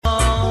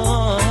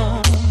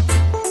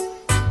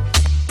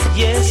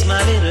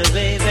my little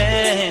baby.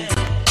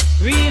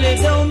 Really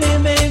don't me,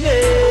 baby.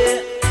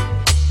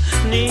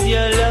 Need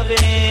your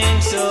loving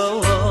so.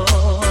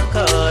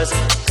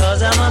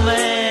 Cause I'm a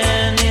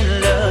man in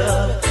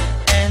love.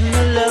 And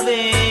the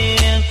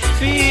loving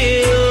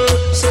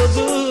feels so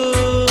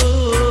good.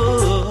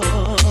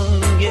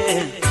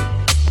 Yeah.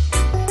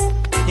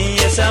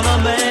 Yes, I'm a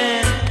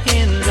man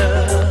in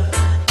love.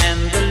 And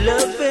the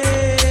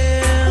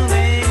loving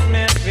makes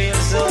me feel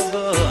so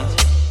good.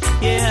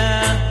 Yeah.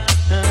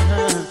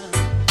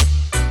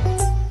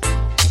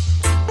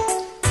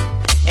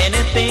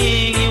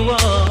 Anything you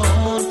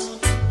want,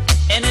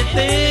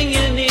 anything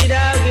you need,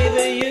 I'll give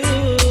it you.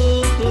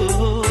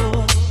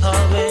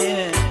 Oh,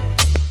 baby.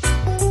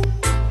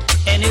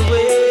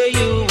 Anywhere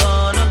you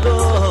wanna go,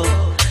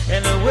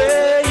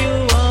 anywhere you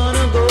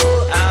wanna go,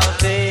 I'll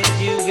take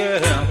you,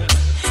 girl.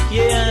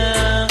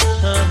 Yeah.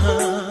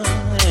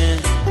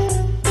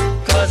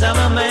 Cause I'm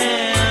a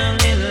man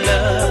in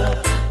love,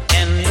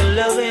 and the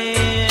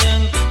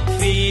loving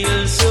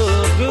feels so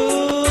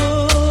good.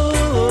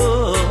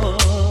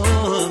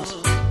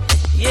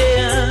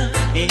 Yeah.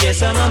 Yes,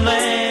 I'm a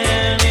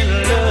man in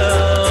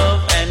love,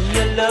 and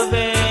your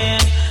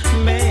loving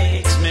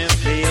makes me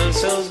feel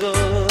so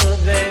good,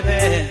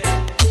 baby.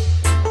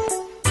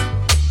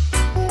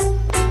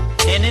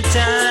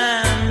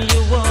 Anytime you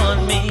want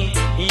me,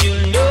 you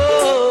know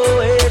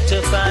where to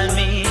find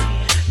me,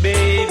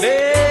 baby.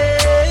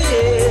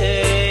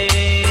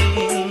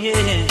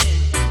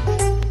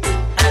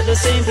 Yeah. At the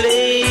same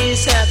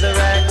place at the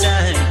right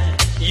time,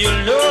 you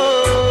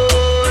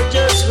know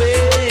just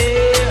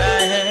where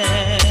I am.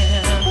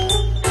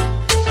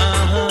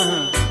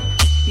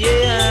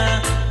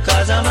 Yeah,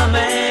 cause I'm a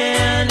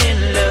man in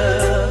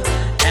love,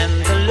 and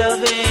the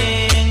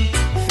loving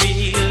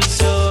feels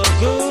so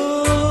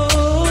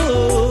good.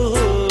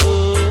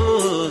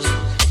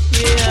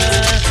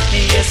 Yeah,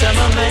 yes, I'm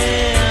a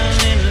man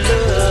in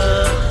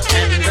love,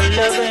 and the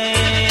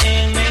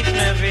loving makes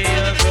me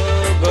feel so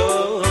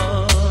good.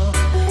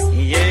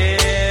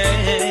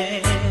 Yeah.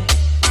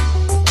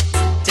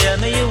 Tell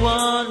me you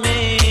want me,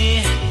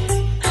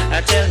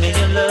 tell me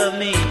you love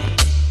me,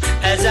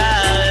 as I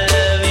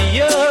love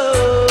you,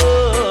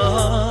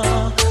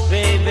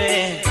 baby.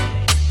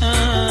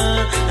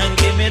 And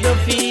give me the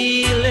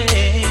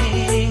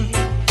feeling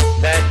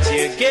that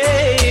you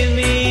gave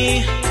me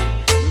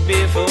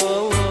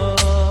before.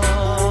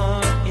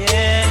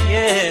 Yeah,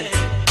 yeah.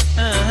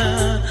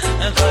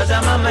 Cause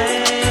I'm a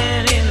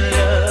man in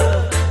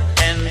love,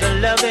 and the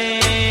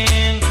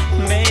loving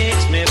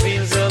makes me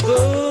feel so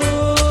good.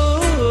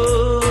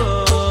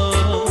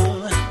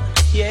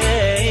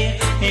 Yeah,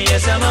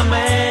 yes, I'm a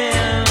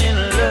man in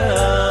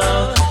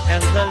love,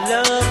 and the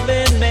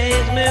loving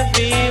makes me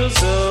feel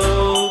so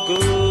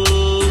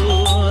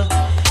good.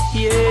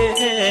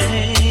 Yeah,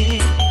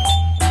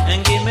 and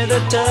give me the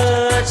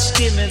touch,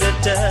 give me the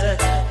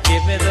touch,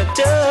 give me the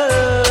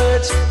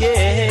touch.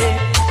 Yeah,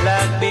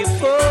 like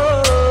before.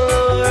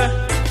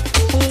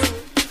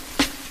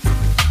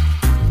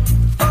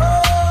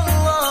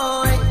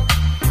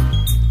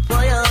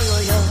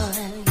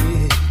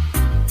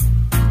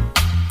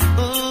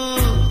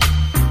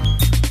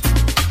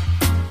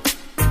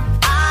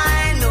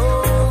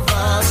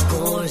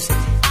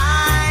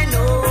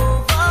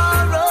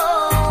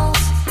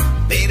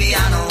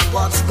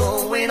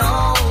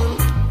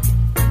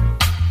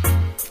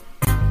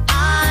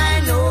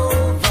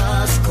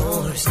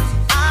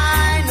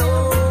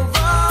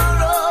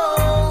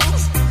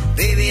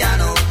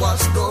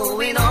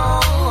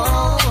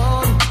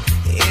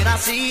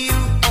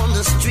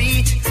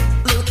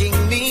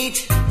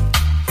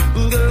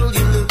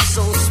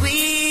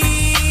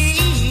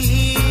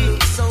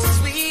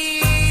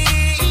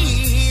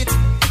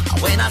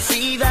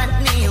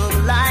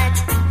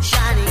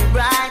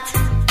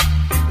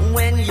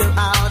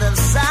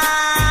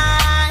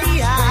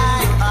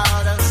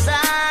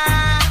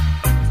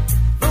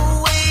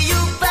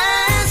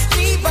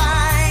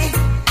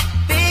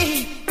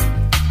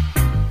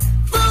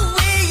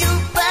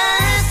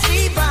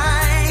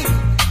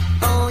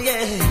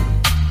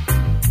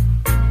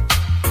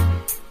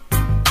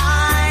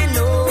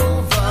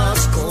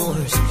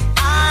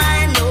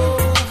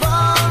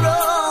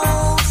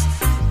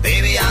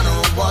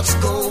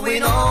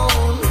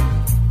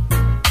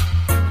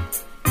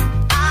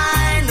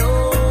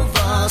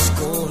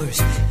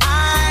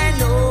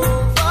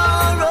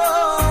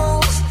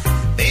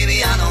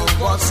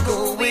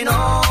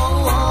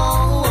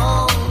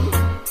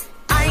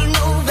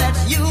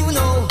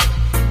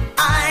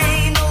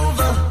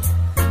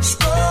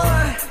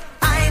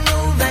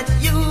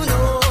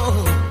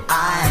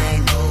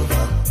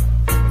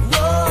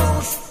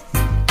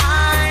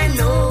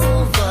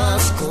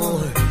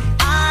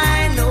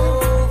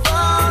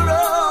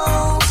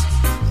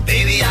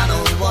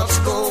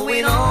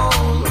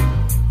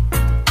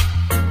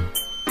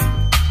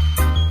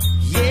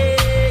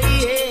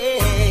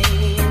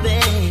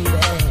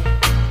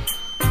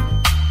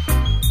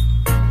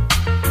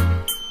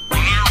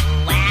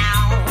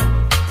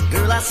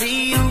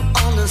 see you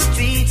on the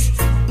streets,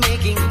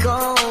 making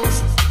calls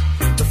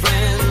to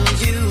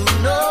friends you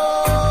know.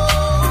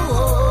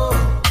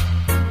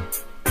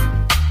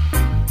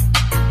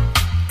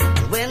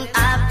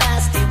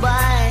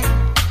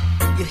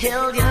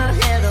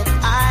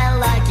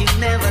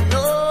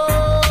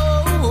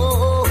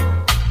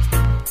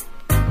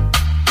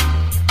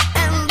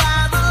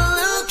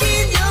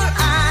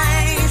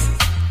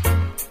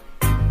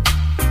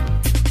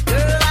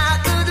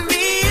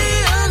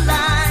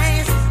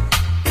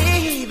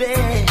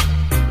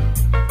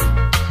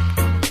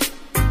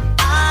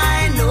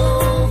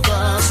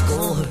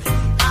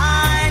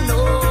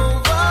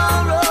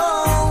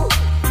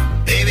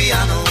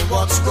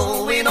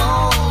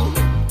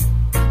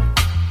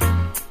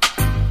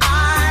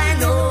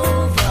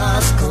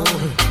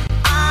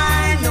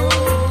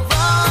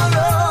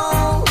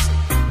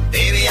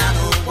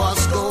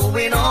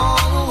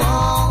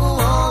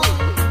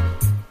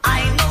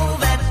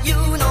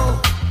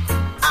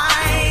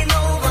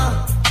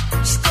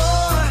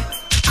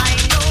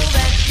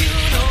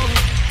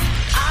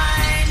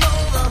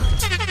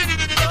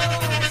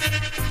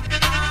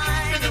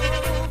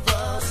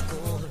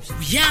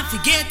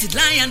 forget it.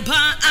 Lion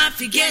Paw, I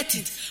forget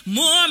it.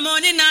 More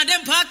money now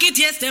them pocket,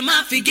 yes, them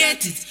I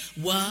forget it.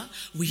 What?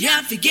 We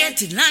I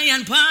forget it.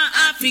 Lion Paw,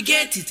 I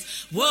forget it.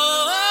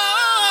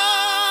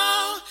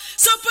 Whoa.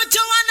 So put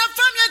your hand up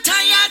from your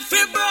tired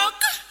fi broke.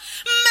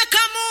 Make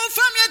a move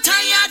from your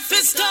tired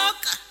fi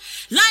stuck.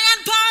 Lion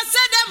Paw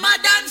said them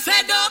mad and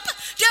fed up.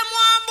 Them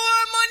want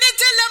more money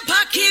till them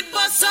pocket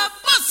bust up.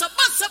 Bust up,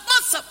 bust up,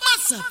 bust up,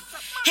 bust up.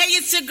 Hey,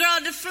 it's your girl,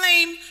 The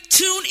Flame.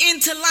 Tune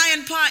in to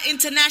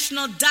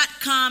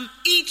lionpawinternational.com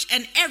each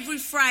and every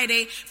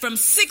Friday from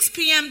 6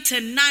 p.m. to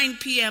 9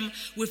 p.m.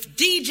 with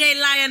DJ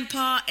Lion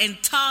Paw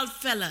and Tall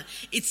Fella.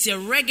 It's your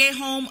reggae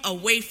home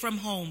away from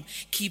home.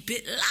 Keep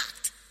it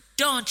locked.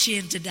 Don't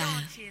change the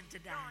dial.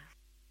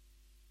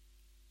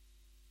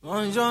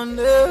 One John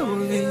day will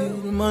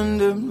leave man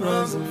them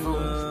rise and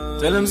fall.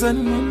 Tell them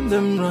send man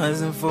them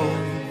rise and fall.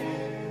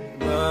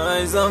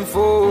 Rise and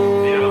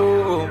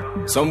fall.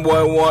 Some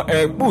boy want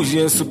egg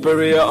bougie and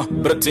superior,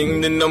 but a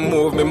thing in the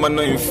move me man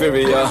no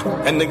inferior.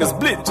 And niggas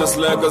bleed just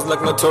like us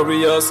like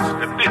notorious.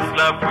 The best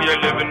life we are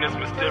living is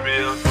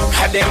mysterious.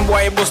 Had them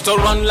boy bust to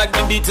run like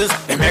the beaters.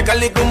 They make a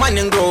little man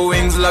and grow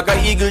wings like an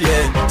eagle,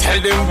 yeah. Tell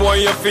them boy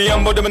you feel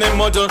but them in the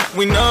motor.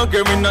 We not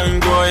care, we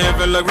not go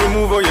heaven like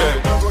removal,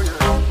 yeah.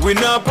 We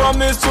not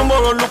promise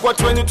tomorrow, look what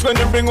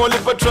 2020 bring only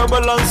for trouble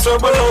and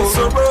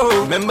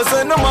sorrow. Remember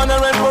say no man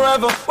around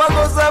forever. What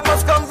goes up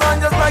must comes on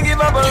just like give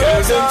up a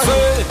say,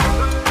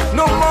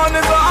 no man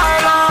is an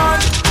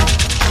island,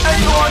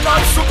 and you are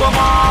not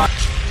Superman.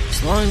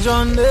 Swan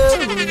John there,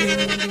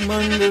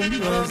 man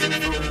them rise and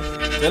fall.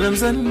 Tell them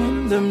send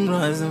man them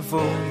rise and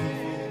fall.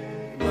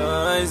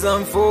 Rise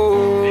and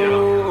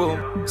fall.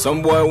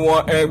 Some boy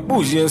want egg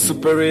bougie and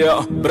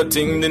superior, but a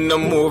thing in the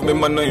move me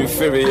man no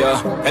inferior.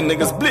 And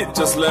niggas bleed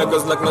just like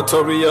us like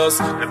notorious.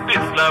 The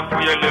best life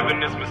we are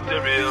living is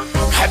mysterious.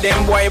 Had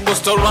them boy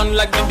bust to run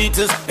like the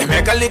beaters. They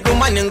make a little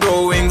man and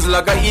grow wings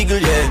like an eagle,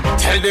 yeah.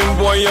 Tell them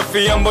boy you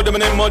feel but them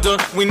in the motor.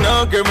 We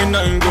not care, we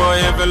not go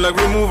heaven like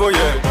removal,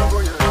 yeah.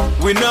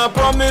 We not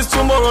promise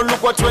tomorrow,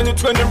 look what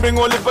 2020 bring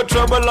only for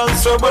trouble and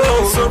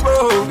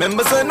sorrow.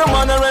 Remember say no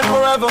man around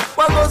forever.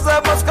 What goes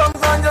up must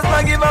comes on just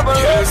like give up a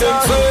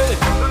say,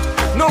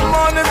 no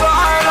man is an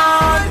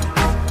island,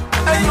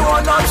 and you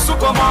are not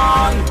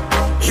Superman.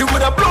 You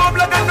would have blown up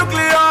like a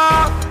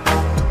nuclear,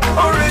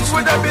 or rich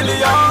with a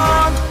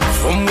billion.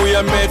 From we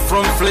are made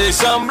from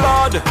flesh and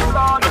blood.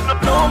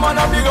 No man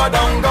are bigger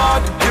than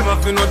God. Them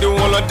if you know the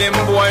whole of them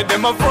boy,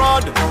 them a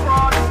fraud.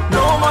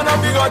 No man are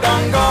bigger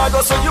than God.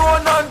 So you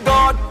are not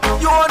God.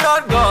 You are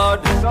not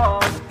God.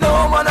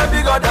 No man are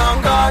bigger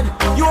than God.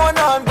 You are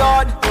not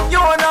God. You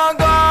are not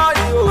God.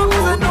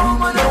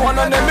 No one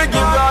of them me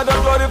give God the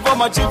glory for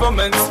my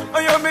achievements.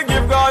 And you me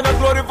give God the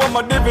glory for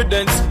my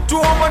dividends.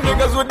 Two of my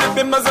niggas with the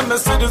Bimmers and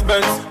Mercedes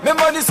Benz.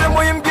 Remember the same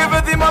way him give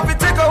it, him have to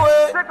take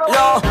away.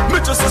 Yeah, me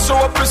just to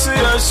show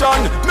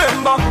appreciation.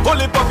 Remember,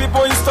 only for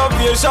people in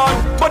starvation.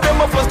 But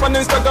them a post on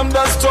Instagram,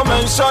 that's to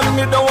mention.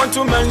 Me don't want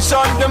to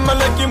mention them a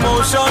like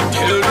emotion.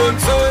 Tell them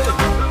say,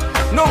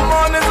 no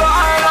man is an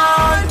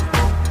island,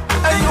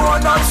 and you are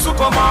not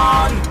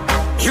Superman.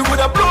 You would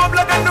have blown up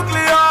like a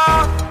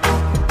nuclear,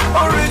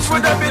 or rich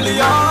with a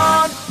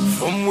billion.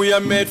 From we are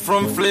made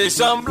from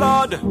flesh and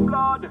blood.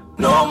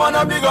 No man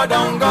are bigger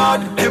than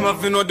God. Them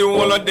if you know the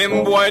whole of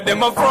them boy,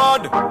 them a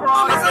fraud.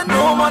 I said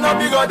no man are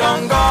bigger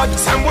than God.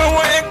 Same way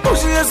when egg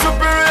pushing is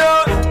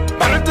superior.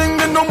 But the thing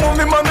they don't move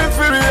me man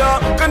inferior.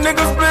 Cause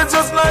niggas play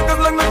just like us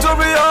like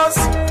notorious.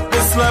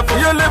 This life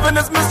we are living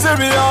is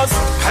mysterious.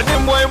 And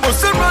them boy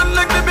must run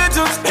like the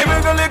bitches. They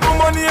make a little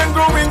money and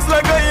grow wings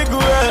like a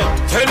eagle, yeah.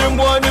 Tell them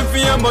boy the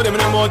fear but them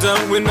in the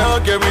mountain. We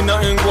not carry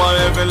nothing go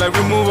heaven like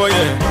we move,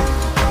 yeah.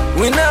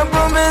 We not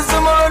promise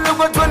tomorrow, look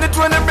what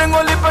 2020 bring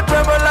only for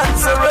trouble and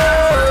sorrow.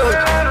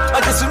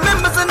 I just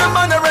remember saying no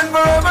man around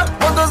forever.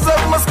 What goes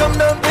up must come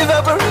down,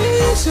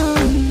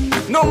 evaporation.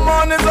 No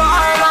man is an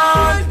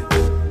island,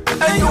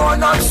 and you are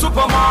not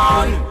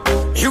Superman.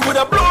 You would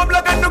have blown up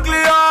like a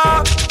nuclear,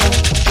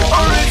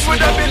 or rich with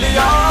a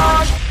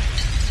billion.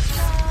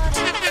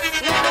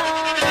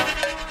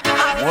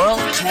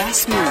 World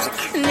class music.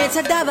 It's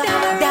a dabba,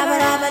 dabba, dabba,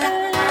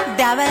 dabba,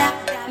 dabba.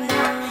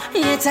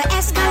 It's a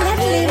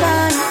escalate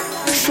live.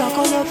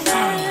 Shuckle up,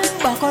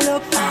 buckle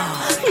up.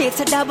 It's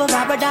a double,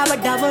 dabba, dabba,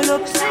 double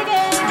up.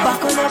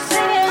 Buckle up,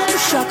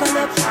 shuckle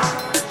up.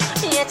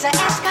 It's a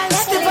escalate.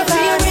 Step up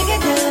for your reggae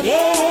dub.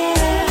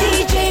 Yeah.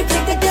 DJ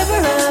pick the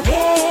double up.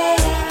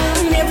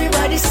 Yeah.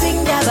 Everybody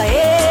sing dabba.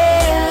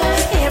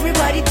 Yeah.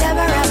 Everybody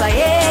dabba rabba.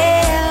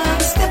 Yeah.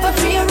 Step up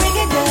for your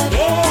reggae dub.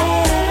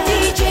 Yeah.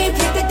 DJ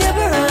pick the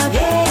double up.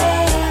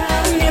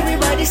 Yeah.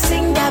 Everybody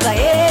sing dabba.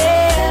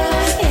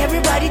 Yeah.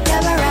 Everybody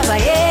dabba rabba.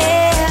 Yeah.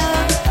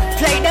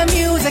 Play the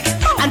music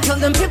until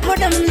them people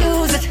them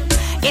lose it.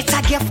 It's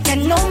a gift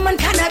and no man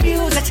can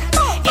abuse it.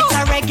 It's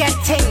a reggae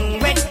thing,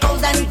 red,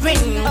 gold and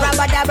green.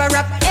 Rabba dabba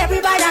rap,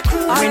 everybody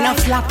cruise. We no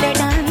flop their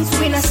dance,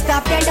 we no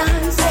stop their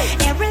dance.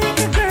 Every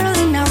little girl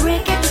in a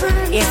reggae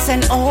trance. It's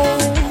an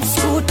old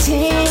school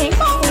thing.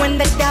 When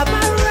the dabba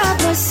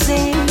rapper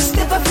sings,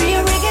 step up for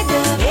your reggae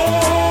dub.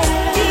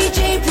 Yeah.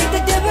 DJ pick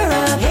the dabba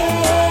up. Yeah.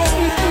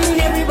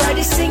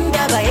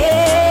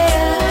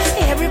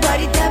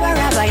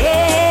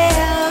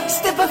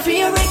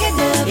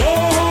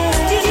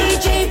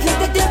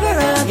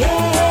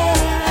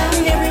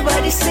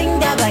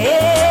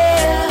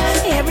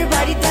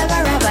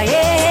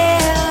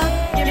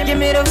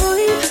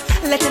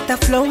 a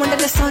flow under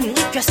the sun.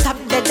 If you stop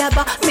the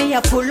dabba, me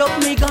a pull up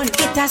me gun.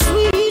 It a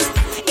sweet,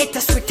 it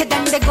a sweeter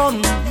than the gum.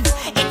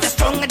 It a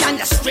stronger than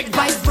the street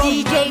vibe rum.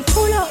 DJ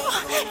pull up,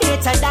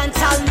 it's a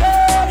dancehall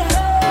murder.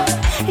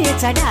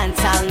 It's a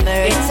dancehall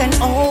murder. It's an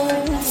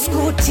old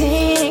school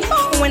thing.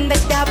 When the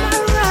dabba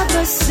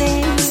rapper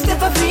sings,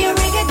 step up for your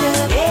reggae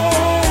dub.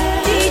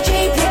 Yeah. DJ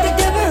play the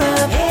dabba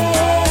rub.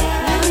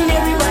 Yeah. And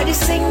everybody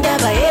sing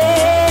dabba.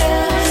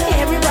 Yeah.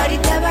 Everybody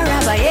dabba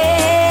rabba.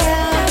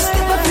 Yeah.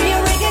 Step up for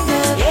your reggae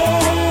dub.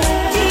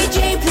 Yeah. DJ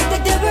play the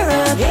dabba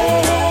rub.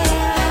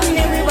 Yeah. And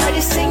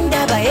everybody sing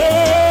dabba.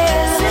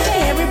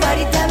 Yeah.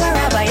 Everybody dabba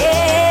rabba.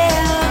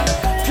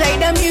 Yeah. Play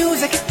the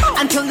music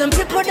until them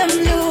people them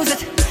lose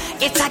it.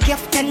 It's a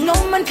gift and no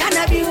man can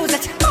abuse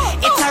it.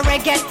 It's a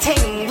reggae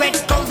thing, red,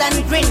 gold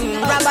and green.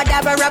 Rabba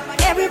dabba rap,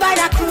 everybody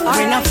cruise.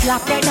 We no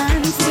flop their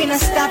dance, we no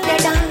stop their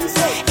dance.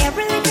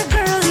 Every little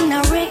girl in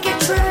a reggae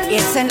trance.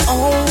 It's an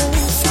old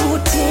school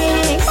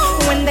thing.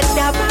 When the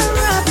dabba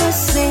rapper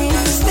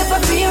sings, step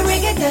up for your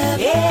reggae dub.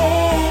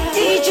 Yeah.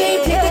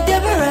 DJ play the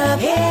dabba rap.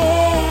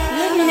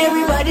 Yeah. And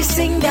everybody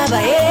sing dabba.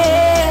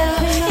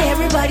 Yeah.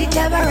 Everybody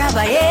dabba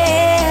rabba.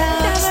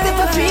 Yeah. Step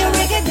up for your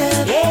reggae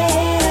dub.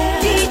 Yeah.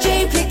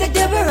 DJ play the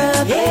dabba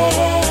rub,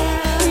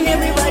 yeah. And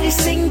everybody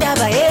sing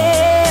dabba,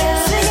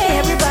 yeah.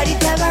 Everybody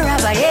dabba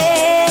rabba,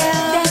 yeah.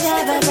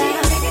 Dabba dabba,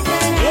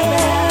 yeah.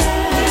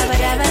 Dabba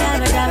dabba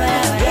dabba dabba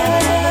dabba, yeah.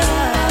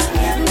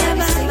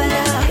 Dabba dabba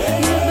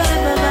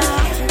dabba,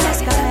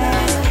 let's go,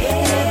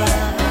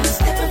 yeah.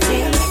 Step up to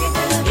your reggae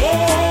dub,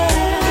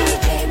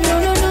 yeah. No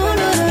no no no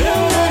no no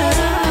no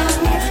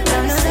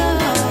no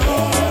no.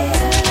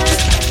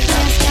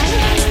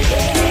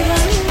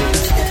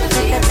 Step up to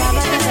your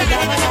dabba dabba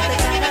dabba.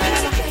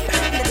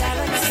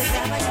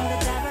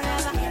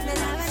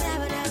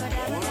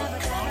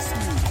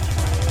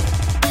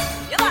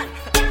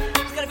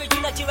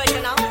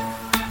 Right now,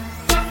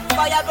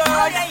 fire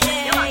bird,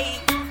 yeah.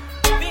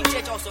 Big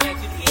church also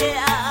make you,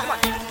 yeah.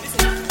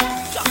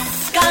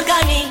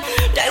 Kankani,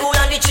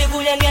 Daiwani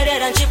Chibulengere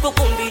and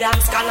Chipukumbiram,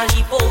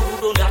 Scanalipo,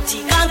 Rudonati,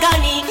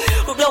 Kankani,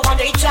 who don't want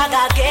a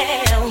chaga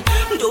girl,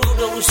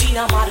 do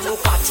Sina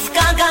Marukati,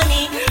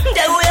 Kankani,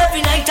 they were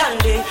every night and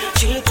day.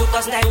 She took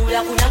us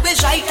Naula,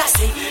 Kunabeshai,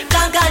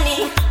 Kankani,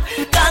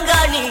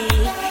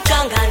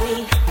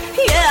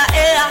 yeah.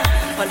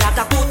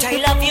 I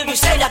love you, you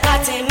say I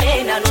got a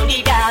man, I don't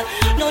need that.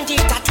 No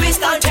need to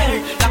twist and turn.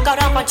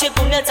 Takarapa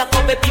Chipuneta,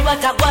 Kobe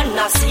Piwata,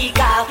 Wana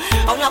Sika.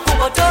 On a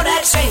Kubo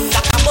direction,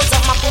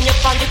 Nakamosa Makunya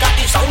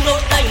Pandikati, sound no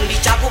time, the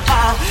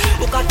Chakupa,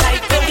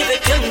 Ukatai,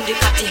 the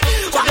Kati,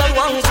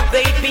 Wanga,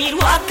 baby,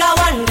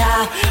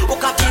 Wakawanda,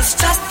 Ukatis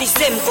just the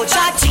same for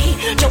Chachi,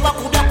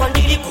 Jowakuda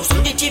Pandilikus,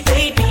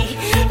 baby.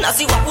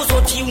 Nasi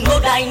Wakuzo, you know,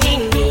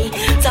 Dinini,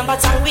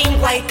 Zambatan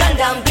Wing, White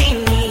and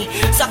Bini,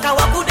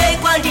 Sakawakude,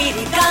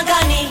 Kwandiri,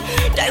 Kangani.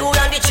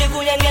 Daiwani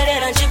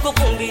Chibulengere and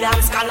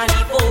Chipukumbiram,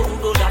 Scanalipo,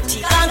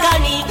 Rudonati,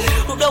 Kankani,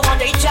 who don't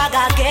want a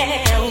chaga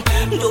girl,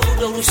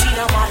 do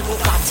Sina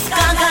Marukati,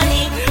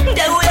 Kankani,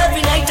 they will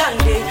every night and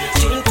day.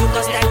 She took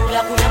us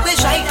Daula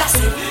Kunabeshai,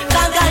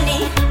 Kankani,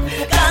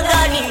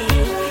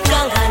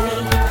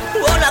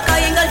 Wona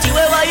Kainga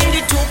Jiwa in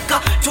the Tuka,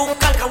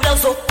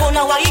 Kauzo,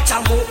 Kona Waita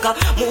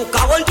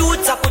Muka, one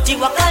dudes up with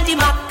Wakandi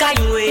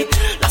Makaiwe,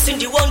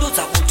 Lasindi one dudes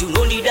up with you,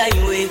 no need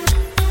anyway.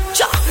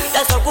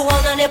 That's a go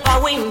on a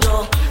nepa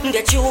window.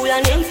 That you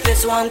will name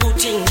face one good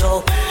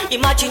tingo.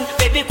 Imagine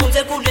baby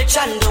kunze kule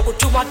chando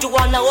kutuma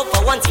tuwana ofa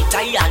wanzi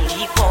tai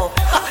andiko.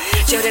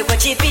 Chere kwa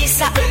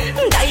chipisa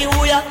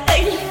ndaiuya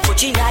hey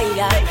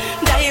kuchinaya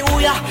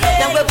ndaiuya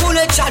nawe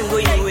kule chando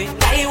iwe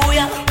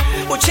ndaiuya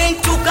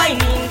uchentuka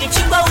inindi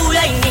chimba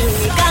uya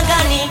inindi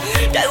Kankani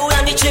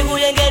ndaiuya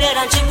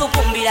ndichibulengera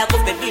nchikukumbira ko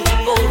baby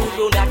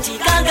ngoro ndati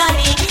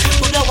Kankani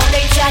unawana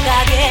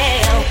ichaga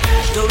girl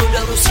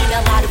do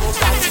Sina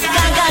Marukati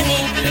Kankani,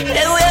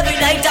 they were every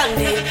night and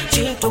day.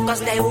 She took us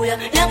there,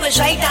 language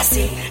right to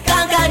say.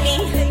 Kankani.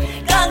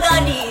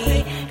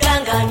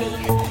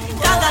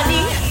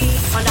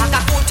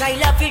 And I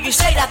love you, you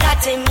say that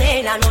that's a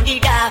man, I don't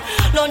need that.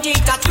 No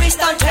need to twist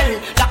and turn.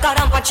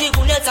 Lakarampa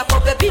Chiguneta,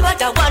 Kobe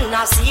Pivata,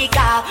 Wana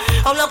Sika.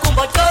 On a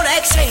Kumba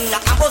direction,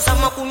 Nakabosa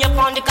Makunya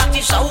Pandi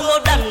Kati,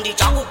 Sauno Dandi,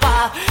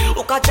 Chakupa.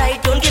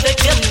 Ukatai, don't give a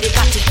gem, the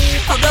Kati.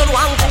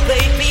 Wanga,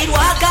 baby,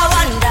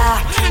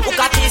 Wakawanda.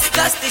 Ukati is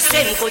just the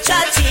same for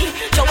Chachi.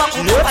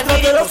 Chawakupa,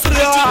 baby.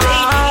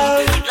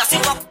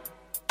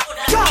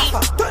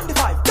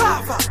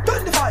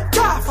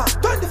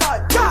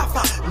 25.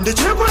 The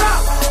Chibura,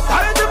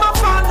 I did my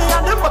family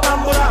and the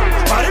Matambura.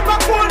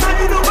 Maripakuna,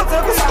 you know what's a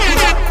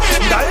Kusakura.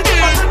 I did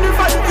my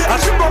 25. I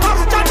should go back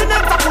to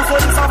Chatinetta for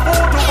the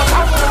support of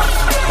Matambura.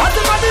 But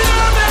the Madina,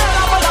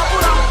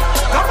 Amalapura,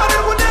 Kamari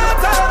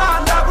Muneta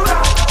and Agura.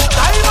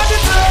 I want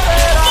it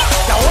there.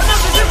 The owner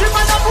of the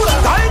Matapura,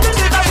 I did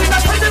it in a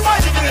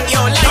 25.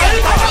 You're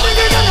like,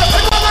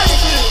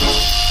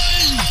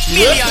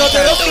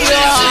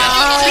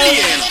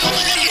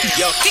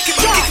 yo, kick it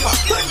back,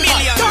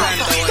 million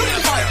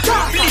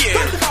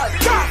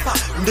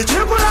the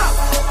Chibura,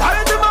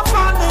 I did my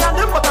family and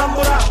the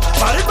Matambura.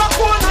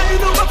 Maripakuna, you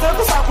know what's a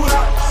Kusakura.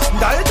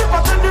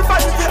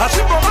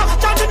 Ashiboma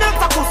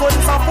kuchandinetsa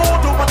kuzorisa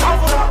fudu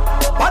patafura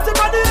Bati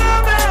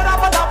madiyemera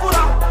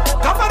patafura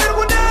Kafari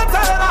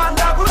kunetera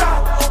ndakura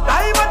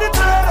Dai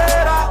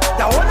maditerera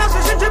Daona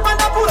shishinti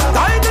pandapura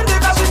Dai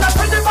nindika shina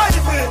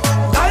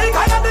 25 Dai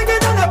kaya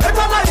ningine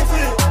better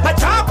life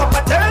Machapa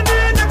patendi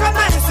nika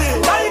nice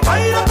Dai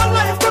kaya pa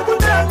life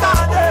kukundenga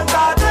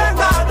denga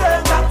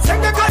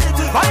Senge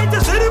kaiti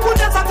Vaiti siri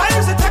kunetsa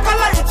taisi teka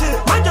laiti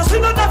Manje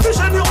sino na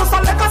vision you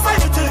usaleka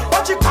saiti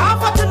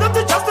Wachikafa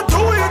tinoti just to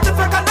do it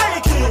Feka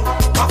Nike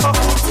Kafa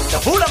futi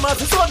Yavula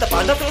mazisonda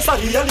panda fesa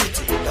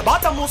reality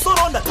Yabata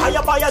musoronda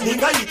kaya paya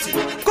ninga iti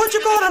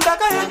Kuchikora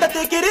ndakaenda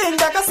tekiri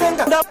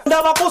ndakasenga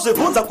Ndava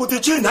kuzivunza kuti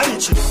china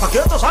ichi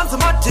Paketo zvanzi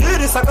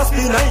matiri saka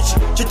spina ichi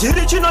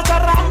Chitiri chino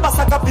charamba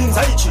saka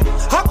pinza ichi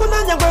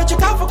Hakuna nyangwe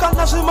chikafu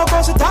kana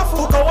zvimoko zvitafu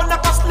Ukaona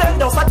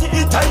kaslenda usati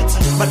itaiti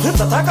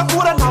Madripsa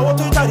takakura nawo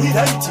toita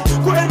riraiti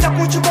Kuenda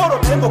kuchikoro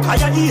tembo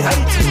kaya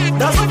iraiti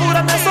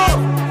Ndazovura mesoro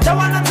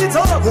Ndawana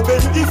dzidzoro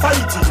upenyu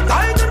ifaiti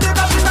Ndaiti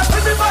ndikasvika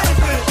 25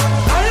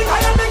 Dai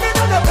kaya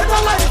ningine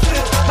better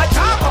life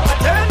Machapa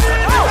patendi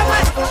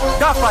ndikanaiti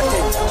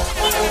Gafatit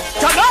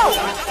Chalo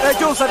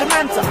Ejusa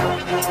Dementa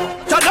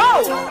Chalo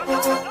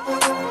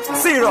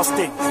Serious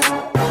things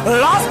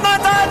Last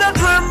night I had a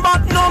dream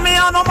but no me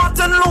and no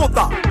Martin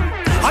Luther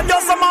I'm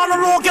just a man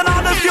looking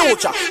at the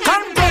future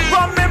Can't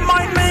program me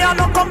mind me and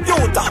no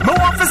computer Me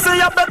want to see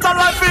a better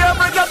life for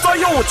every ghetto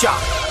youth ya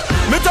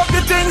Me take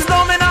the things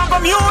down me now go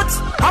mute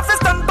I fi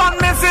stand on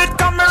me feet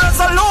come me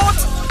resolute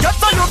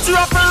Ghetto youth you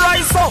have to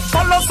rise up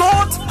follow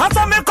suit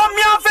After me come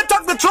here fi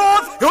talk the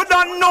truth You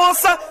don't know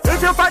sir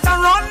If you fight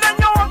and run then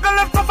you won't go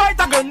left to fight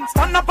again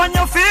Stand up on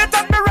your feet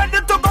and be ready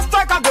to go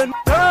strike again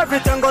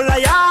Everything go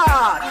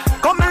liar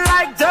Coming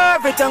like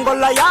everything go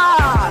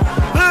liar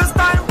This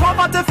time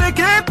poverty fi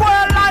keep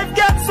where life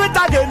gets sweet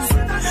again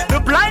The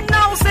blind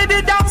now see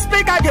the damn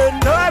speak again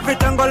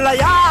Everything go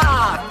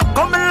liar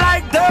Coming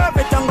like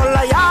everything go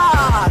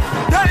liar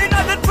There in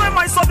the dream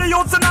I saw the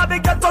youths in the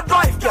ghetto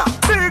drive yeah.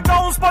 Big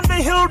house on the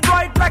hill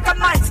bright like a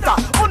night star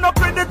Uno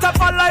pretty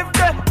type of life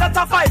there that's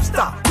a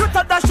 5-star You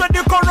ta dash with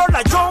the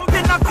Corolla jump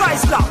in a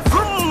Chrysler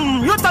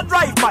You ta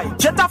drive by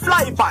jet a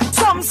fly by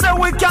Some say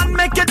we can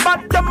make it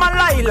but them a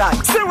lie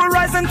See we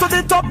rising to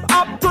the top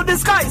up to the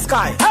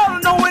sky Hell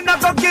no we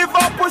never give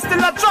up we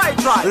still a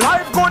try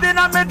Life good in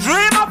a me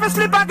dream of a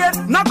sleep again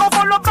Now go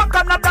follow back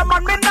another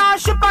man me nah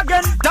ship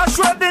again That's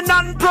where the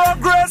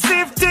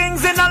non-progressive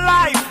things in a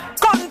life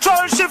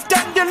Control shift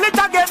and delete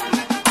again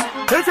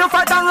If you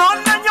fight and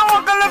run then you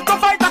won't go left to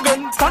fight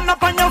again Stand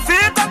up on your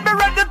feet and be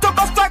ready to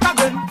go strike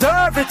again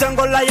Everything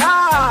go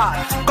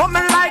liar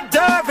Coming like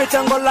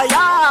everything go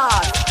liar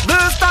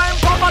This time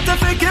poverty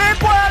fi keep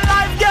where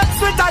life gets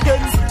sweet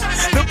again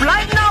The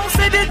blind now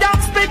see the damn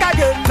speak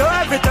again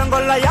Everything go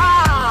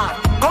liar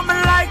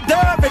Coming like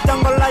everything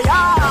go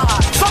liar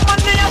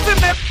Someone need to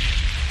make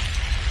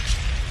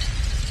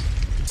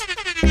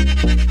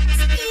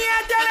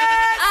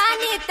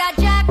Anita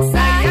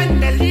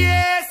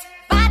Jackson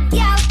Bad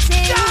girl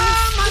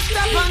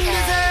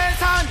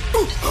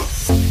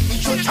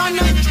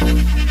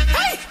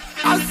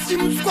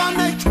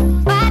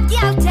thing Bad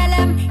girl tell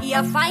him he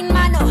a fine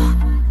man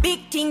Big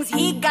things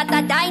he got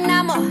a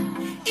dynamo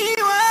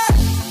Iwe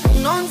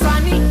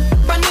Nonzani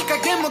Panika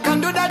kemo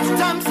kando that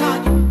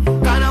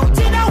tamsani Kana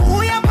utina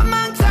huya pa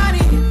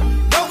mansani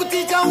Dogu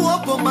tija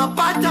uopo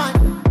mapatani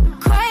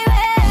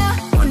Kwewe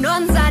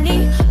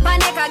Unonzani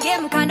Panika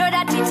game kando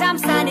that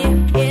tamsani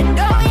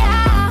Endo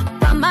ya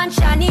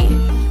Pamanchani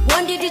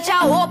Wondi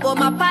ticha uopo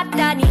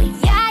mapatani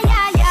Yeah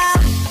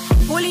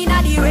Pulling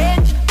at the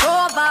range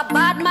Over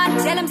bad man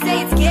tell him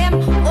say it's game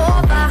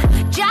over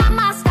Jam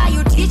master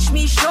you teach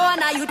me show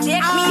Now you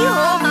take me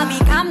home I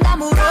become the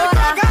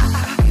Murora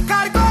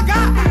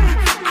Kargoga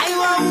I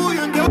want who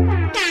you do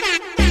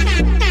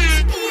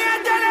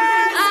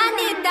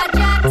Anita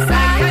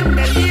Jackson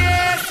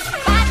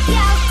Bad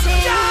girl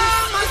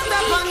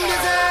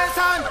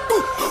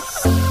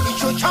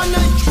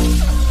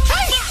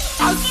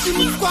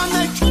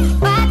thing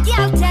Bad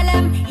girl tell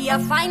him he a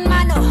fine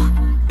man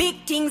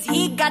Big things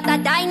he got a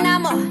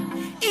dynamo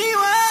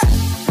Iwe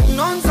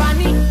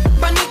Nonzani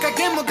Panika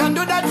kemo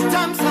kando that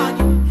tamsani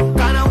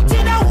Kana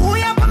utina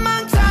huya pa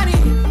mansani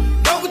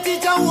Dogu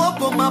tija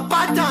uopo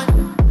mapatani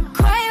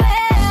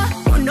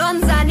Kwewe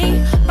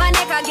Unonzani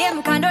Panika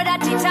game kando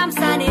that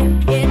tamsani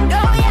Endo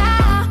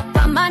ya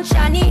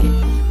Pamanchani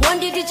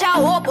Wondi ticha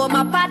uopo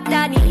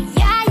mapatani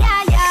Yeah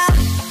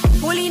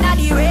Pulling at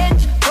the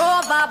range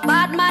Over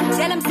bad man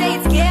tell him say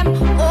it's game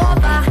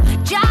over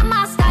Jam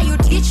master you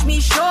teach me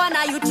show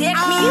Now you take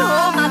me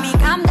home I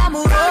become the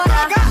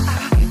Murora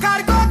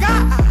Kargoga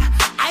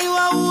I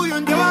want who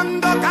you do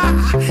andoka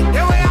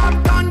The way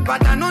I'm done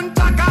but I don't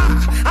taka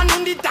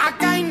Anundi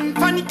taka in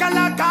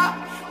panikalaka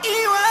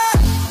Iwe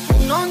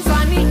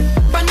Nonzani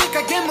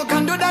Panika kemo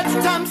kando that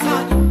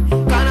tamsani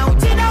Kana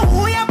utina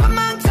huya pa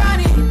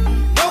mansani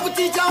Dogu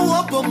tija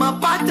uopo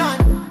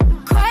mapatani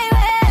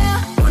Kwewe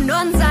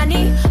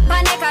Unonzani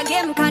Panika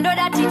game kando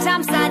that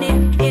tamsani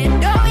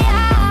Endo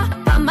ya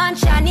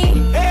Pamanchani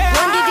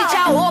Wondi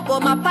ticha uopo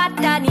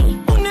mapatani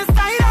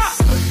Unisaira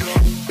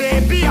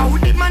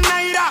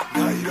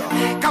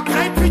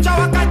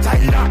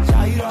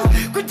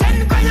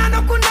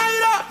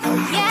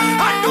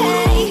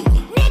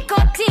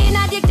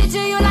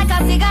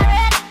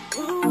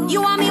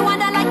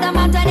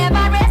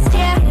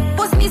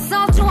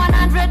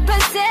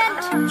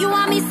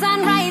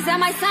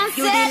nice and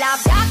you the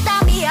love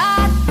doctor me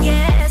heart,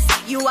 yes.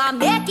 You are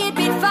make it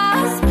with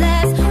fast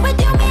bless.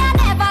 With you me I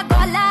never go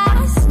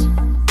last.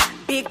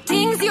 Big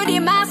things you the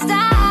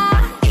master.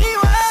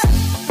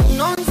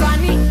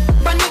 Nonzani,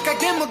 panika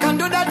game can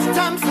do that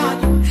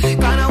Samson.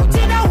 Kana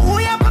utida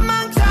huya pa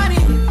manchani.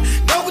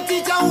 Go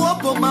teacher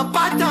uopo my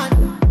pattern.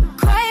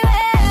 Cry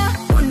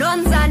well,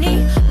 nonzani,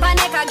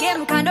 panika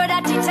game can do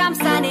that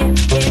Samson.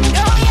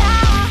 No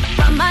yeah,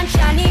 pa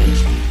manchani.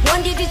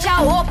 One the teacher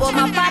uopo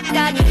my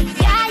pattern.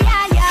 Yeah.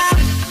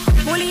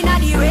 Pulling at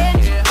the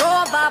range,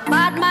 over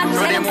bad man.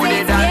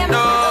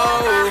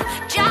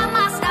 Jam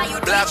master, you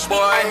black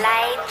boy.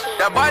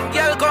 The bad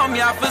girl come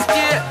here for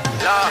stay.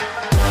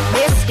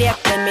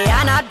 Mistake in me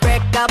and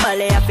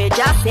unbreakable. If it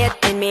just hit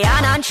in me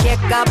and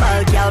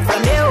unshakable. Girl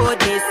from the hood,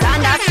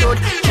 misunderstood.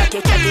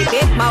 Chatty,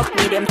 big mouth,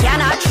 me them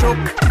cannot shook.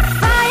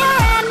 Fire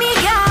and me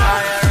girl,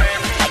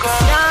 like a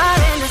star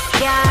in the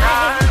sky.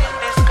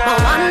 But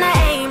wanna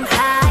aim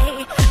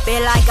high, be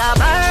like a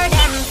bird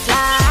and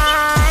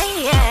fly.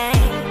 Yeah.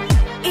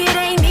 It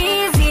ain't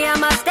easy, I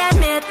must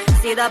admit.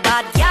 See the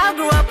bad girl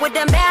grew up with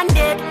them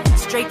bandit.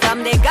 Straight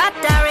from the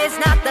gutter is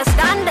not the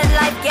standard.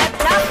 Life get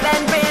tough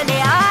and really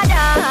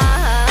harder.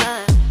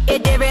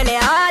 It did really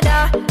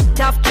harder.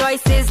 Tough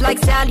choices like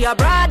sell your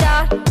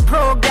brother.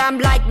 Program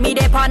like me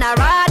they on a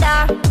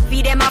radar.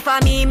 Feed them off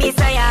of me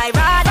say I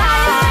rather.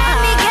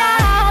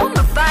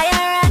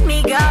 Fire and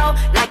me go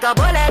like a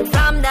bullet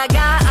from the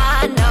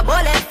gun. A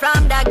bullet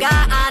from the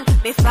gun.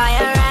 Me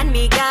fire and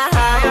me go.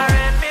 Fire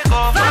and me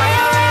go.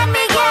 Fire and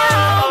me go.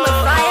 Me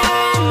fire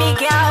and me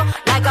go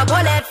like a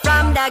bullet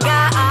from the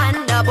gun.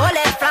 A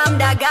bullet from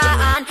the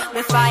gun.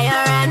 Me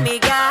fire and me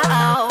go.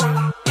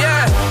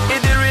 Yeah,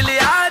 it really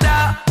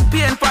harder.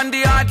 Pain from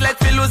the heart like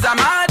we lose a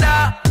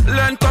mother.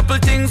 Learn couple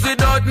things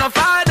without no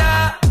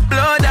father.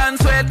 Blood and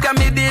sweat can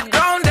be did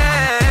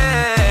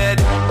grounded.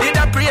 Did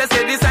I pray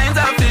say the signs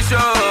of the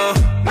show.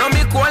 No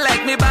me cold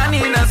like me ban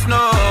in the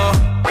snow.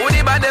 Who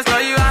the baddest know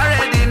you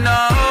already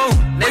know.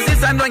 This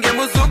is and don't get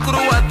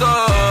musukru ato.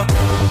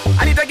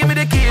 Anita give me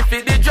the key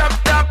fit the drop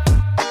top.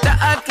 The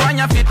hot one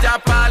you fit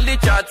up all the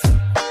chats.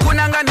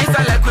 Kunanga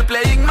nisa like we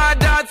playing mad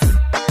dots.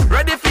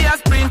 Ready for your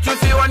sprint you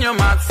feel on your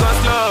mark. So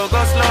slow,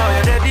 go slow,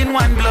 you're dead in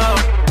one blow.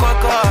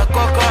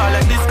 Coco,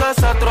 like discuss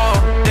a throw.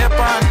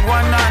 Depan,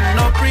 one hand,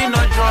 no pre,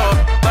 no draw.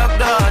 Back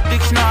the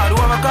dictionary,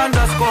 whoever can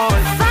the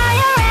scores.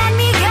 Fire and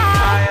me go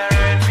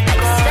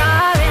like a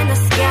star in the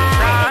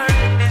sky.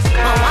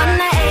 I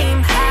wanna aim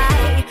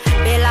high,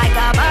 be like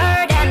a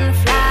bird and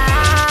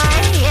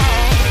fly.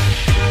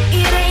 Yeah.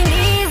 It ain't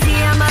easy,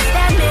 I must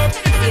admit.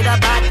 See the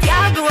bad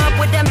girl grew up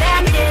with them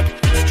bandit.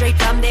 Straight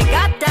from the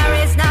gutter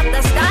is not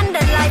the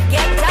standard. Life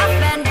get tough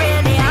and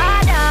really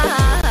harder.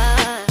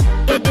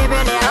 It did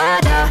really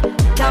harder.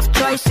 Tough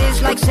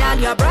choices like sell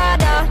your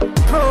brother.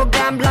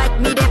 Program like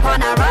me they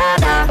on a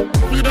radar.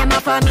 Feed them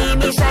off of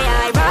me say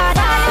I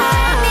rather.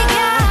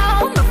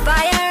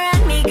 Fire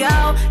and me go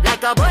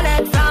like a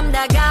bullet from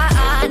the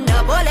gun.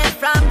 A bullet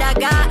from the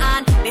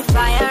gun. Me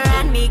fire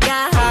and me go.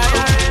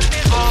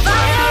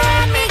 Fire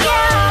and me go.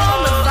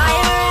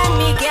 Fire and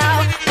me go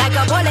like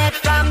a bullet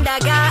from the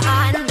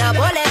gun. A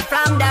bullet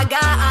from the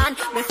gun.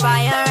 Me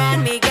fire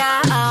and me go.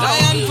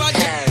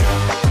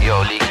 Yo,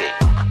 Leaky,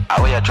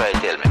 how you try to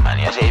tell me, man?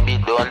 You say it be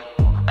done.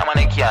 No man,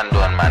 it can't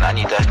done, man.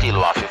 Anita still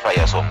want to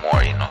fire some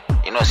more, you know.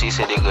 You know, she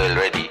said the girl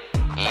ready.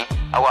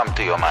 I want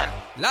to you, man.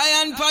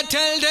 Lion Pat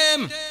tell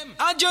them,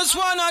 I just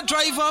wanna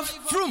drive off,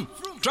 from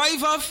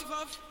drive off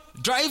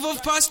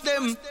past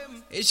them.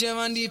 It's a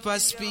man deeper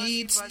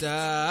speedster.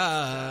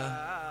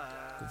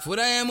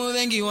 Kufura ya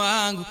muvengi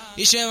wangu,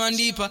 it's a man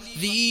deeper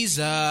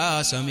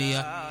visa,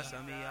 Samia.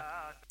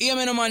 Yeah,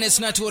 man, it's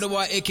not what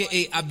about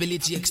aka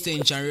Ability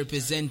Extension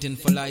representing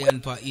for Lion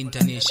Paw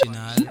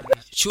International.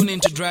 Tune in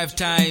to Drive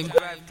Time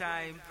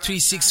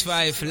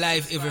 365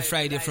 live every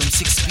Friday from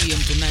 6 p.m.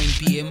 to 9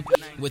 p.m.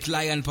 with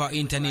Lion Paw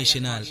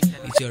International.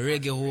 It's your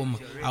reggae home,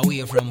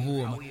 away from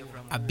home.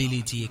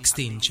 Ability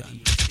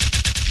Extension.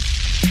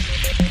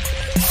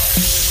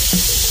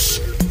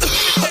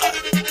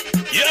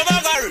 You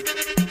never got it.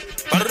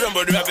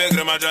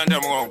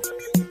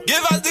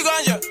 Give us the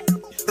ganja.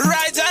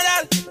 Right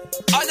channel.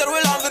 I just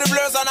will on for the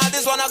blurs and all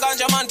this one a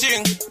ganja man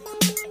thing.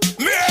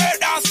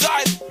 Murder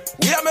style.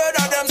 We are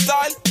murder them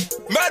style.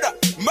 Murder.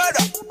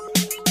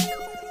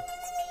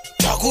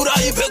 Takura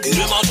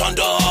ipekire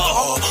matanda.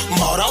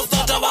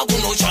 Marausta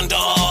tabakuno chanda.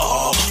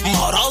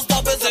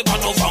 Marausta pese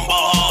pato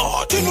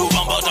famba. Tinu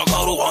famba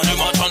takaru wane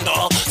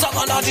matanda.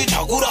 Sakandati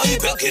takura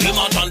ipekire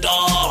matanda.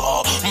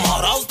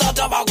 Marausta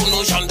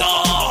tabakuno chanda.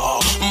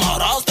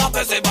 Marausta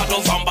pese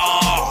pato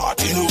famba.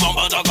 Tinu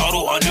famba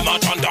takaru wane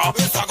matanda.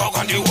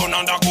 Sakakandi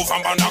wonanda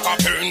kufamba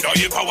nakapenda.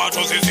 Ipawa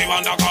tosisi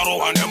wanda karu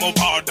wane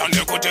mupada.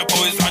 Nekute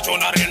poisa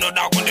chona reno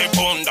da kunde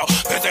ponda.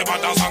 Pese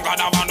pata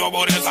sangada vando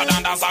boresa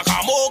danda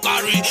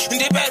sakamokari.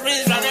 Ndi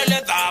berries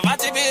raneleta.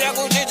 Vati bire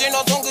kuchichi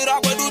no tungira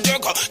kwedu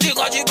teka.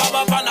 Tika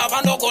jibaba pana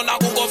vando kona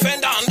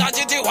kungofenda.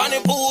 Ndachiti wani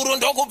puru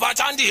ndoku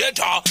pachandi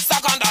heta.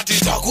 Sakandati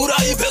takura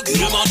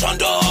ipekire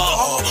matanda.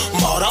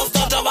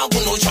 Marausta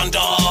tabakuno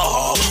chanda.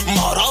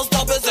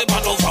 Marausta pese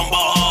pato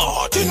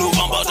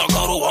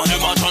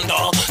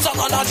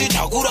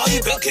takura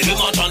ipekiri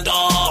matanda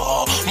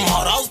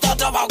marasta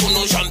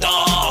tavakunoshanda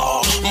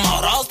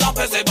marasta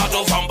pese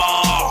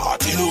patofamba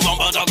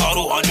tinofamba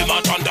takarohwa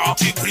nematanda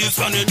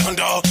tiprisa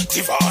nedanda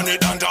tifa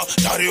nedanda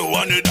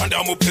tariwa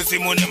nedanda mupesi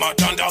mune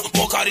matanda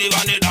mokari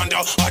vane danda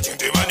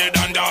atende vane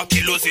danda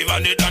kilosi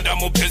vane danda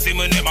mupesi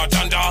mune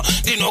matanda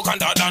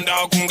dinokanda danda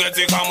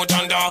kungetsika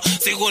mutanda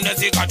siku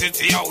nesikati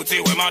tsiyautsi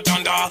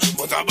matanda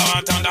muzaba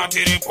matanda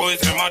tiri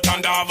poise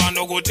matanda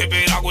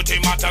vanokutepera kuti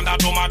matanda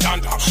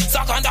tomatanda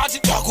saka ndati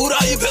takura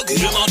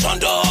ipegiri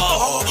matanda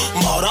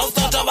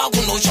marasta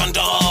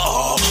tavakunoshanda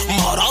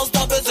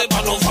marasta pese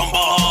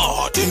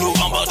panofamba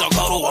tinofamba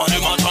takarohwa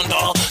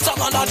nematanda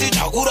saka ndati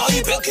takura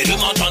ipegiri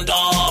matanda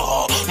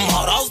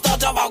marasta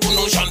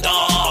tavakunoshanda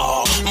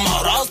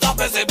marasta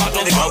pese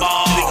panofamba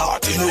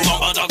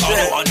tinofamba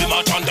takarohwa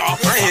nematanda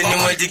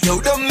Anyway to kill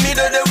them, me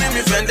that they with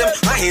me friend them.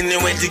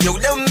 Anyway to kill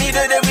them, me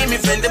that they with me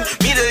friend them.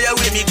 Me that they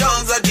with me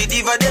dance at the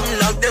diva them,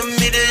 love them.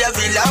 Me that they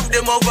feel love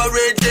them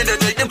overrated and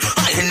take them.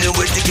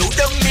 Anyway to kill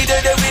them, me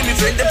that they with me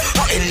friend them.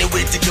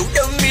 Anyway to kill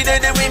them, me that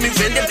they with me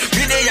friend them.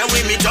 Me that they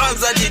with me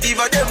dance at the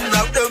diva them,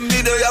 love them. Me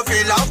that they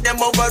feel love them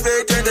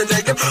overrated and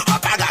take them.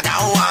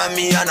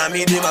 Me and I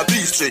me them a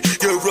beast straight.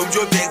 Girl from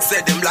Jamaica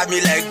said them love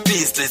me like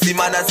this. See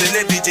man a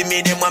celebrity,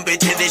 me them want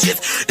pay the shit.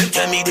 Them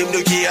tell me them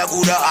no care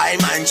good I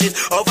man shit.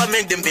 Over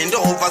make them bend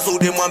over, so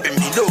them want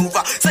me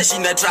over. So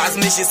she not trust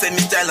me, she send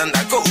me tell and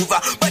I go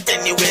over. But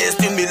anyway,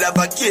 still me love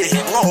a kid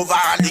over.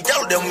 The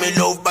girl them me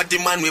love, but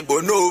the man we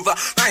burn over.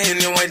 I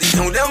anyway to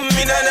kill them,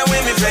 me that the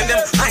way me friend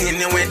them. I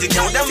anyway to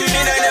kill them,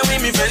 me that the way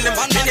me friend them.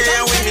 Me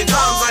that way me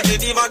dance, but the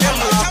diva them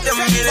love them.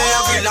 Me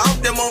that we love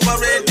them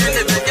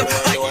overrated.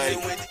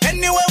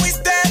 Anywhere we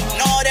step,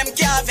 no them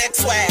can't vex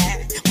swear.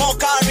 More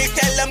car we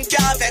tell them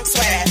can't vex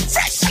swear.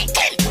 Fresh and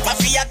clean,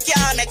 mafia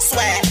can't make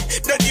swear.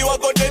 The you are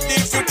gonna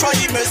if you try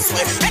me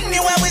swear.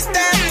 Anywhere we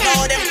step,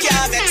 no them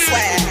can't vex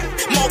swear.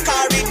 More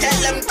car we tell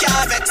them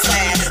can't vex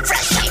swear.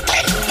 Fresh and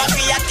clean,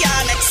 mafia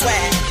can't make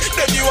swear.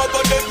 The you are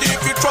gonna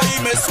if you try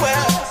me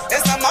swear.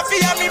 It's a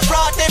mafia me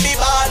brought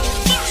everybody.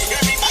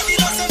 Everybody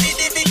knows me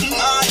the big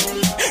man.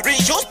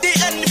 Reduce the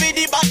envy,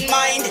 the bad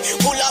mind.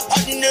 Pull up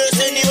partners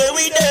anywhere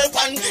we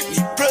depend.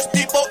 Press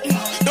the button,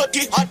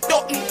 dirty hot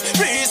button.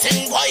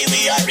 Reason why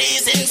we are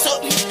raising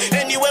something.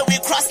 Anywhere we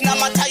cross, no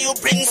matter you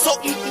bring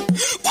something.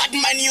 Bad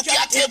man, you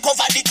can't take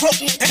over the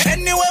cropping.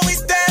 Anywhere we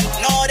step,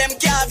 no them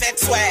can't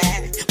vex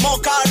swear. More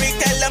car we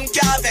tell them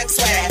can't vex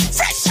swear.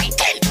 Fresh and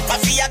clean,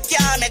 mafia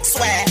can't make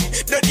swear.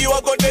 The you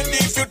are gonna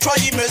leave you try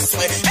me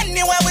swear.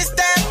 Anywhere we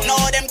step, no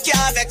them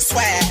can't vex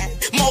swear.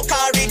 More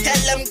car we tell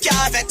them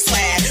can't vex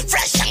swear.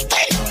 Fresh and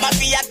clean,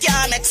 mafia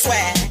can't make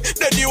swear.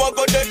 The you are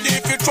gonna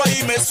leave you try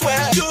me swear.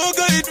 You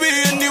guide me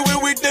anyway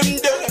with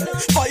them there.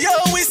 Fire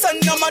we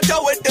send no matter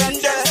what them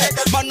there.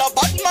 Man a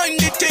bad mind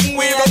the thing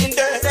we run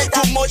there.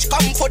 Too much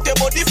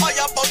comfortable the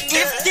fire burn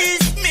there.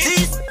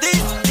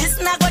 This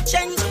not go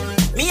change.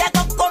 Me I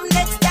go come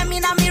next time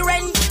in a me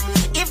range.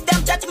 If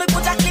them judge me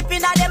put a clip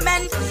in a them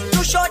end.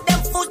 To show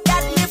them foot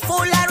that me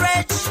full of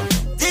rage.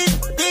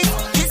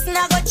 This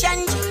not go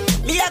change.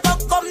 Me I go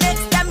come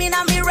next time in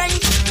a me range.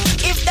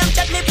 If them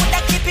judge me put a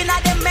clip in a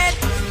them end.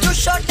 To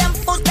show them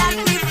foot that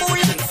me full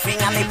of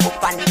finger me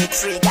pop on the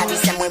trigger. The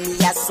same way me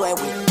I swear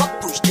we go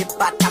push the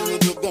button me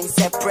the then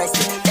say press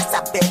it. Just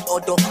a bed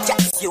order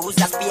just use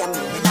a spear me.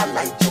 Me not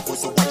like you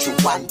so what you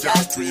want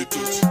just treat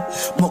it.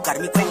 Mokar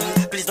me when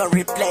please don't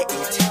replay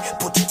it.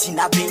 Put it in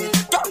a bin,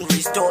 don't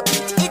restore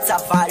it. It's a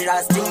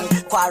virus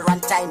thing,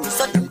 quarantine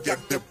so them get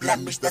the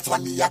blemish. That's why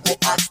me I go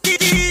ask.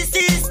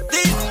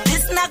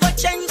 This not go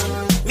change.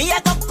 Me I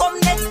go come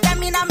next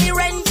time in a me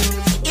range.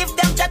 If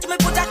them judge me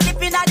put a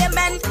clip in a them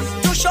end.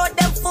 To show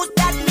them foot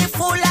that me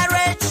full of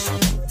rage.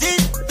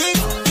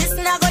 This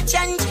not go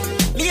change.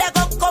 Me I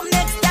go come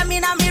next time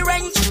in a me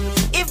range.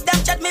 If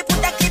them judge me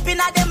put a clip in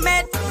a them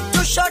end.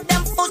 To show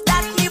them foot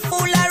that me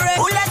full of rage.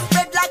 Bullet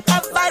spread like a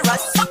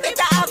virus. Suck it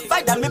a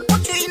fight and me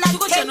put you in a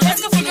cage.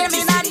 Let's see them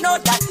in a know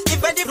that.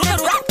 Even if they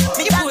rock,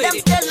 me and them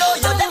stay low.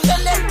 You them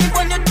don't let me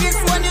when you kiss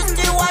when you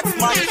still watch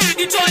man.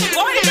 It's on the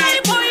boy, Johnny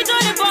boy,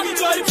 Johnny boy.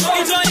 It's on the boy,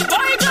 Johnny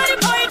boy, Johnny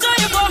boy,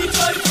 Johnny boy.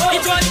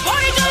 It's on the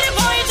boy, Johnny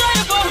boy,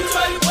 Johnny boy, Johnny boy. It's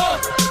on the boy,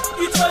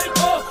 it's on the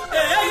boy,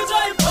 hey, it's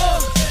on the boy.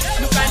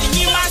 Look at the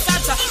new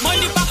master,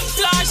 money back,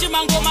 flash,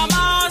 mango,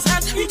 mama,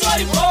 it's on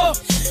the boy.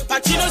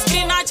 Patino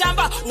screen na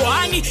chamba,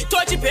 wani,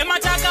 tochi pe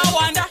mataka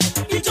wanda.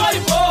 It's on the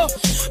boy.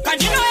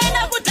 Kandino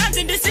enda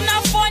kutanzi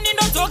ndisina phone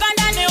ndozoka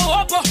ndane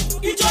hopo.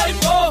 It's on the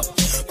boy.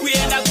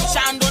 Kuenda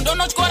kushando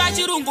ndono chikora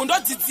chirungu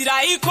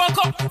ndodzidzira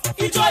ikoko.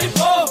 It's on the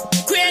boy.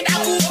 Kuenda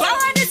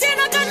kubawa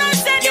ndisina kana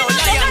seni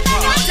ndozoka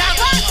ndane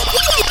chamba.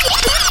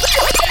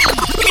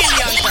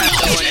 Million times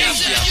the one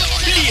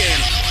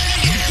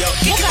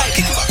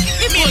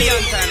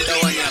million times the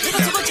one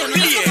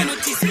million.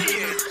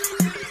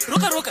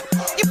 Roka,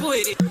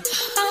 ipoere.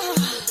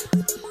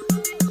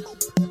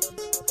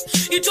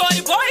 It's on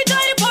the boy,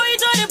 Johnny boy,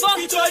 Johnny boy.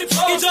 It's on the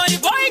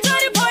boy,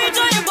 Johnny boy,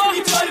 Johnny boy,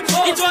 Johnny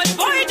boy. It's on the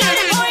boy,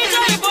 Johnny boy,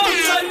 Johnny boy,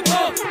 Johnny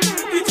boy.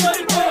 It's on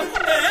the boy,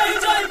 hey,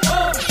 it's on the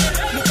boy.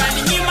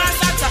 Mukani ni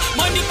masata,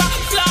 money back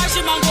flash,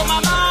 mango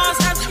mama.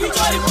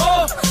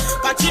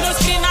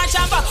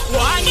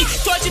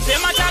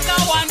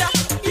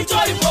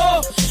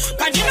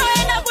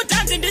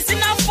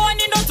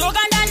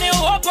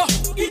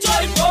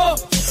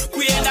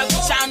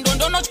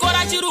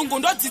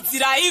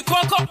 kundodzidzira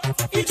ikoko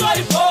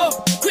itoripo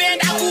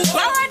kuenda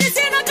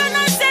kubawanisina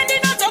kana sendi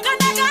nodzoka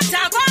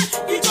ndakatakwa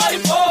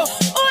itoripo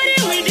uri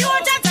windi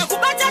wotadza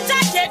kubata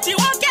taketi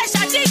wokesha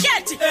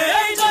tiketi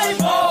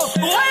itoripo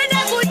woenda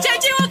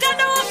kuchechi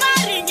wakanowo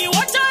maringi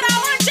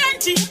wotorawo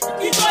tenti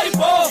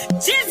itoripo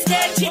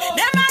chisketi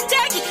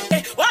nemateki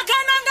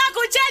wakananga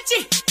kuchechi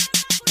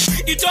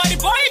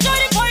itoripo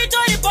itoripo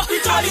itoripo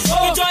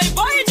itoripo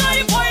itoripo itoripo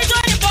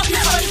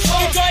itoripo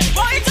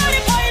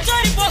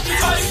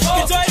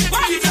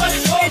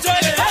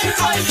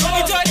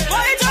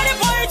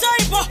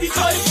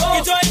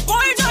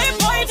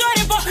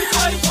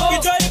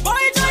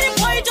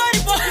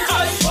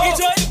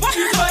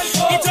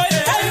itoripo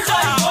itoripo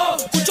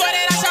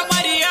kutorera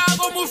shamwari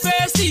yako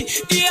mufesi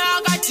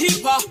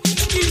iyakatipa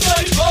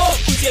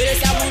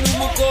kucheresa munhu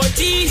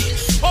mukoti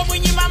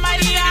omunyima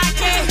mari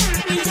yake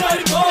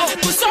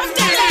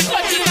kusoftera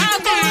koti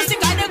rako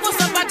usingade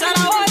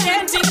kuzobatarawo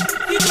renti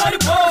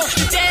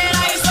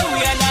itera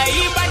izouya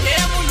naiba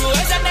nemunhu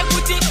wese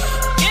nekuti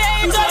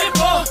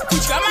itoripo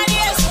kudya mari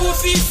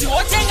yeschoolfees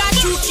wotenga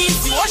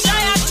tukizi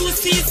woshaya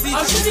tusizi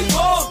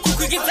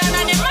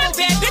kukwikidzana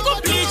nemabhebi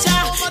kublicha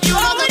iwo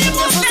muri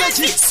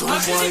mufesi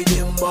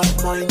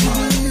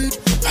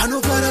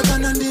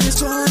anokarakana ndiri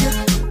strong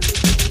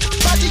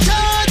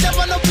batitata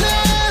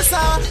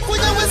panoplesa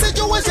kunyange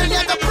situation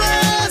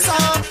yakapresa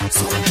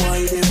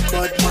somewhy them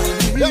bad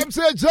mind them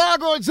say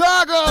jago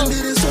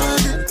ndiri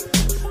strong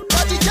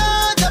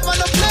batitata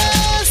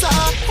panoplesa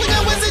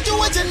kunyange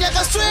situation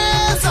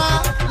yakastresa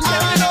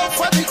I know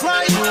for the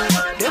crime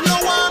them no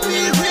want me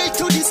reach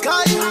to the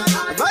sky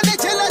but the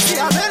jealousy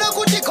amena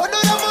kuti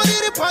kodora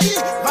muri pai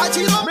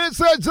bachiro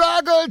Mr.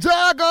 Jago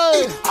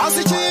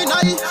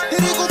asichinai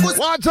irikuku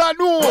what I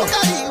do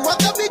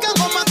wakapika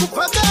ngoma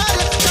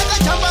kupakare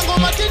takachamba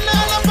ngoma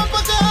tinana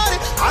papakare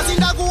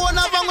azinda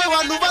kuona vamwe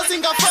vanhu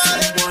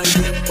vasingafare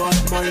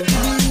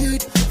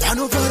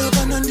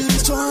vanofarakana ndiri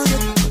strong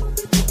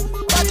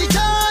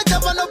batitata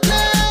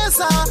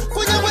vanoplesa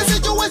kunyange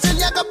situation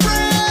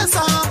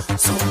yakapresa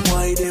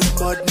somewhy them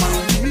bad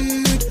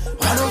minded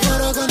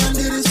vanofarakana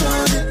ndiri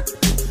strong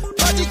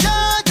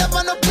batitata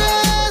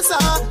vanoplesa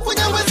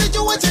kunyange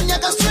situation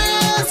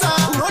yakastresa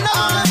unoona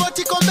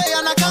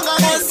amebotikombeya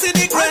nakangare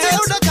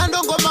ateruda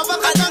kandongoma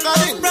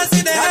vakatangare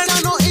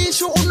that's no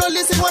issue uno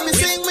listen when me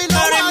sing me no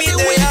worry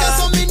wika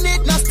so me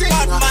need na sting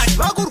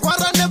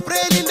vakurwara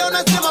nebrain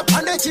ndonasema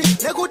pandechi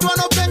nekuti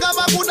vanopenga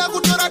vakuda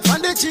kutora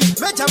advantage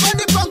meja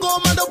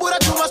vandipangoma ndobura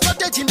tuma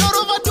strategy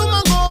ndorova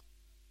tumango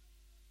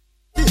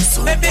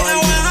Baby, I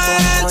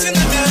want you in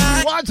my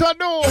life. what I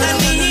do I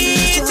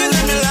need you in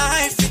my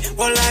life.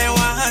 All I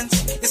want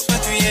is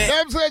what you get.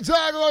 them say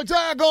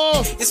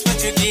Jago It's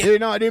what you give. you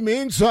know what it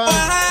means son I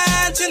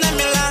want you in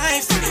my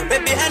life.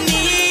 Baby, I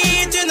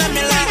need you in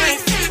my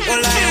life.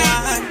 All I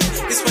want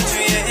is what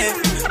you have.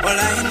 All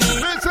I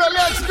need. Listen,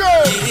 let's go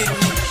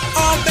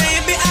Oh,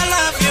 baby, I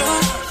love you.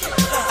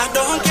 I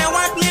don't care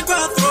what me go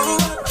through.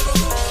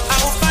 I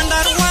will find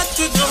out what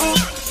to do.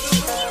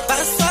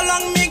 But so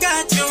long me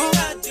got you.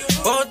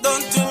 Hold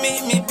on to me,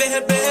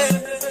 baby.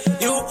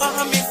 You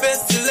are me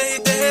first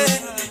lady.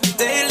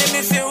 Daily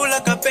me feel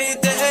like a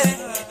payday.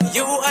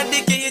 You are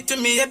the key to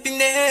me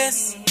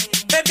happiness.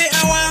 Baby,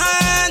 I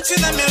want you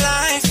in my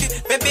life.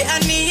 Baby, I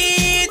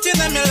need you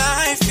in my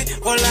life.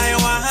 All I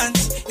want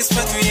is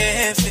what you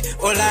have.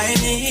 All I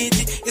need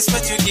is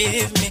what you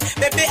give me.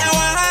 Baby, I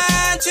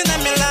want you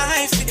in my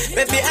life.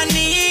 Baby, I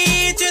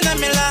need you in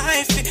my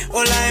life.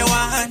 All I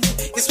want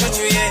is what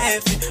you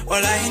have.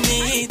 All I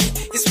need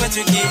is what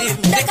you give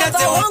me.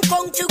 Ndakabva Hong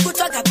Kong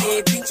chikutsvaga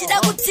baby nchida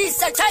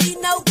kutsisa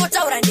China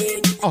ukotaura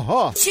neni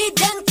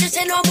chideng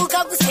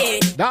chechenomuka kuseni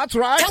that's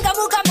right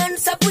changamuka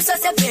manusapusa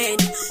 7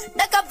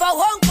 ndakabva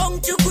Hong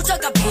Kong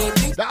chikutsvaga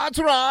baby that's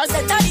right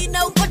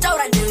China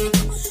ukotaura neni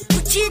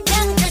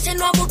chideng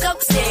chechenomuka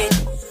kuseni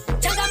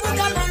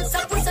changamuka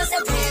manusapusa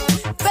 7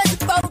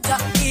 first powder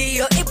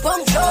iyo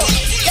ibonjo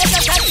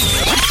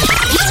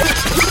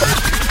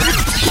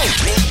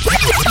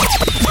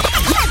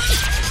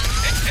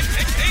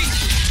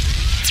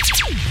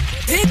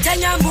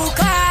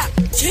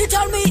Vitanyamuka, she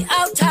told me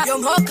out your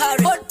mocha,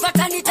 what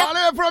patanita.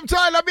 I'm from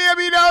Tyler,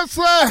 baby, now,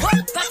 sir.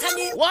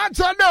 What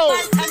I know?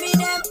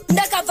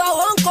 Ndakava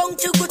Hong Kong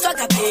to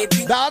kutoka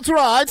baby. That's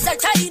right.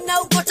 China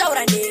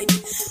ukotaura neni.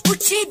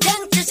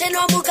 Uchideng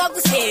chechenomuka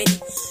kuseni.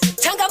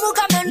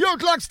 Changamuka man. You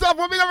look like stuff,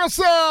 big up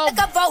yourself.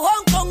 Ndakava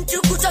Hong Kong to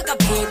kutoka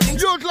baby.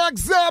 You look like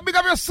Zell, big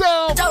up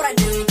yourself. Taura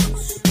neni.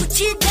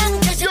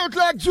 You look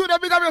like Judah,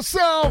 big up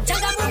yourself.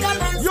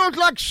 You look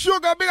like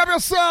Sugar, big up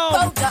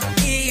yourself.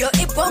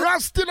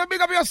 Rastina,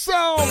 big up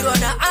yourself.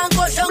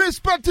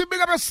 Respect,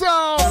 big up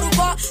yourself.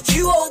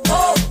 You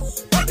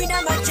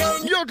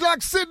look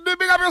like Sydney,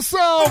 big up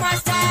yourself.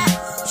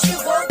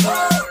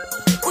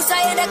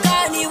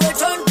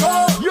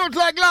 You look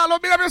like Lalo,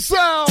 big up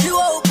yourself.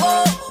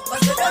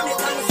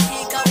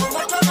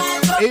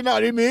 You know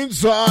what it means,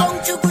 son.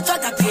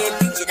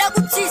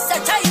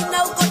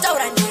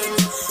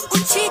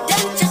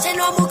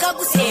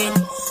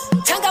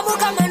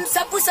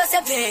 Sapusa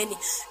Seveni,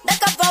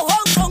 Nakapa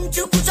Hong Kong,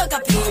 Jukutoka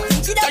Pin,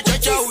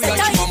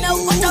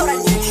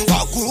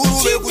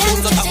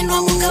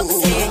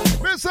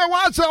 Mr.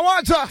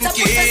 Watcher.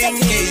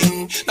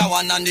 King, na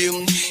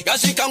wanandim.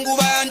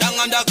 Yasikanguva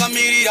ndanganda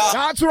kamirira.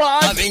 That's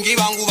right. Avingi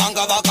vangu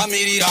vanga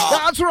vakamirira.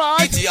 That's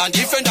right. Iti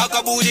andifenda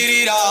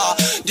kabudirira.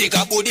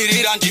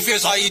 Dikabudirira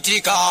ndifesa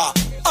itika.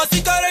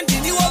 Asikare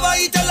ndini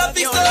wawaita la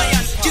pista.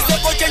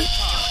 Chisekochen.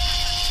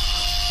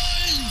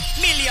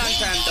 Million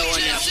times the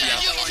one you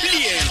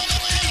Billion.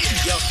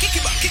 Yo, kick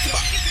it back.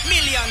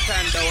 Million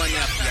times the one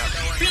you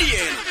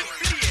Billion.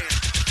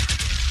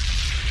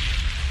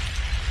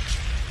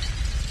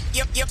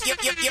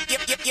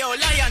 Yo,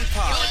 Lion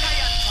Paw.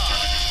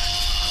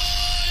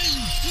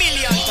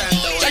 Million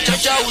times the one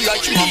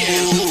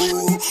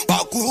you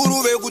Bakuru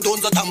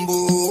vekudonza tambu.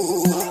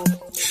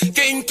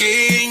 King.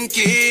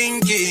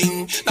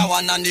 Na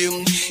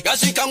wanandim.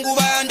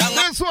 Yasikanguva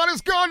ndanga. This one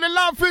is called the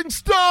Laughing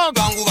Stone.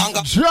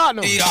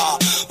 Jano.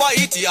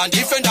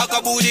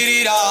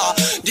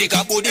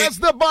 It's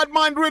the Bad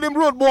Mind Rhythm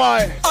Root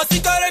Boy.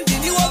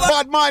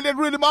 Bad Minded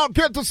Rhythm out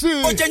here to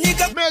see.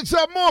 Make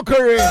some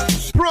mockery.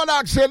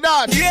 Production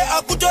that. Yeah,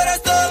 I put your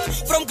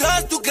stuff from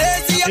grass to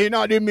grace. In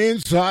the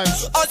meantime.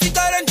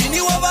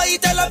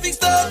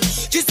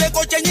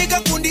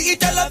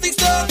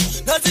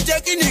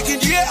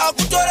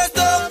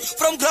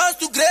 From grass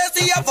to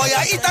grace, yeah, for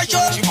ya ita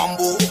show.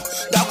 Chimambo,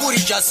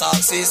 Dakuricha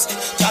success.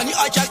 Jani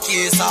acha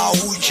kiesa,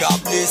 uja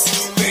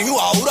bliss. When you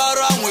are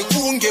around with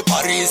Kunge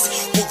Paris,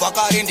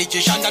 Kufakari ndi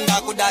Chishanda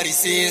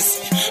Nakudarisis.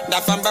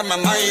 Nafamba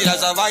Mamaila,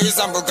 Zavai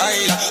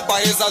Sambugaila,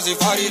 Paisa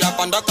Zifarila,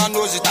 Pandaka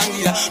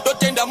Nozitangira,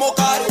 Dotenda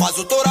Mokari,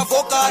 Wazutora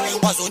Fokari,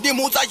 Wazundi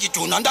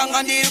Mutajituna,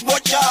 Ndangani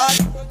Bochar.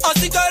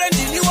 Asikare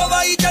ndini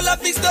wawa ita la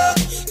pista.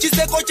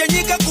 Chiseko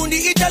chenyika kundi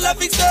ita la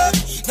pista.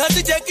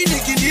 Nasi cheki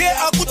nikindie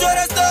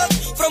akutora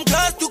stuff. From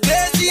class to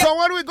grace. So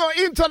when we go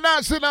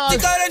international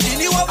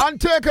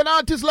and take an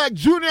artist like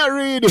Junior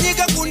Reid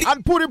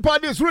and put him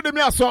on this rhythm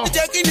here song,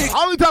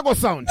 how it go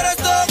sound?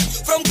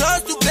 From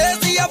class to grace,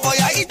 for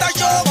ya ita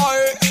show.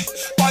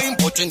 By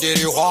important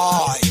dairy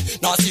why.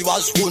 Nasi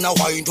was kuna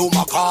wine to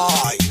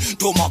Makai.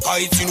 To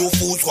Makai tinu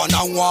food one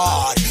and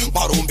one.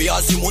 Marumbi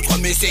azimut wa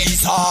mese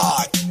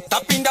inside.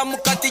 Tapinda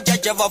mukati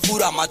jajava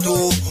fura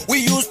mato. We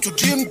used to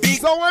dream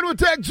big. So when we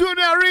take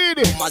Junior Reid,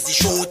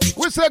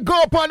 we say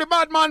go upon the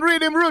Batman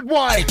Rhythm Root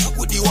Boy.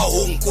 Kudiwa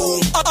Hong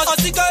Kong.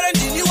 Asikare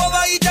ndini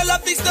wawa ita la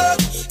pista.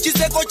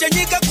 Chiseko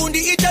chenyika kundi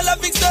ita la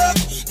pista.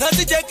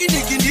 Nasi cheki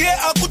nikindie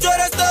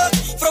akutora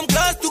stuff. From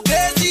class to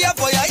crazy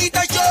for ya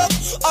ita show.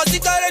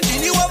 Asikare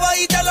ndini wawa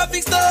ita la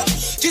pista.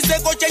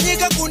 Chiseko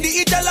chenyika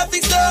kundi ita la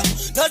pista.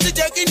 Nasi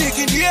cheki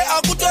nikindie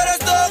akutora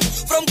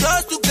stuff. From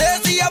class to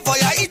crazy for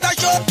ya ita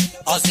show.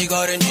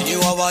 Asikare ndini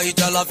wawa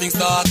ita laughing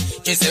stock.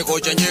 Chiseko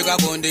chenyika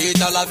kundi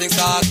ita laughing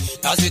stock.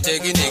 Nasi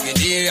cheki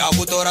nikindie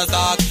akutora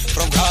stock.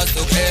 From class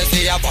to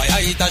crazy for ya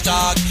ita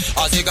shock.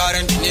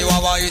 Asikare ndini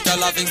wawa ita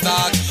laughing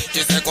stock.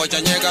 Chiseko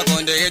chenyika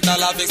kundi ita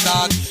laughing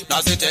stock.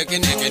 Nasi cheki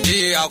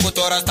nikindie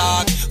akutora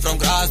stock. From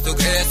grass to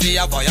crazy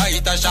for ya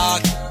ita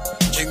shock.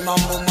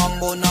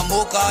 Chimambo na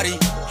mokari.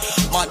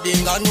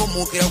 Madinga no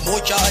mukira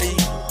mochari.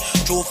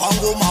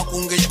 Chufango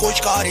makunge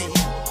chkochkari.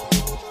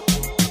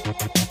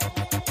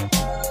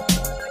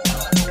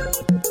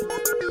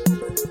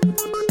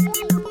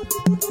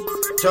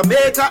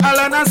 Jamaica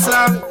Alana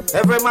song.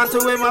 Every man to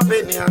him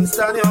opinion.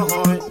 Stand your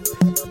horn.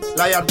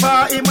 Lion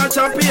Paw him a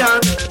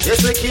champion.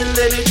 Yes we kill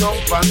any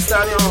jump and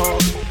stand your horn.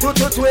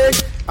 To twig.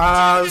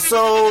 All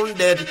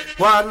sounded,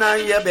 one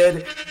on your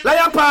bed.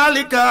 Lion Paw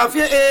lick off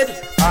your head.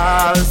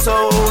 All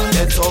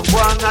sounded, so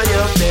one on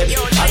your bed.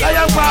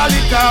 Lion Paw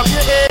lick off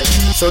your head.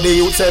 So the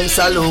youth them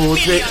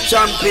salute with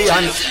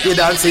champion. The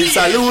dancing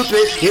salute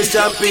with his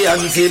champion.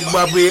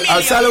 Zimbabwe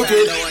I salute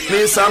with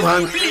me some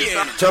hand.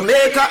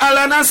 Jamaica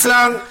Alana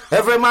slang.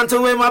 Every man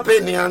to him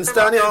opinion.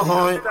 Stand your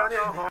horn.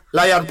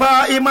 Lion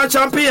Paw him a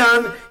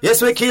champion.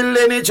 Yes we kill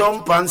any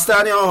jump and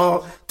stand your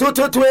horn. To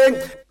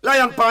twing.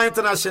 Lion Paw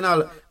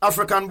International,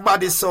 African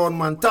body sound,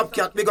 man. Top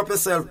Cat, big up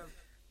yourself.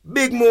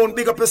 Big Moon,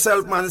 big up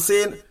yourself, man.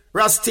 Saying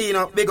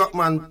Rastina, big up,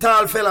 man.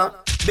 Tall fella,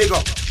 big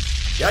up.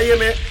 You hear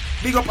me?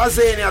 Big up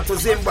Azania to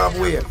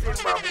Zimbabwe.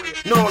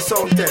 No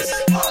sound test.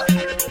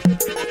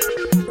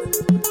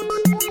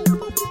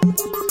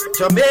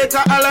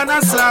 Jamaica,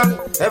 Alana slang.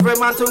 Every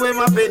man to him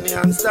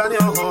opinion. Stand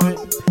your horn.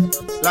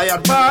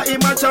 Lion Paw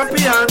him a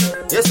champion.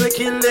 Yes, we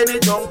kill any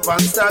jump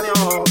and stand your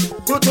horn.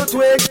 To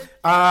twig.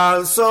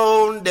 All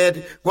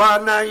sounded,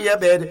 one on your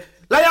bed.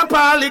 Lion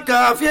Paw lick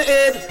off your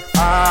head.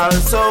 All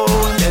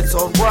sounded,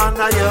 so one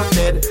on your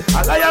bed.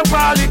 A Lion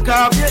Paw lick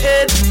off your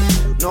head.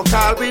 No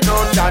call we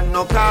no Dan,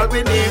 no call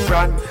we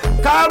Nebran.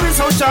 Call we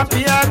so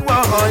champion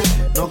boy.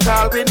 No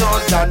call we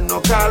no Dan, no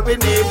call we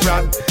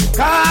Nebran.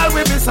 Call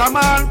we be some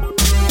man.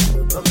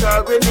 No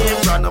call we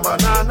Nebran. A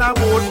banana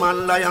wood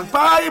man. Lion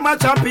Paw him a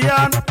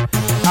champion.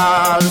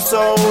 All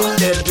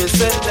sounded, we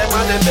send them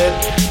on the bed.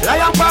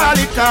 Lion Paw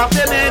lick off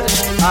the head.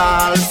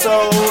 All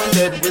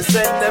sounded, we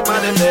send them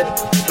on the bed.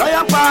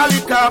 Lion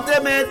Polycarp,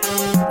 them it.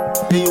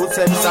 The youth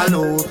them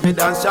salute, me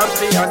dance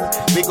champion.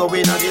 Me go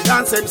in and the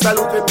dance them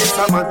salute, me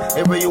Mr. Man.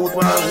 Every youth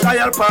want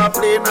Lion Polycarp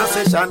play in a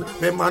session.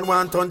 Me man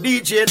want on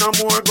DJ, no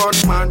more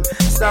gunman.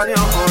 Stand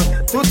your horn,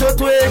 to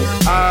twin.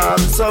 All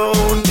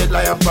sound, the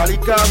Lion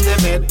Polycarp,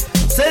 them it.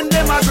 Send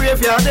them a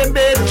graveyard, them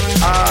bed.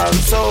 All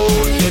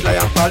sound, the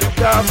Lion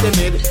Polycarp, them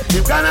it.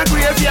 Them gone a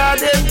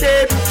graveyard, them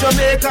dead.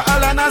 Jamaica,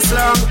 all and a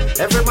slam.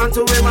 Every man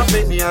to wear my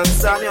opinion,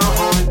 stand your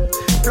horn.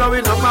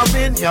 Blowing up my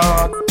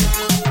vineyard,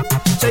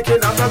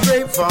 checking out the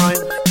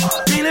grapevine,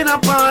 feeling a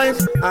pint,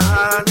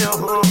 and your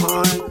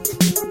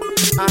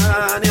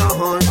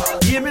horn,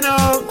 hear me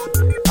now.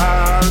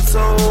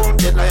 Also,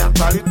 dead Lion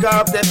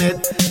Polycarp, them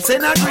head,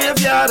 send a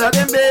graveyard of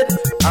them bed.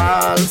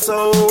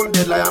 Also,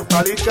 dead Lion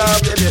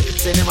Polycarp, them head,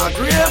 send them a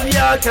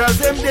graveyard cause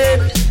them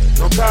dead.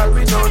 No call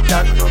we no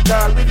that, no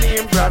call we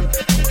name brand,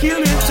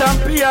 killing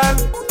champion.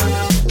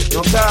 No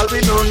call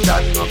we none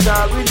that, no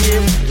call we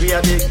name. We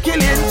are the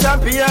killing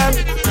champion.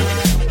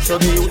 So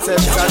the youth say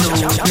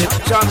salute with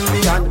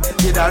champion.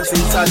 The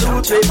dancing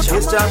salute with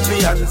his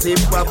champion.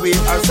 Zimbabwe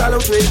and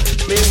salute with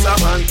Mr.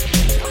 Man.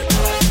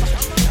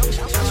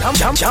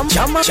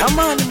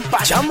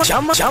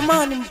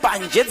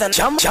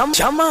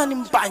 Jamani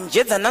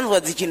mpanje nanwa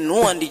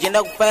zikinua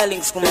ndichenda kupaya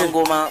links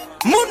kumangoma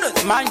muno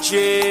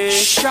manje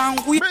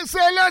shangwi. We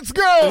say let's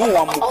go.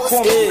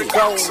 Same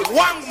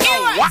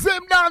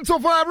dance so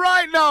far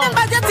right now.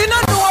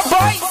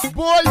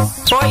 Boys.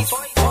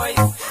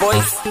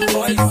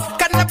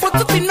 Can I put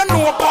it in a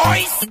new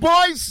boys?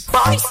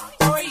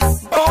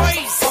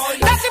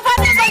 That's if I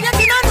never get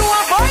in a new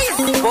boys.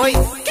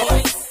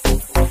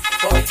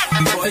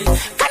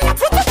 Can I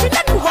put it in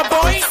a new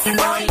boys?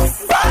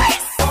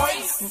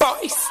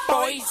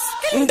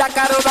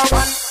 Ndakaroba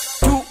 1,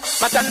 2,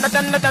 matanda.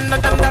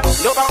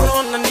 Loba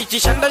on and nichi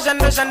shanda.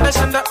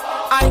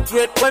 I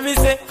grade when me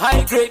say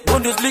high grade.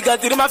 Bundesliga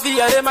did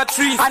mafia de my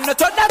tree. And not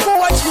that go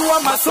what you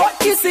are my so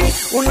easy.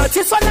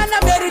 Unotis one and a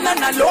very na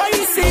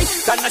loisi.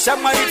 Kana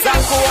shamari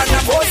zako and a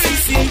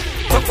bossy.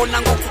 Toko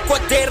nango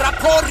kukotera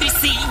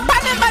porisi.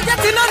 Bane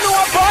majatina no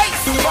boys.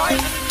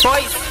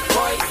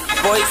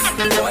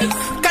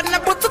 Can I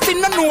put it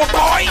in a new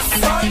boys?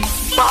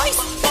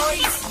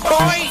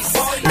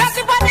 That's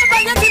if I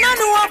never get in a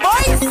new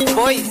boys.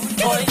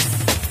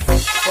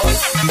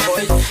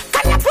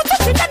 Can I put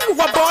it in a new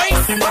boys?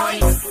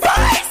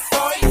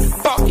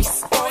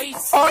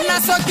 Oh, na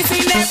so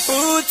kisine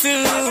putu.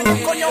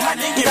 Konyo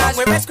manigi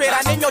mangwe meskwera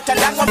nenyo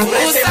tandango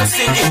murese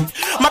musingi.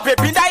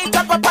 Mapepinda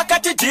itapa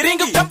pakati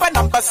jiringi jumpa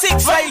number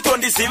 6 right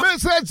on the sim.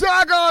 Mr.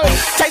 Jago.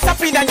 Chaisa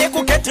pinda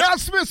nyeku geti.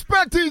 Yes, Miss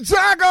Petty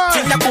Jago.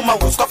 Tina kuma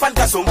usko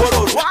fanka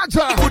songororo.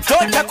 Wacha.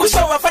 Kutoja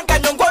kushowa fanka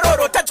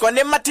nyongororo. Tachwa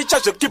nema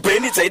teacher zokti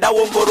braini zaida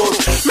wongororo.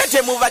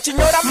 Meje muva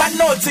chinyora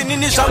manoti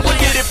nini jangu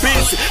giri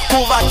pisi.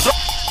 Kuva drop.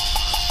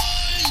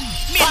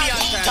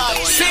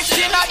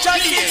 16 at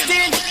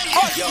 16.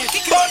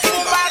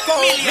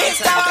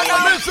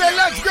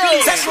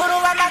 Let's go.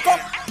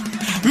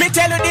 Me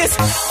tell you this,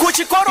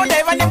 kuchikoro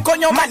neva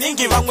nemkonyo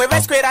maningi vamwe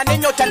veskwera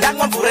nenyota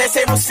ndangwa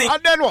mvurese musi.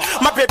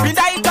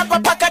 Mapepinda itapa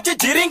pakati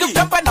jiringi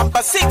jumpa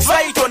number 6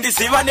 right on the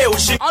ziva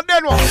neushi.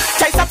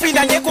 Chaisa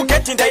pinda nyeku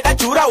geti ndaida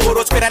jura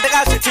oro skwera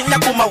ndega zitinya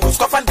kuma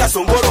uskwa fanka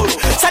songororo.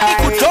 Saki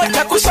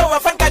kutoja kushowa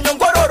fanka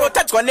nyongororo.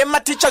 Tachwa nema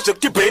teacher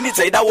zokti braini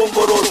zaida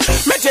wongororo.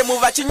 Meje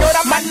muva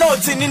chinyora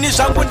manoti nini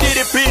jangu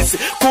ndiri pisi.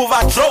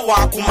 Kuva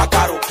drowa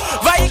kumakaro.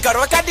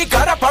 Vaigaro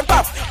kadigara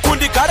pampa.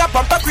 Kundigara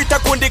pampa kuita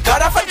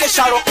kundigara fanke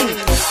sharo.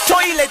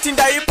 Toilet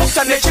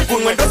ndaipukta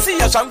nechigumwe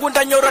ndosiya zvangu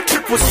ndanyora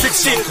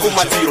 16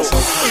 kumadziro.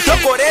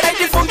 Tokorera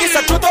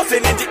ndifungisa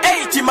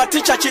 2008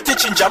 maticha chiti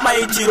chinjama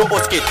 80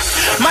 osket.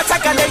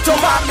 Mataka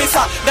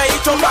ndaitomamisa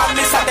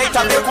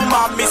ndaitave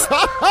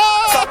kumamisa.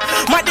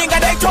 Madinga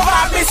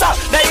ndaitomamisa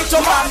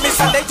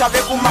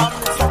ndaitave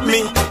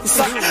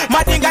kumamisa.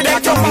 Madinga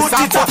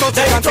ndaitomutita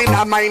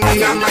ndaitona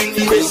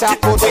maini pesha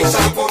poto.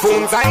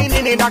 Funza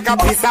inini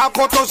ndakapisa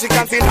poto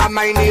zvikanzina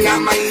maini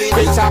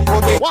pesha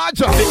poto.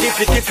 Wacha.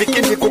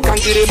 Fiki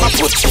kukangire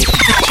maputi.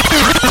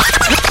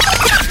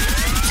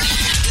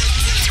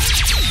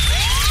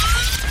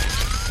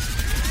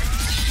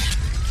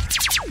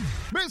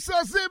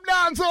 Mr. Zim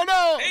dance or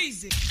no?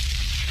 Easy.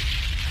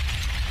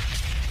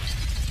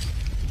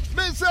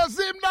 Mr.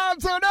 Zim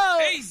dance or no?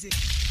 Easy.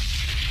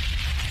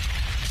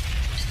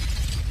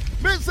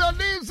 Mr.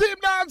 Lee Zim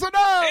dance or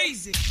no?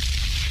 Easy.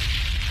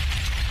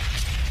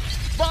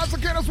 Once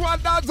again, this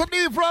one dance a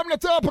knee from the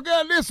top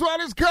again. This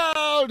one is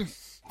called.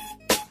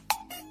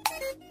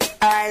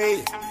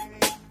 Aye.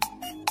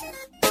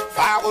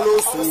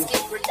 Fabuloso.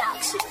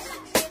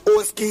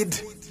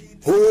 Oskid.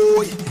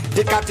 Oi.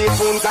 Dekati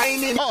funza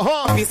ini.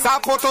 Pisa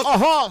poto.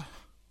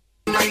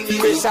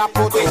 Pesha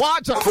poto.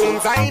 Wacha.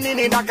 Funza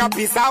ini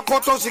ndakapisa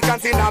poto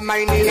zvikanzina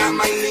maini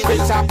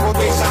pesha poto.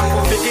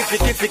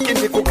 Fiki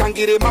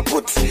ndikukangire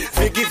maputi.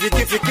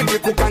 Fiki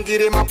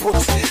ndikukangire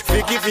maputi.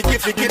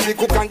 Fiki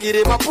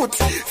ndikukangire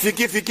maputi.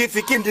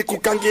 Fiki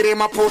ndikukangire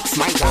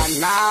maputi.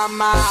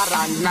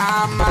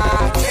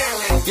 Ranama.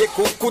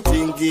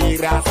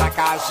 yekukutingira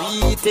saka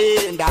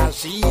zvite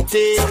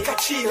ndazvite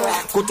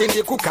kuti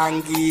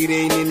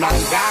ndikukangire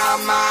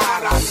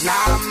ninangamara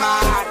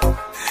namara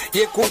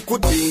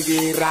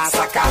yekukutingira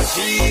saka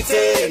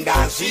zvite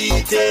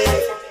ndazvite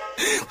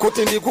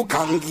kuti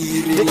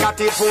ndikukangire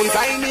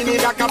ndikatibvunza inini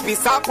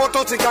ndakapisa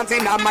poto zvikanzi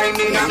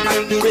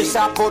namainini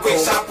kwesha poto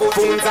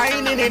bvunza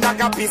inini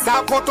ndakapisa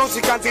poto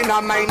zvikanzi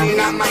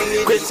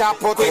namainini kwesha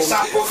poto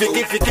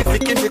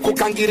vhiki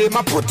ndikukangire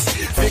maputi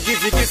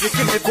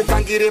vhiki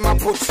ndikukangire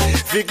maputi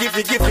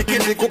vhiki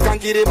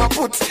ndikukangire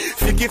maputi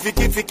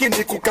vhiki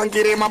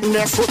ndikukangire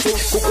maputi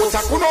kukota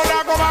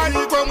kunodako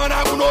vaiko mwana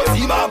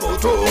kunoziva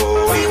moto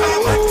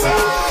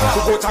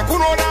kukota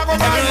kunodako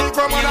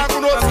vaiko mwana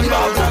kunoziva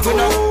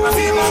moto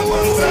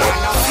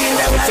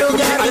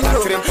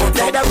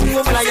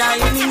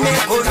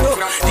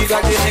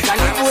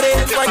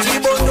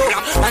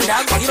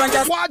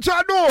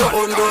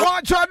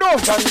Watch out,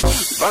 watch out.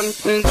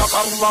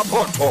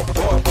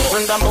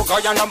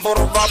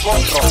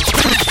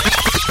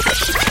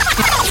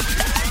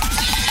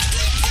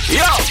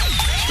 Yo,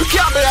 you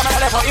can't be a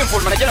man for info,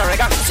 man. General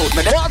gun suit,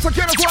 man. What's the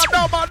killer to a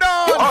down, man?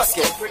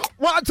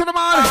 Watch the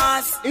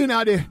man. In the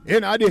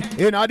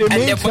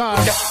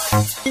meantime.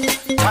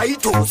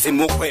 Taito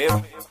simukwe.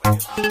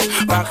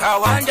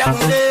 Bakawanda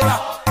muleba.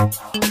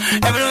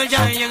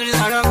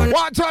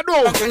 Watch out,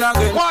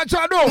 watch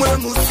out.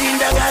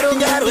 Musinda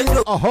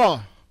garo. Aha.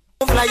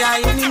 Flya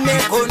ini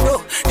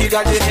nekondo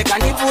ndikateka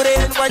ndipure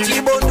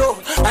pachibondo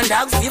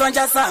andakuziva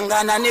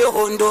njasangana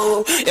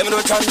nehondo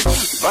emnochan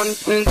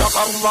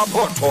ndakaruva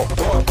poto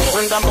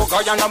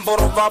ndambokaya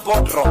ndamborova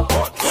potro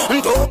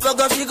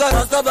ndopakafika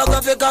rasa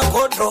pakapfeka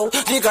kodro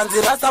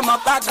ndikanzirasa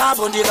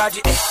mabatapo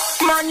ndikati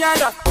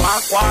manyanda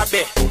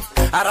makwabe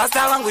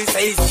rasa vangu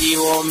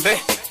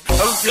isaiziombe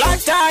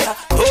flataya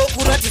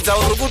ndokuratidza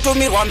uri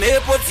kutumirwa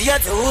mhepo dziya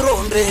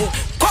dzeurombe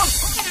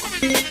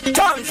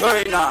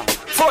tamjoina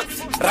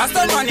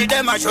rastamani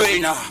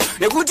demashoina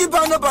nekuti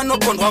pano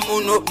panopondwa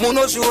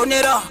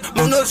munozvionera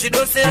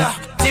munozvidosera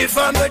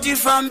tifambe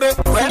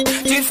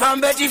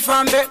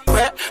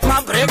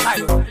mabrekayo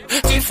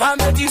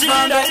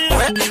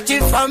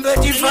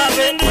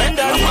tifambe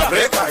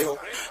mabrekayo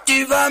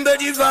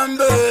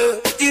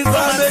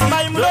tifambe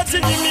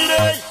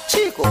maimunotinyimirei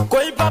chiko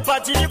koipapa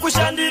tiri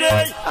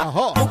kushandirei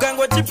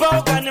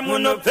mukangotipaukani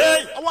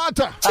munobvei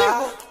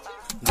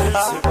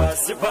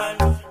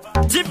ndesipasipani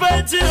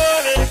tipai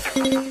chirove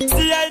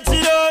siyai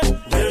chirove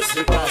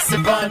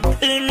ndesipasipani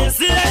imi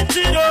siyai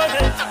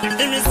chirove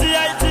imi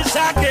siyai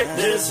chishake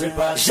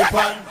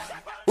ndesipasipani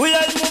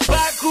uyai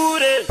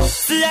mupakure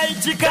siyai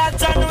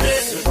chikatanure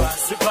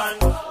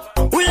ndesipasipani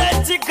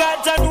uyai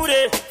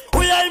chikatanure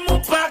uyai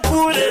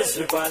mupakure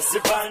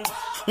ndesipasipani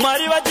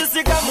mwari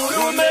vachisika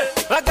murume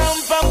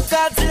vakamupa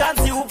mukadzi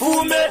hanzi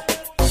upume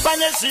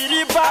pane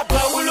zviri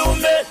papa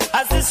ulume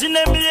asi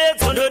zvine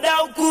miedzo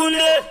ndoda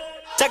ukunde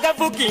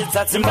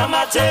takafukidza dzimba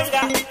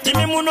matenga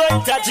timi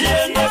munoita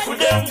tiende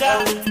kudenga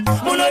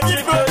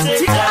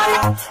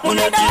munotiprotekta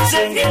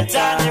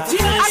munotichengeta nekuti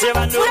ishe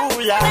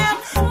vanouya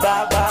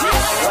baba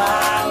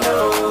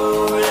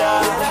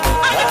vanouya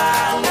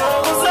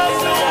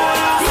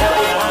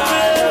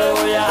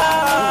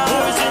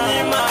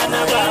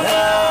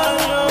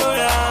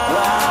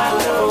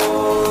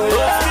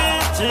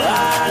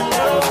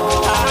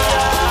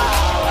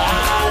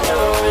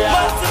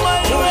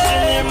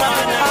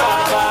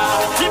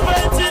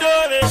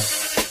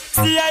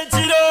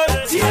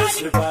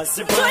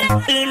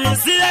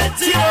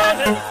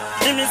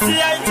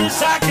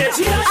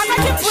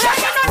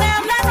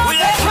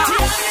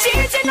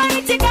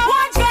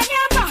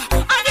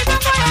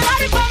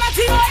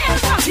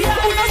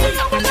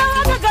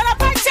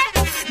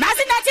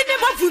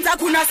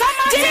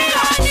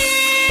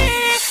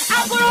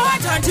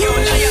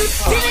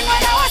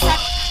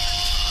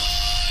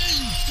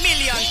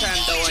Million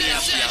times the one you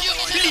have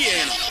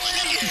playing.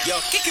 Yo,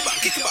 kick it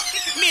back.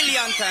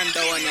 Million times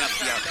the one you have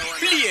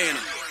playing.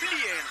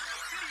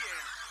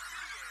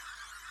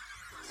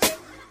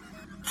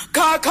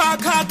 Kaka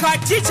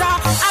teacher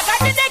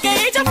akatiteke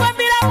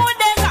ichofambira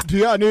mudenga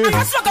Diani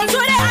akashoka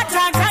zure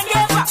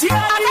atranzangeva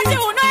akati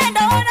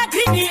unoenda ona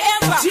green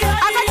ember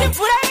akati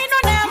mvura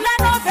inonaya muna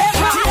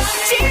November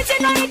chii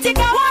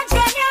chinoitika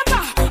wanzwa nyemba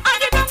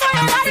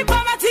anditongoyo ari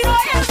pamadziro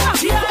emba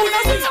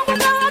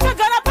unozvinongoka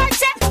wakagara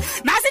pache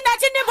nhasi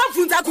ndati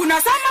ndimbobvunza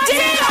kuna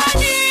samatiani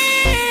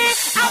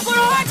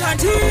akuru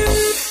watandi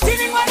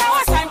tini mwana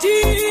wasandi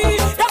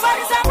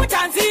ndabarisa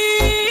mutanzi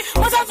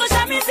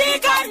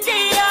musazoshamisika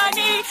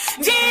ndiani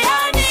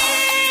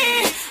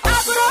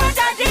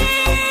akurotandi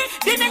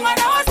ndini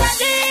mwana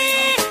wasandi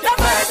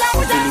ndabarisa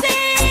mutanzi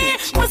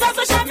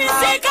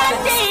musazoshamisika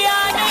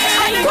ndiani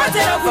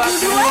aikwatera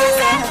kutundu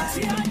wese.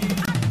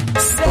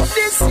 So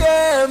this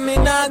year me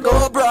not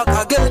go broke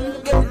again.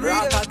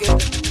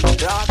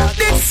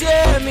 This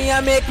year me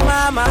I make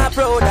mama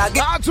proud again.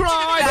 That's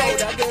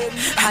right.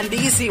 And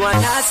this one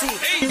I see.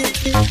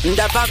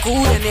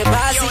 Ndapakure ne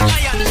basi.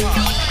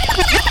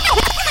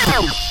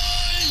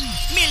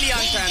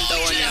 Million times the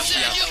one you have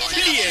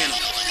playing.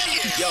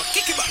 Yo,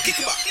 kick it back.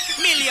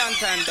 Million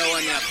times the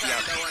one you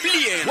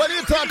have. When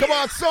you talk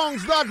about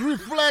songs that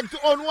reflect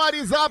on what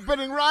is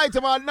happening right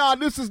about now,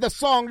 this is the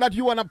song that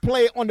you want to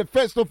play on the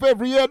first of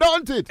every year,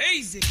 don't it?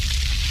 Easy.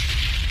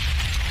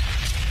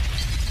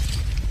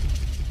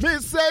 Me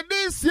say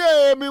this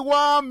year, me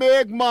want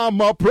make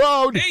mama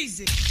proud.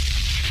 Easy.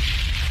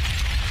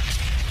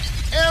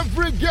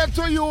 Every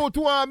ghetto youth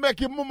want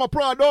make your mama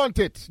proud, don't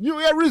it? New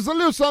Year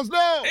resolutions,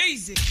 no.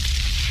 Easy.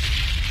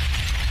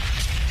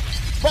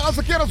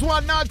 Pastor Kiddos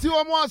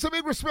 191, some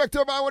big respect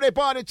about what they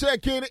party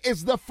check-in.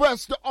 It's the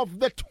first of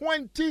the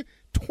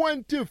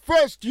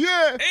 2021st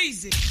year.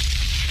 Easy.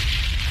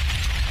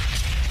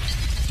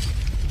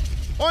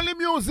 Only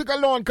music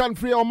alone can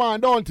free our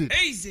mind, don't it?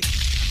 Easy.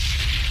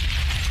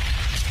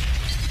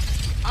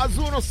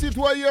 Azuno sit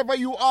wherever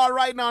you are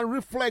right now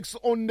reflects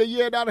on the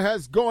year that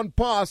has gone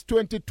past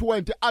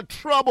 2020. A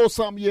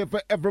troublesome year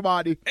for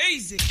everybody.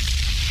 Easy.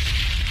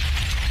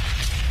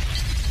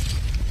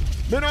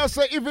 Me know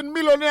say even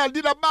millionaire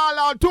did a ball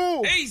out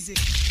too. Easy.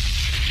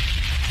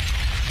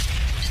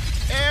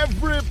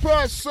 Every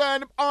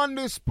person on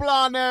this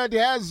planet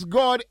has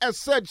got a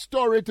sad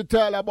story to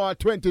tell about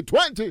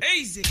 2020.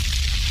 Easy.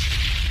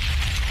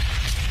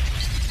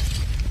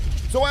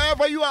 So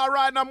wherever you are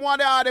right now, one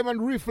day them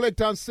and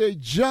reflect and say,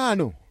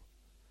 Jano,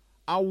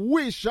 I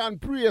wish and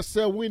pray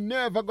say we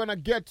never gonna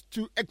get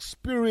to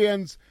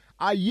experience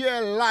a year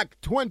like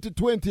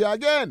 2020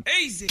 again.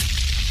 Easy.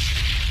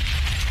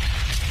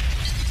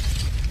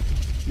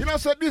 You know,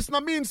 so this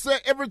no mean say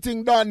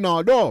everything done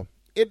now, though.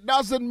 It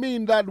doesn't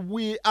mean that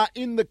we are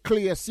in the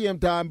clear same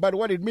time, but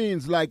what it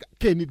means, like,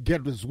 can it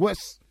get as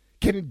worse?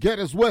 Can it get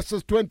as worse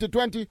as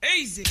 2020?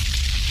 Easy.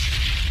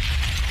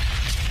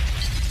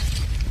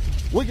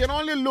 We can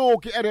only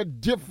look at a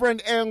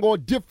different angle,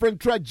 different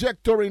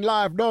trajectory in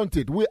life, don't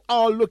it? We're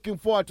all looking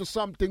forward to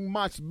something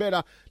much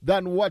better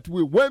than what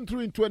we went through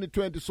in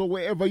 2020. So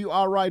wherever you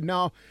are right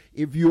now,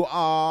 if you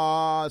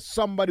are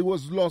somebody who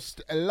has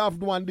lost a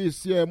loved one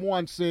this year,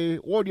 one say,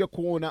 hold your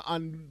corner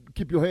and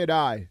keep your head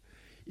high.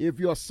 If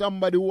you're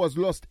somebody who has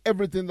lost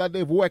everything that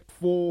they've worked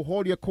for,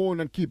 hold your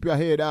corner and keep your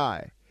head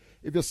high.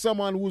 If you're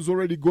someone who's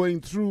already going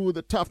through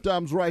the tough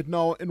times right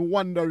now and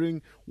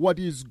wondering what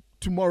is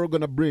tomorrow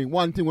gonna bring,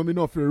 one thing when we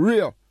know for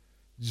real,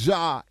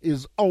 Jah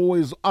is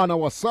always on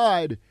our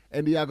side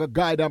and he gonna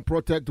guide and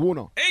protect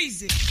Uno.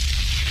 Easy.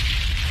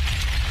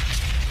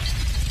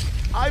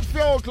 I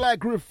felt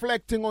like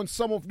reflecting on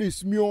some of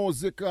this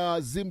music,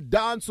 Zim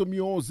dance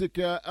music,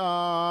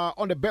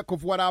 on the back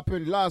of what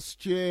happened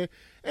last year,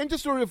 and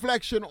just a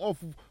reflection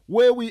of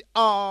where we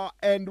are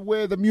and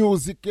where the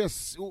music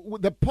is,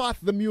 the path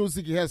the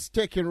music has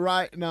taken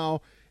right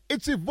now.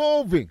 It's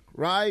evolving,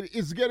 right?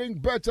 It's getting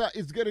better,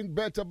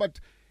 but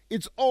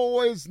it's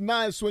always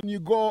nice when you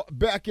go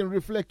back and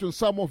reflect on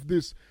some of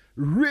these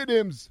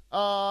rhythms,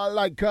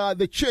 like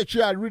the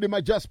churchyard rhythm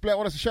I just played. I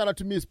want to say shout out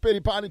to Miss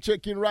Petty Pani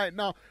checking right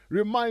now,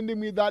 reminding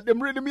me that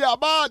them rhythm me are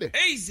bad.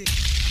 Easy.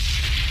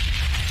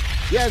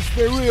 Yes,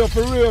 for real,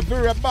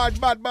 very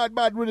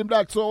bad rhythm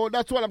that. So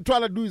that's what I'm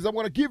trying to do is I'm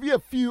going to give you a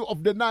few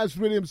of the nice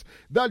rhythms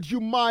that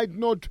you might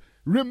not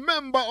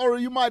remember or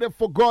you might have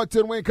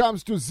forgotten when it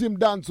comes to Zim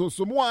Dancehall.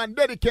 So more and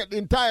dedicate the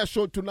entire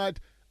show tonight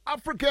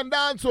African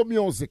dancehall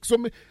music. So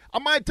I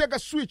might take a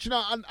switch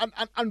now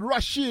and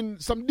rush in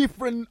some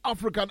different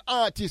African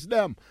artists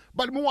them.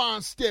 But I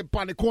want to step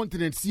on the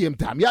continent same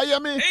time. You hear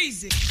me?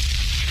 Easy.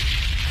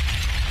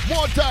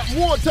 More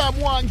time,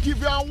 one give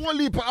you a whole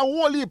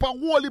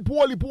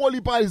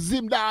heap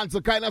Zim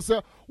dancer kind of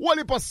say. Whole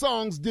heap of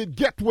songs did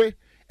get way.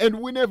 And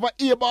we never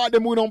hear about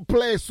them, we don't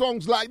play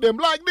songs like them.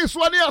 Like this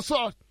one here,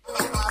 sir.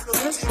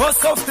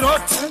 Bust of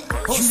throat.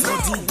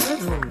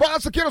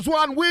 Pastor Kiddos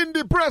one, Win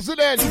the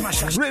President.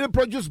 Really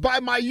produced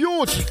by my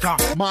youth,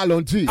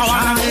 Marlon T.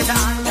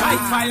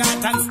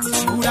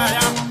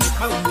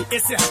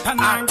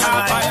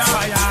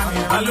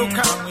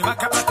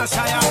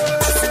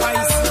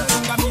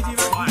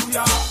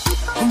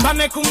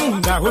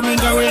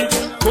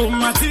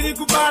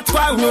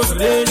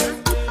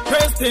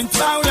 President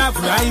Fauya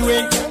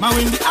Highway, my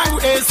windy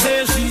highway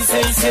say she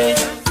say.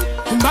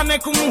 Kumbane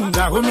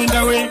kumunda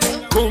huminda we,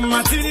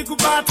 kumatiri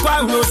kupatwa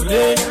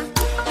hosle.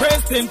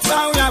 President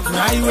Fauya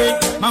Highway,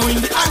 my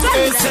windy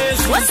highway say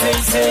she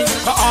say.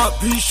 Ka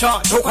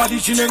bisha, toka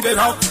dichinenge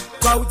rap.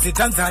 Kwa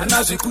utetanzari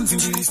na zekunzi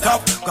ngiri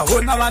stop. Kwa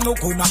hona wano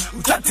kuna,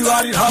 utati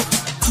wari rap.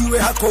 Tuwe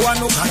hako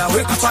wano kana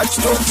weka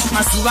pachito.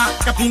 Masuwa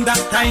kapinda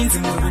tainzi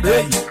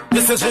murubei.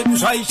 Nese sheku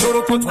shai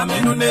shoro potwa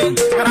menone.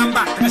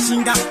 Karamba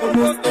kashinga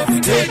almost every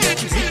day.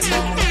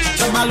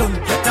 Jamalon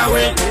get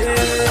away.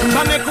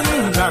 Kumbane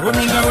kumunda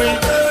huminda we.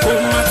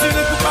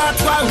 Kumatiri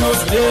kupatwa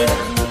hosle.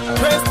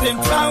 President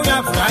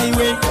Fauya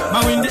Highway.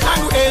 Mawindi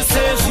angu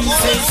say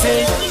she.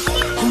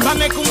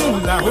 Kumbane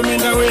kumunda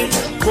huminda we.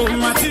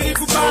 Kumatiri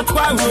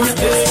kupatwa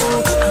hosle.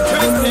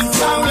 President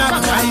Fauya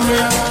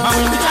Highway.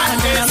 Mawindi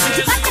angu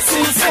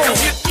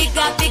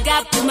Big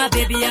up to my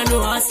baby, I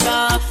know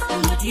hustler.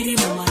 Umatiri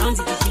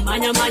mumaranzi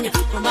tikimanya.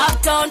 From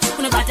uptown,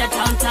 kuna bata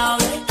downtown.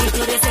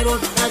 Kito dese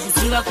road, nazi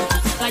singa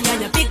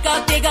kukanyanya. Big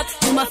up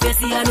to my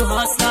face and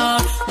hustler.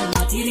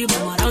 Matiri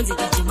mama round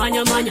it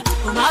manya manya.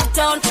 From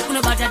uptown,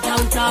 kuna bata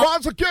downtown.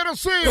 Once again to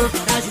see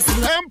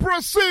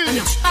Empress C.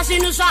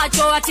 Ashinu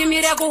shacho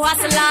atimire ku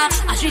hustler.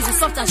 Ashizi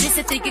soft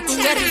ashisi tiki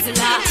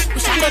kungerizila.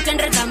 Kushando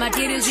tendre za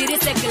matiri ziri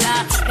sekila.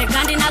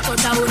 Regandi na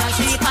kota ura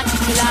shiri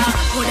particular.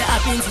 Kode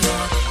apinzi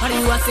Pari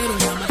waseru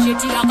na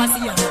masheti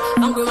akasiya.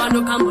 Angwe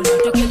wano kambo na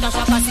toketa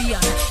shakasiya.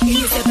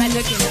 Ini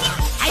sepele kila.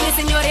 Aye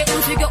signore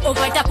unfike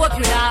overta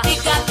popular.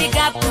 Pick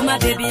up to my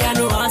baby I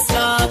know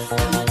hustler.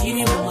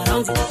 Matiri mama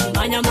round it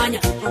manya manya.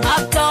 From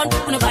uptown,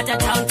 kuna bata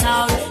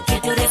downtown.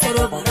 Keto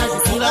resero barazi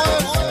siwa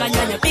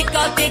kanyanya. Pick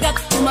up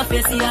to my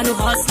face I know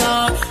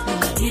hustler.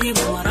 Matiri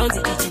mama round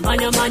it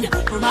manya manya.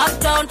 From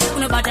uptown,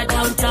 kuna bata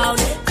downtown.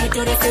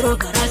 Keto resero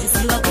barazi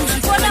siwa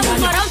kanyanya.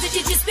 Mama round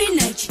it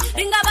spinach.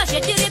 Ringa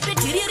basheti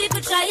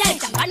repeat try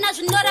it. Kana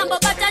zvinora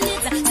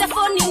mbabatanidza.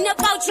 Phone in the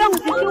pouch wrong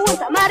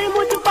with mari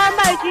mutu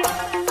pamaji.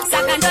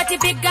 Sakandoti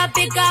big up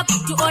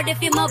to all the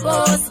female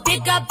boss.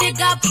 Big up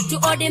to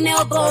all the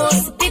male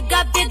boss. Big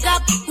up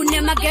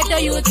kunema ghetto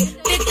youth.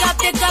 Big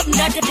up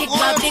not a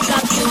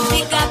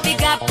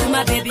big up to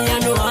my baby I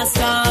know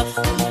hustler.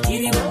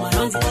 Matiri mama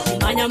rounds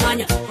it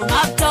manya from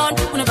uptown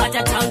kuna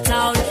bata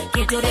downtown.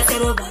 Keto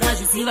resero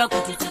baraji siva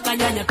kuti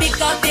takanyanya.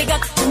 Big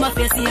up to my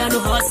face I know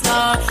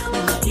hustler.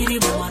 Matiri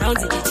mama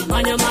rounds it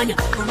manya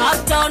from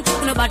uptown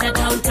kuna bata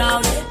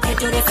downtown.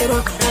 Keto resero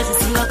baraji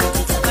siva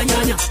kuti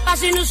takanyanya.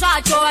 Ashinu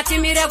shacho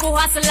atimire ku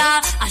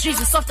hustler.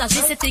 Ashizi soft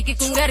ashisi tiki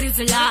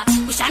kungerizila.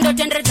 Kushando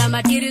tendre za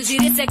matiri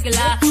ziri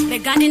sekila.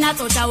 Regani na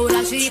tota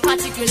ura ziri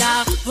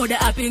particular. Vode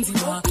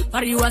apinziwa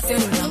Pari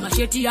waseru na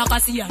masheti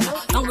akasiyana.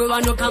 Angwe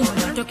wano kambo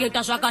na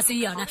toketa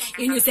shakasiyana.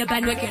 Ini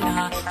sebanwe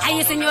kela.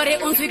 Aye signore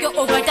unfike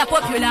overta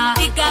popular.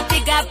 Pick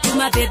up to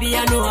my baby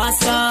I know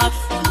hustler.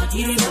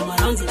 Matiri mama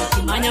rounds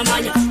it manya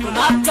from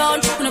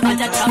uptown kuna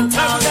bata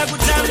downtown.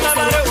 Kutamba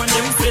bare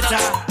wonde mpeta.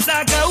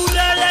 Saka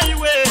uraya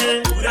iwe.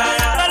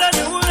 Uraya. Bala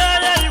ni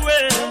uraya iwe.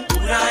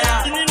 Uraya.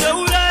 Inindo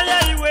uraya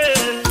iwe.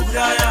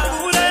 Uraya.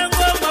 Uraya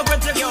ngoma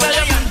kwete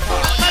kuraya.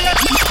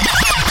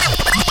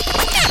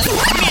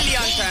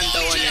 Million times the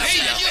one you have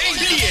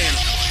billion.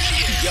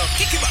 Yo,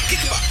 kick it back.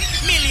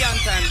 Million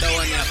times the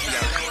one you have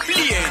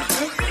billion.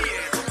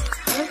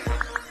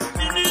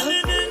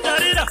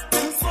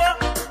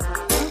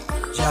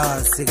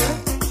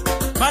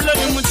 Malo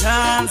ni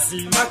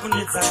mutanzi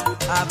makunita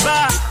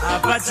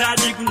Aba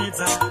chadi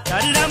kunita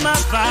Karira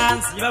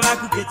mafansi baba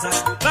kuketa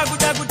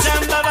Bakuta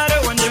kutamba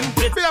bare wonde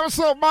mpeta Be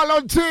so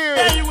Malo T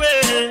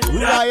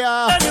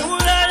Uraya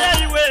Uraya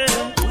iwe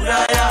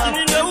Uraya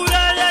Inindo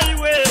uraya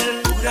iwe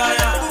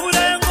Uraya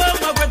Uraya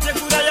ngoma kwete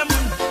kuraya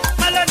mundu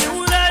Malo ni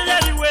uraya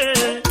iwe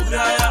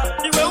Uraya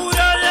Iwe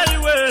uraya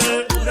iwe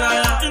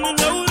Uraya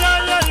Inindo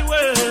uraya iwe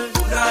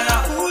Uraya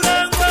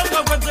Uraya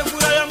ngoma kwete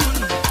kuraya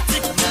mundu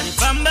Sikunari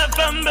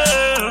pamba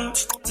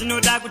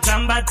Tinoda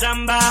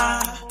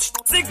kutamba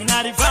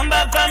Signari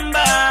pamba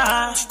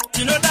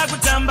Tinoda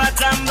kutamba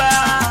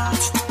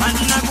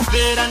Andina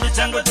kupera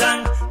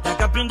ndichangotanga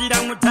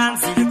Takapindira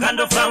mutanzi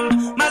likando famba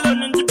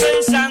Maloni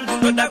ndipeshangu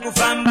ndoda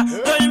kufamba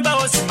Toimba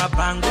osi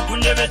mapangu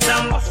kundeve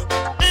tamba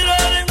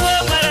Nilole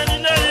ngomara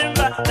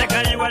ninoimba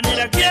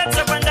Takaiwanira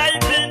kieta kwa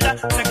ndaipinda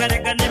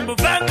Sakareka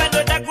nimbuvanga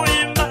ndoda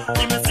kuimba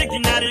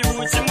Imesignari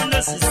uchi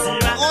mundo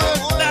sisiva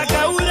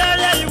Taka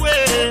uraya iwe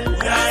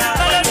Uraya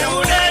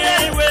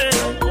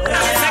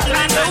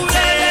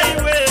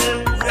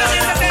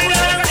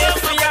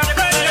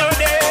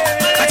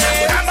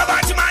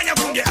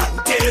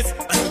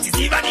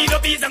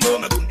Biza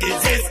ngoma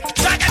kundezes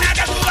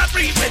Sakanaka kuwa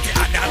free pete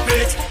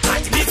underpage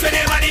Ati miswe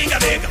ne maringa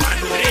vega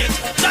manure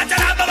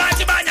Sataramba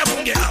bachi banya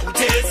kunge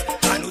hautes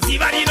Anuzi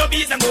varino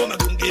biza ngoma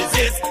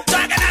kundezes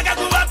Sakanaka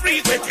kuwa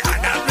free pete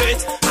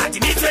underpage Ati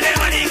miswe ne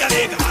maringa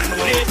vega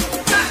manure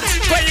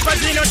Kweli kwa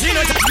zino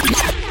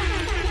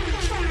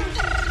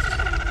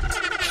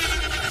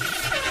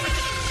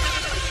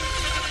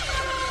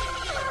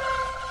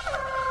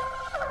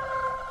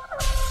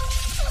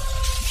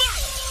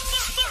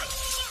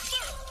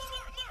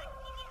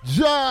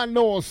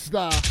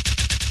Janosta.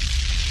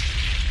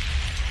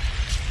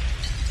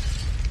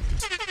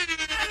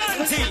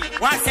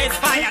 One says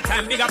fire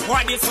time, big up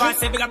what this one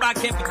say, big up back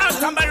here. I'll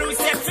come by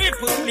Rusi and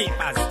triple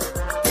sleepers.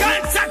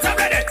 Gunshots are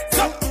ready.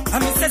 So,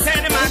 I'm Mr.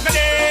 Sandy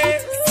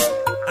Margaret.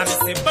 I'm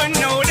Mr.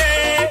 Bono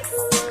Day.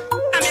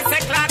 I'm Mr.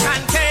 Clark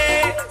and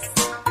Case.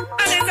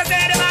 I'm Mr.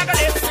 Sandy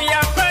Margaret. We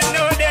are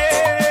Bono Day.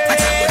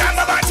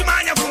 Achakuramba bachi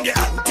manya kunge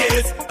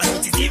hautes.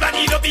 Anuchiziva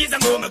nido biza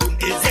ngoma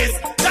kundezes.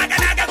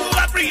 Sakanaka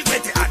kuwa free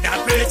pete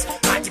underpage.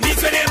 Ati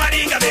miswe ne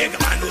maringa vega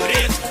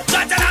manure.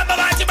 Sataramba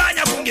bachi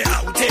manya kunge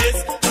hautes.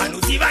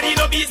 Anuchiziva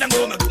nido biza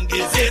ngoma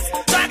kundezes.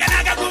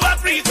 Sakanaka kuwa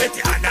free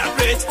pete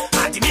underpage.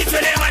 Ati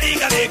miswe ne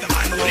maringa vega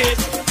manure.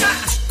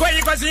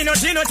 Kweli kwa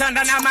zino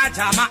tanda na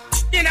matama.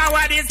 Ina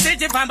wadi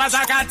siti pamba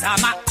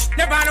zakatama.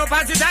 Nepano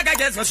pasi zaka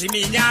keso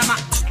siminyama.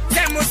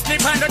 Temu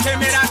slipando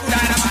temera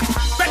kudarama.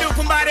 Kwedu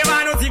kumbare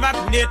wano ziva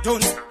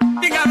kunetonza.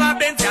 Dinga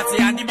mabenzi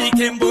ati andi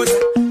bikemboza.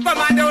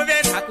 Pamanda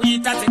uvesa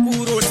kuita te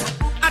kurota.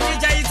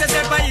 Atija ite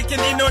sepa iki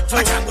ninoto.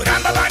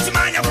 Achanguramba bachi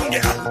manya kunge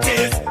haute.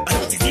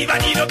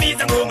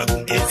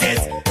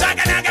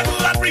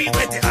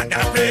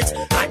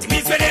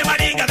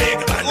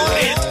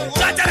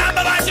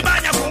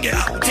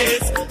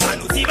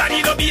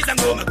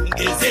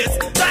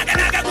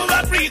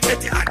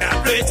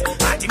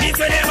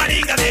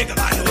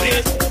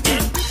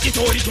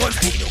 Toritonza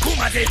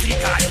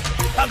kumazetikano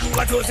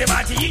Paguwa tose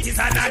mati iti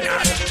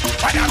sanana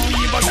Pada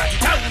kuimbo sati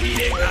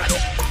taurire ngano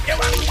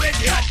Ewangu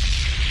wezi hati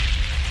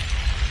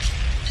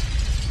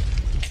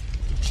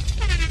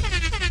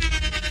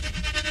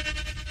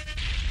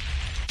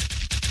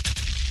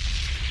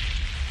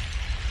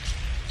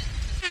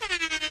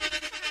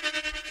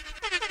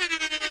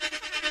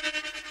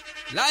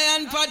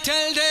Lion Paw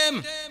tell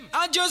them,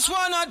 I just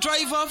wanna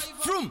drive off,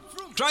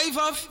 drive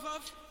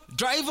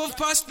off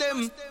past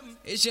them.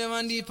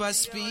 Ishemandi pa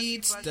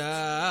speedster.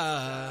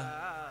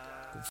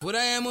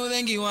 Kufurahi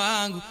mudengi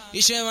wangu,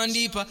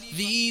 ishemandi pa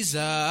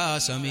visa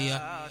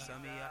samia.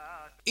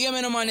 Yeah,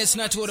 man, it's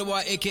not what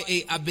about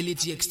aka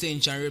Ability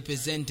Extension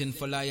representing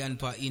for Lion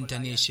Paw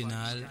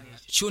International.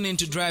 Tune in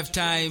to Drive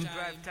Time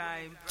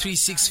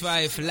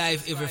 365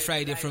 live every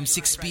Friday from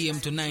 6 p.m.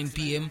 to 9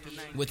 p.m.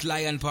 with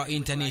Lion Paw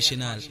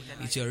International.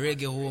 It's your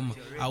reggae home,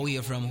 away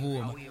from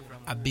home.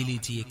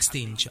 Ability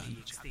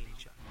Extension.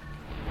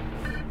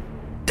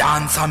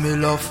 Dance a me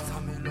love.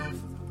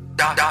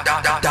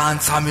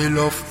 Dance a me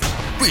love.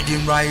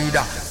 Rhythm rider,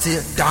 say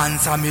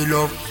dance a me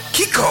love.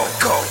 Kick out,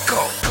 go.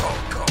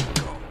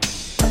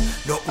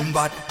 Nothing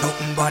bad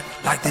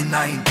like the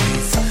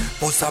 90s.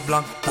 Bossa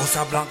blanc, for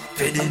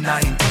the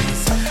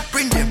 90s.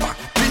 Bring them back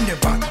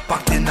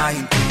the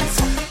 90s.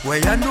 Where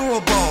you know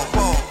about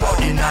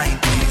the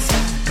 90s.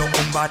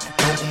 Nothing bad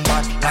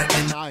like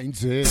the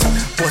 90s.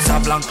 Bossa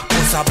blanc,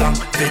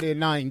 for the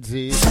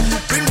 90s.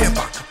 Bring them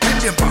back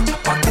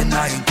the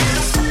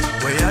 90s.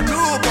 Where you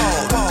know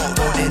about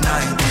the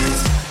 90s.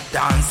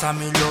 Dance a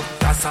me love,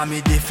 dance a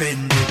me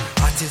defend it.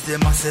 Artists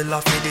them a sell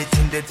off for the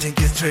thing they think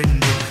is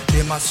trendy.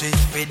 They must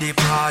switch for the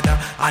Prada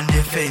and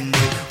defend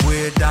it.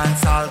 Where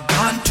dance all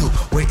gone to,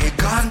 where it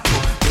gone to.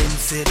 Them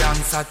say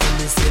dance till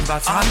the same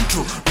but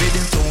untrue.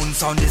 Rhythm tone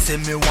sound the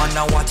same, me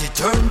wonder what it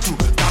turn to.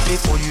 That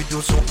before you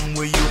do something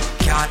where you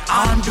can't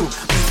undo.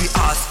 If you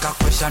ask a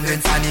question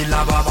then Sunny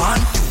Lava want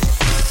to.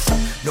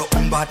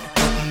 Nothing bad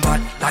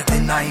like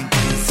the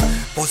 90s.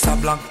 Bossa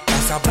blanc,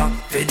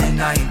 for the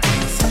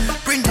 90s.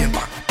 Bring them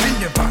back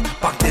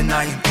the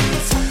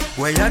 90s.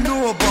 Where you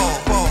know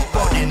about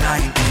the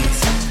 90s.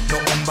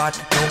 Nothing bad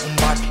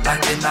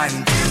like the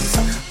 90s.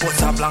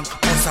 Bossa blanc,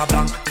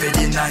 for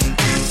the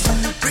 90s.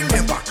 Bring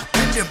them back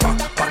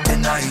the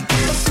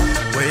 90s.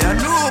 Where you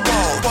know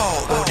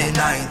about the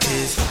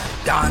 90s.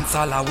 Dance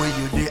all away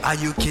you day, are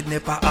you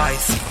kidnapper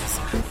ISIS?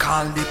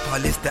 Call the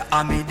police, the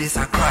army, this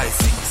a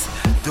crisis.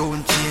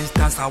 Don't change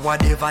dance or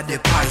whatever the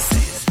price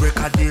is. Break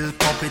a deal,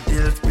 pop a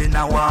deal, spin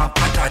a one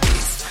part of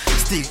this.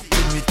 Stick to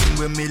me thing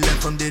when me learn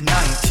from the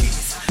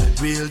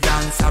 90s. Real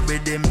dancer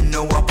with them,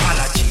 no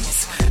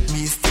apologies.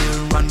 Me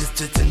still run the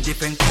streets in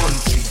different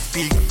countries.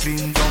 Big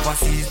things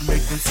overseas,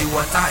 make them see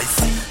what I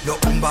see.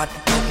 Nothing bad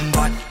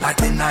like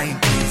the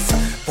 90s.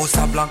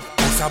 Bossa blanc,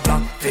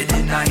 for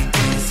the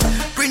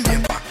 90s. Bring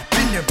them back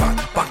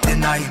the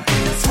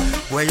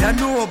 90s. Where you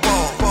know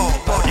about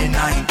the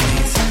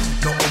 90s.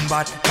 Nothing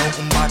bad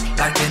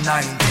like the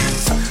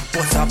 90s.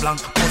 Bossa blanc,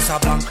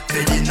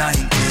 for the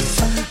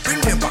 90s.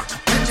 Bring them back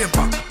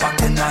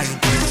the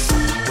 90s.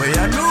 Where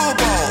you know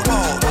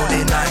about the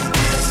 90s.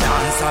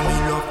 Dance a me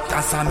love,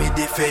 dance a me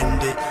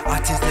defend it.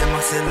 Artists them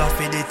a sell off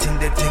for the thing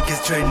they think is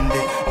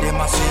trendy. They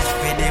must switch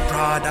for the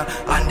Prada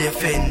and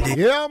defend it.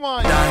 Yeah,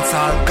 man. Dance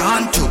all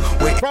gone to.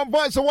 From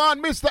Voice of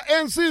One, Mr.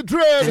 NC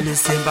Dread.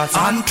 Listen, but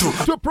untrue.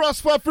 To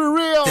Prosper for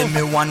real. Tell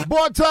me one.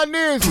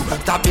 Botanist.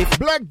 Stop it.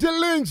 Black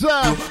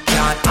Delinza. You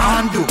can't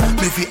undo.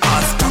 If you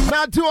ask.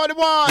 Not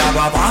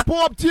 201.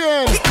 Pop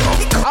 10.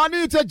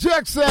 Anita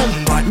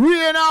Jackson. We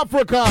in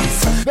Africa.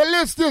 The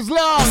list is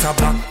long.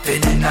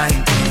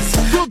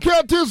 To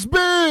Curtis B.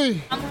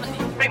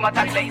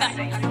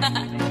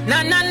 No.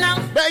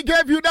 They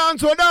gave you down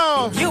to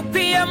now.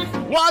 UPM.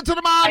 One to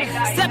the man.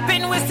 Step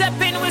in.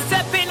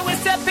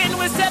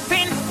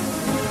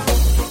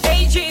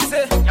 Hey,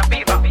 Jesus.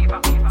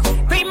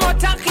 Primo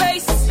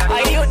Taclays.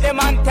 I use them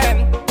on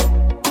 10.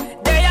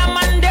 They are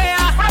man, they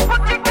are.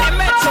 They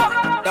metro.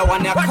 The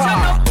one you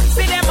call.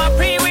 See them a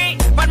pre-week,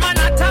 but man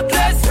a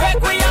Taclays.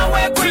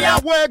 Work we are.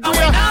 And we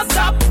not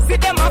stop. See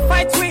them a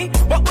fight we,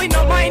 but we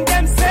no mind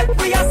them set.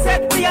 We are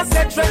set.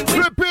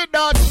 Repeat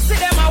that. See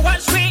them a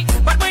watch we,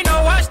 but we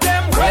no watch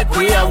them. Work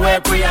we are.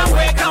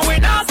 And we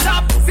not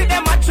stop. See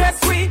them a dress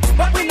we,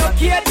 but we no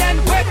care then.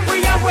 Work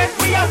we are.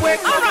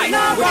 Alright,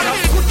 now we not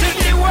put in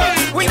the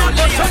work. We not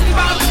go turn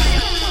back.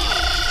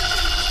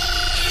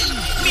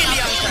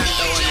 Million times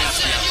the one you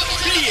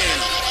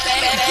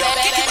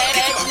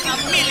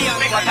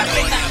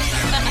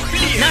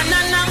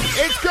No.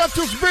 It's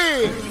Curtis B.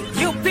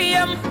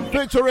 UPM.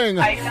 Featuring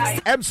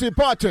MC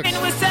Patrick.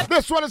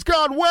 This one is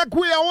called Work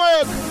We Are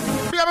Work.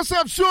 We have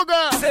yourself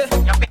Sugar.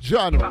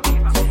 John.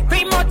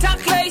 Primo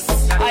Taclays.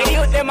 I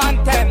use them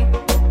on 10.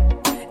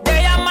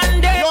 They are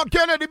Monday. Yo,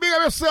 Kennedy, big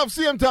up yourself,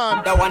 same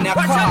time. The one you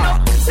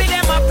call. See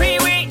them a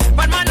pre-week,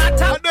 but man a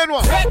top. And then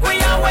what? Work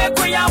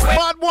we are.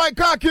 Bad boy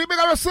Kaki, big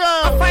up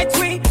yourself. Fight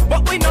we,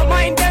 but we no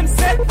mind them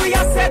set. We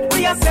are set.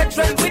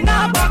 Trend we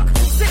not back.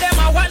 See them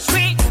a watch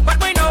we,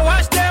 but we no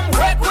watch them.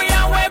 Work we are.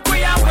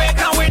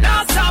 And we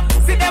not stop.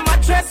 See them a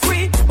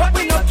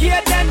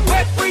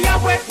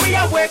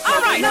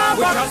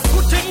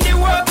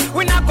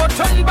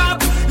turn back.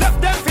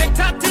 Left them fake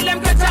talk till them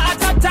get a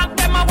heart attack.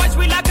 Them a watch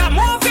we like a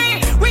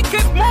movie. We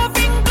keep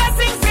moving,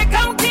 blessings we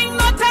counting,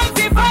 no time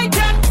to fight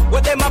them.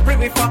 What them a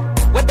pray for?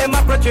 What them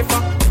a project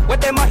for? What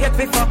them a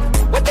hate for?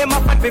 What them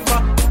a fight for?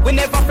 We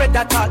never fret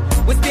at all.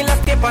 We still a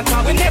step on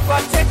top. We never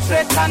take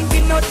threats and we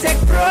no take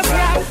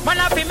program. Man,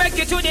 if we make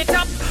it to the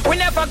top, we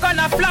never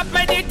gonna flop.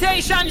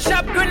 Meditation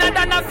shop, greener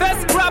than a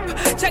first crop.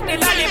 Check the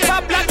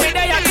lollipop, like we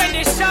there again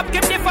the shop.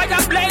 Keep the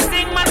fire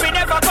blazing, man, we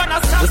never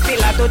gonna stop. We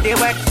still a do the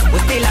work, we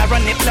still a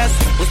run the place.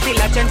 We still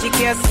a change the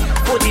case,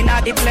 food in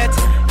the plate.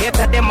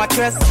 Hater them a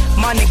trust,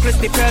 money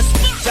crispy press.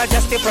 Judge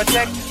us to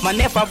protect, man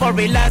never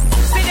worry less.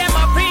 See them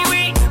a free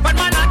we, but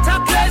man a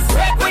talk less.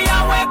 Wake we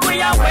are wake, we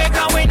are wake,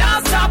 and we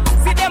not stop.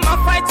 See them a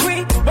fight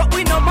we, but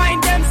we no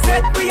mind them.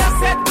 Set, we are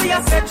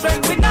set,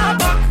 trend we not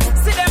back.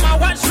 See them a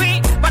watch we,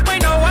 but we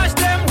no watch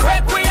them.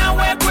 Wake we are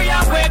wake, we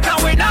are wake,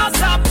 and we not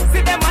stop.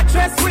 See them a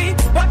trust we,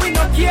 but we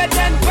no care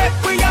then. Wake,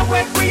 we are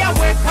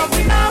wake, and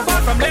we not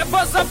back. From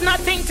levels of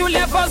nothing to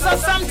levels of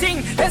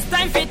something. Less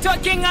time for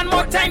talking and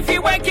more time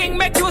for working.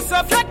 Make use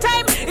of your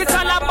time. It's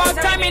all about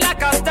time.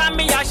 Like a star,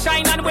 me a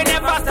shine and we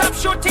never stop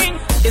shooting.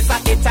 This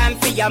at the time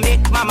for you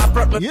make mama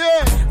proud.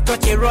 Yeah.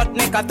 Touch your road,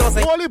 make a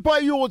dozen. All the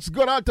youths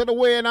got out of the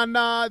way and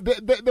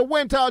they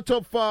went out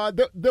of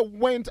they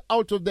went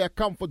out of their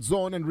comfort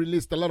zone and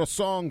released a lot of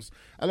songs,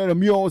 a lot of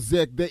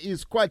music. There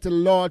is quite a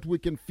lot we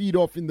can feed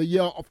off in the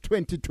year of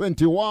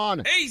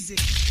 2021. Easy.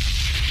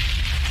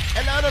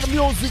 A lot of the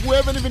music we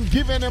haven't even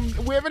given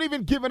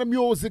the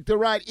music the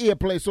right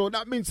airplay. So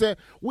that means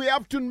we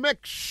have to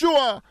make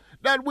sure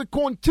that we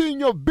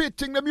continue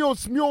beating the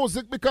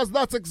music because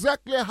that's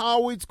exactly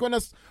how it's gonna.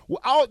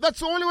 That's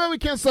the only way we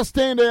can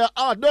sustain the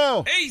art.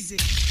 No. Easy.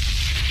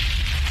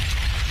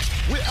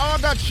 We all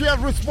got shared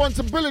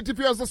responsibility. If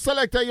you as a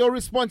selector, your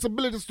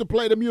responsibility is to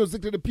play the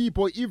music to the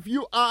people. If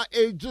you are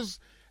just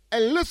a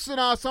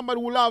listener,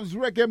 somebody who loves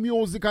reggae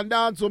music and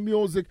dancehall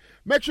music,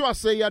 make sure I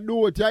say you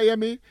do it, you hear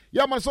me?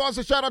 Yeah, man, so I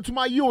say shout out to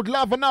my youth,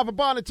 love another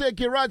born to take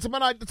it right. So,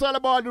 man, it's all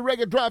about the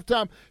Reggae Drive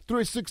Time,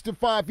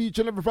 365 each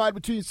and every Friday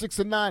between 6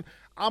 and 9.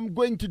 I'm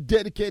going to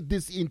dedicate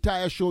this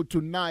entire show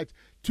tonight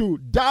to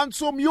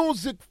dancehall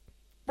music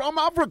from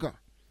Africa.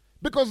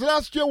 Because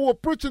last year we were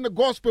preaching the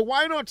gospel.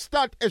 Why not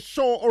start a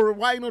show or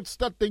why not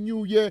start the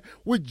new year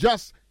with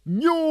just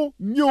new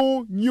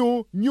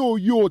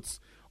youths?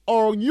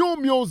 Or new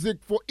music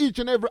for each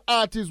and every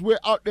artist we're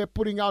out there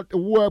putting out the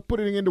work,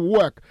 putting in the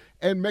work,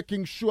 and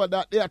making sure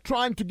that they are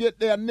trying to get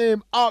their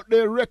name out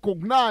there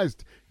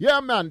recognized. Yeah,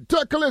 man.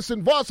 Take a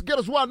listen. Voss, get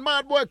us one.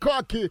 Mad Boy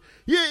Cocky.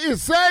 He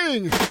is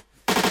saying,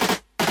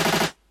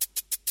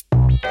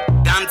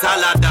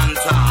 dancehall.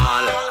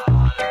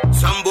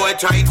 Some boy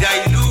try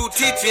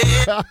dilute it,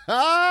 yeah.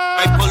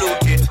 I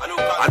pollute it.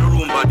 I don't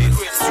remember this.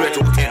 Straight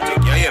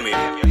authentic, you hear me?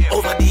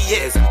 Over the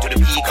years, to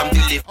the peak I'm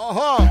delivered.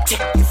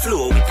 Check the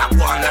flow with a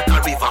one like a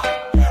river.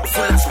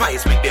 Full of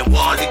spice, make them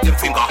wall with them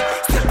finger.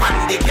 Step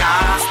on the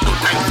gas, no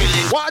time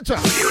feeling. Watch out.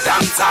 You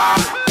dancer,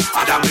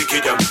 and I'm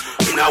wicked them.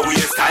 In a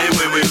waste time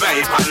when we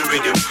vibe and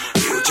rhythm.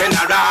 You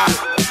general,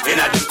 in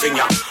a them thing,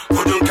 yeah.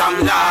 Couldn't come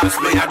last,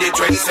 me a the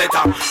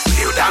trendsetter.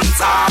 You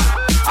dancer,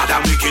 and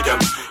I'm wicked them.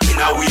 In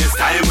a waste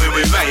time when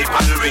we vibe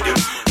and rhythm.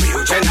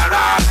 You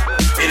general,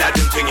 in a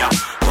them thing, yeah.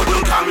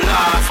 Couldn't come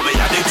last, me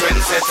a the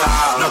trendsetter.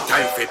 No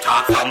time for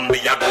talk, me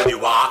a do the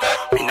walk.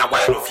 Me na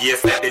watch no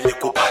face, let the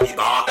little body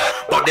bar.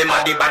 But them a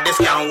the baddest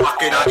can't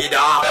walk in a the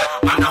dark.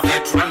 Man a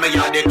veteran, me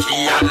a the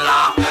key and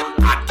lock.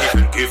 God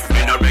give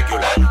me no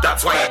regular.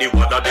 That's why the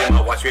word of them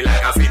a watch me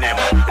like a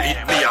cinema.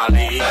 Lead me a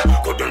lead,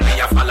 couldn't be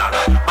a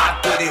follower. Bad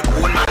to the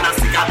bone, man a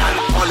sicker than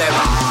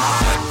cholera.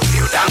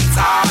 You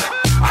dancer,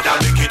 and I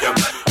wicked them.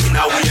 In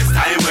a waste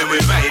time when we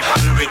vibe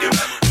and rhythm.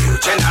 You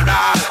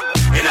general,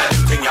 in a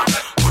them thing, yeah.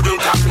 Couldn't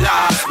come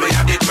last, me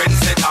a the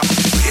trendsetter.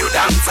 You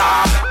dancer,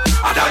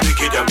 and I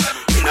wicked them.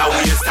 In a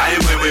waste time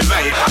when we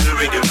vibe and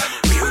rhythm.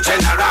 You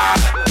general,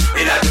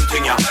 in a them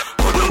thing, yeah.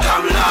 Couldn't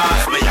come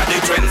last, me a the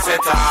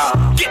trendsetter.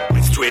 Get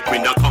me straight, me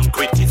no come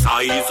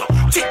criticize.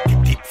 Take the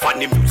deep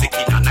funny music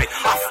in a night.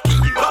 After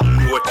you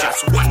know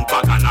just one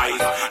bag of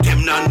nice.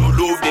 Them nah no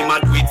love, them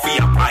a do it for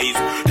a prize.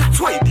 That's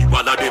why the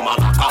one of them a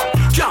knock out.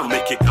 Can't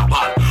make it a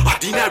ball,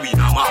 ordinary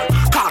no man.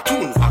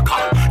 Cartoon for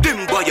call,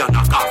 them boy a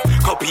knock off.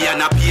 Copy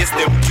and a paste,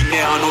 them king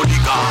and no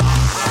digger.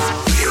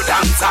 You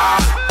dancer,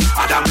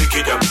 and I'm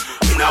wicked them.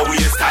 In a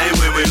waste time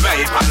when we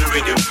vibe and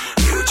rhythm.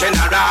 You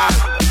general,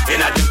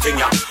 in a them thing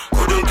ya.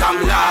 Couldn't come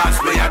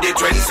last, me a the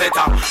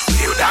trendsetter.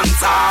 You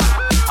dancer,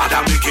 and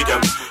I'm wicked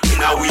them.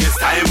 In a waste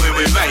time when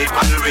we vibe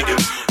and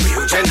rhythm.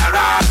 You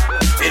general,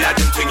 in a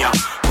them thing ya.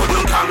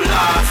 Couldn't come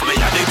last, me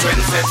a the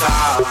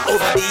trendsetter.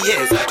 Over the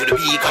years, to the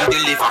peak and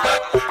deliver.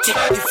 Check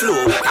the flow,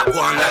 like a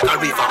one like a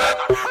river.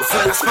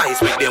 Full of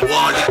spice, make them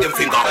wall with them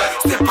finger.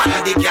 Step on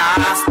the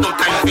gas, no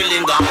time to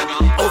linger.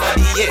 Over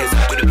the years,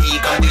 to the peak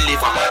and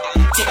deliver.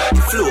 Check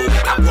the flow,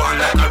 like a one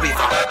like a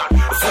river.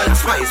 Full of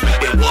spice,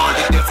 make them wall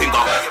with them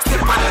finger.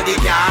 Step on the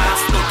gas,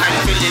 no time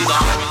to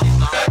linger.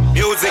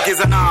 Music is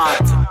an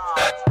art.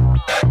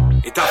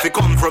 It have to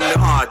come from the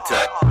heart.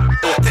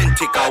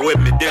 Authentic,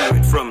 when me deal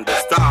with from the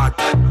start.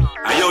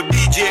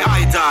 DJ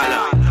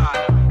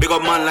Idol. Big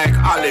up man like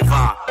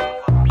Oliver.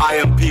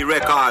 IMP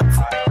Records.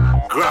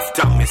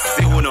 Grafter, me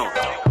see uno.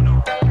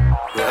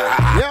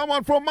 Yeah,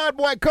 man, from Mad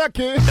Boy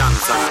Cookie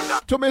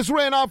to Miss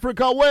Rain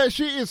Africa, where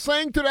she is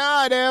saying to the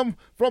item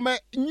from a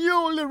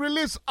newly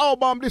released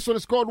album. This one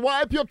is called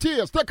Wipe Your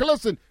Tears. Take a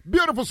listen.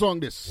 Beautiful song,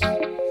 this.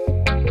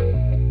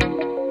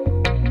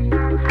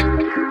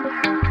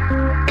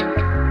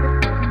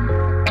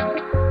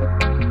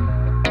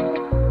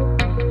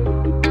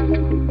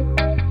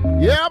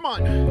 Yeah,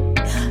 man.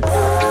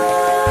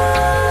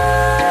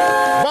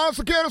 Bounce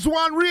Against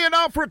One, Rain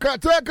Africa.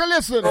 Take a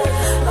listen.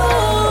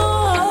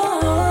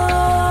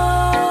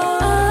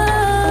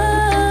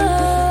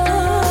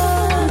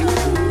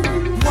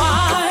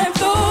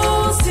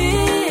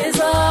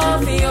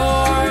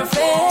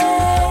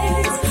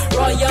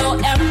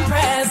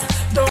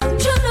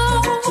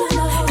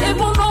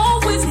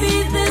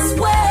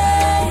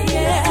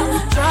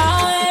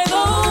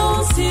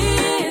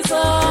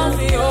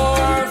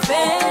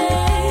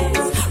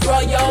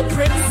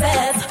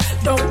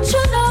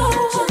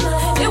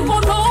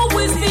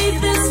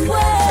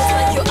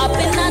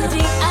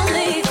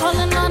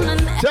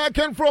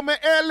 Taken from an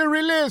early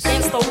release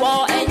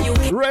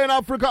Rain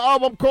Africa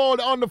album called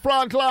On the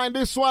Front Line.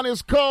 This one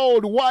is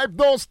called Wipe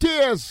Those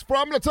Tears.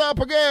 From the top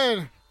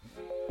again.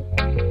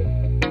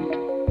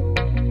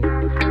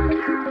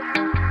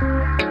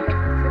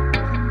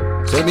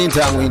 So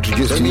meantime, we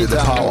introduce to you the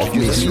power of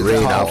Miss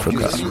Rain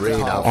Africa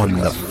on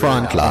the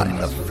front line.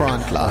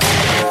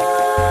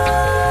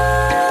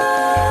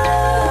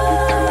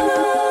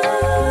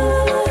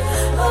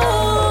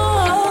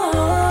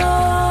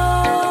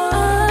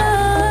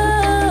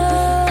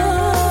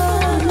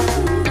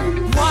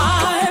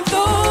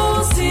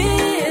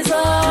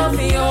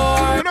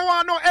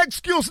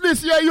 Excuse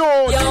this year,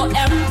 yo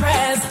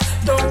Empress,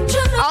 don't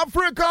you know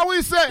Africa,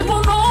 we say it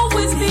won't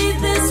always be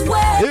this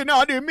way. In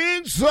the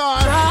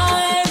meantime,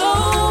 dry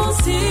those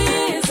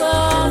tears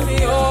off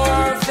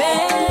your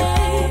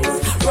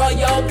face.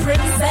 Royal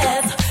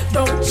princess,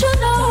 don't you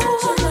know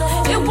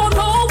it won't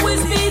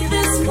always be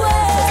this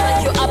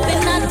way. You're up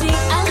in the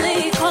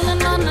alley,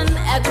 calling on an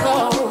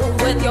echo,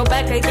 with your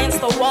back against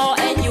the wall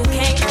and you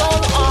can't go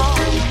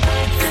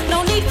on.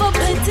 No need for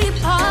pity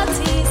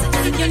parties.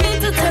 You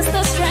need to test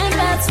the strength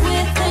that's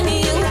within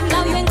you.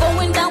 Now you ain't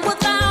going down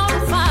without a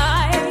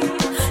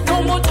fight.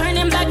 No more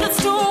turning back,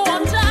 let's do or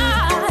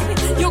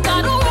die. You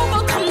gotta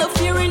overcome the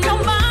fear in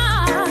your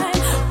mind.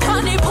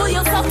 Honey, pull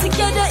yourself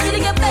together,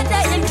 it'll get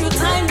better in due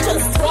time.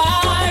 Just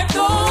wipe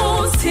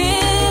those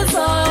tears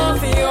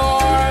off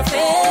your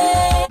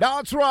face.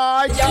 That's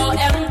right. Your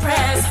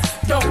Empress,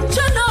 don't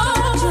you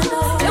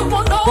know? It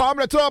won't know. From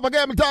the top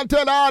again, me don't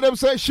tell Adam,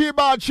 say she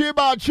bad.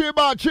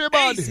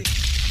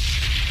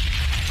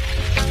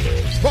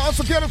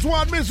 Once again, it's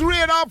one Miss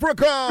Rain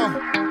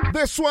Africa.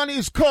 This one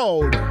is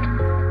called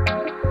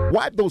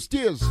Wipe Those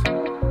Tears.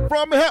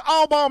 From her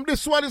album,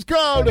 this one is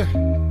called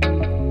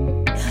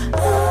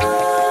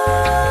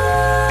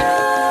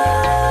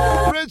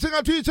Reaching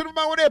out to each and every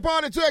man with their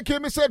party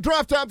checking. Me say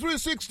Draft Time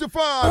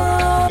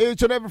 365.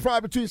 Each and every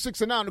Friday between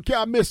 6 and 9. You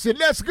can't miss it.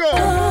 Let's go.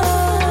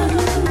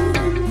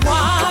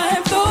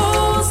 Wipe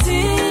those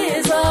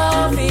tears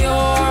off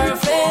your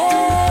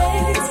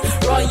face.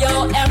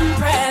 Royal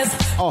Empress.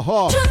 You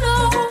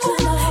know,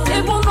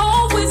 it won't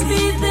always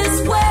be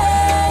this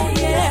way.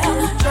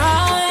 Yeah.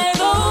 Dry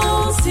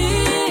those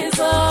tears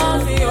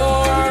off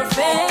your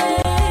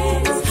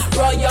face.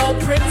 Royal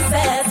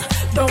princess,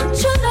 don't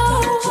you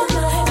know?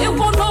 It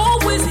won't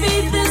always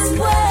be this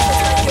way.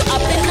 You're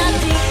up in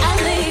the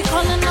alley,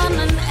 calling on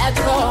an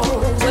echo,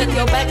 with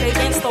your back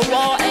against the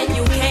wall and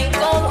you can't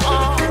go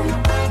on.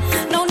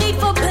 No need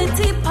for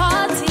pity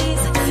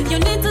parties. You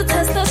need to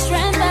test the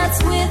strength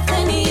that's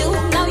within you.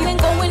 Now you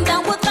ain't going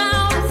down with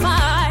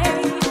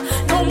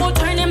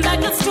turning back,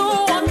 let's do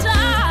or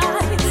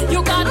die.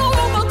 You gotta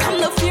overcome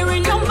the fear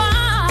in your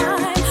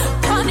mind.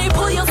 Honey,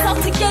 pull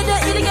yourself together,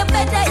 it'll get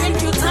better in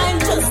due time.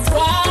 Just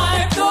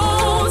wipe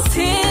those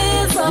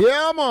tears off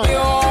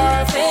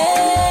your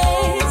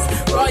face.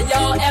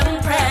 Royal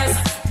Empress,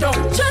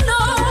 don't you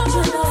know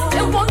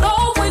it won't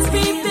always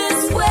be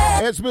this way.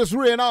 It's Miss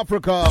Rain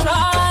Africa.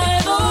 Dry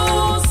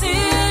those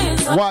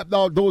tears. Wipe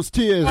out those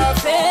tears.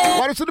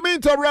 But it's in the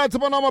meantime, right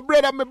up on my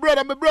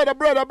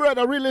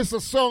brother released a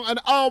song and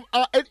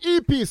an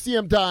EP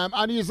same time,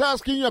 and he's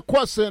asking you a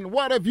question.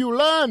 What have you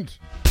learned?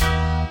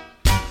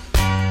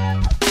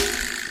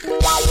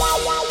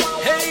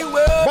 Hey,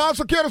 well, Bounce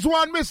Against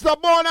One, Mr.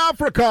 Born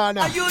African.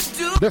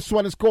 This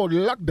one is called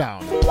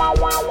Lockdown.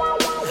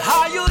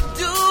 How you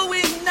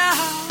doing now?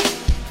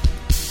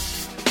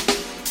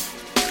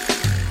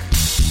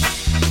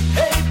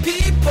 Hey,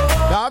 people.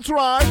 That's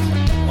right.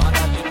 What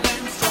have you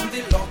learned from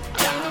the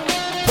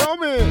lockdown? Tell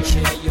me.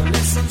 Share your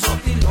lessons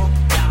of the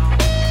lockdown.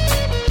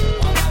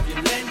 What have you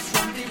learned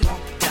from the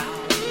lockdown?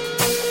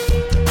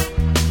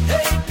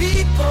 Hey,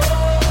 people.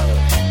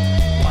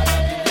 What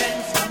have you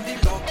learned from the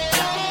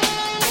lockdown?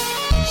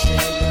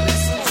 Share your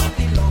lessons of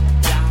the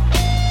lockdown.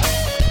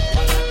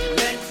 What have you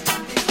learned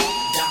from the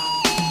lockdown?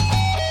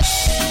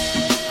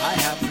 I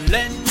have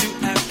learned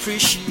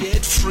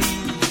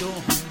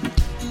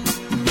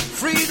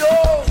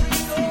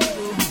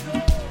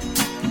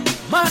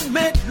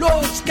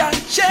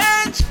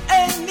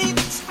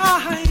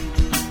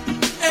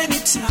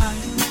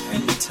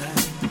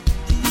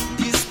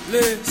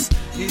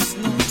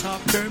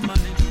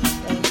permanent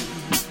home.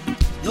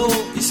 No,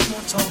 it's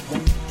not a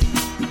home.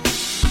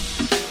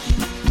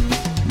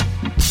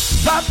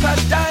 Papa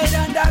died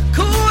and I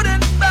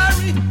couldn't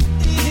bury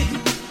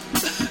him.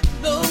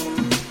 No,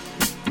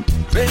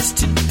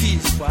 rest in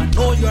peace, for I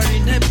know you are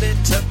in a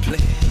better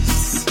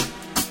place.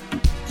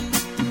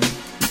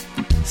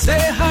 Say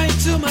hi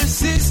to my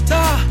sister,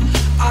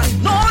 I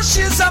know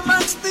she's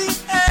amongst the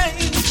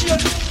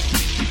angels.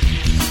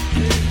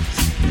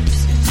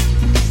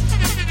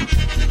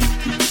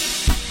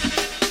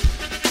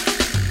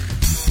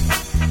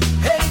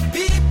 Hey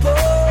people,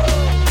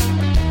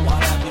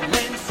 what have you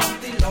learned from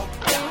the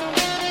lockdown?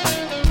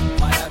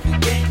 What have you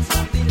gained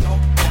from the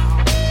lockdown?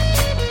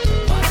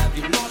 What have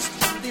you lost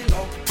from the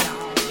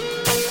lockdown?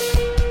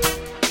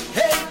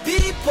 Hey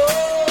people,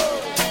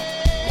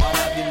 what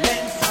have you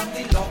learned from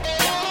the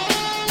lockdown?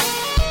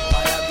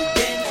 What have you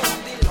gained from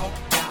the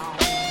lockdown?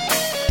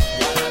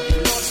 What have you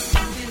lost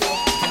from the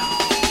lockdown?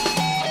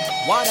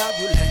 What have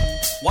you learned?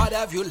 What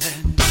have you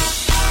learned?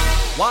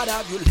 What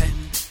have you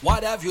learned?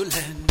 What have you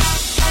learned?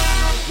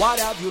 What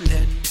have you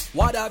learned?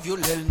 What have you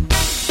learned?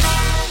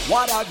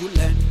 What have you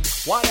learned?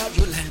 What have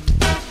you learned?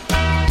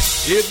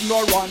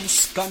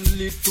 Ignorance can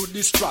lead to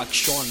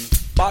distraction,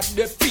 but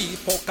the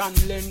people can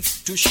learn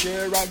to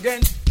share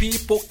again.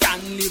 People can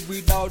live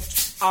without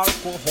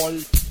alcohol,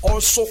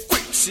 also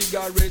quit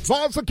cigarettes.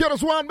 False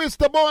Securities One,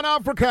 Mr. Born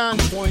African.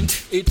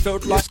 Point, it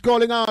felt like he's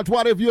calling out,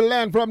 what have you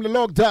learned from the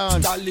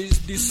lockdown? That is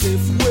the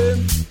safe way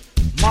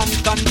man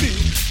can be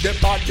the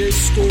baddest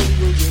story.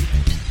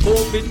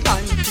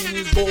 COVID-19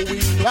 is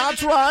going.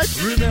 That's right.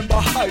 Remember,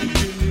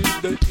 hygiene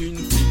is the in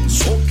thing.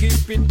 So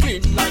keep it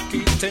clean like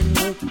it's an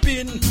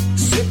open.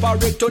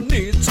 Separate your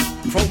needs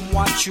from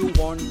what you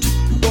want.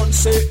 Don't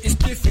say it's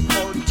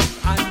difficult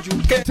and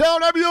you can tell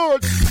them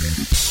youth.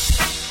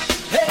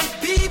 Hey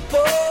people,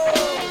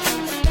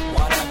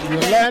 what have you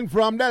learned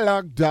from the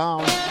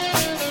lockdown?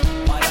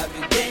 What have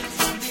you gained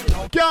from the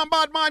lockdown? Can't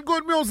bad man,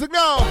 good music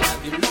now.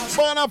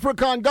 Born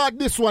African got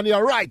this one,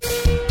 you're right.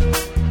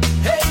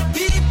 Hey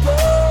people,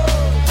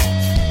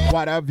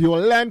 what have you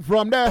learned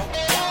from there? What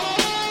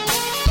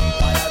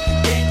have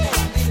you gained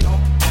from the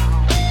lockdown?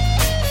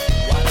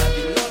 What have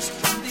you lost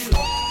from the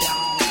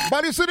lockdown?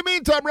 But it's in the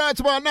meantime, right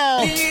about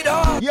now,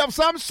 you have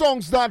some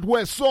songs that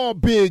were so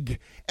big.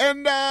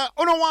 And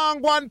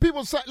one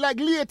people say, like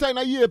later in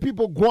a year,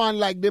 people go on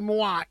like them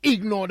want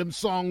ignore them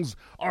songs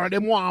or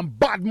them want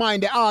bad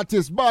mind the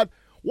artist. But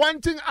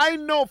one thing I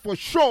know for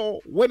sure,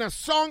 when a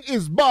song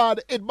is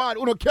bad, it's bad.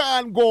 You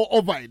can't go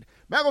over it.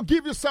 I'm going to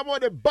give you some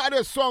of the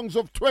baddest songs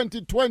of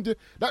 2020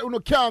 that you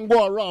can't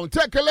go around.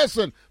 Take a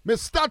listen. Me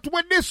start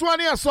with this one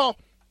here, so.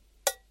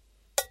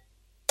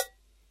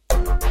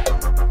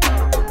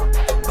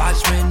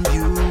 Bashman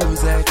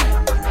music.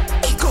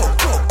 Go.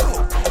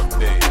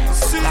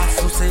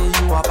 That's to say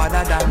you are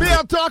better than me.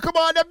 I'll talk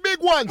about the big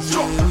ones.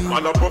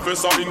 Man a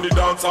professor in the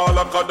dancehall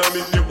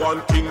academy. The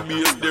one king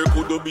base, there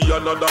could be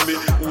another me.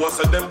 Who was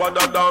said them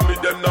better than me,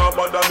 them not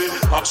bother me.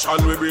 Action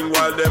we bring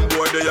while them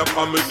boy they are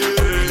coming.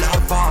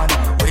 Love on,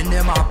 when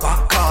them a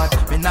back card.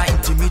 Me not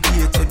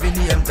intimidated, me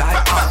name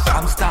die hard.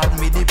 I'm starting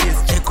me the base,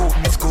 check out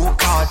me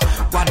scorecard.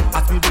 One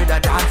at me brother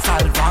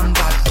dancehall,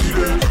 vanguard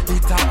killer.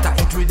 It after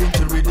it rhythm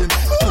to rhythm.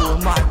 No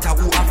matter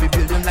who have to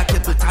build them like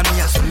people tell me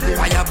a sweden.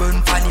 Fire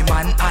burn funny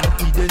man and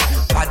Eden.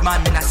 Bad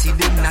man, me not see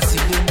them,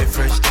 me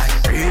fresh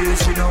like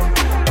praise, you know.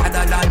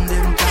 Other than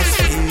them just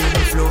feel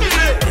me flow.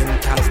 Them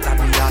can't stop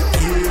me, that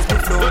is me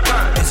flow.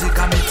 Music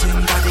and me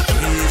think that the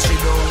case, you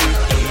know.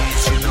 It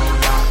is, you know,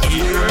 that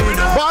here, you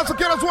know. Boss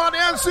Killers one,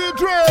 NC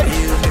Dre,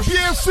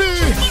 PSC.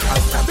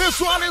 This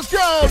one is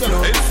gold.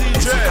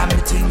 Music and me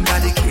think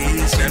that the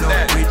case, you know.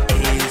 It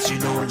is, you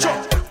know,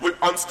 that. We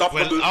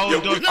unstoppable,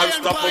 yeah, we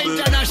unstoppable.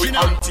 We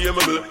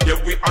untamable, yeah,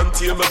 we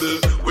untamable.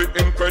 We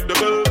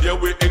incredible, yeah,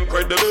 we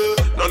incredible.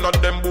 None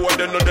of them boy,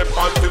 they know they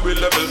fancy we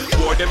level.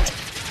 Boy, them.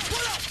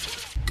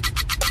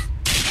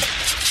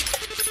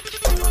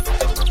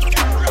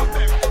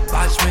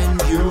 Bashman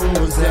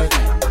music.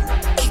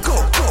 Go.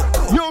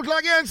 You look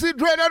like NC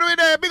Dre, that we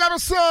there. Big up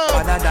yourself.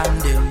 Better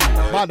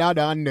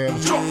than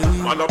them.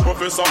 Man a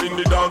professor in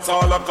the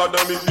dancehall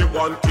academy. The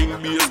one king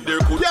base, there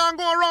could. Can't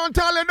go around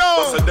telling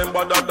no. Say them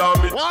better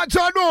than me. What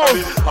you do?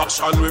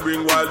 Action we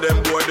bring while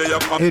them boy they are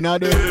coming. In a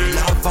day.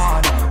 Love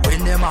on,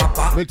 when them a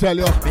back. Me tell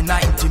you. Me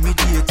not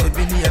intimidated,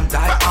 me name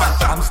die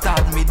hard. I'm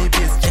starting me the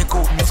base, check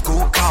out me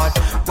scorecard.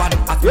 One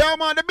at yeah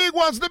man, the big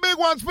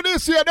ones for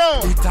this year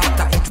though.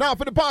 Now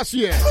for the past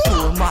year.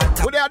 No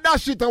matter. We they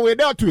dash it away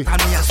there too. Can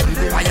me a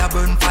sweden. Fire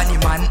burn funny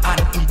man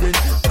and Eden.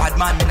 Bad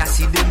man, me not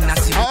see them,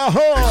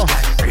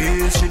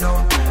 praise, you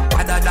know.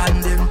 Other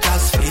than them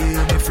just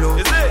feel me flow.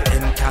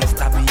 Them can't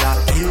stop me, yeah,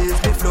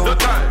 is me flow.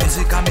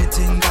 Music and me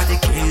think that the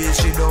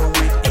case, you know.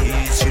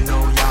 It is, you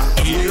know, yeah,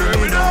 hear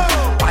me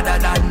know. Other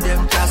than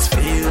them just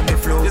feel me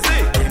flow.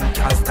 Them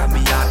can't stop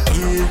me, yeah,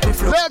 is me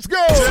flow. Let's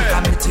go. Music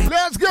and me think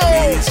let's go.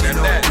 Is, you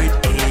know, it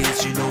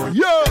is, you know.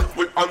 Yeah.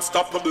 We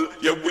unstoppable,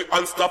 yeah, we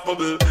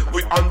unstoppable.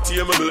 We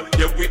untamable,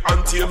 yeah, we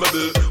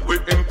untamable. We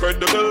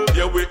incredible,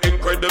 yeah, we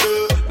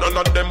incredible. None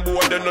of them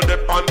boy, they know they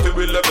panty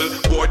we level.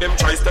 Boy, them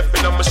try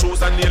stepping on my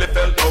shoes and nearly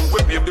fell down. We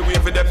pave the way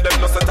for them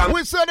no satan.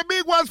 We said the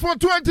big ones for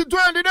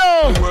 2020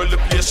 though. The world the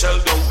place shell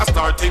down. I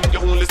start thinking you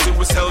only see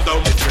we sell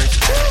down.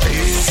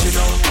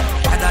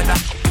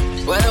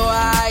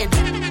 Worldwide.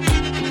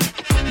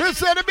 We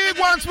said the big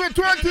ones for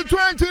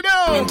 2020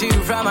 though. Coming to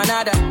you from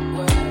another.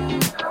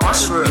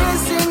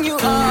 Missing you,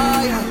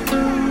 oh yeah.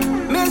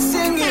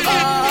 Missing you,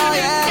 oh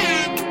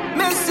yeah.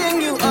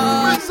 Missing you,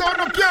 oh. This song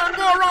no can't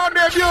go around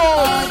them, yo.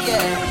 Oh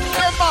yeah.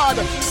 Hey,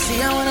 man.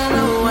 See, I wanna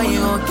know why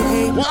you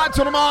okay. Watch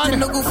on the man.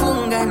 No go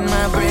funga in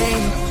my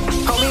brain.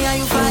 Homie, are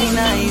you fine?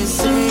 Are you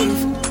safe?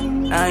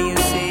 Are you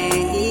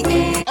safe?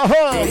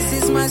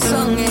 This is my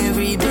song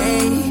every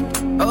day.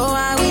 Oh,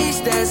 I wish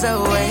there's a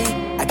way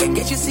I can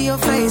get you see your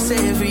face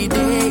every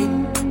day.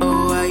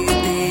 Oh, are you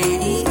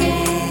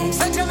there?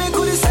 Such a me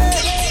could say.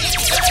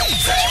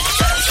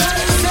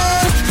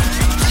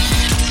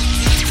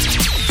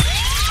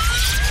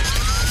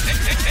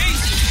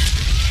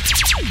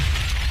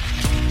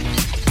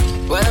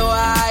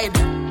 Worldwide.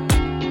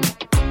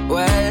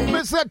 Well,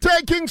 Mr.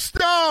 Taking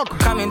Stock.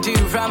 Coming to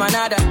you from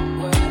another.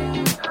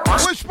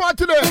 Which part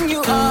today? Missing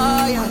you,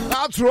 oh yeah.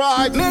 That's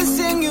right.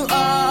 Missing you,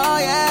 oh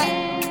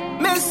yeah.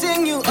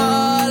 Missing you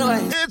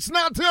always. It's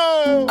not you.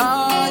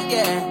 Oh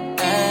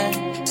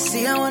yeah.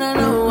 See, I wanna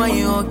know why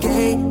you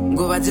okay.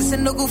 Go back to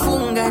send no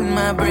kufunga in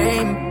my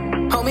brain.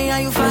 Homie,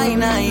 are you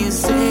fine? Are you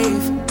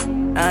safe?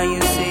 Are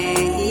you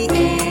safe?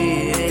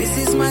 This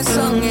is my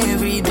song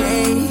every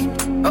day.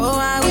 Oh,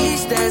 I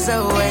wish there's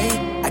a way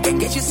I can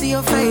get you see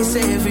your face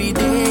every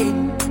day.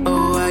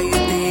 Oh, are you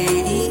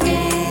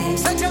there?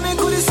 Such a me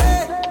could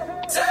say.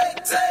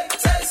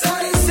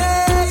 Somebody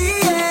say,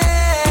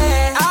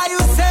 yeah. Are you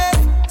safe?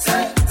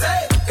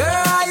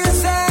 Girl, are you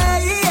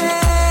safe?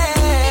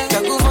 Yeah.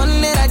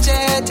 Ndakuvonera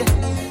chete.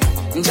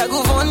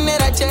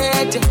 Ndakuvonera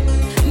chete.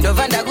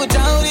 Ndova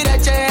ndakutaurira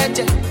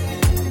chete.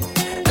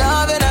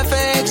 Love and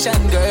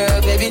affection,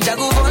 girl, baby.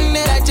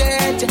 Ndakuvonera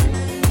chete.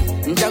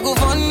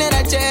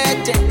 Ndakuvonera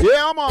chete.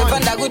 Yeah, man.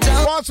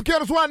 Once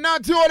again, it's one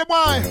not all the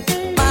boy.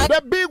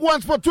 The big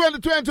ones for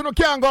 2020 no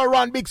can't go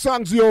around big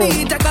songs, yo.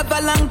 It took up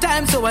a long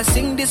time, so I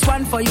sing this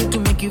one for you to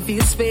make you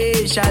feel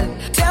special.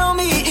 Tell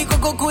me,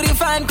 ikoko kuri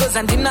fan, cause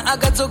andina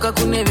akatoka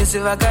kunevese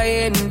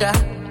vakaenda.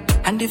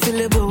 And if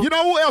you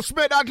know who else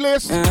made that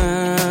list?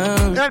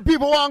 And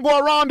people want to go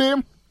around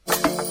him.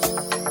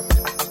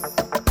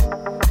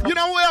 You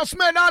know who else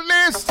made that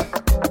list?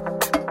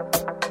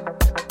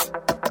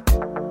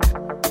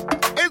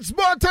 It's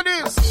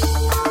Botanist.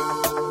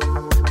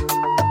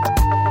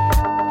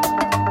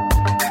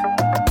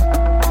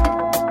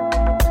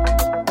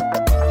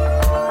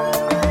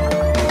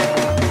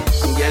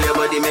 Girl, your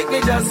body make me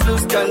just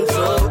lose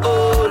control.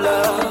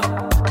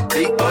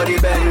 Big body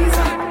Benz,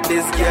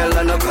 this girl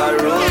on a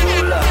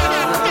Corolla.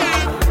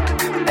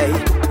 Hey,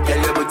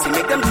 girl, your booty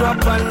make them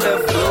drop on the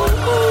floor.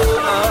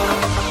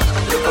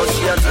 Look how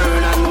she a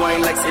turn and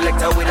wine like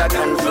selector with a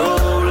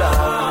controller.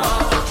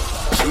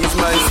 She's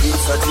my sweet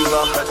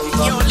sativa.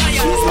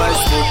 She's my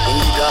sweet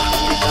indica.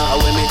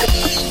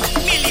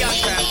 Million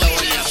times the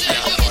one you have.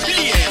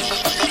 Billion.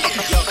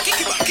 Yo, kick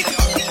it back.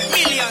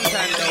 Million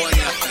times the one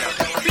you have.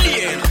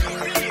 Billion.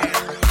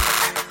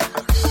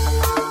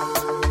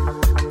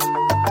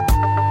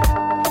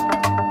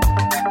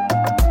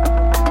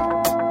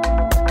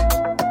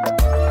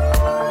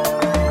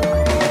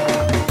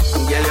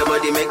 Girl, your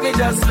body make me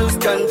just lose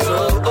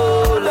control.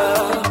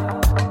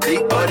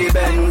 Big body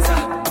Benz,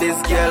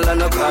 this girl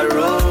on a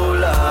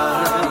Corolla.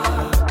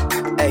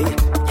 Hey,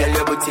 girl,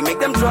 your booty make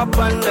them drop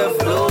on the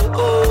floor.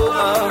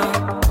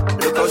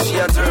 Look how she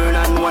a turn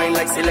and wine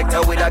like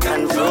selector with a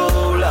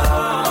controller.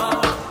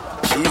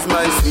 She's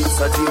my sweet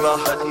sativa.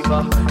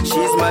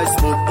 She's my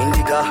smooth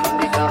indica.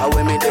 And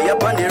when me day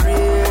up on the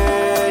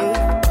rain,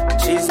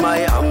 she's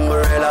my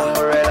umbrella.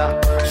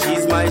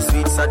 She's my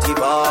sweet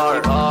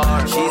sativa.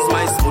 She's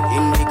my smooth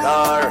indica.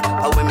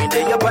 And when me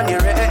day up on the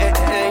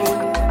rain,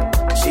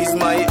 she's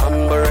my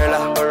umbrella.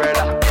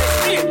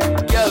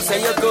 Girl,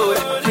 say you're good.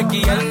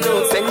 Tricky and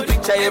no. Send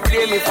picture every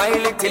day. Me find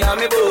it in my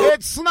book.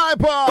 It's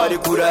Sniper. But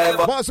it could I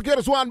ever. Once again,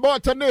 it's one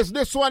button.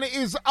 This one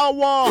is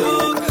our.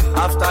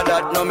 After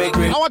that, no make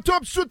great. Our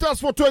top shooters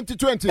for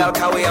 2020.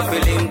 How we are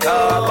feeling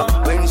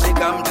up when she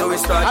come to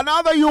start.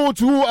 Another youth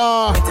who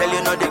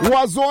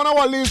was on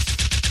our list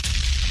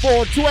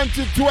for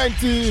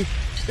 2020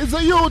 is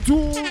a youth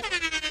who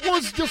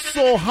was just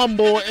so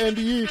humble, and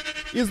he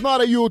is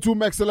not a youth who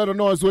makes a lot of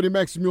noise when he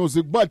makes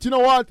music. But you know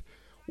what?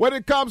 When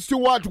it comes to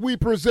what we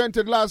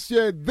presented last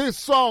year, this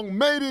song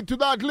made it to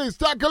that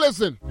list. Take a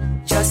listen.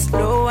 Just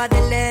lower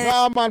the leg.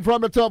 Nah, man,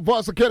 from the top,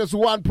 Boss Kiddos,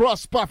 one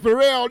prosper for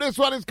real. This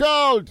one is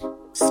called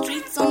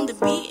Streets on the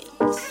Beat.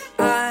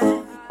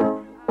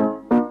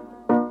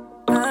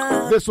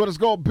 This one is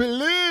called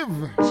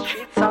Believe.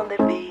 Streets on the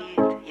beat,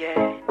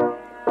 yeah.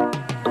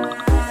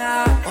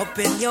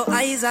 Open your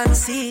eyes and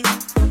see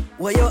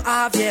what you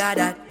have, yeah,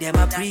 that them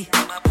a pre.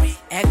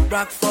 Egg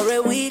brock for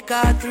a week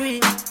or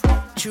 3.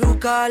 True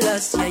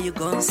colors, yeah, you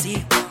gon'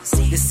 see.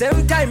 The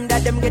same time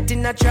that them get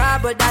in a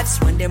trouble, that's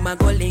when them a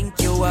go link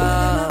you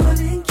up.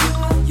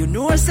 You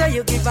know, say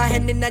you give a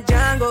hand in a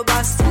jungle,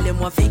 but still them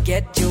want to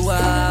get you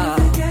up.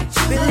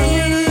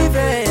 Believe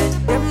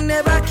it, them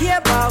never care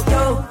about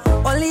you.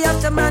 Only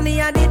after money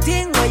and the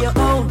thing where you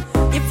own.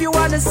 If you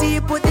wanna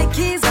see, put the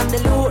keys on the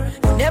lure.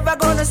 You never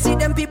gonna see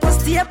them people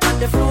stay up on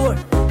the floor.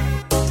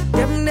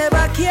 Them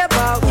never care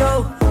about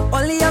you.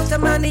 Only after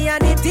money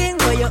and the thing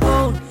where you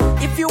own.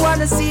 If you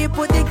wanna see,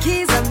 put the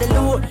keys on the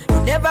lure.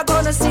 You never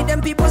gonna see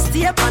them people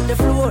stay up on the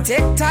floor.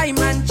 Take time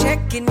and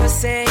check in your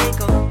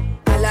cycle.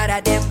 A lot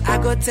of them I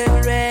go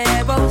turn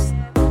rebels.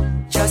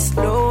 Just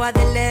lower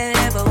the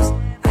levels.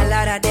 A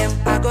lot of them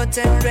I go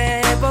turn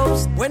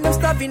rebels. When them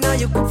stopping now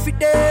you could fit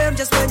them.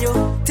 Just when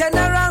you turn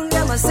around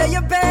them I say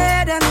you're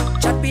bad.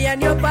 And chat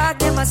behind your back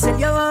them I say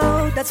you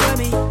out. That's why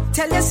me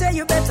tell you say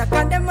you better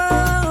cut them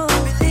out.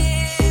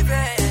 Believe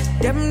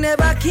it. Them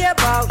never care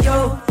about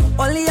you.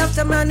 Only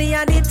after money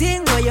and the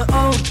thing where you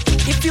own.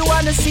 If you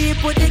wanna see,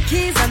 put the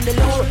keys on the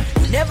lure.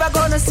 You never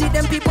gonna see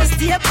them people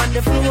stay up on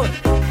the floor.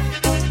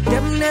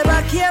 Them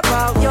never care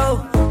about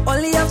you.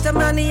 Only after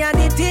money and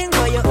the thing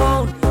where you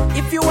own.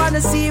 If you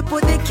wanna see,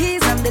 put the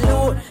keys on the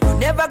lure. You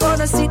never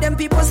gonna see them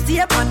people stay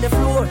up on the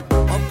floor.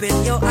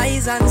 Open your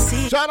eyes and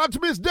see. Shout out to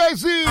Miss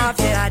Daisy.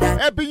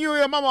 Happy New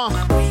Year,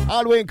 mama.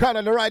 All the way in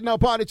Canada right now.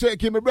 Party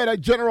checking. My brother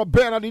General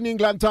Bernard in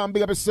England town.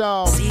 Big up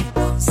yourself.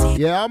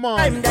 Yeah, man.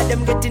 Time that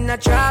them get in a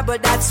trouble,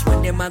 that's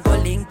when them a go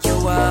link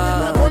you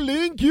up. Go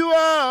link you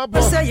up.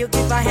 So you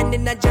give a hand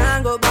in the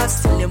jungle, but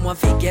still them want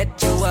to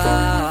get you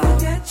up.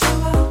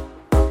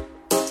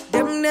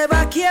 Them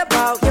never care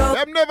about you.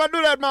 Them never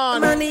do that,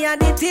 man. Money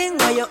and the thing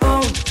where you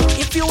own.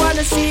 If you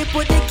wanna see,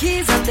 put the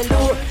keys on the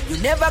lure.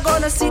 You never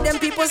gonna see them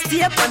people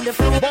stay up on the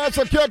floor. That's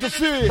a care to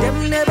see.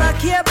 Them never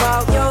care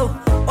about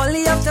you.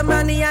 Only after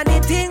money and the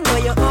thing where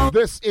you own.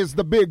 This is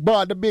the big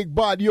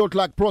bad youth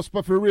like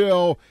Prosper for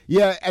real.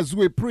 Yeah, as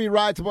we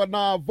pre-write about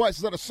now,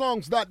 voices are the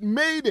songs that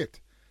made it.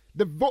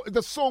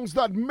 The songs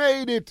that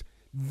made it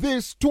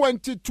this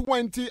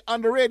 2020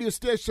 on the radio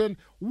station,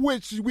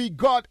 which we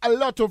got a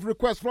lot of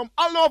requests from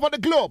all over the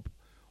globe.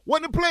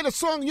 When you play the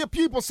song, your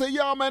people say,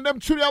 yeah, man, them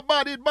truly are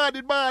bad.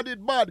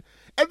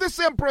 And this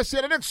Empress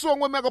here, the next song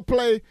we're going to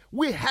play,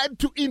 we had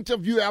to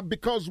interview her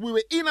because we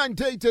were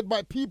inundated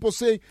by people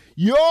saying,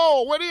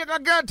 yo, where do you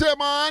get here,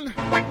 man?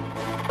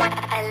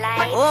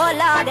 Oh,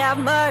 Lord have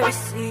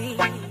mercy.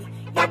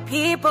 Your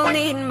people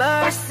need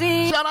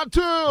mercy. Shout out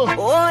to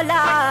Oh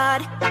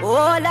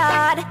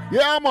Lord.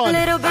 Yeah, man.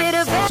 Little bit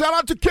of it. Shout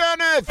out to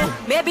Kenneth.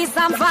 Maybe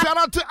some fun. Shout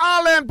out to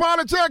Alan,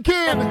 Party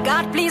checking.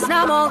 God, please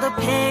numb all the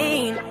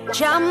pain.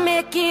 Just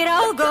make it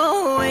all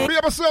go away. Be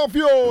yourself,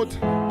 youth.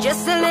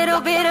 Just a little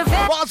bit of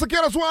it. Once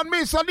again, it's one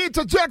Miss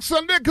Anita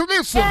Jackson, Nick,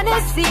 listen.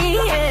 Tennessee,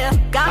 yeah.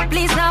 God,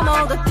 please numb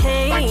all the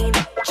pain.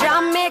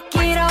 Just make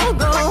it all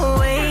go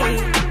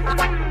away.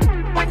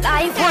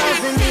 Life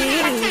wasn't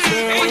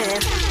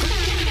easy.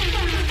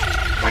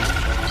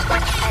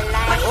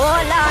 Oh,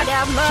 Lord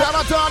have mercy. Shout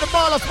out to all the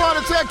ballers,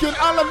 Party checking.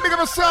 Alan, big up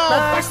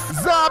yourself.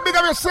 Zah, big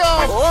up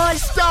yourself.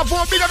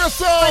 Stavo, big up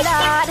yourself.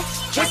 Lord,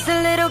 just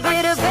a little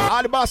bit of it.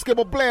 All the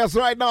basketball players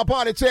right now,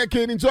 Party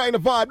checking, enjoying the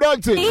vibe,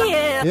 don't you?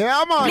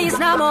 Yeah, man. Please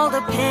numb all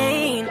the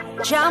pain.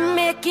 Just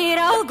make it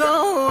all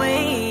go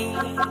away.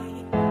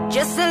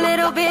 Just a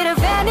little bit of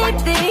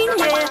anything,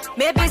 yeah.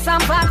 Maybe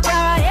some vodka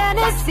or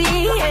Hennessy,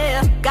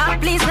 yeah.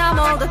 God, please numb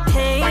all the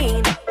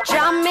pain.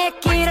 Just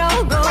make it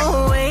all go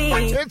away.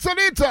 It's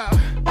Anita.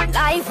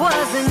 Life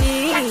wasn't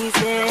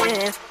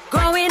easy.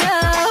 Growing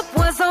up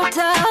was so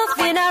tough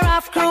in a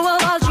rough, cruel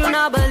world, you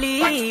not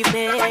believe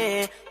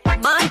me.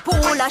 Man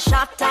pull a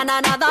shot and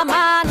another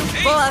man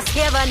was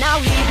given, now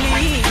he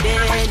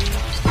bleeding.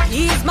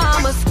 His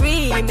mama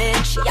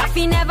screaming, she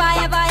happy never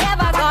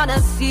ever gonna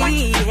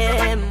see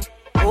him.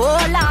 Oh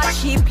Lord,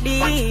 she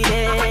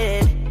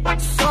pleaded.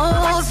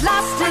 Souls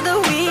lost to the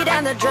weed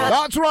and the drugs.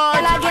 That's right.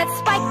 Well, I get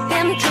spiked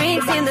them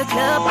drinks in the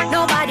club.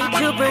 Nobody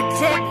to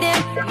protect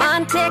them.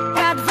 Man take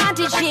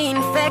advantage, she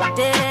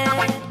infected.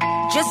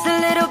 Just a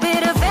little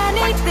bit of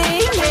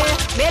anything, yeah.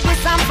 Maybe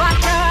some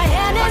vodka or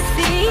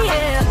Hennessy,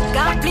 yeah.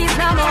 God, please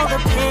numb all the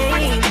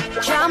pain.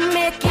 Just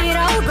make it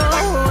all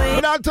go away.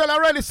 But I'll tell you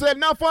already, said,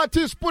 enough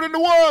artists put in the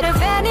work.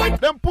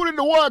 Them put in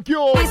the work,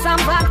 yo. Maybe some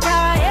vodka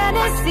or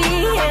Hennessy,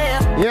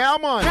 yeah. Yeah,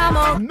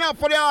 man. Enough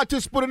for the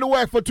artists put in the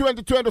work for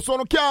 2020, so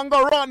no can't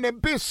go run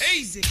them piss.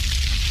 Easy.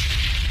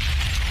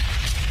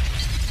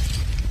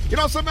 You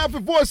know, some have a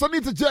voice,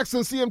 Anita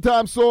Jackson, same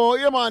time. So,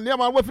 yeah, man, we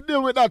have to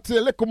deal with that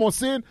little more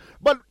scene.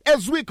 But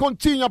as we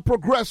continue to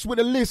progress with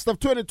a list of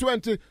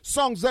 2020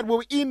 songs that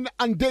were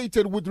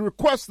inundated with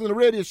requests in the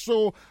radio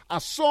show, are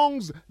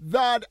songs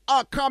that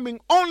are coming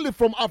only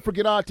from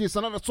African artists.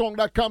 Another song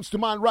that comes to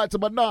mind right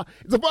about now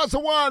is the first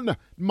one,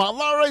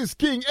 Malara is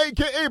King,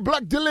 a.k.a.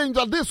 Black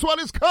Dillinger. This one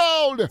is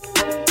called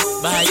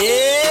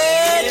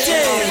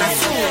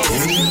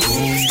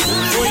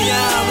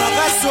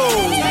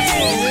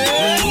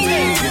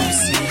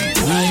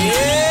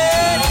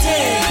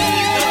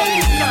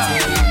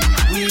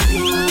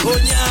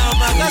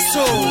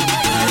Magaso.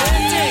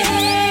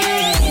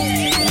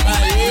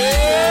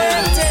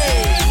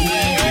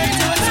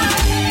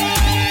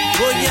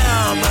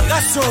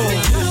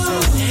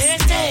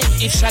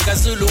 If Shaka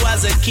Zulu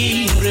was a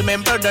king,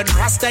 remember that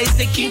Rasta is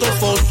the king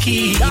of all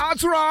kings.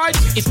 That's right.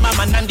 If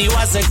Mama Nandi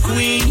was a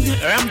queen,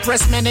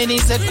 Empress Menen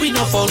is a queen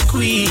of all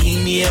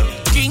queen. Yeah.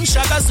 King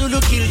Shaka Zulu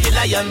killed the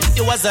lion.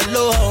 He was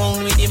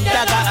alone with him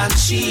dagger and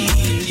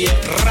shield. Yeah.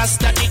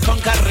 Rasta the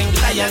conquering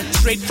lion,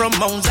 straight from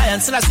Mount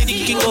Zion. Selassie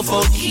the king of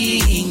all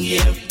kings.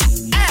 Yeah.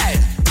 Hey,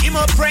 give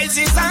more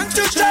praises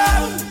unto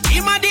Jah.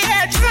 Give more the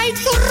head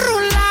rightful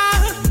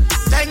ruler.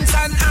 Thanks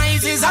and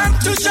eyes is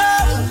unto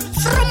Jah.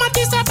 From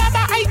Addis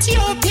Ababa,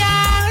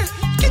 Ethiopia,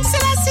 King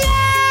Selassie,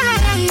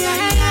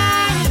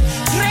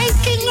 great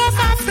king of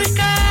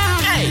Africa.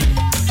 Hey,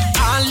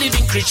 all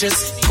living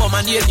creatures, come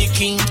and hear the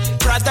king.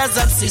 Brothers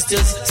and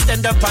sisters,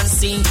 stand up and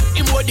sing.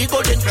 Him what the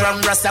golden crown,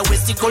 Rasta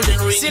West the golden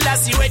ring.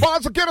 Selassie, wait.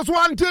 Boss, get us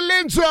one till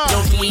Linja.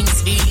 Love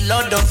wins the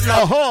Lord of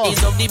love.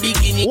 Is of the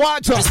beginning.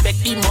 Watch out.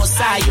 Respect the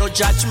Messiah, your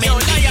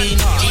judgment begin.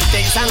 Give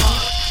thanks and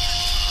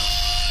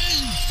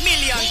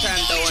million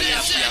times the one you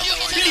have.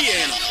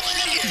 Billion.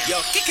 Yo,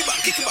 kick it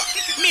back.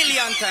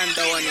 Million times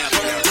the one you have.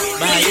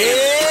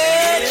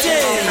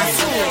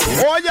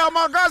 Oh, yeah,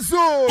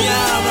 Magaso.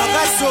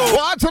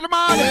 Watch the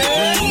man.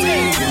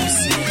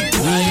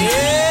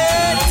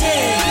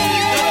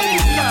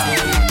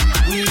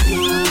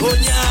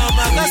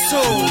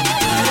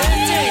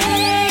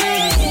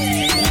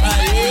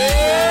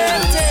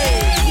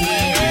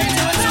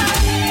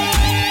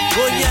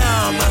 Oh,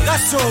 yeah,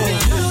 Magaso.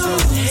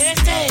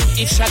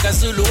 If Shaka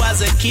Zulu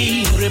was a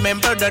king,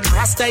 remember that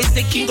Rasta is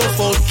the king of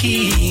all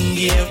kings.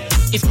 Yeah.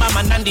 If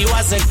Mama Nandi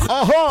was a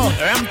queen,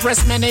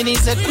 Empress Menen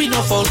is a queen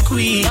of all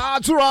queens.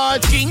 That's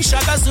right. King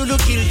Shaka Zulu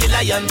killed the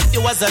lion. He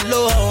was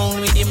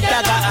alone with him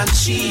dagger and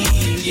shield.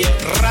 Yeah.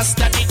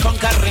 Rasta the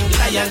conquering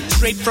lion,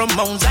 straight from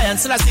Mount Zion.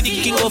 Selassie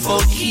the king of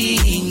all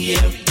kings.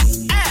 Yeah.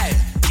 Hey,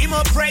 give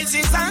more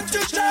praises unto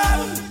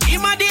Jah.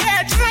 Give more the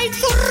head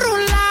rightful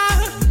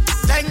ruler.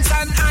 Thanks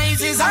and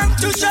eyes is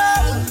unto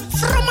Jah.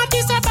 From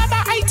Addis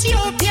Ababa,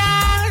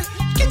 Ethiopia,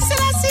 King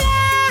Selassie,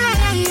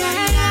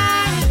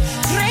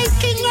 great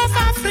king of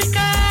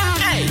Africa.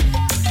 Hey,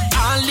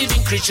 all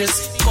living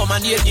creatures, come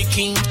and hear the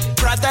king.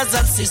 Brothers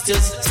and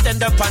sisters,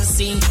 stand up and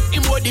sing.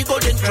 Him what the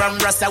golden crown,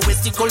 Rasta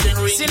West the golden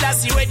ring.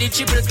 Selassie where the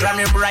triple crown,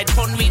 him bright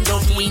fun wind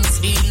of winds.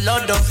 The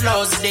Lord of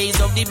laws, days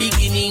of the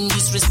beginning.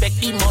 Disrespect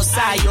the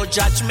Messiah, your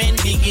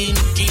judgment begin.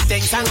 Give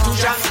thanks unto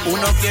Jah, who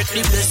not get the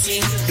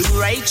blessing. Do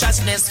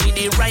righteousness with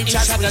the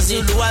righteous. Shaka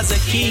Zulu was a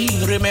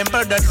king.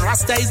 Remember that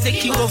Rasta is the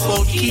king of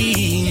all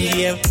kings.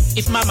 Yeah.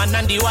 If Mama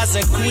Nandi was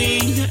a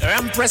queen,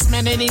 Empress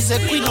Menen is a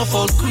queen of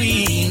all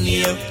queens.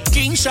 Yeah.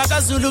 King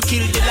Shaka Zulu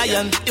killed the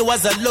lion. He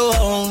was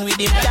alone with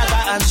him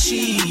dagger and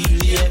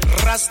shield. Yeah.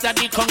 Rasta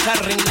the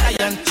conquering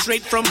lion,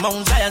 straight from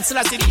Mount Zion.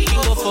 Selassie the king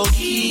of all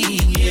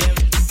kings. Yeah.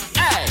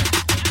 Hey.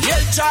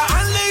 Yelcha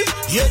and live,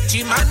 yet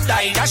him and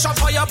die. Dash a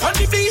fire upon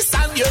the beast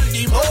and yell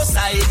the most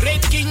high.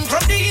 Great king from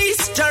the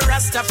east,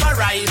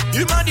 Rastafari.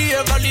 Him and the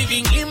ever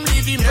living, him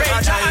living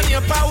greater. And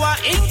your power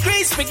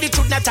increase, speak the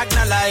truth, not act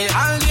no lie.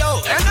 All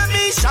your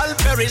enemies shall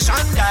perish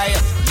and die.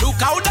 Look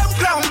how them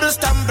crumble,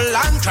 stumble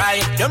and cry.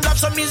 Them love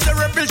some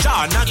miserable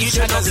John, not each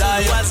and of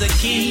lie. Was a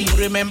king,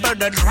 remember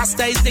that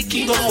Rasta is the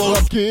king of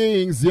all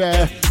kings,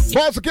 yeah.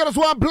 Boss, get us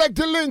one Black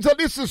Delinja.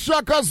 This is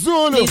Shaka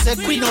Zulu. He's a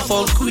queen of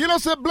all queens. You know,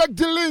 say Black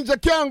Delinja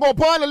can't go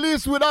on the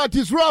list without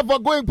his rapper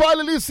going on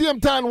the list same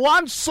time.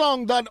 One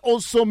song that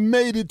also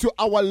made it to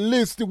our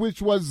list,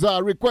 which was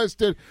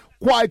requested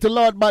quite a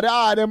lot by the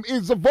Adam,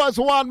 is the verse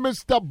one,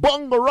 Mr.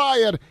 Bongo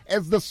Riot,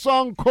 as the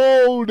song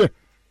called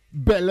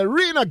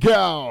Ballerina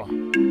Girl.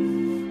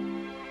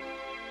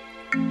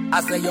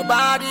 I say your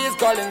body is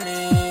calling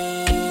me.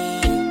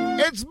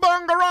 It's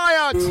Bongo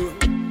Riot.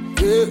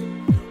 Yeah.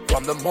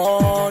 From the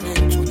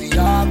morning to the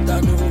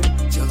afternoon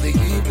till the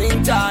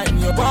evening time,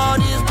 your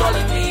body is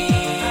calling me.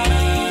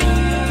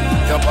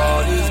 Your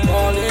body is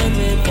calling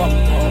me from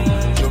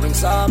during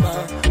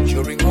summer,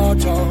 during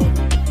autumn,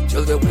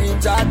 till the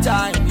winter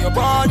time. Your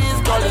body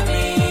is calling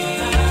me.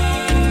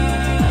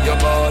 Your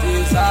body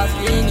is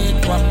asking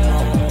it from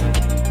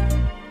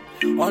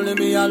only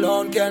me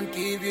alone can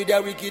give you the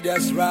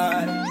wickedest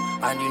right,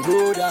 and you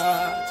know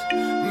that.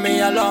 Me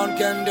alone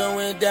can do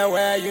it the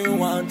way you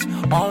want,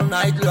 all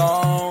night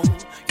long.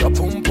 Your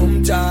pum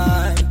pum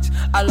tight.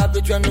 I love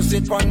it when you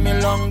sit on me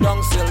long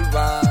down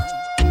silver.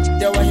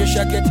 The way you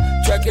shake it,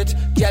 track it,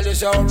 girl you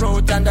so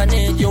rude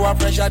underneath. You are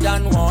fresher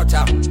than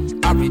water.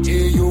 Every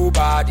day you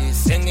body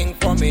singing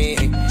for me.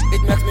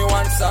 It makes me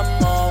want some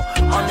more.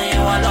 Only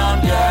you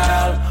alone,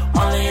 girl.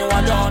 Only you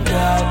alone,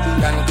 girl.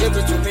 Can give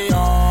it to me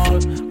all.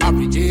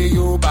 Every day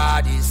you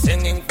body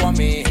singing for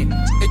me.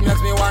 It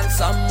makes me want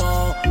some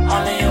more.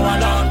 Only you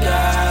alone,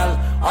 girl.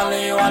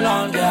 Only you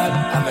alone, girl.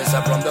 I mess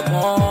up from the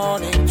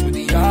morning to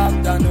the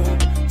afternoon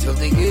till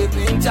the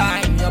evening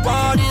time. Your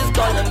body's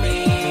calling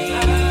me.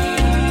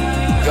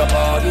 Your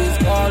body's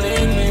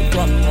calling me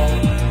from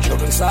home.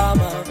 During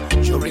summer,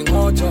 during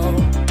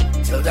autumn,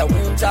 till the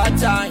winter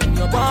time.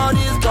 Your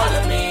body's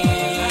calling me.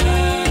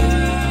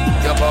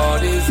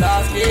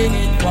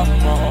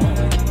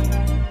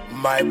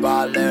 My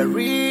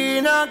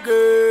ballerina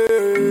girl,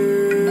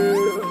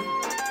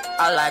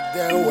 I like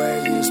the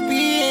way you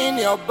spin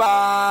your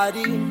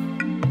body.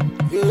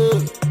 Yeah.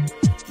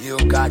 You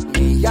got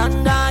me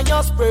under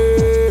your spell.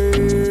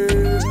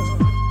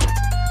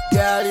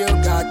 Girl, you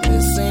got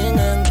me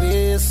singing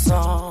this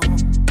song.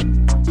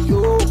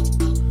 You,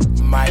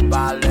 my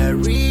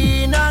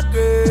ballerina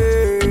girl.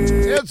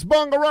 It's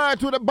Bongo right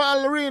to the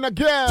ballerina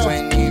girl.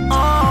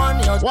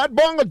 What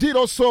Bongo did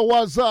also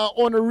was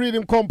on a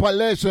rhythm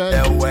compilation.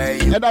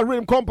 And that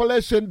rhythm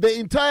compilation, the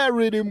entire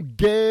rhythm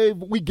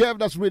we gave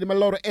that rhythm a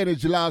lot of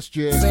energy last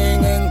year.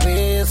 Singing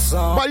this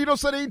song. But you know,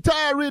 so the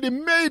entire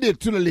rhythm made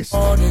it to the list.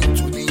 Morning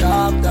to the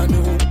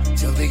afternoon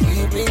till the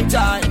evening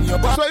time.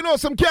 So you know,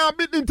 some can't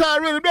beat the entire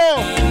rhythm,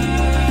 no.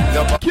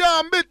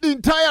 Can't beat the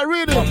entire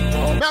rhythm.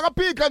 Make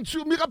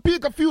a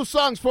pick a few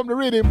songs from the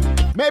rhythm.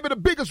 Maybe the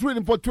biggest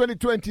rhythm for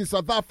 2020 in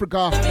South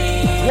Africa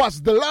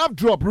was the Love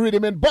Drop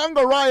rhythm, and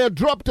Bongo Raya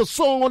dropped a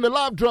song on the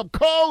Love Drop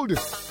called Tina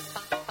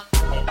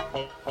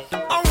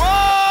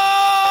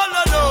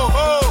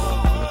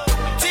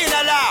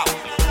Love.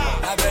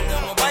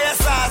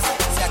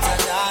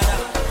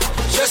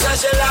 She said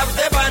she love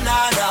the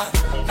banana.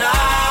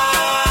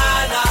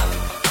 Nana.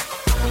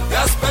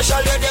 You're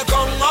special, you're the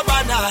Congo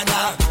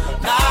banana.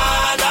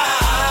 Nana.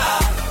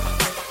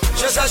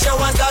 She said she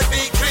wants that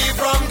big tree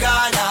from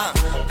Ghana.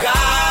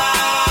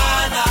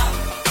 Ghana.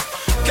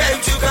 Came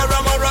to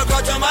Karamorocco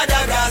to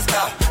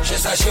Madagascar. She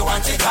said she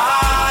wants it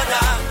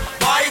harder.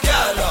 My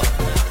girl.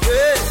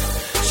 Yeah.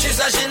 She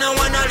said she don't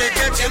wanna let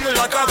him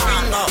like a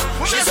finger.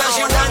 She said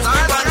she wants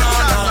the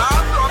banana.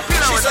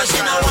 She said she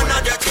don't wanna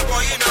get it,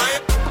 boy, you know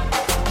it.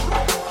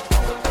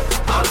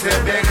 I'll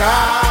take me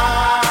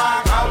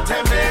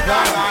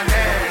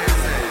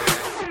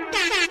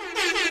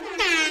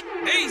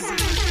Easy.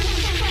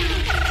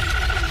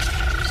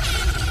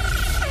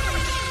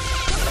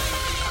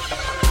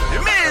 You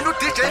mean you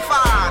DJ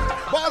fan?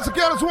 Once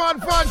again, it's one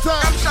fun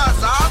time.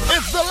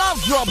 It's the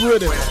Love Drop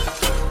rhythm.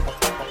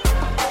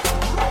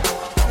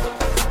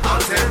 I'll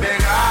take me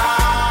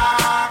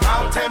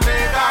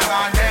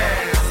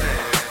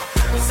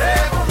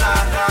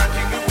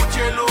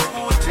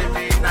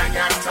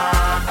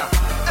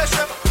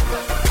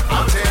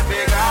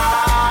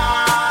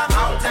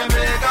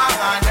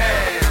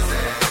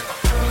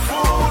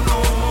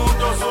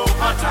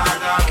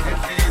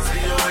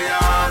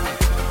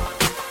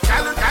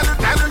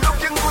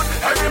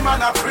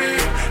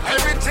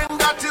everything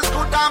that is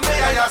good and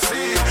may I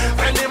see.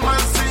 Any man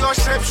see your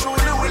shape,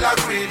 surely will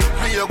agree.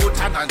 You good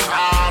and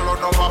all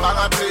no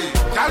bagati.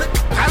 Cali,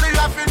 you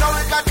have to know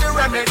we got the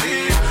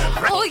remedy.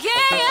 Oh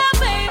yeah,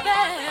 baby.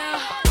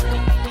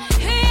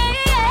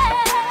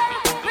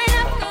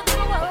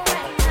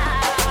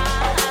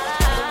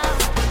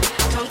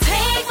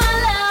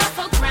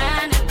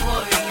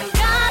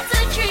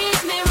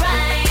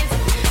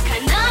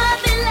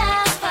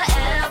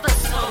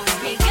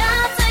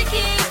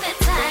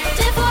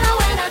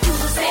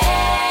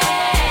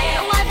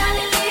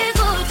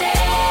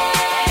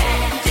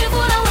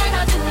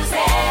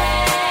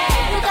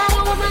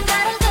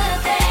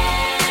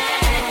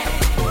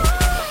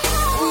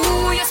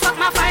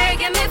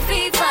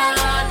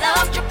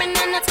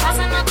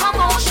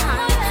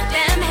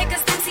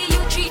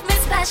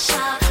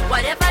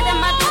 Whatever them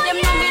I do, them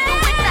know me do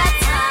it that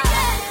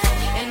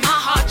time. In my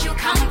heart you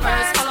come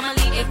first. Follow my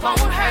lead, it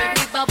won't hurt.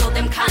 We bubble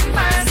them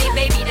converse. Hey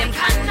baby, them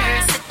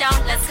converse. Sit down,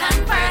 let's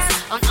converse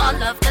on all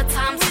of the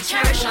times we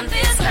cherish on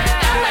this earth.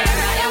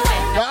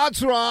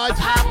 That's right.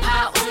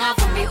 Papa, unga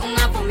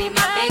for me,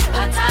 my big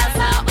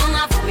patata.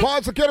 Unga for me.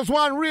 Once again, it's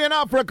one re in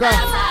Africa.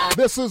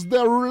 This is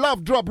the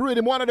Love Drop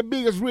rhythm, one of the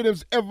biggest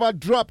rhythms ever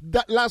dropped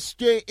that last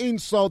year in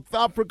South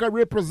Africa,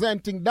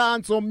 representing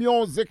dance or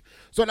music.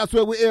 So that's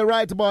where we are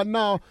right about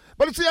now.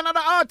 But you see, another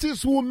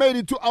artist who made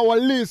it to our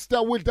list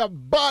with a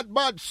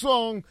bad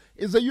song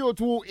is a youth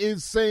who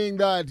is saying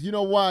that, you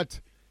know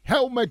what,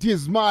 helmet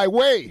is my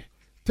way.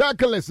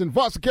 Take a listen.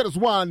 Vasicatus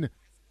one,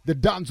 the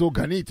Danzo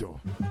Ganito.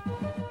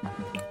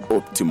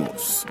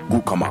 Optimus,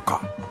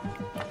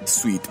 Gukamaka,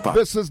 Sweet Pie.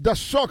 This is the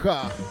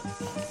shocker.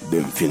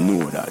 Them feel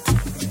know that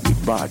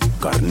the bad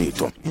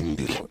Garnito in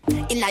the road.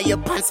 Inna your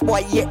pants,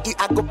 boy, yeah, you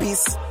a go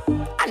peace.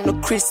 I know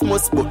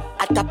Christmas, but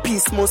at a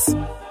peace must.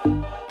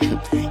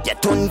 You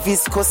turn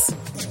viscous.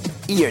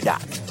 Hear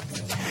that?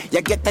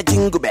 You get a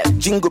jingle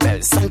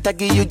bell. Santa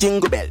give you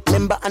jingle bell.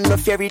 Remember, I no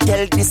fairy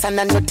tale, this and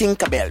I no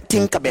Tinkerbell.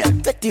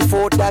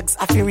 34 dogs,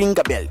 I fi ring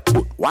a bell.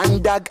 But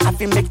one dog, I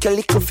fi make your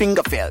little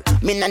finger fell.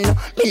 Me no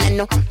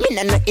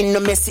in no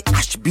messy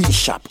Ash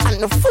Bishop. And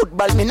no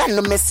football, me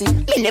no messy.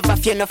 Me never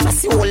fear no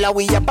fussy, all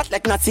away your butt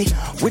like Nazi.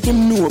 With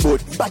them know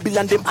about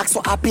Babylon, them ask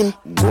what happen.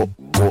 Go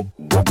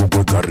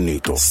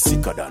Garnito,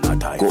 sicker than a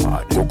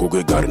typhoid. Go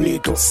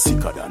Garnito,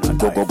 sicker than a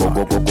typhoid. Go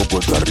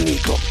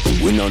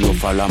Garnito. We no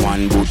follow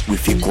man, but we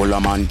fi call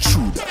a man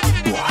true that.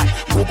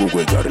 Go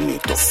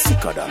Garnito,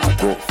 sicker than a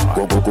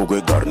typhoid. Go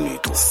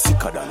Garnito,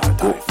 sicker than a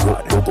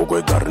typhoid. Go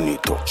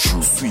Garnito,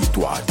 true sweet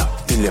water.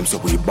 Tell them so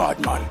we bad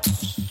man.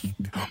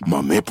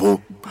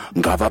 Mamepo,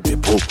 ngava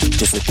bepo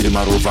just a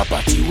trimmer over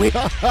party we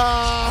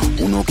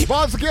uno ki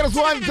Boss Girls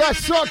one dash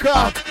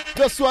soccer.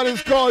 This one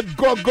is called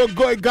Go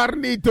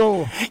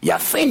Garnito. ya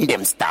friend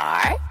them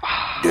star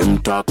them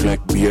talk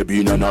like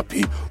baby na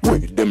nappy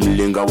wait them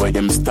linger where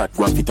them start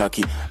one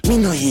fitaki me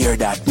no hear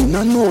that me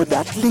no know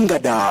that linger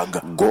dog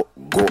go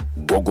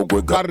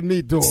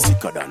Garnito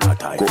sicker than a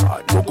tie go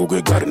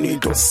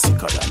Garnito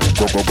sicker than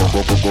go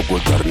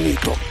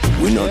Garnito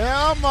we know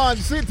yeah man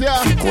sit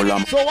here.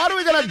 So what are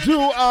we gonna do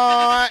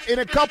in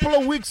a couple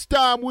of weeks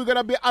time we're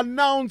gonna be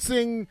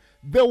announcing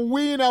the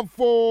winner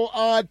for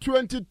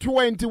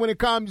 2020 when it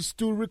comes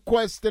to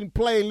request and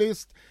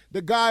playlist,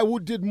 the guy who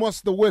did most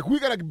of the work. We're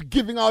going to be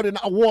giving out an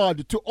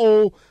award to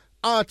all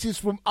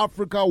artists from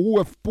Africa who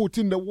have put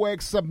in the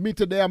work,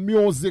 submitted their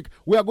music.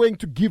 We are going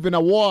to give an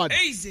award.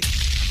 Easy.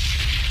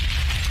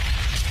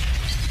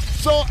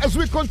 So as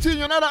we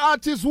continue, another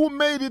artist who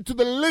made it to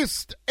the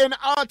list, an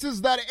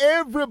artist that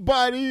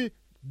everybody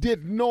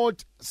did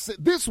not see.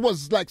 This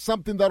was like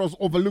something that was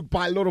overlooked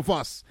by a lot of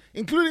us,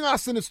 including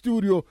us in the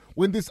studio,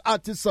 when this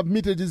artist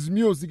submitted his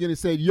music and he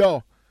said,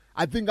 yo,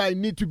 I think I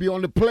need to be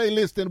on the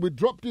playlist, and we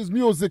dropped his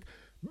music.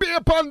 Be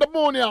a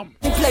pandemonium.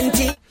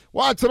 Plenty.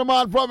 Watch the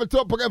man from the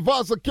top of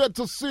Vasa get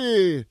to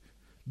see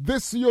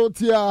this youth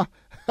here.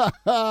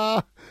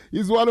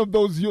 He's one of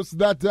those youths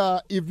that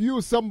if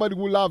you somebody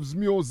who loves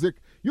music,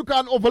 you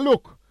can't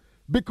overlook,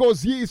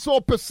 because he is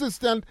so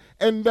persistent,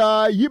 and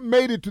he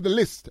made it to the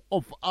list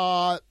to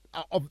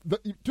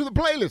the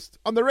playlist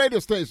on the radio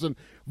station.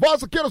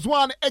 Vasa Kiddos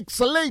one,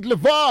 excellent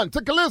Levon.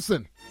 Take a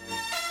listen.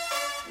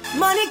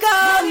 Money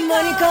come,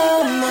 money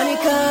come, money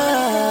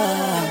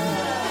come.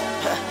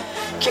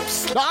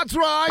 That's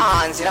right.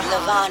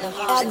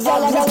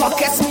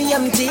 Pockets me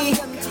empty,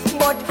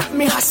 but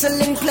me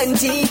hustling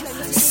plenty.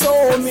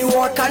 So me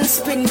work and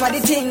spin for the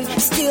thing.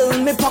 Still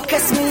me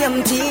pockets me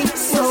empty.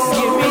 So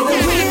give me the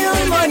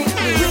real money,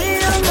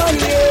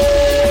 yeah.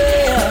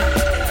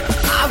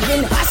 I've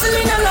been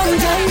hustling a long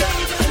time.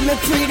 Me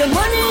free the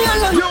money a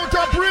long time. You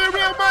top real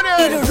money.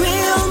 The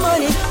real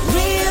money,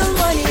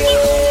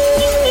 yeah.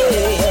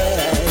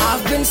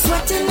 I've been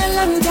sweating a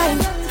long time.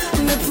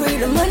 Me free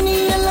the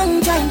money a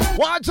long time.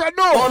 Watch I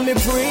know. Oh, me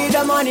free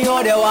the money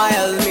all the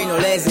while. Me no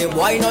lazy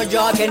boy, no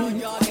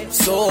jogging.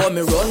 So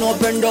me run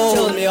up and down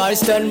till me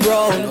eyes turn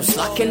brown. No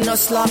slacking, no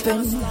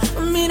slapping.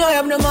 Me no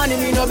have no money,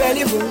 me no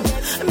belly full.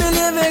 Me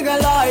living a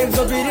life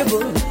so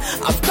beautiful.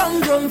 I've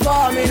come from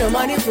far, me no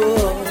money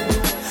full.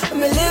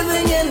 Me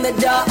living in the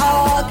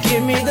dark.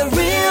 Give me the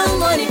real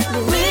money,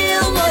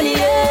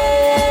 yeah.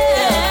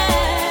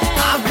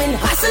 I've been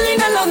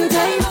hustling a long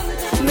time.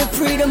 Me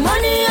free the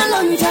money a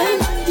long time.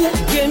 Yeah.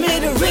 Give me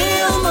the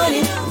real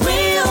money,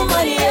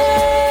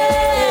 yeah.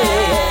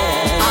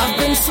 I've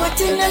been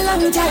sweating a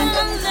long time.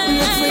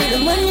 Me free the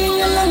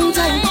money a long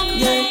time.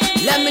 Yeah.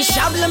 Let me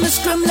shout, let me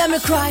scream, let me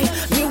cry.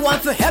 Me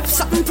want to help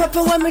something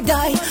proper when me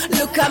die.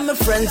 Look at my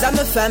friends and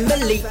my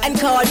family and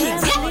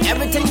colleagues.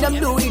 Everything them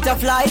do it a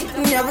fly.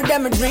 Never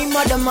them a dream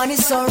of the money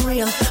so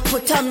real.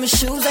 Put on my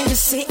shoes and you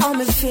see how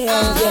me feel.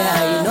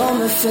 Yeah, you know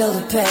me feel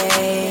the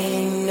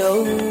pain.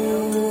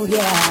 Oh,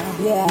 yeah.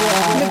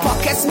 Me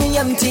pockets me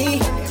empty,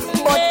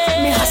 but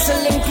me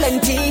hustling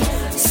plenty.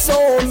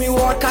 So me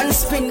work and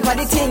spin for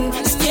the thing.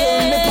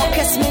 Still me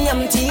pockets me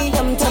empty.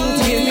 Give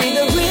me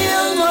the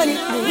real money,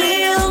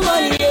 yeah.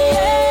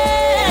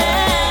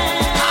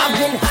 I've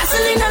been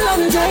hustling a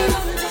long time.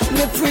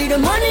 Me free the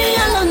money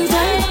a long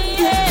time.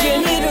 Give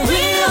me the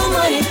real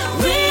money,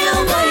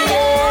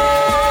 yeah.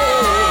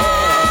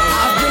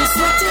 I've been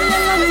sweating a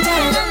long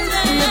time.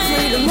 Me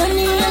free the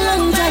money a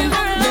long time.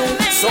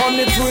 So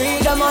me free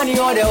the money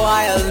all the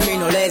while. Me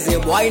no lazy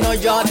boy, no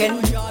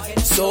jogging.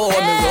 So me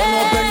run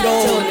up and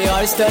down till me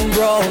eyes turn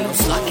brown. No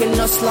slacking,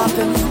 no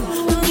slapping.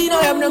 Me no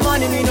have no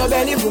money, me no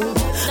belly full. Me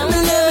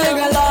living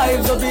a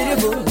life so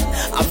beautiful.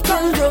 I've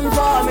come from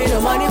far, me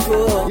no money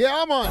full.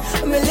 Yeah,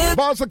 man.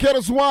 Bouncer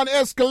Kettles one,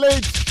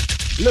 Escalate,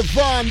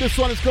 Levon. This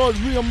one is called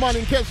Real Money.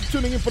 In case you're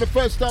tuning in for the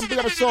first time, big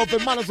up yourself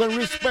and manners and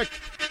respect.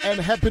 And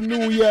Happy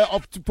New Year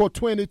for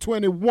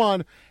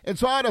 2021. And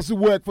so how does it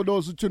work for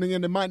those who are tuning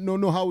in? They might not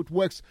know how it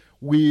works.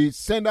 We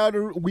send out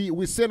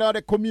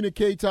a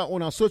communicator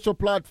on our social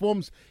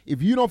platforms.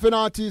 If you know of an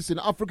artist, an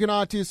African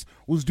artist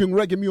who's doing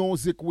reggae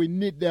music, we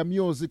need their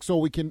music so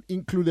we can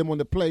include them on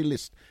the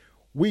playlist.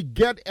 We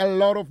get a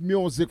lot of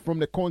music from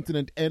the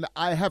continent, and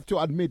I have to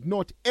admit,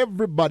 not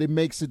everybody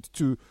makes it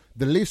to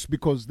the list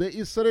because there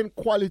is certain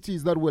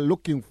qualities that we're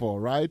looking for,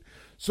 right?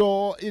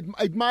 So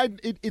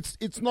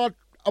it's not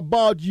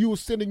about you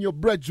sending your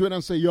brethren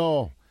and say,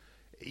 yo,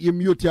 you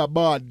mute your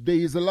bad. There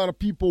is a lot of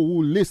people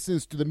who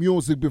listens to the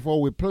music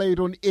before we play it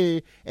on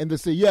air, and they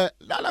say, yeah,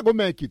 I'll go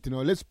make it,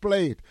 let's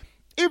play it.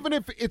 Even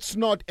if it's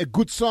not a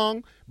good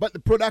song, but the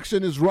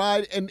production is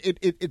right and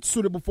it's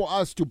suitable for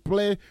us to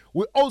play,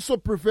 we also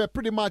prefer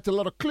pretty much a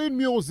lot of clean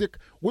music.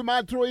 We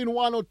might throw in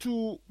one or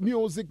two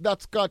music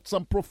that's got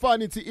some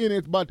profanity in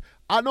it, but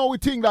I know we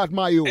think that,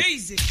 my youth.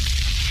 Easy.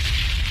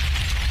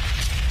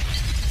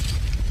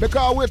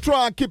 Because we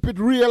try and keep it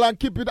real and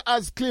keep it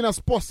as clean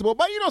as possible.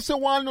 But you know, say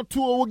one or two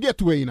will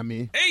get away, you know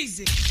me.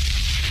 Easy.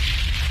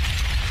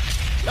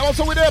 Yeah,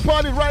 also we're there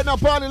party right now,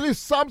 party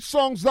list some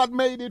songs that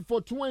made it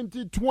for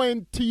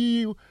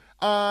 2020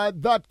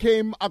 that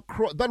came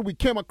across, that we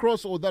came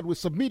across or that were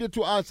submitted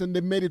to us and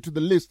they made it to the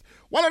list.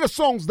 One of the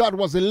songs that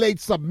was a late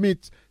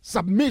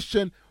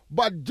submission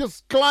but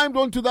just climbed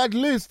onto that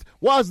list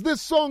was this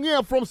song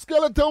here from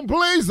Skeleton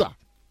Blazer.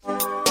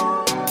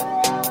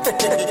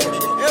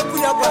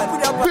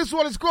 This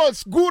one is called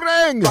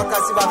Gureng.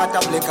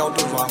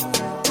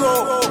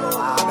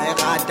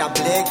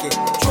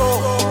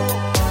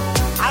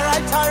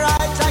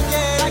 Alright,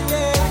 again.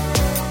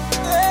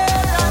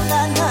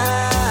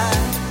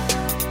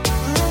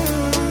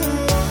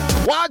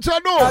 Watch I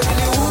know.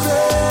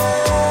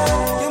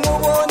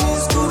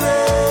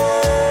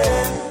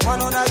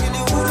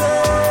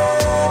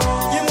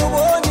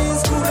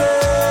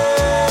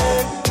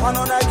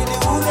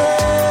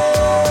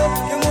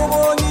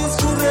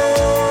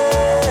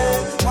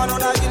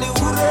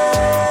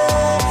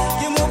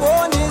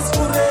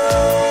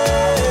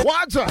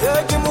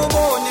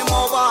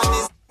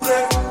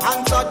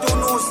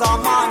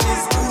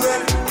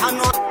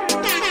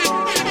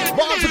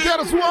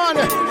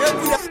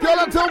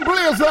 Skeleton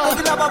Blazer.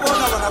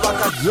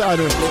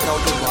 Johnny.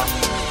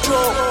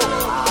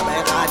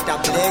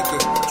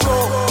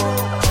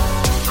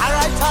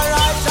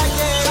 Alright,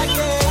 again.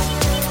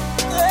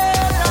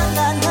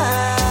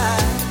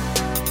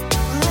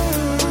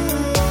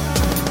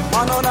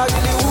 Manona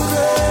gili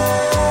ure,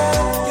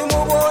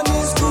 kimuboni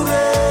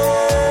skure.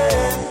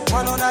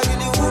 Manona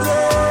gili ure,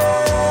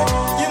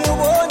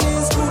 kimuboni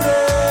skure.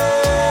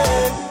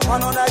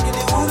 Manona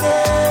gili ure,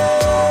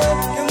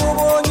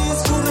 kimuboni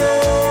skure.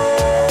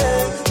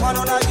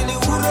 Manona gili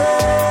ure,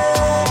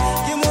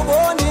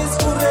 kimuboni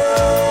skure.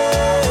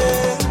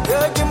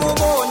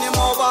 Kimuboni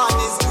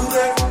mobani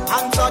skure.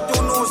 Hansa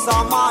tunu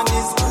samani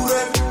skure.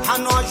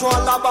 Hanwa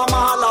shwala ba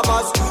mahala ba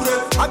skure.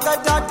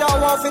 Akatata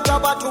wafita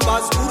batu ba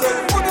skure.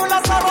 Udula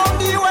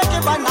sarondi weke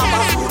bana ba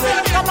skure.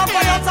 Kama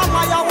kaya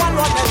tamaya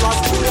walwa newa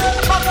skure.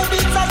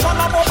 Bakubita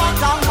shwala bo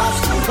matanga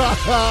skure.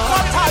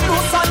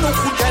 Watalusa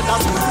nukutela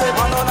skure.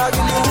 Manona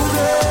gili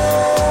ure.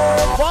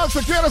 Once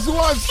again, as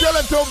one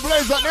Skeleton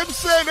Blazer. Them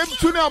say them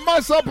tune a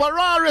mass up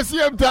around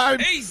same time.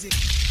 Easy.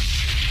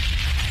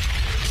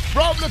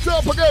 From the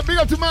top again, big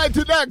up to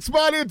Mighty Dax,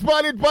 party.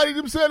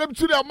 Them say them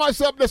tune a mash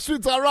up the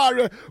streets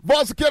around.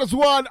 Once again, as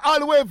one all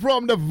the way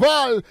from the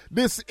Val.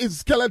 This is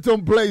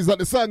Skeleton Blazer.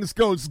 The song is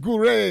called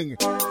Gureng.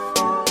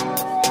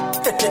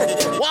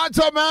 Watch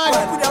out, man.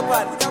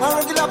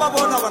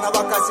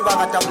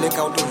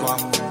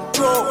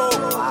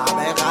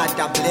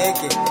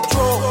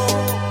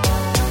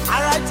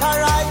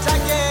 Alright,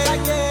 again.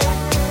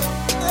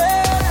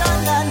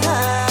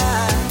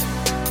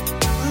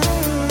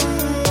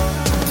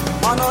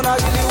 Manona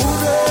gili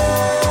ure,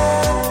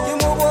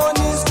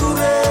 kimuboni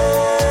skure.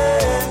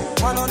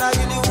 Manona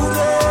gili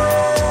ure,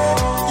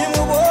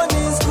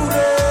 kimuboni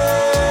skure.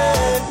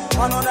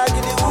 Manona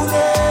gili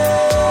ure,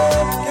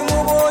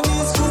 kimuboni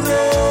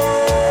skure.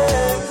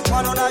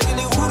 Manona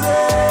gili ure,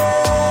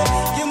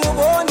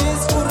 kimuboni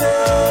skure.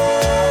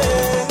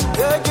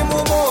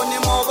 Kimuboni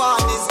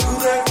mobani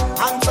skure.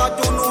 Hansa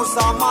tunu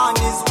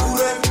samani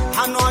skure.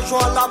 Hanwa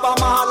shwala ba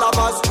mahala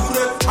ba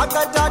skure.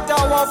 Akatata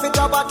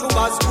wafita batu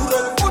ba skure.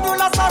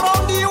 Udula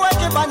sarondi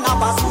weke bana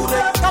ba skure.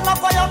 Kama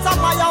kaya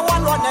tamaya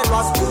walwa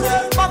nelwa skure.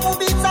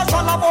 Bakubita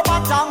shwala bo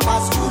batanga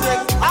skure.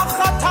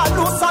 Akata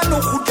lusa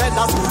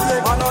nukutela skure.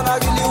 Manona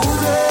gili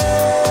ure,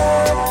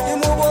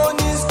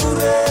 kimuboni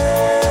skure.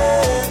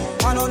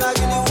 Manona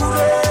gili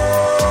ure,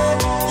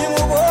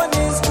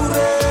 kimuboni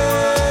skure.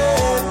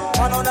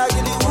 Manona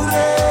gili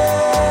ure,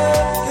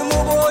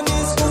 kimuboni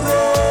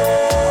skure.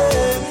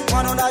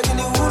 Manona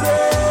gili ure,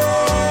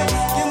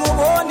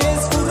 kimuboni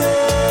skure.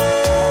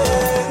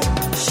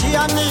 She a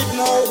need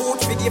more wood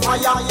for the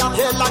fire.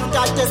 Hell and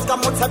that is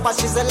Kamutsepa,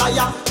 she's a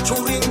liar.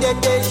 During the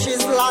day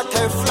she's like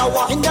a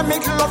flower. In the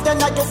middle of the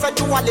night you fed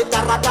to a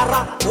litara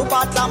dara.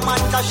 Ubata man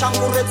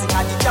kashangure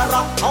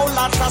zingadijara.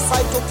 Aula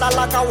trasai to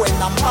talaka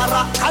when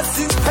amara.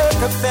 Kasis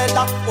pepe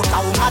feda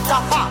utaunata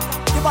ha.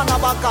 Kibana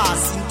baka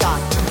sinta.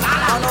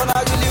 Manona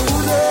gili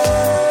ure,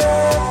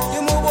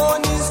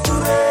 kimuboni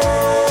skure.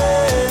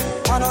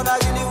 Manona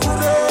gili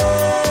ure,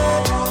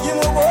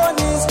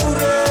 kimuboni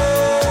skure.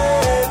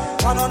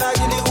 Manona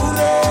gili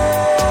ure,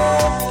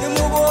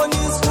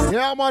 kimuboni skure.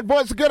 Yeah, man,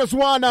 boys, get us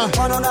one.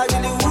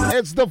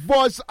 It's the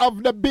voice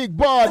of the big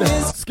bird,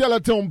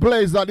 Skeleton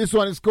Blazer. This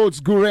one is called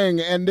Gureng,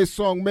 and this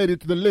song made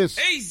it to the list.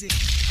 Easy.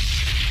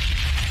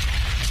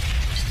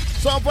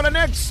 So for the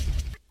next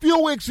few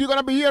weeks, you're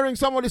gonna be hearing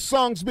some of the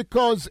songs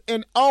because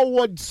an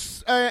award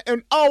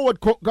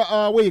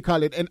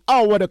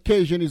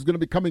occasion is gonna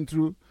be coming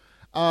through.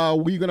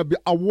 We're gonna be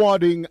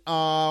awarding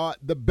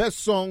the best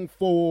song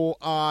for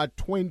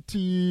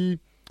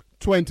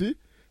 2020,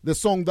 the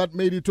song that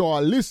made it to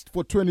our list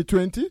for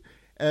 2020,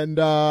 and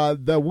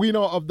the winner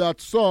of that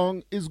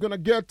song is gonna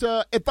get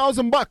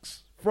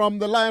 $1,000 from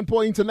the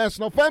Paw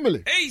International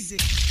family. Easy.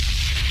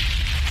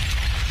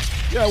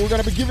 Yeah, we're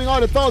going to be giving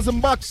out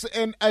 $1,000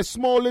 and a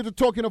small little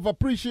token of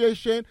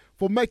appreciation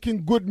for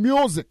making good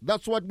music.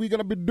 That's what we're going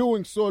to be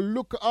doing. So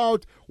look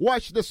out,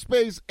 watch the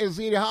space as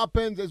it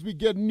happens. As we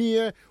get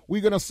near,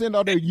 we're going to send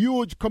out a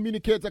huge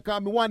communicator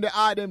card. We want the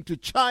item to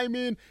chime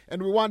in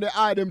and we want the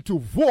item to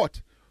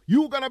vote.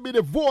 You're going to be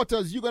the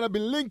voters. You're going to be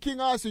linking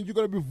us and you're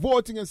going to be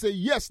voting and say,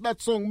 yes,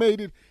 that song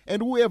made it.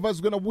 And whoever's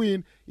going to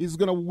win is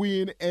going to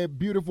win a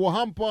beautiful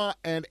hamper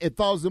and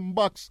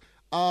 $1,000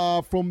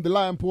 from the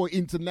Lion Paw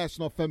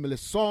International Family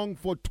Song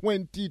for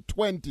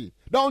 2020.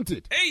 Don't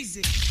it?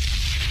 Easy.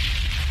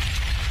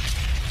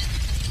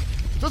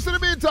 Just in the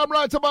meantime,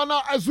 right about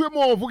now, as we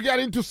move, we get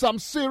into some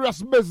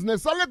serious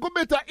business. A little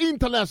bit of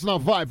international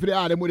vibe for the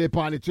item with the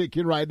party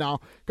chicken right now.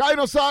 Kind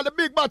of sound the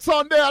big bad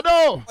sound there,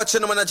 though.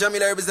 Watching man,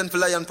 Jamila represent for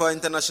Lion Paw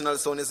International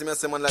Sound. You see me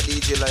say man like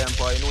DJ Lion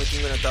Paw. You know what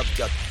thing when a top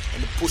cat.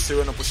 And the pussy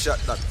run up a shot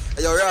that.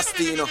 Hey, yo,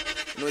 Rusty, you know.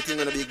 You know what thing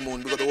when a big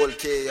moon. Because the whole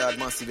K-yard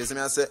massive. You see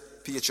me I say,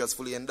 Patriots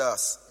fully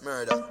endorse.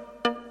 Murder.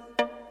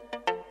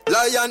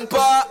 Lion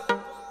Paw.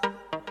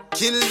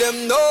 Kill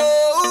them, no.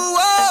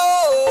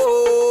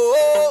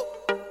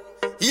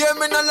 Hear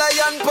me no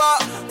Lion Paw.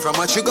 From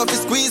a sugar fi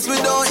squeeze we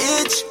don't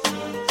itch.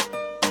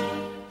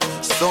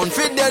 Sound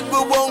fi dead we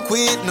won't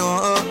quit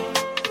no.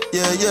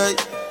 Yeah, yeah.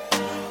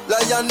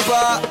 Lion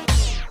Paw.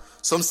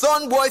 Some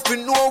son boy fi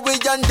know we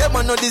and them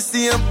are not the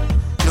same.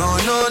 No,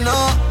 no,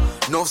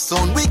 no. No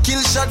sound we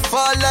kill shot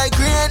fall like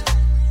rain.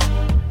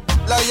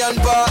 Lion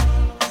Paw.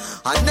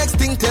 And next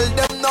thing tell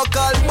them no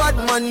call bad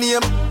man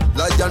name.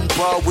 Lion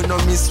Paw we no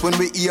miss when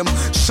we aim.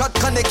 Shot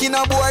connect in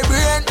a boy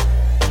brain.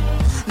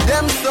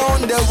 Them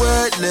sound they're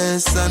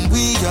worthless and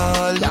we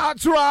all.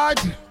 That's right.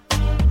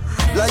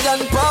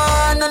 Lion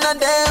Paw, none of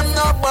them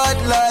not bad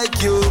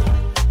like you.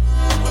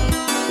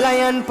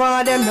 Lion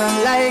Paw, them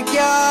not like you.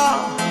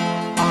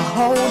 I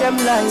hold them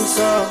like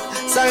so.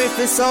 Sorry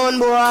for sound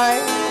boy.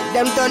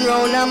 Them turn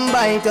round and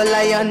bite a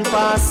Lion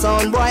Paw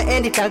sound boy.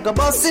 And it go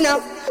busting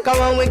up. Come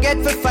on, we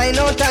get to find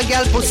out a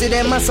girl pussy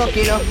them a suck,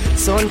 you know.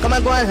 Son come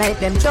and go and like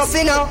them tough,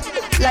 you know.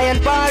 Lion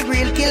Paw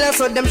real killer,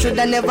 so them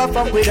shoulda never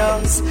fuck with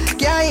us.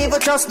 Can't even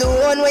trust the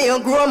one where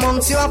you grow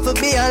amongst. You have to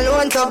be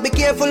alone, tough, be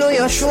careful who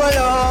you show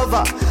love.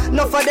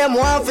 Enough of them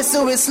want to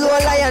see we slow.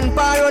 Lion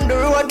Paw on the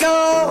road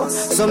now.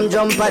 Some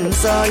jump and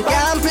son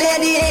can't play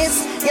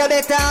this. You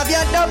better have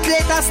your dub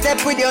later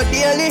step with your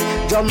daily.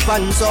 Jump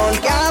and son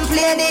can't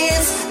play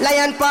this.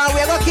 Lion Paw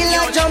we go kill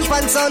your jump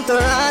and son to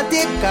rant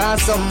it.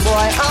 Cause some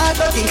boy hard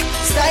dirty,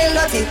 style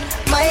dirty,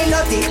 mind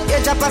dirty. You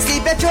drop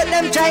asleep, you throw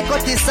them try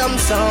cut this some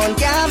sound.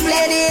 Can't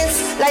play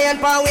this. Lion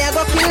Paw we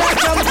go kill your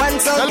jump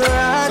and son to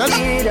rant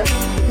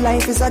it.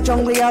 Life is a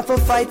jungle, you have to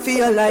fight for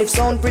your life.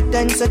 Sound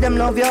pretend so them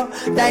love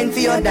you, dying for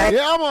your die.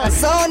 Yeah, man. A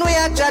sound we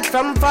a chat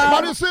from far.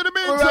 But you see the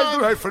meantime. We rise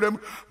the right for them.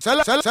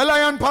 Sell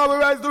Lion Paw, we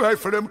rise the right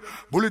for them.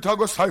 Bullet a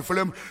go stifle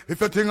them. If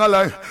you think a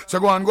lie, so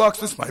go and go ask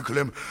this Michael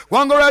them.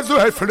 Go and go rise the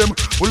right for them.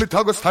 Bullet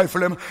a go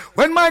stifle them.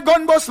 When my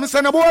gun bust me,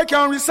 say no boy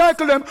can't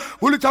recycle them.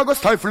 Bullet a go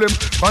stifle them.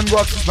 Go and go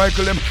ask this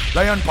Michael them.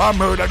 Lion Paw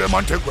murder them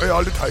and take away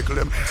all the title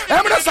them.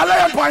 I'm gonna say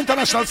Lion Paw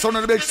International Son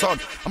of the big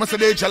son. I'm gonna say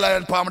DJ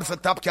Lion Paw, I'm gonna say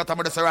Top Cat, I'm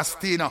gonna say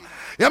Rastina.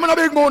 I'm gonna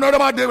big moon out of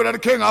my day with the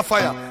king of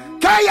fire.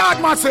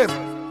 K-Yard massive.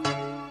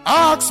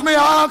 Ask me,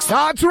 ask.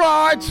 That's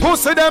right.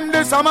 Pussy them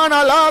this, a man,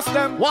 I lost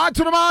them. What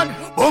to the man?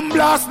 Boom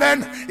blast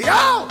then.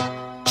 Yo.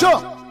 Sure.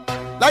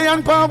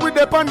 Lion Paw with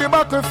the on the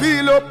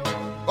battlefield up.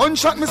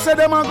 Gunshot me say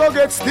them a go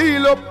get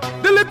steel up.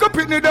 The little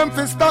pitney them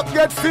fi stop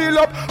get feel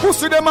up.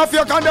 Pussy them a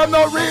fear can them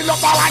no real up.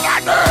 I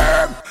want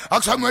them.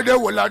 Ask them where the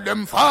whole of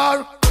them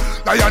fall.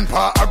 Lion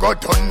Paw I go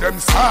turn them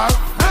star.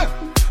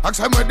 Ask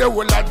them where the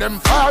whole of them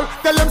fall.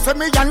 Tell them say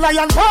me and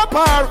Lion Paw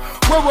par.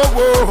 Whoa,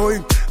 whoa,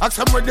 whoa. Ask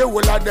them where the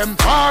whole of them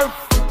fall.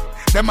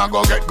 Them a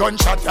go get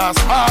gunshot as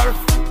far.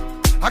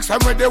 Ask them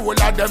where the whole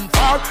of them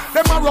fall.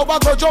 Them a rubber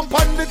go jump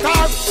on the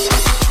car.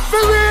 For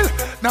real,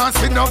 now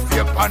see no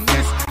fear on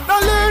this. No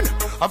lean,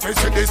 I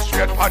face this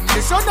straight on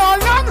this. So no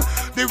long,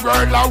 the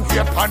world a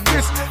wait on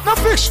this. No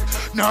fish,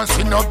 now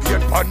see no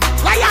bait on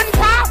this. Lion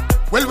Paw,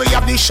 well we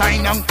have the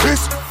shine and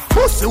kiss.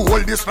 Pussy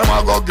hold this, them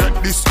a go get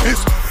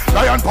dismissed.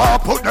 Lion Paw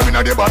put them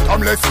in the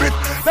bottomless pit.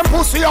 Them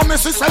pussy and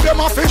missy say them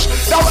a fish.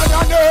 That one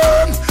of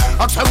them.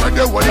 Ask them where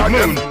the whole of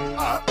them.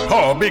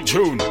 Oh, big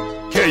tune.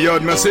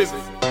 K-Yard massive.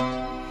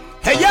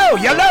 Hey yo,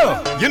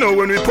 yellow. You know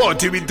when we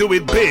party we do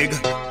it big.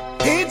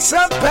 It's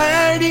a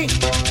party.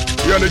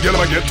 You and the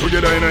girl get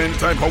together in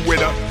time for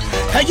weather.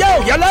 Hey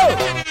yo, yellow.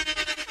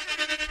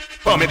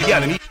 Oh, me the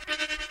girl me.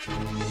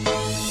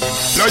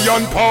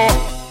 Lion Paw.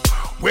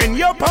 When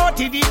you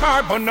party the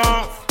carbon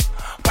off.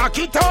 Back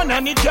it on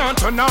and it can't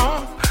turn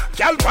off.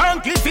 Girl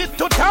can't give it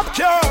to top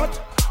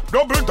chart.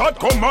 Double dot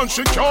come and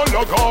she can't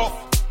log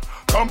off.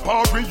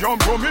 Campari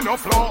and rum in a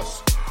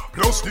floss.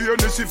 Plus the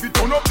NS if it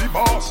turn up the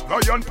boss.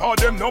 Lion Paw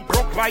them no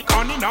broke like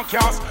on in a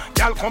cast.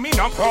 Girl come in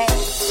a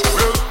cross.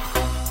 Well,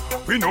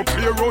 we no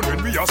play around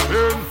when we are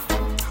spin.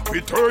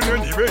 we turn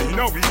anyway in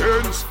our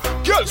weekends.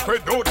 Girl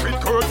spread out with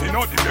curves in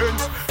all the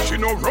ends. She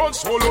no run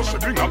solo, she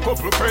bring a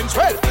couple friends.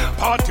 Well,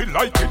 party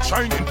like it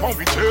shining from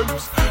we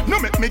gems. No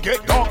make me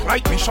get dark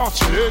like me short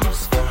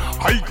lens.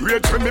 I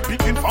grade when me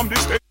picking from the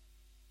stage.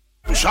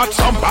 Shot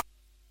some back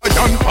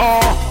and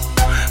paw.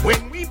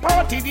 When we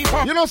party the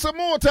party, you know some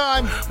more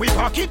time. We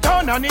pack it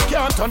on and it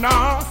can't turn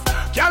off.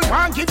 Y'all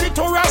want give it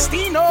to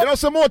Rastino. You know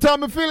some more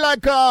time. I feel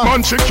like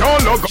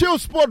Chill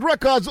Sport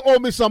Records owe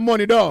me some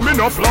money though. Me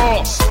no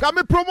floss. Can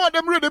me promote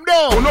them rhythm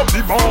though? Turn up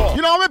the bar.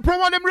 You know me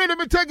promote them rhythm.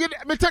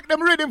 Me take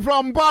them rhythm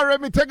from Barry.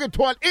 Me take it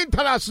to an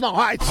international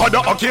heights.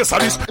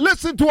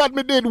 Listen to what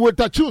me did with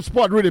the Chill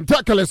Sport rhythm.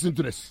 Take a listen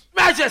to this.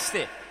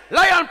 Majesty.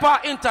 Lion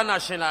Paw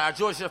International,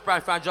 Joseph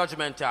Prime for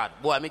Judgment Yard.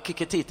 Boy, me kick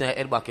your teeth in your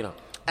head back, you know.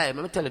 Hey,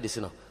 let me tell you this,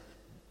 you know.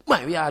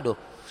 Man, we are do.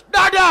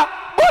 Dada!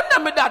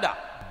 Bunda me dada!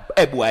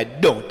 Hey boy,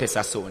 don't test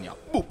a Sonia.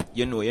 Boop.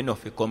 You know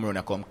enough you come run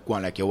and come go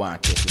on like you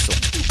want to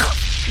test the sound.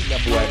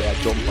 The boy there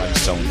jump and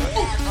sound.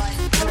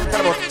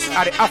 What about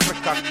the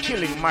Africa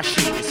killing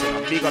machine? This is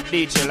a big up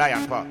DJ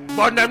Lion Paw.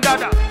 Burn them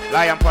dada.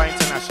 Lion Paw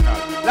International.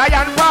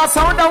 Lion Paw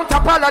sound, don't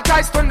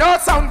apologize to no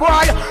sound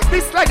boy.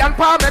 This Lion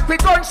Paw make me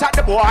gunshot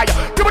the boy.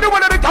 Give me the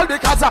one of the tell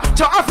because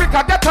to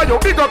Africa get to you.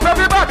 Big up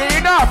everybody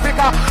in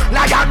Africa.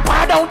 Lion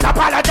Paw don't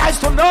apologize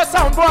to no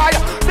sound boy.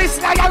 This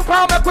Lion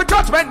Paw make me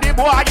judgment the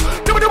boy.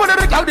 Give me the one of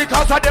the tell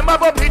because of them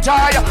have a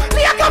joy.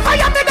 Lion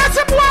fire me that's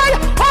a boy.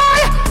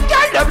 Boy,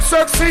 girl them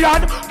sexy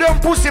and them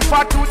pussy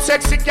fat too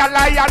sexy. Girl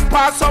Lion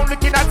Paw sound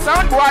looking at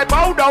sound boy.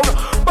 Bow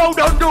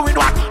down doing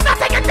what?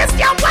 Nothing in this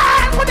damn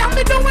world would have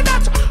me doing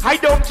that. I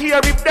don't care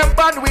if them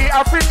ban we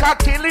Africa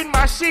killing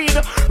machine.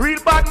 Real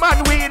bad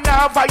man we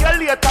now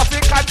violate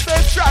African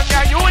say strong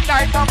and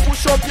unite and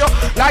push up your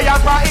Lion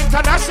Paw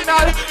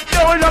International.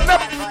 They will love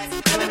them.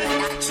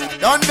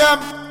 Done them,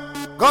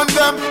 gun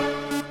them,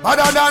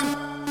 mother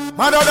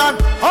than,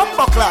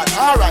 humbuckler.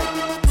 Alright,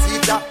 see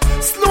that.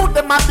 Salute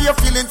them and their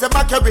feelings them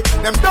a carry.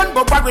 Them done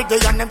but worry they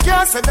and them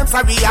can't say them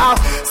sorry.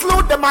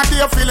 Salute them and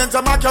their feelings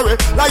them a carry.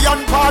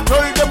 Lion Paw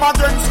told them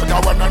again so that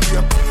one and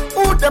them.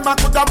 Who them a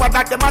coulda what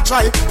that them a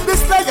try?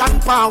 This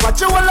Lion Paw what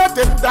you will let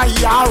them die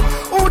yow.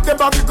 Who them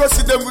a go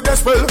see them with the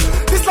spell?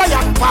 This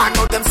Lion Paw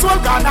know them soul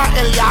gonna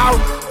hell yow.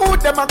 Who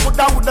them a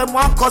coulda who them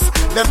want cuss?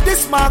 Them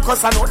this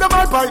Marcus I know them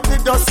all bite the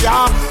dust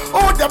yow.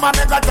 Who them a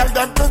never tell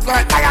them things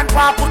like Lion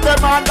Paw put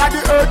them under the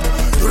earth.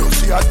 You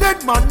see a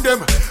dead man them,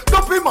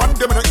 dopey man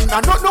them, and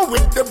I don't know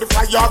with them the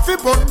fire fi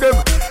burn them.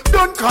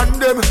 Don't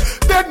condemn,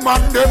 dead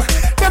man them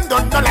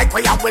don't know like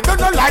we have, we don't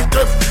know like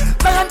them.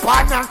 Lion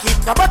Paw and keep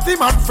the body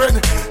man friend.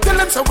 Tell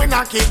them so we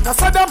not keep the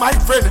sada my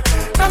friend.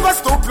 Now go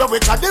stoop low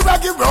with the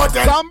Reggae road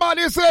then.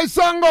 Somebody say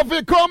song of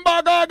it come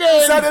back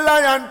again. Say the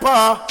Lion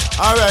Paw,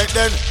 alright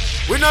then.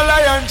 We no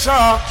Lion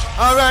Shaw,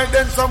 alright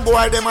then. Some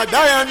boy them a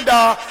die and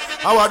die.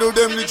 How do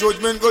them the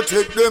judgment go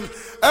take them?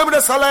 I'm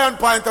gonna say Lion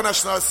Paw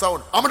International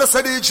sound. I'm gonna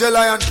say DJ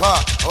Lion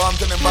Paw. Oh, I'm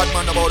telling bad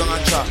man about them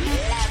and chat.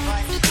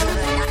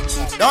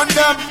 Done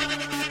them,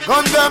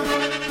 gun them,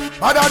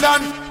 mother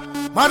than,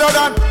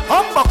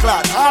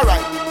 humbuckler.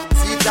 Alright,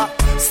 see that.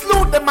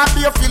 Salute them and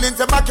their feelings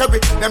them a carry.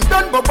 Them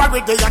done but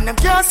worry they and them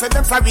can't say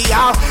them sorry.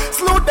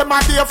 Salute them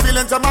and their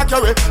feelings them a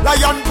carry.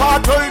 Lion Paw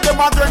told them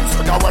again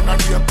so that one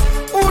and them.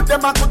 Who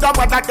them a coulda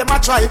what that them a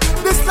try?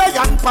 This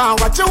Lion Paw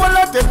what you will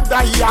let them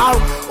die yow.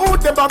 Who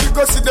them a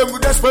go see them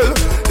with the spell?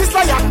 This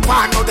Lion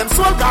Paw know them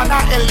soul gonna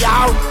hell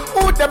yow.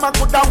 Who them a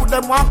coulda who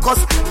them want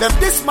cuss? Them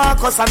this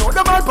Marcus I know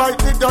them all bite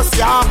the dust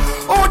yow.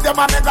 Who them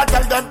a never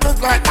tell them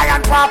things like Lion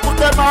Paw put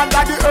them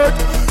under the earth.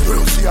 You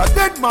see a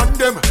dead man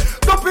them,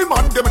 dopey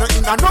man them, and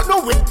I don't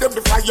know with them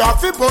the fire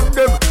fi burn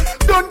them.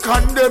 Don't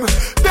condemn,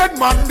 dead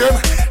man them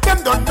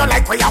don't know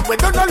like we have, we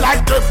don't know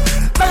like them.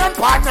 Lion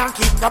Paw and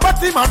keep the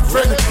body man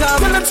friend. Tell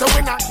them so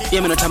we not keep.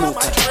 Yeah, me no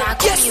tamuka.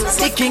 Yes,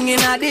 the king in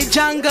the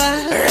jungle.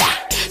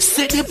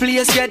 See the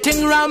place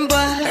getting rumble.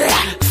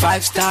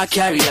 5-star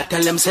carrier,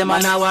 tell them say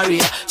man a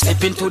warrior.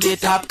 Step into the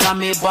top, come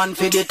me born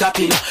for the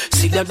tapping.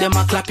 See them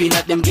a clapping,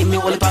 at them give me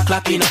all the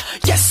clapping.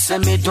 Yes,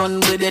 me done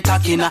with the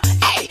talking.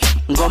 Hey,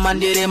 go man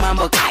the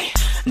mambo guy.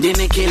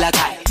 Didn't kill a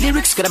guy.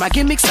 Lyrics could have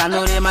gimmicks, I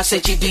know them a say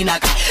chidina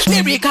guy.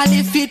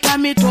 Lyrically fit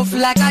and me tough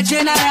like a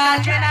general.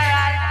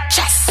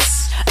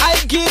 Yes, I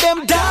give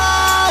them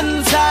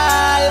dancehall.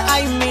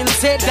 I mean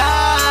say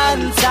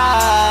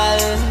dancehall.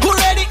 Who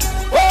ready?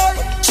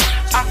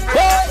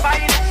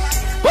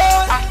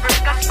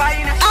 Africa's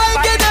finest. I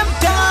give them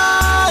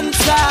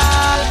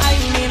dancehall. I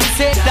mean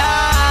say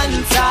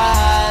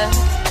dancehall.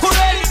 Who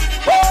ready?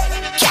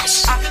 Cash.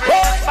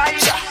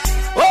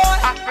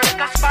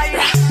 Africa's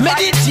finest.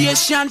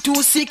 Meditation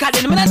too sick of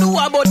them. Man I know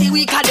about the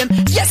weak of them.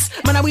 Yes,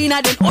 man I win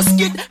at them. Us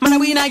kid, man I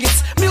win at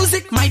yes.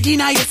 Music, my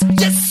dinner yes.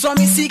 Yes, so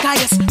me sick of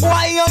yes.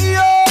 Why yo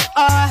yo?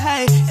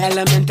 Hey,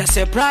 element of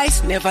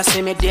surprise. Never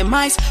see me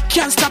demise.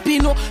 Can't stop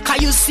you know.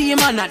 Can you see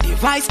man a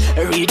device?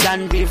 Read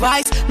and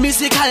revise.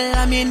 Musical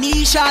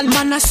ammunition.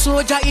 Man a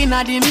soldier in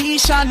a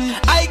mission.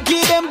 I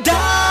give them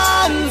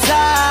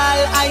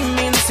dancehall. I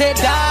mean say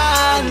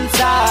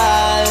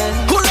dancehall.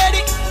 Who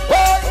ready?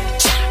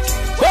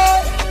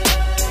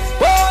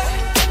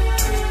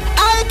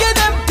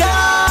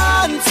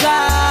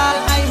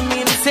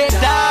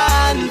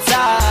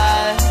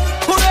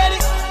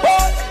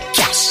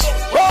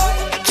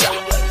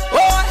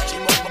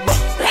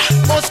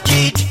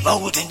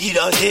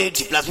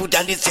 hate. Plus put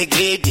on the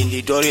cigarette in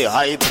the Tory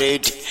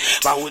hybrid.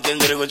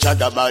 Bahutendere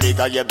kuchaka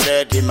barika ye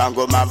bread.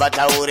 Mango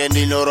mabata ure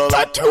ndinoro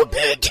bato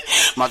bed.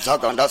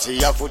 Masaka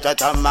ndasi ya futa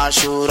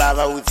tamashura.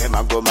 Bahute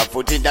mango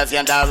mafuti ndasi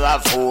anda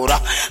bafura.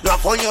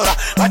 Dwafonyora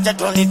bacha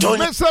toni.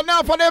 Listen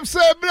now for them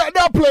say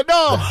don't play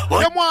now.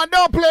 Them want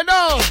don't play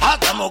now.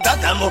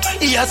 Gagamo,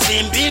 iya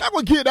simbi. I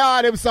will give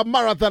out them some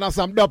marathon and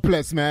some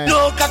doublets, man.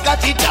 No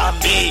kakati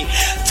tambi.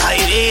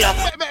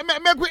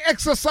 Make we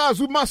exercise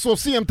with muscle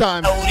same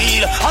time.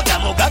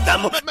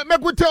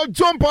 Make we tell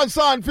jump on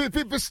son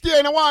if stay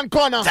in one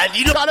corner.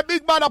 Got a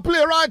big man to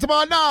play right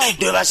about now. Make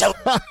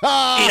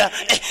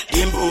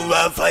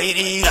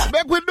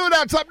we do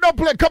that. Some don't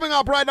play coming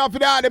up right now for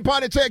that. The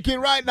party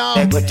check-in right now.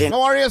 Don't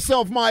worry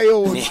yourself, my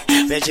own.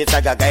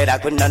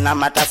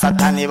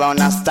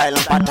 Style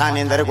pattern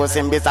in the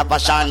Simbisa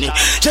Pashani.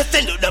 Just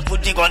into the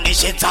putting on the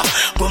shita.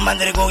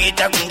 Commander go eat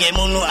a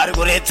Gungemunu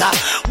Argoreta.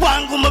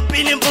 Wangum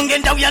opinion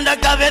Pungenda Yanda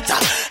Gaveta.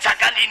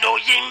 Sakandi no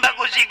Yimba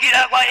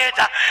Kushikira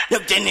Guayeta.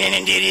 Yoktenin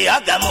in the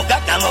Agamoka.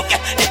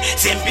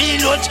 Simbi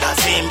Lochka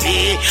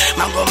Simbi.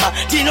 Mangoma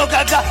Dino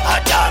Kaka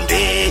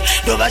Atambi.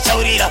 Dova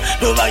Saurira,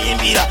 Dova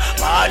Yimbira.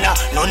 Mana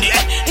Noni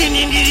in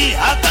Indiri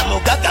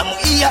Agamoka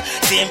Ia.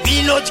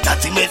 Simbi Lochka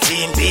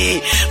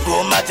Simbi.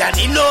 Goma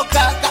Tanino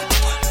Kaka.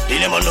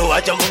 Dinemono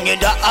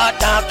wachambungeda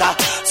ataka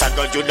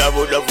Saka juda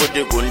vuda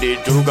vuti kundi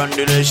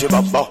Tukandile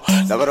shibaba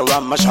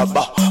Nagarawa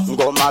mashaba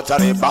Ngoma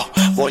tareba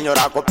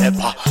Bonyora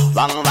pepa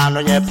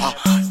Bangvano nyepa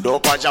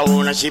Dopa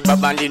chauna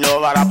shibaba Ndino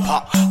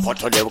varapa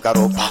Poto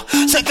devkaropa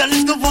Saka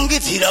nisku fungi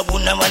Tira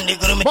buna mandi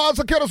kurumi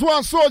Pastor Kettles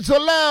want soldier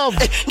love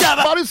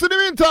But it's in the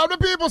meantime the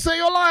people say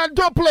you're lying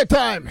double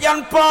time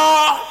Lion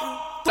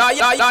Paw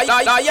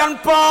Lion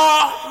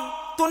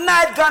Paw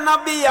Tonight gonna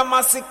be a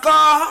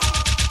massacre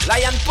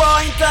Lion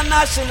Paw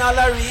International,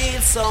 a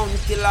real sound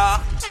killer.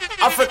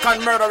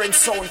 African murdering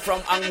sound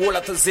from Angola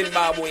to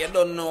Zimbabwe. You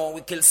don't know,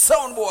 we kill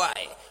sound boy.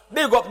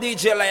 Big up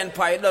DJ Lion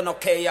Paw, you don't know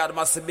K-Yard,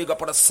 must big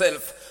up on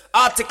yourself.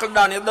 Article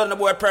done, you don't know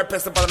boy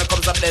purpose, but when it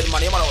comes to dead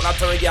money, you know, not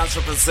to Reggae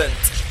represent.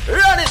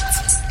 Run it!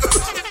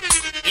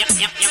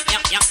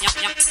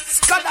 Yep.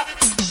 Scatter!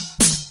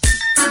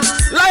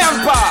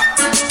 Lion Paw!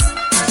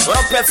 We're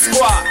a pet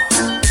squad.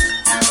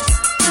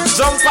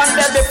 Jump on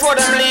them before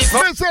them leave.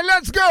 Listen,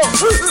 let's go.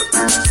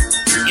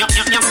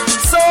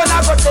 So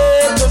now go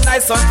there tonight,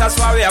 son, that's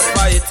why we are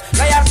fight.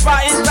 Lion Paw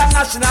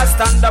International,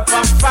 stand up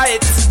and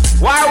fight.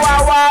 War,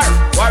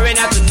 warring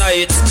at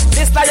tonight.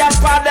 This Lion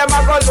Paw, them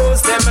are gonna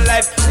lose them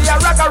life. We are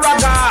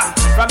ragga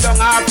from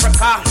down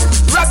Africa.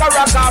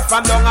 Ragga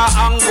from down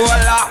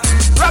Angola.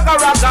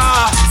 Ragga,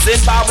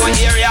 Zimbabwe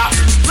area.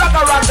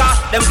 Ragga,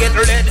 them get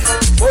red.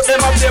 Put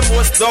them up the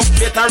most dog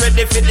better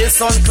ready for the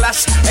sun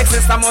clash.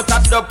 Excess amount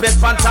of dog pet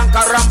pan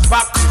tanker ramp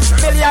back.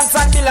 Millions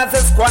and millions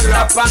is squander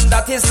and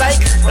that is like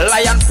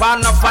Lion Paw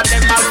enough for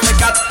them all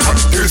forgot.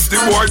 This the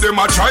boy them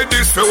a try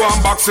this for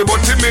one box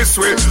but he miss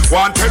way.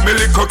 Wanted me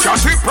little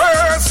catty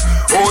press.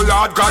 Oh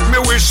Lord God me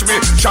wish me.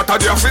 Shatter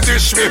the fi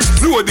dish me.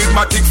 Loaded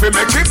my tick fi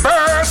make it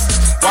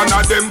burst. One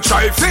of them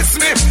try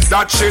fist me.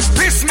 That shit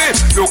piss me.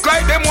 Look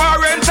like them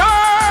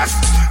warranters.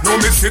 No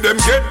me see them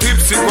get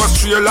tipsy. Go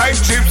straight like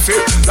gypsy.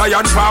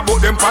 Lion Paw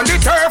put them on the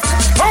turf.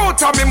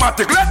 Out of me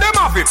matic, let them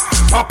have it.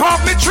 Pop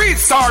off me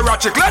 3-star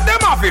ratchet, let them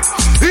have it.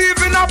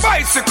 Even a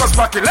bicycle's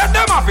pocket, let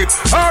them have it.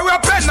 Or a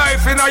pen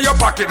knife in your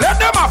pocket, let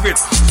them have it.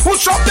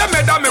 Push up them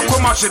head and make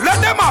them mash it, let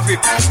them have it.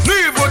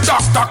 Leave a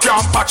doctor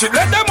can't patch it,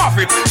 let them have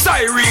it.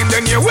 Siren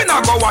then you win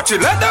and go watch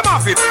it, let them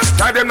have it.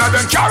 Tie them not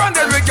them car and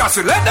then we gas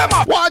it, let them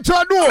have it. What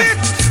you do?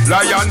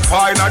 Lion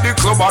Paw in the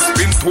club has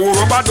been two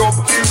rubber dub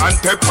and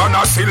take on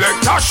a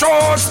selector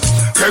shows.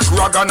 Take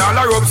rag and all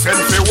a rub, send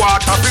for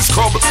water for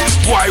scrub.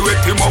 Why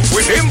wake him up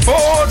with him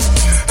bones?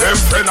 Them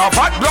friend of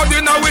hot blood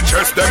in our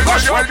chest, them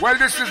well,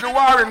 this is the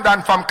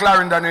Warrington from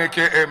Clarendon,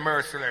 aka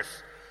Merciless.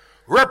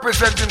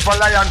 Representing for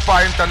Lion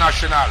Paw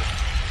International.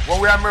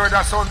 When we are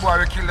murder sound boy,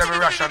 we kill them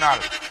irrational.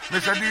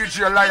 Mr.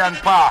 DJ Lion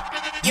Paw,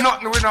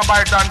 nothing we no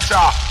bite and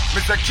chaw.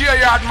 Mr.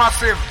 K-Yard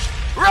Massive,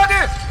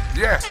 ready?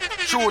 Yeah,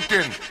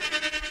 shooting.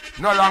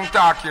 No long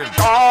talking.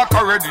 Talk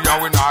already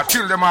and we not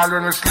kill them all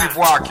when we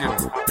sleepwalking.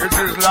 This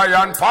is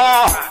Lion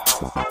Paw.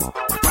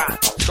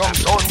 Some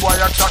sound boy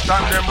a chat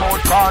and them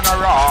out corner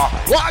raw.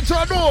 What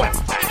you do?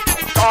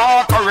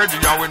 Talk already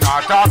and we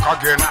not talk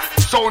again.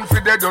 Sound for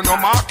dead, you know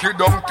mark it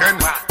down 10.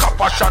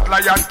 Copper shot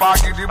Lion Paw,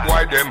 give the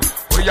boy them.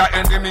 We are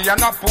enemy and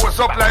not pose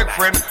up like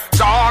friend.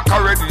 Talk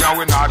already and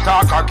we not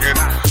talk again.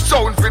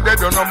 Sound for dead,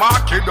 you know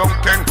mark it down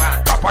 10.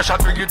 Copper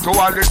shot we give to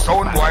all the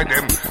sound boy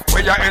them.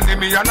 We are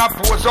enemy and not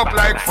pose up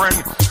like friend.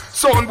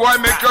 Sound boy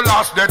make your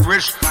last dead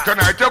wish.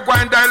 Tonight you go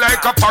and die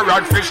like a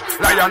parrotfish.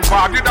 Lion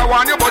Paw did I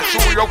want you but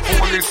show your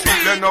foolish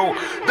feeling now.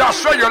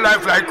 That's why your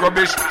life like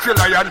rubbish. See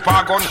Lion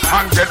Paw gun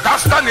and get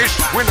astonished.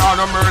 We know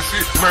no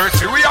mercy,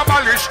 mercy we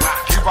abolish.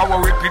 Keep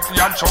our with pity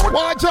and shout.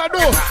 What you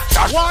do?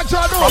 What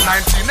you do? From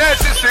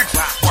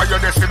 1986, why your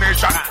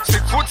destination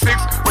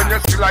 6'6". When you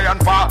see Lion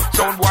Paw,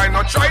 sound boy no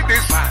no try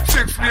this.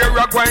 6 years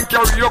you go and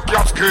carry your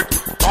casket.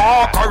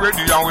 Talk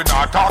already and we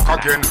not talk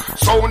again.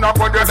 Sound up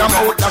on the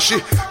mouth lashy.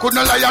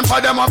 Couldn't lion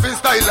for them off in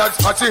style as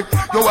fatty.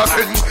 You a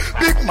friend,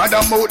 big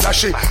madam mouth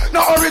lashy.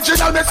 No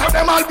original, me say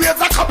them always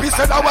a copy.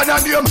 Said I want a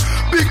name,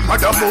 big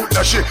madam mouth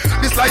lashy.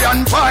 This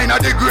lion fine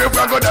at the grave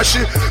we go dashy.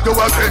 You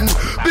a friend,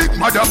 big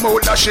madam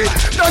mouth lashy.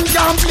 Don't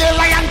jam play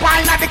lion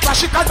fine at the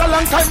clash. Cause a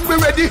long time we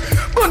ready.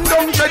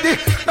 Bundong ready.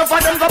 No for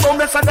them go bum,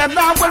 me say them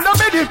now well no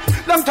ready.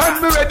 Long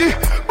time we ready.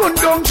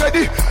 Bundong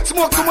ready.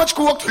 Smoke too much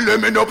coke, kill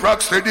them in no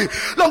rock steady.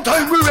 Long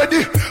time we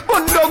ready.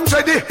 Bundong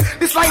ready.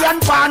 This lion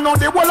pan on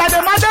the wall of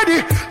them are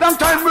ready. Long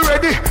time we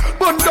ready.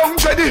 Bundong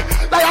ready.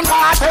 Lion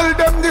pan tell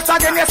them this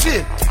again you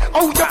see.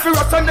 Out the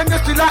furious and then you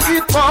still a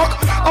eat pork.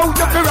 Out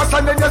the furious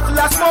and then you still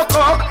a smoke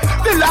coke.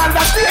 Still all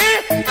the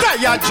see.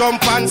 Lion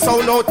jump and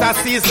sound out of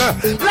season.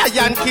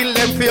 Lion kill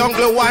them for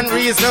only one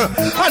reason.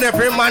 And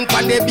every man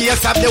pan the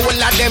base of the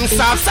whole of them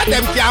soft. So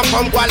them can't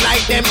come go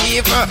like them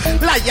evil.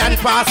 Lion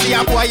pass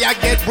here boy I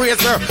get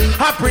brazen.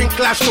 I bring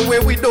clash away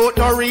without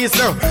no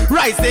reason.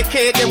 Rise the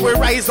K them we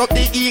rise up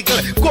the eagle.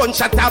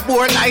 Gunshot a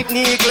bore like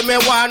eagle. Me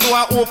want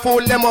know who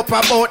fool them up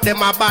about them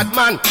a bad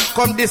man.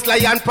 Come this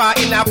lion paw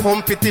in a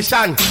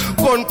competition.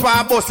 Gun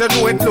paw boss you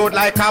know it load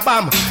like a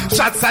bomb.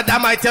 Shot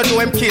Saddam might you know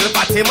him kill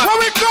Fatima. When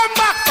we come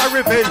back for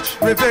revenge,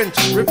 revenge,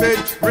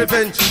 revenge,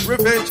 revenge,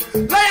 revenge.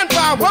 Lion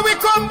paw when we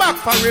come back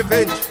for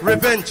revenge,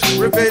 revenge,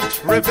 revenge,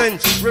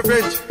 revenge,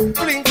 revenge.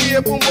 Fling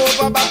the boom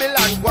over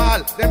Babylon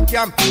wall. Them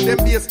camp, them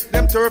base,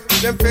 them turf,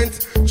 them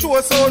fence. Show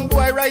a sound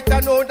boy right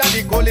and out of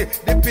the gully,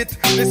 the pit,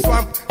 the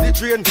swamp, the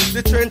drain,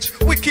 the trench.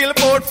 We kill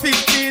about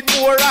 15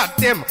 more of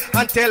them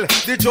and tell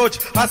the judge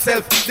a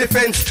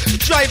self-defense.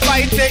 Drive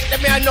by take them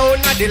here now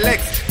not the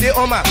legs, the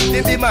Hummer,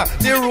 the Dimmer,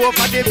 the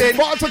Rover, the Benz.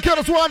 Watch the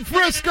killers one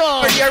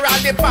Frisco. Here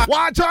on the back.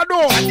 Watch out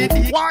do.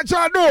 Watch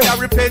out do. I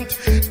repent.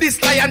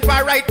 This lion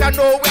bar right and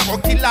now we're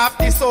gonna kill off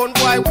the sound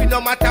boy. We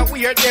no matter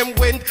where them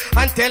went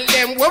and tell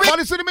them where we. But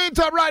it's in the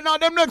meantime right now.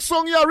 Them next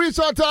song you reach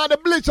out to the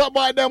bleacher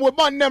by them. We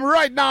burn them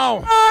right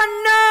now. Oh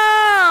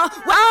no!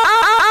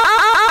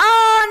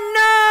 Oh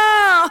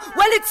no!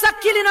 Well, it's a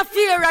killing of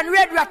fear and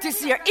Red Rat is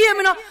here. Hear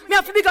me now. Me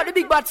have to big up the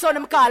big bad son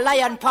them called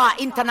Lion Paw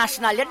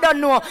International. You don't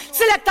know.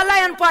 Select a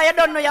Lion Paw. You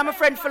don't know. You're my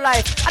friend for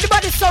life. And the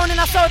body sound in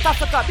South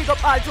Africa. Big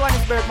up all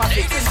Johannesburg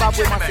massive,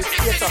 Zimbabwe massive.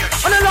 Yes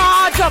sir. On a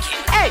large up.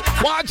 Hey.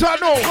 Watch out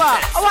no.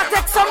 I want to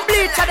take some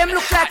bleach and them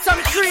look like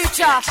some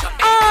creature.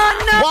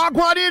 Oh no. Walk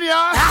one in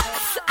ya.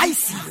 I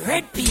see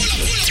red people.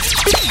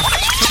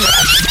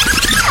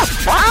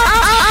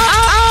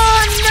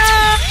 Oh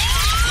no.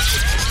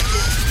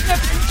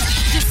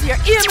 This year,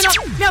 hear me now.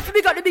 Me have to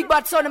big up the big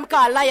bad son them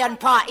called Lion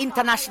Paw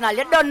International.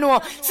 You don't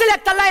know.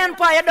 Select a Lion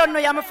Paw. You don't know.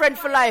 You're my friend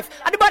for life.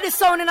 And the body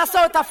sound in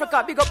South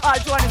Africa. Big up all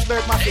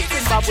Johannesburg massive,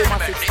 Zimbabwe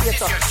massive. Yes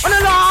sir. On a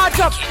large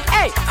up.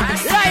 Hey,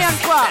 Lion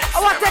Paw.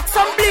 I want to take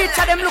some bleach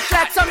and them look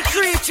like some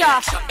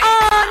creature.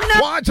 Oh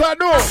no. Watch out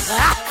no.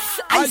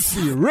 I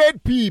see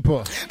red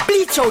people.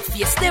 Bleach out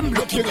face. Them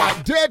looking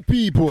like dead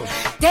people.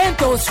 Them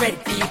those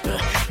red people.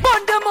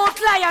 Burn them out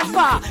Lion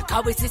Paw.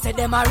 Cause we see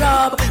them a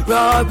rub,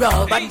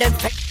 and them.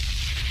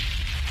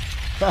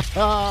 But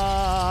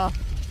I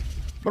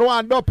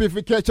want up if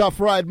we catch a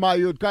fried my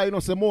youth, cause you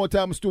know say more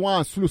times to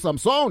want to slew some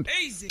sound.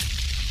 Easy.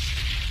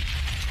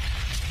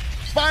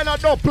 Find a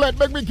doublet,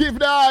 make me give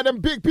them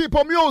big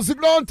people music,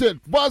 don't it?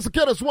 Was the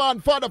kiddos one,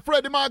 Father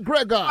Freddie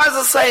McGregor. As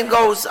the saying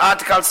goes,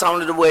 article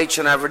sounded the way each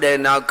and every day.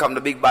 Now come the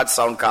big bad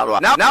sound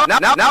called. Now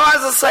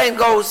as the saying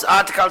goes,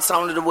 article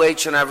sounded the way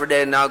each and every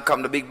day. Now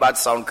come the big bad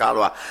sound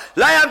called.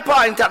 Lion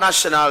Paw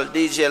International,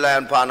 DJ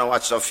Lion Paw, now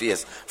watch the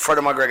face.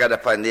 Freddie McGregor the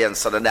pan the end,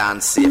 so the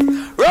dance safe.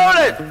 Roll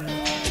it.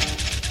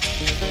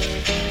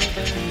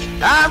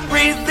 I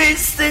breathe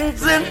these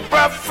things in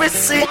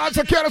prophecy. Watch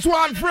the kiddos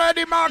one,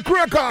 Freddie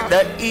McGregor.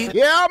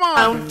 Yeah,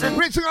 man.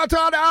 Reaching out to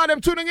all the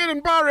Adam tuning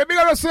in Barry. Big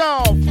up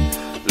yourself.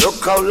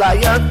 Look how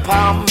Lion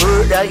Paw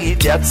murder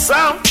idiot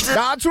sound.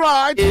 That's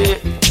right. Yeah.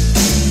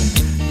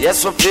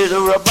 Yes, we feel the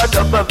rubber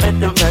dubber, make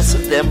the rest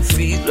of them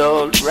feel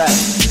alright.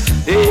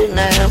 Hey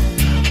now,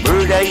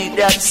 murder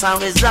idiot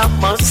sound is a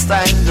must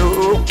I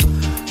know.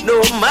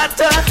 No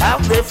matter how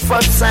they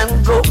fuss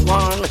and go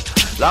on.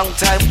 Long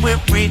time we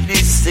read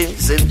these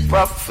things in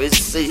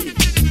prophecy.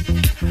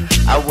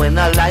 And when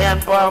a Lion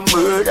Paw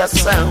murder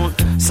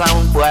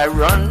sound boy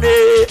run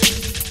it.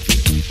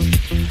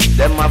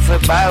 Them have to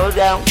bow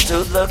down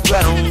to the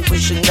ground,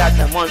 wishing that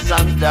them was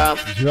on top.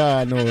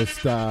 Yeah, no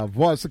stop.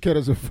 Once again,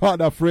 as a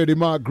Father Freddie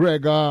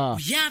McGregor.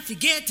 Yeah,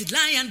 forget it,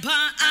 Lion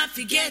Paw, I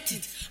forget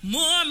it.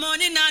 More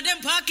money in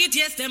them pocket,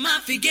 yes, them I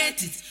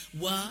forget it.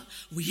 What?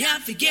 We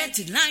have forget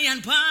it,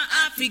 Lion Paw,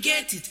 I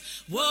forget it.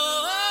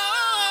 Whoa.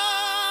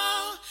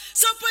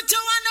 So put your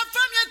hand up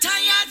from your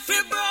tired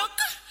free broke.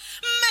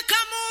 Make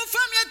a move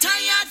from your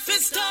tired free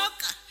stuck.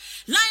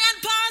 Lion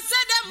Paw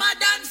said them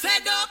mad and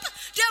fed up.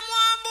 Them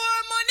want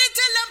more money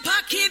till them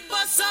pocket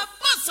bust up,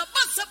 bust up,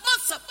 bust up,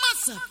 bust up,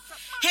 bust up.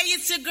 Hey,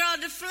 it's your girl,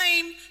 The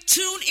Flame.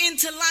 Tune in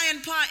to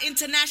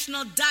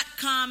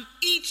LionPawInternational.com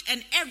each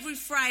and every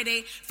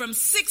Friday from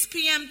 6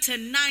 p.m. to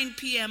 9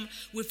 p.m.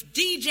 with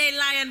DJ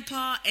Lion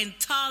Paw and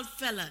Tall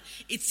Fella.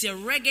 It's your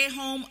reggae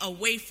home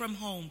away from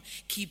home.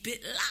 Keep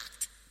it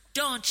locked.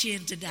 Don't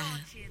change the dial.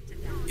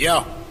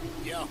 Yo,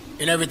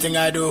 in everything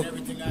I do,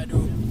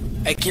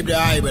 I keep the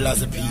Bible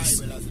as a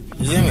piece.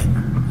 You see me?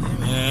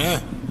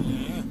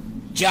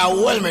 Jah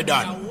hold me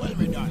down.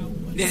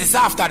 This is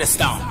after the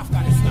storm.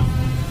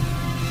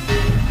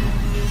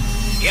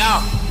 Yo,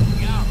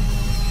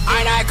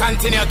 and I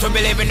continue to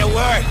believe in the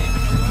word.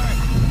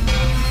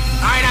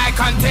 And I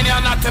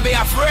continue not to be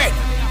afraid.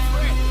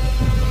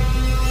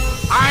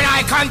 And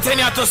I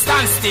continue to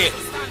stand still.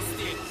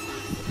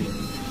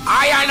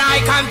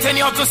 I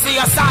continue to see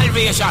a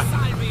salvation.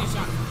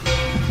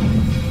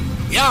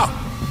 Yo,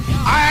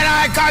 and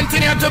I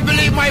continue to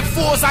believe my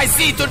foes I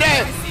see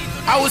today,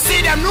 I will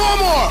see them no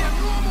more.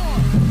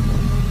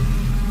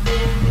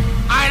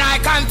 And I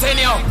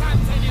continue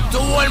to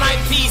hold my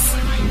peace,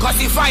 cause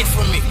he fight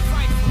for me.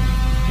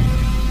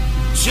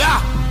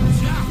 Yeah,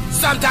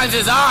 sometimes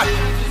it's hard.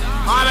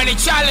 How many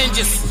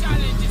challenges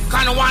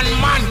can one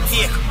man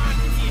take?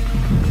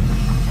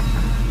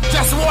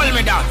 Just hold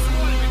me down.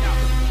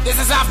 This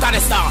is after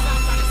the storm.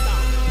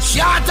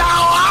 Shout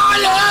out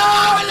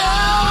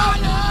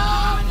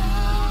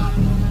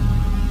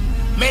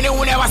many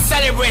who never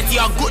celebrate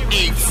your good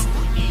deeds,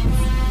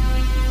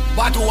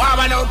 but who have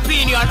an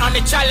opinion on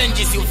the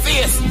challenges you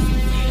face.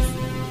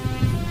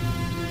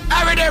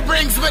 Every day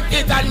brings with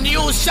it a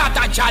new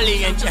shatter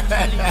challenge.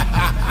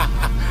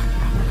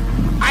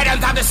 I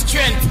don't have the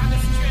strength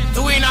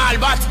to win all,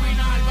 but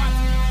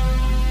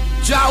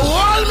Jah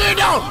hold me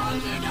down.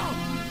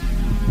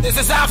 This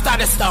is after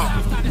the storm.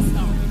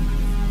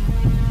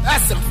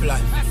 That's simple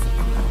life.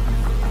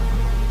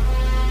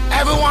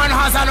 Everyone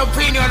has an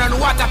opinion on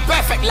what a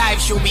perfect life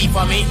should be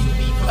for me.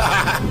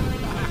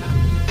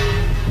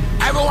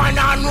 Everyone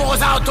now knows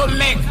how to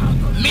make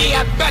me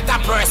a better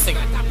person.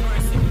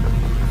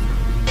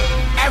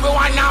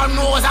 Everyone now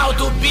knows how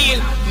to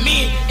build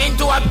me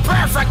into a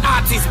perfect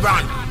artist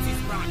brand.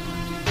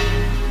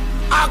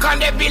 How can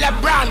they build a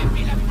brand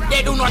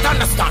they do not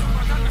understand?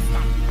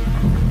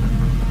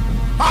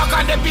 How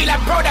can they build a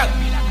product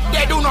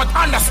they do not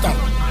understand?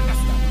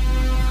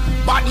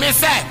 But me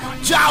say,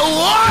 Jah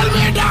hold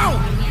me down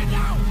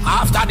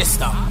after the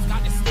storm.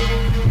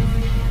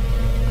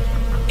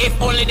 If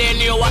only they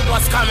knew what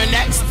was coming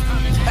next.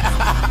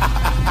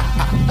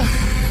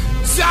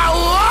 Jah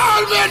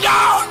hold me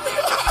down.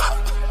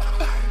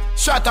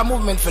 Shatter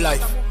movement for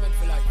life.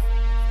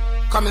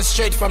 Coming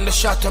straight from the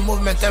Shatter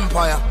movement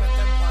empire.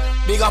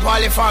 Big up all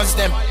the fans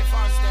them.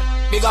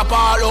 Big up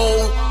all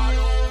who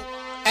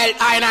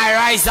I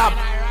rise up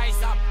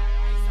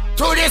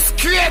to this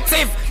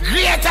creative,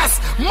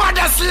 greatest,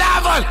 modest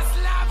level.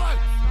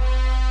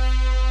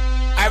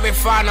 Every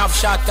fan of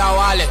Shatta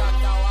Wale,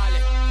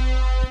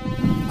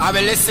 I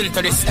will listen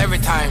to this every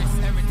time.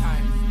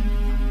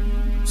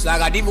 It's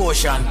like a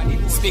devotion,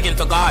 speaking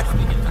to God.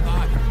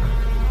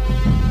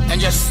 And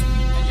just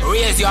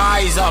raise your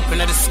eyes up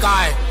into the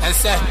sky and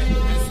say,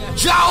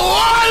 Jah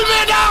hold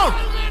me down.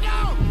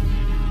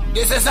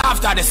 This is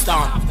after the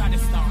storm.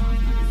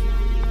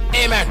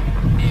 Amen.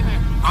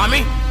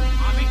 Amen.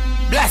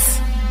 Bless.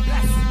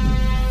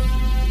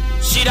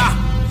 Shida.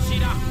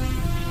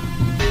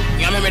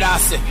 You remember that I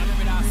say?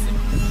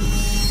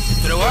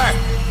 To the word.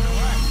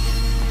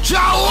 Jah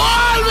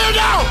hold me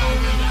down.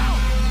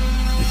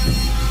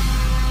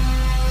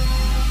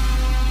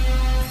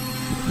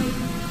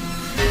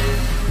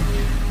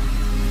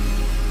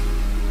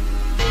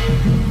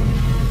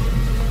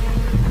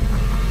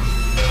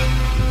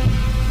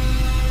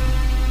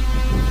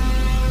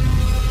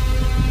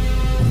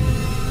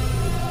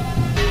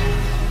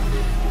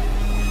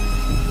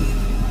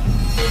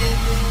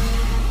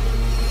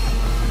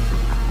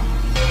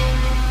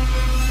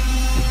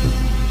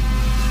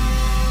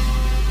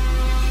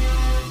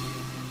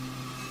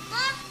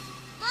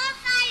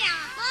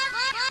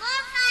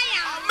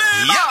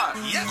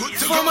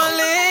 For my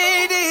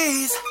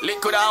ladies,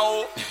 liquid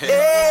out.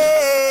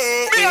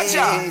 Hey,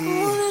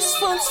 this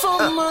one's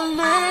for my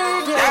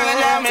ladies. Y'all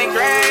drive me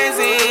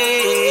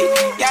crazy.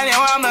 Y'all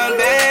know I'm a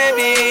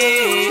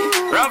baby.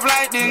 Rough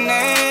like the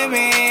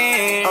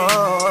Navy.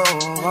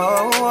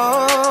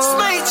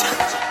 Smite.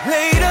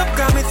 Laid up,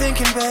 got me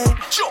thinking, babe.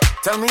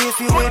 Tell me if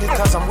you with it,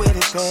 cause I'm with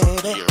it,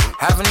 baby.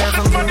 Haven't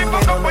ever been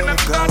with a little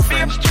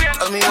girlfriend.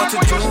 Tell me what to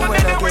do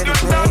when I get it,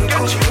 baby.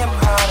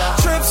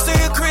 Trips to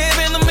your crib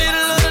in the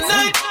middle of the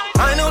night.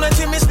 I know that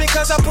you miss me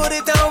cause I put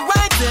it down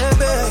right there,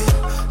 babe.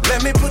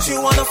 Let me put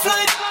you on a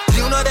flight.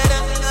 You know that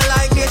I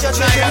like it, you're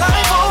trying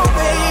life, oh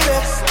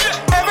baby.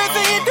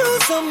 Everything you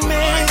do's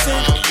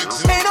amazing.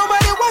 Ain't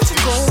nobody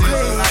watching go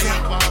crazy.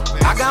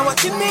 I got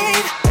what you need.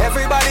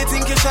 Everybody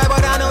think you're shy,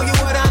 but I know you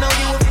would, I know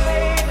you would.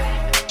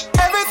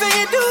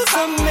 Everything you do's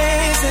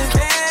amazing.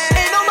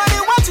 Ain't nobody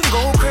watching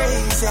go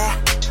crazy.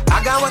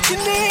 I got what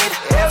you need.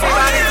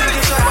 Everybody think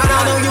you're shy, but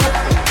I know you would.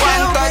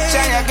 One touch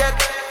and you get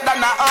that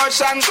in the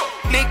ocean.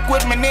 Lick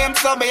with my name,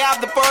 so me have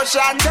the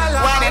potion.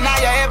 One in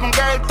your heaven,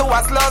 girl, to a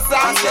slow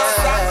song.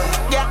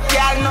 Yeah,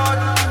 I know.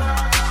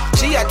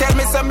 She a tell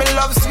me say me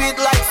love sweet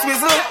like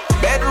swizzle.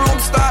 Bedroom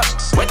star,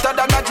 wetter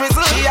than a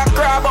drizzle. She a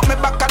crab up me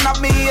back and up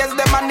me ears.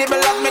 Them a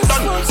nibble at me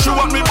done. She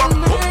want me back.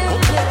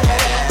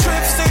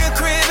 Trips to your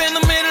crib in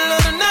the middle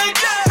of the night.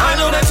 I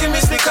know that you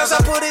miss me cause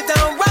I put it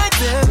down right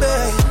there,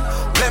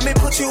 babe. Let me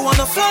put you on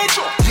a flight.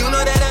 You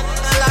know that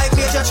I like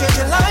me, just change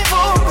your life,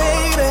 oh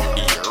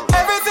baby.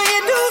 Everything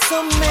you do is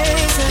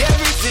amazing.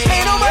 Everything.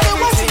 Ain't nobody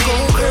wants to go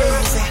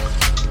crazy.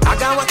 I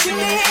got what you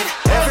need.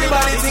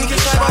 Everybody think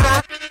you're shy, but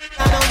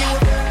I know you.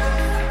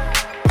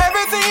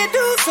 Everything you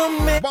do is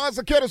amazing.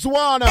 Bonza Kiddos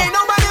Wanna. Ain't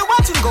nobody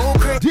watching go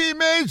crazy. D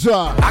Major.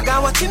 I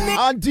got what you need.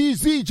 And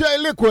DZJ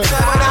Liquid.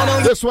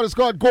 This one is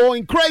called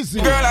Going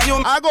Crazy. Girl,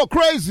 I go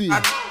crazy.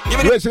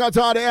 Reaching out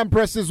to all the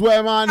empresses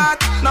where, man.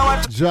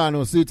 John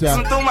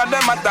Osita.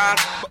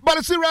 But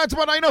you see right,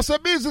 man, I know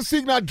some busy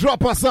signal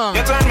drop a song.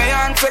 You turn me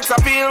on, sex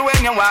appeal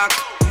when you walk.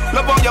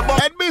 Love on your bum.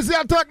 And busy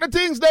attack the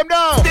things them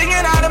down. Stinging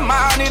out the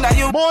morning, are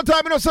you? More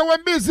time, you know, so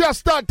when busy I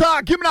start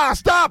talking, him now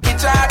stop.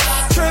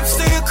 Trips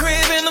to your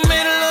crib in the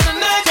middle of the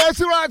night. So you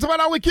see right,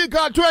 man, we kick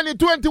out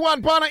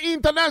 2021 on an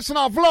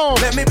international flow.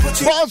 Let me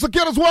put you. Also,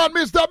 killers want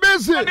Mr.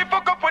 Busy. When they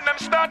fuck up when them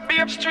start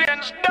being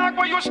strange. Dog,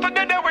 we used to do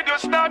that when you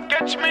start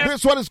catch me.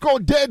 This one is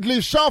called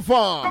Deadly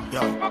Shuffle.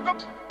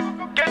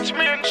 Catch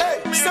me and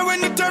So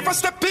when the turf a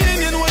step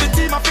in, you know the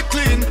team have to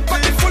clean.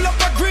 But it full up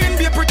a green,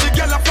 be a pretty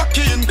girl a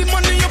flocking. The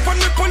money up and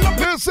we pull up.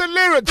 Listen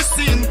lyrics. The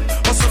scene,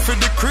 also for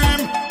the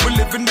cream, we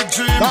live in the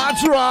dream.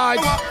 That's right.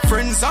 Our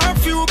friends are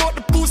few, but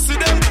the pussy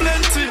them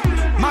plenty.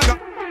 Maga.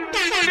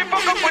 They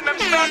fuck up when them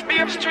start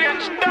being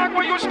strange. Dog,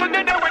 we used to do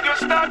that when you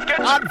start catch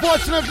me.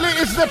 Unfortunately,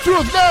 it's the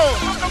truth now.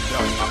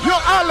 Yo,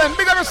 Alan,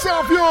 big up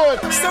yourself, yo.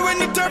 So when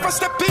the turf a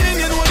step in,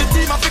 you know the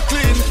team have to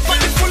clean. But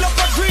it full up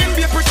a green,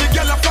 be a pretty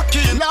girl a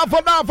flocking.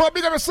 Lava,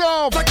 big up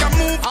yourself. Like a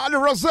move. All the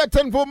Rosette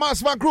and for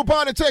Massman group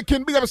on the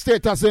taking, big up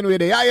status anyway.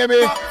 They hear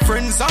me?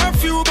 Friends are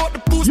few, but the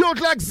pussy. You look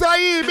like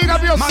Zaire, big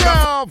up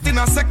yourself. In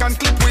a second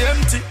clip, we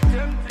empty.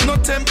 No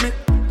tempt me.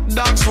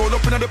 Dogs roll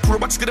up in the pro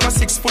box, give them a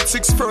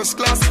 6'6" first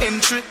class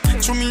entry.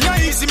 To me,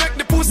 I easy make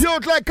the pussy. You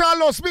look like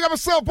Carlos, big up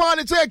yourself on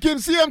the taking,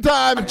 same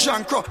time.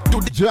 John Crow, do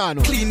the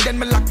John. Clean, then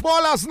me lock.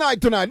 Ball last night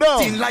tonight, no.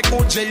 Clean like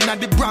OJ in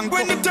the Bronx.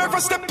 When the turf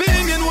a step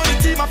in, you know the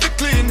team have to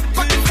clean.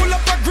 But it full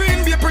up a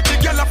green, be a pretty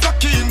girl a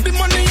flocking. The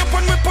money up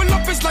and we pull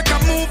up is like a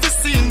movie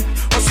scene.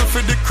 Also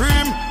for the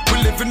cream,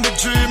 we live in the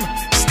dream.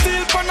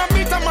 Still pan a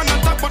meter, man a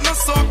top but no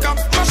soak up.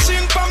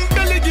 Machine pan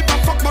belly, give a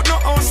fuck but no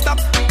all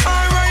stop.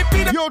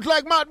 R.I.P. You look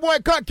like Mad Boy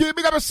Cocky,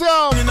 big up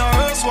yourself. In a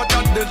hearse, what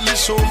a deadly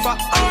chauffeur.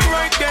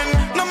 Alright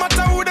then, no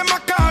matter who them a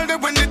call, they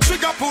when the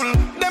trigger pull.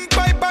 Them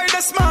by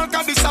the small,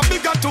 cause this a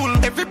bigger tool.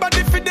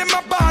 Everybody feed them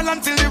a ball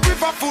until the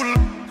river full.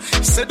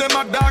 Say them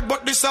a dog,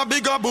 but this a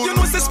bigger bull. You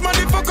know this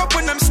money fuck up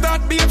when them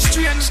start being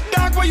strange.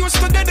 Dog, what used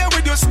to do there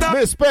with your stuff.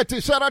 Miss Petty,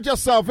 shout out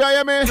yourself, you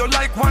hear me? You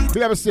like one.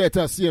 We have a set at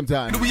the same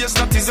time.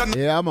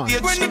 Yeah, man.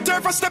 When the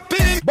turf a step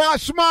in.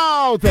 Bash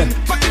mouth.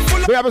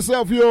 We have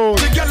yourself, yo.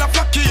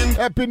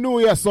 Happy New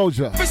Year,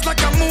 soldier. It's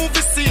like a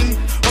movie scene.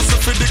 Also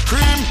for the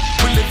cream,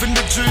 we live in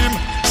the dream.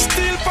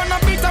 Still pan a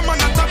beat, man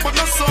a top but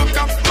no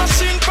soca.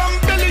 Machine pan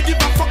belly, give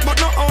a fuck but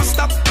no all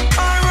stop.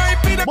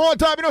 R.I.P. More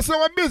time, you know, so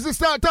when business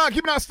start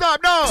talking, not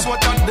stop now. That's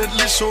what a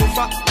deadly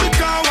chauffeur.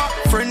 Because our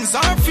friends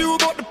are few,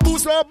 but the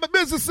pussy. So my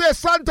business says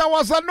Santa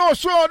was a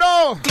no-show,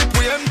 no.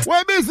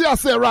 Where busy I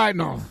say right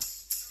now?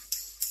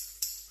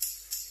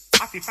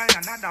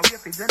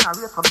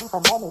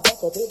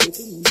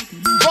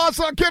 Boss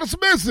and kids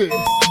busy.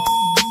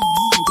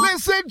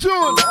 Listen,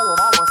 June.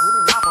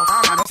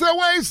 Say,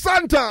 where is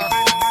Santa?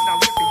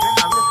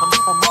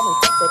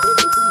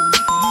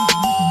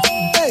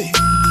 Hey.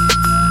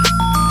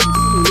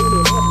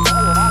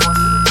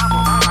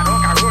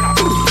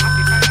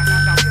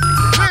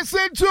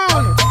 Listen,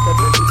 June.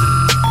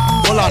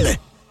 Hold on there.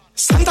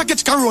 Santa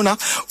gets corona.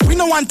 We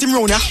don't want him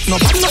round ya.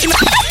 Nobody not in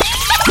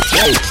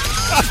Hey.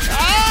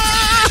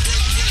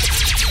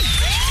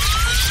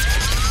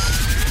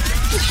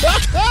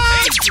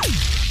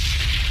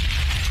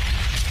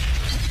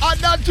 And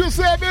that you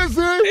say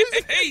busy?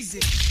 Easy.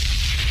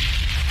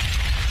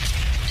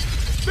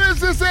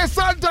 Busy say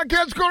Santa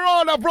catch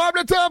corona from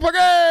the top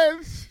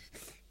again.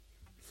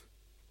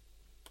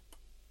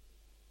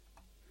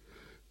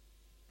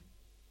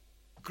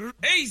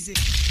 Crazy.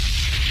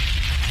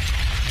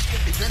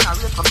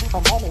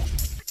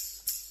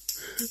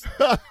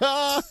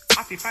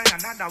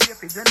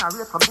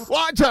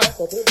 Watch out.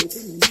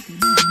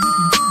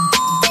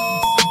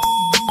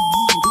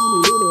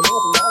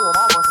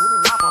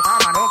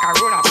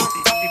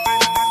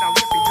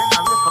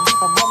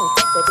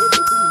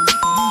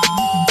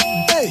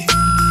 Hey.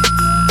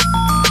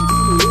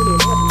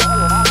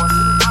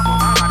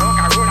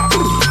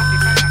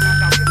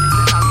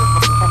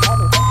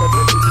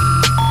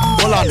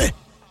 Hold on there.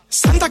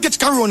 Santa gets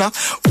corona.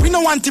 We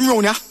don't want him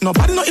round ya.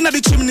 Nobody not in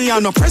the chimney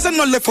and no present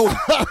no left out.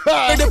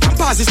 The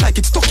pampers is like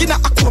it's stuck in a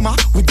coma.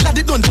 We glad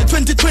it done till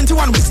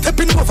 2021, we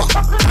stepping over.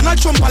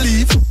 Donald Trump a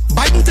leave,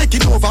 Biden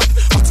taking over.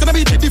 What's gonna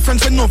be the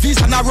difference when no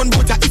visa and I run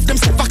boat ya? If them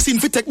say vaccine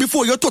fi take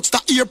before you touch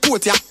the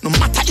airport ya. No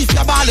matter if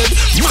you're ballad,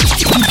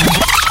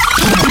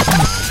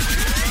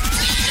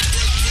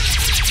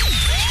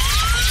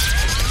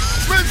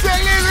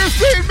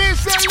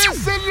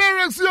 Listen,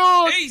 lyrics,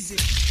 yo. Easy.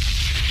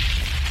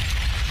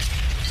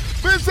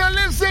 Listen,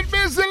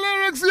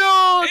 lyrics,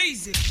 yo.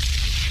 Easy.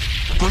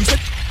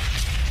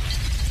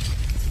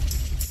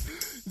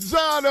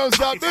 John's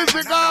that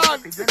music on.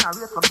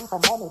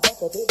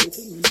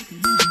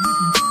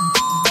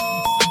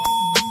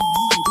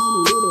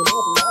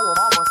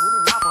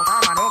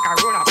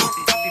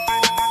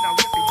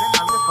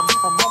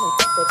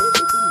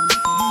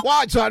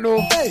 Watch, I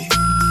know. Hey.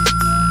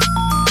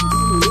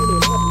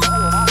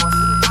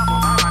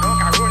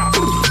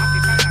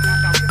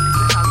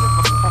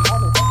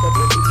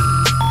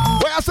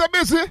 So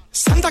busy.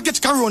 Santa gets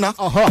corona.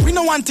 We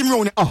no want him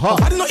round.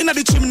 Nobody not in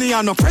the chimney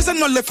and no present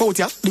no left out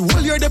ya. The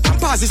whole year the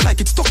pampas is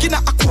like it's stuck in a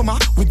coma.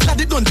 We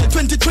glad it done till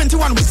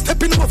 2021. We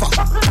stepping over.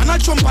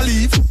 Donald Trump a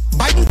leave,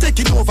 Biden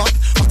taking over.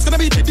 What's gonna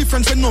be the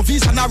difference when no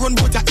visa and I run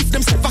boat ya? If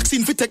them say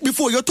vaccine fi take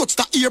before you touch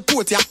the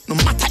airport ya. No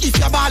matter if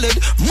you're ballad,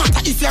 matter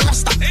if you're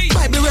rasta.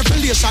 Bible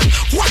revelation,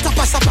 what a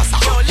passa.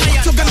 What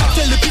you gonna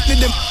tell the people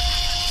them?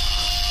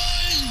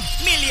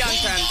 Million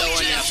times the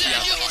one you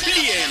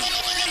billion.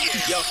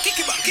 Yo, kick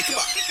it back.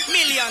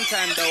 Million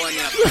times the one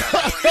you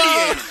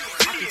billion.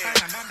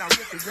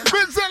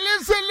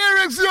 Listen,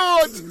 lyrics,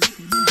 yo.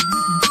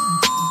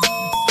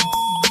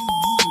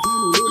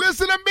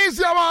 Listen to me,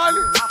 man.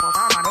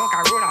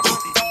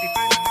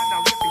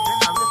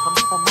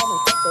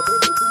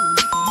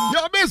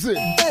 You're busy.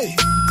 Hey.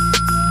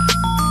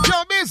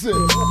 You're busy.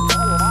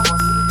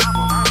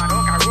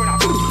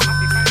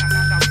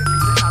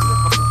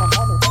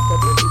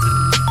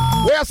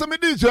 Where's some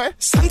DJ?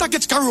 Santa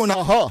gets corona.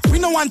 We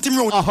no want him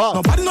round.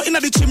 Nobody not in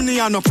the chimney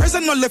and no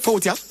present no left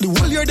out ya. The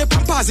whole year the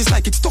pampas is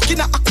like it's stuck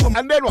in a coma.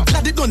 And then what?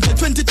 Glad it done till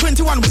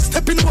 2021. We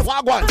stepping over.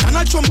 Wagwan.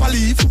 Donald Trump a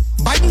leave,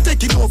 Biden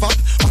taking over.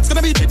 What's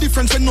gonna be the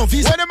difference when no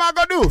visa? What am I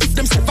gonna do? If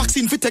them say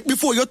vaccine fi take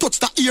before you touch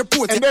the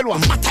airport. And then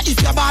what? Matter if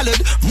you're ballad,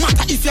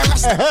 matter if you're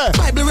rasta.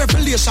 Bible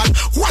revelation,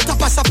 what a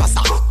passa.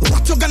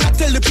 What you gonna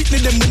tell the people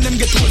them when them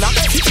get older?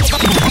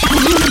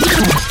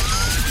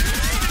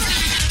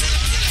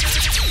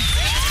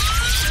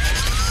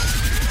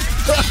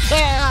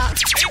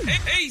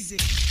 Easy.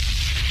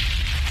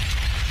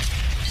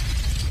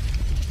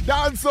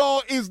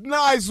 Dancehall is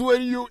nice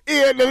when you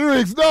hear the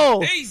lyrics,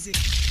 no? Easy.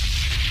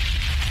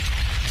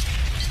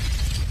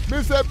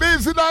 Mr.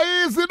 Busy, not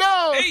easy,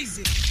 no?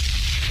 Easy.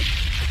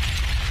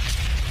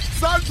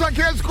 Santa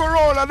gets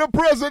corona, the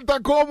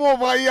president come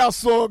over here,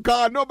 so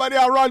God, nobody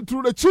will run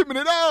through the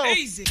chimney, no?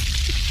 Easy.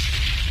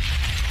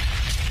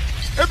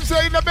 Them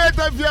say in the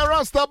better if you're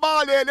Rasta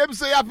Bali, them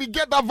say you have to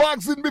get the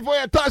vaccine before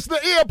you touch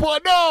the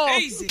airport, no?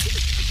 Easy.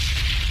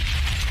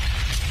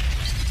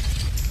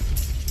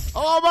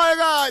 Oh my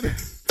God.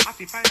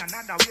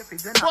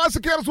 Once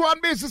again, one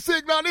basic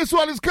signal. This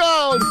one is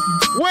called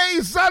Where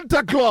is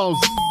Santa Claus?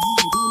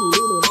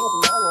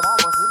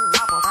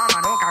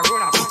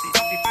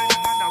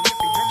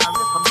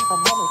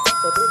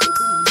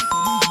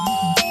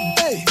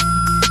 Hey.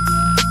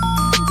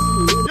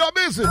 You're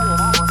busy.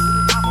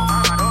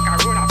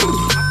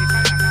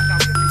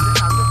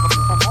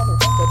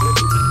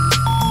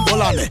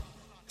 Hold on there.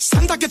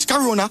 Santa gets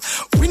corona.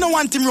 We no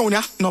want him round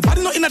ya.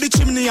 Nobody not in the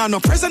chimney and no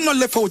present no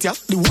left out ya.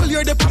 The whole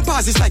year the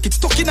pampas is like it's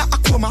stuck in a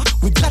coma.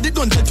 We glad it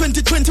done till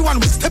 2021.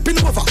 We stepping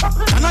over.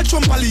 Donald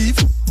Trump a leave,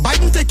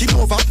 Biden taking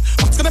over.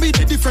 What's gonna be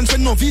the difference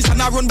when no visa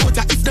and I run boat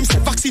ya? If them say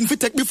vaccine fi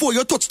take before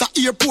you touch the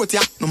airport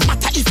ya. No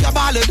matter if you're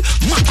ballad,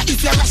 matter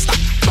if you're rasta.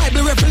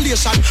 Bible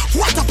revelation,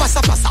 what a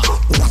passa.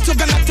 What you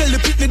gonna tell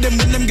the people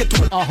them when them get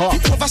old?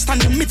 People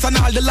overstand the myths and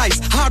all the lies.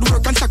 Hard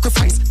work and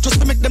sacrifice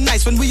just to make them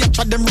nice when we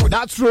attract them road.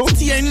 That's true.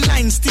 Stay in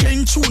line, stay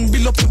in tune,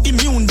 build up your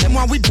immune. Them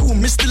what we do,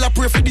 me still a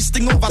pray for this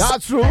thing over.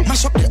 That's true.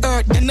 Mash up the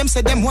earth, then them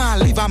say them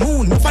want leave a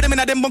moon. No for them in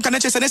a them bunk and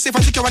chase and they say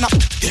for secure and up.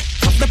 Up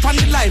the pan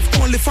the life,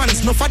 only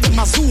fans, no for them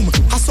a zoom.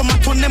 Has some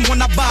turn them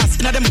on a bass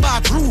in a them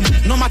back room.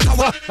 No matter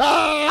what.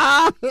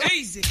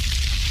 Easy.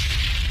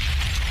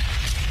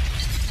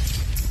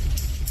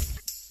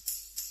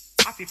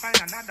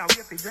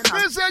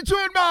 Listen,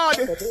 tune man.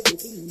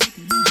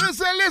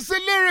 Listen,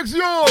 lyrics,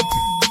 yo.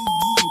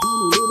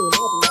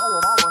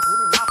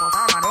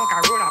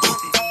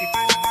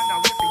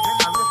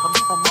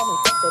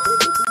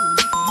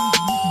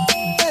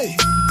 Hey.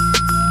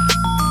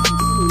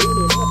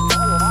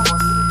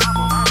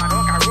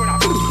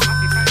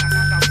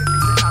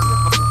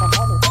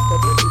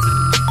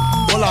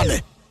 Hold on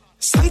there.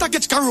 Santa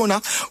gets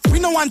corona. We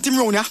no want him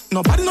round ya.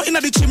 Nobody not in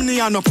the chimney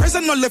and no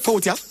present no left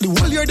out ya. The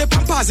whole year the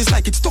pampas is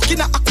like it's stuck in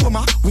a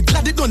coma. We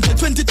glad it done till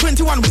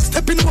 2021. We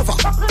stepping over.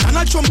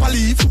 Donald Trump a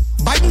leave,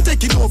 Biden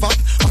taking over.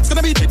 What's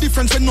gonna be the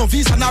difference when no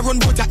visa and run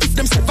boat ya? If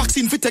them say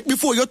vaccine fi take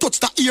before you touch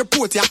the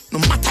airport ya. No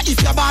matter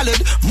if you're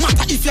ballad,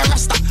 matter if you're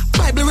rasta.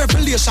 Bible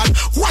revelation,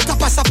 what a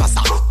passa.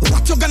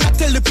 What you gonna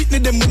tell the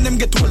pitney them when them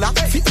get older?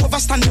 Fi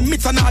overstand the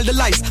myths and all the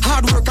lies.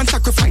 Hard work and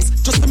sacrifice,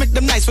 just to make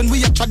them nice when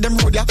we attract them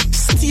road ya.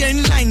 Stay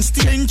in line,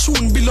 stay in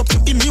tune, build up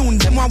your immune.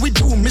 Them what we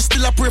do, me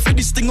still a pray for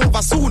this thing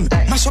over soon.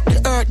 Mash up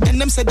the earth, then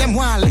them say them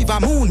want leave a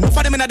moon. No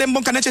for them in a them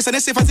bunk and chase and they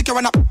safe and secure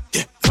and up.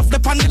 Yeah, enough the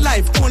pan the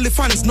life, only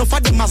fans, no for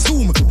them a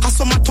zoom. As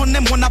some a turn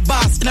them on a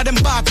bass in a them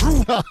back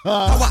room.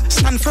 Power,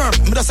 stand firm,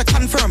 me just a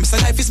confirm. So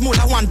life is more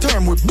than one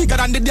term, we're bigger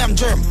than the damn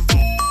germ.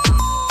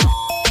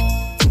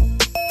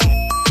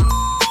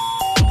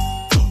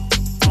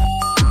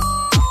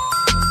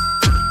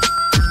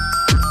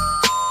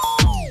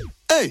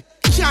 Hey,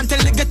 can't tell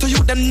the ghetto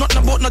you them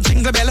nothing about no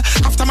jingle bell.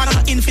 After man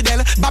I'm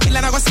infidel,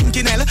 Babylon I go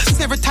sinking hell.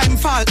 Every time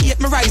fall, eat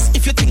me rise.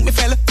 If you think me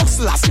fell,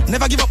 hustlers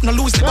never give up, no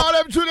lose them. All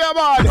them Junior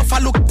man. No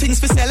for look things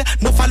for sell,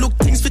 no for look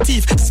things for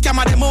thief.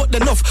 Scammer them out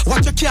enough.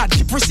 Watch your card,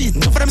 keep receipt.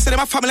 No for them say them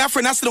a family and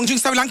friend and sit down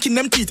drink several and kill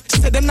them teeth.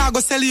 Say them now go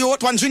sell you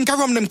out one drink and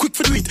rum them quick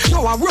for do it.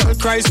 Yo a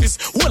world crisis,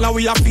 all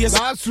we have face.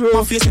 That's true.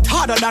 My face it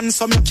harder than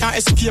some, you can't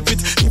escape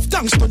it. If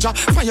thanks to Jah,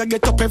 fire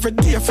get up every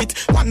day fit.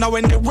 Wonder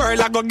when the world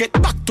I go get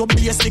back to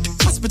basic.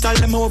 Hospital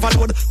them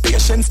overload,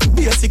 patience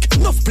basic.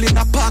 Enough plane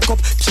a park up,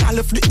 can't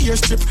lift the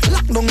airstrip.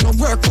 Lockdown no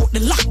work out, the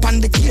lock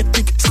and the gate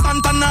pick.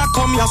 Santa now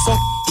come here so.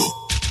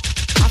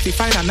 Have to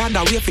find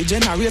another way to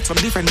generate some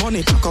different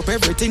money. Pack up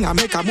everything and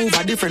make a move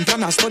a different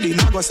plan and study.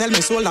 Now go sell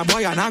me soul a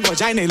boy and I go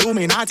join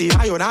Illuminati.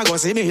 Now you now go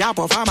see me a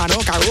perform and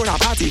no Corona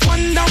party.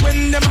 Wonder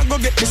when them a go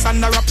get this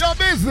under wrap.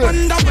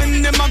 Wonder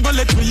when them a go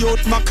let me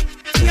out back.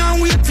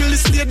 Can't wait till the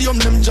stadium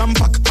them jam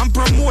pack and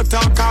promoter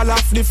call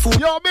off the food.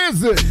 You're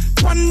busy.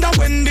 Wonder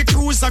when the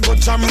crews a go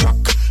jam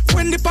rock.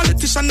 When the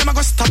politician them a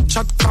go stop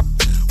chat crap.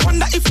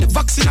 Wonder if the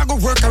vaccine a go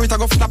work or it a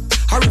go flap.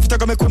 Or if they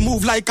go make we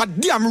move like a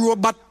damn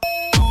robot.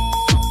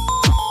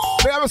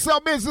 We have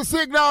some busy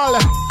signal.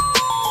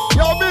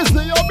 You're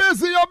busy.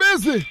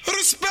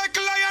 Respect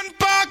Lion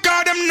Park,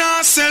 or them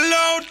not sell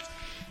out.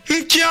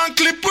 Can't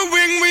clip a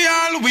wing, we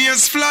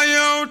always fly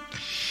out.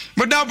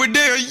 But that we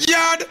there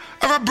yard,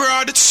 or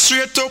abroad, it's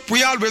straight up.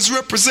 We always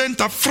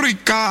represent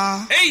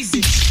Africa.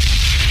 Easy.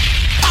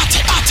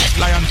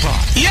 Lion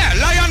Park. Yeah,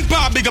 Lion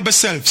Park, big up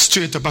yourself.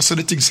 Straight up, I saw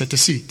the thing set to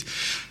seat.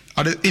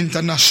 At the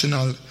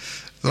international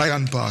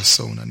Lion Paw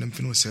sound, and them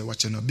finna say,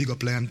 watch you know, big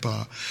up Lion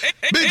Paw,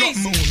 big up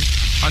Moon,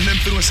 and them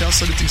finna say, I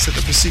saw the thing set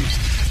up the seat.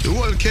 The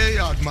whole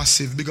K-Yard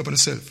massive, big up on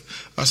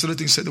yourself. I saw the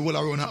thing set the whole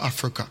around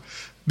Africa.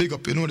 Big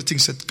up, you know the thing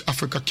set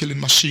Africa killing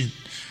machine.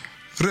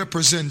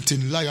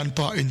 Representing Lion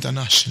Paw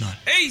International.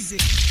 Easy.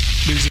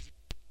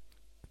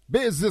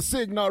 Busy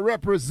signal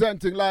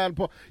representing Lion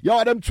Paw.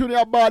 Yo, them tune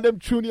your bad.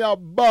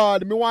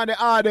 Me want to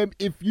add them,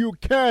 if you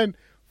can,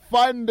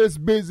 find this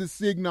busy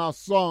signal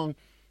song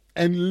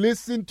and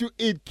listen to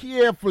it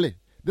carefully.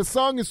 The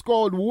song is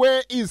called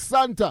Where is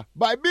Santa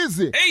by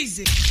Busy.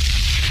 Easy.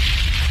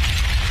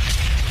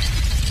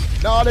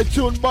 Now the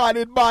tune bad.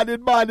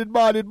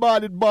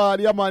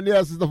 Yeah, man,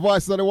 yes, it's the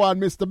voice of the one,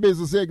 Mr.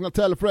 Busy Signal.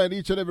 Tell a friend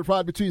each and every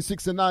Friday between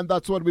 6 and 9.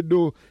 That's what we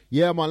do.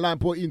 Yeah, man,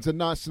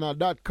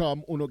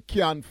 LionPawInternational.com. You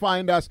can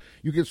find us.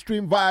 You can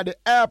stream via the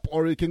app,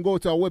 or you can go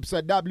to our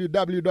website,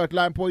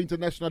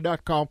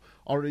 www.lionpawinternational.com,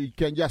 or you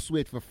can just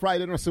wait for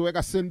Friday. So we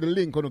can send the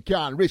link on you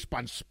can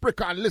respond, sprick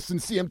and listen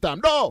same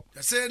time. No! I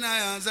say I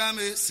am a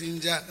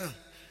messenger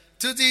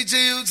to teach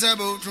you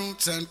about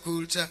roots and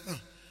culture.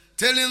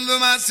 Telling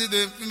them I see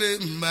the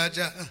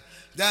badger.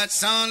 That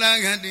sound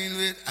like a deal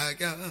with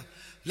Aga.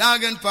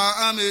 Lion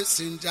Paw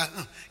Messenger.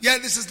 Yeah,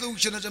 this is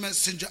Lucian as a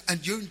messenger,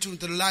 and you're in tune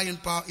to the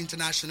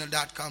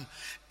LionPawInternational.com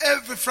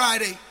every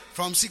Friday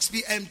from 6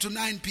 p.m. to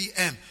 9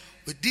 p.m.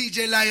 with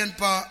DJ Lion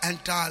Paw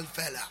and Tall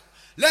Fella.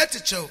 Let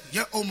it show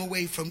you're home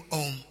away from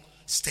home.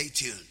 Stay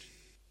tuned.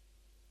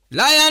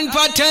 Lion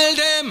Paw tell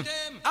them,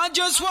 I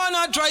just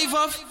wanna drive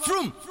off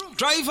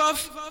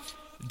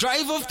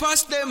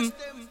past them.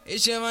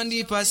 It's a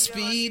mandipa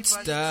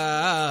speedster.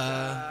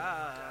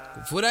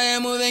 Kufura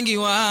muvengi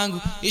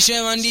wangu. It's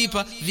a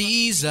mandipa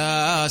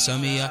visa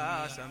samia.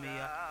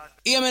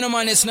 Yeah,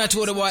 man, it's not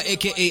what about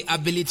aka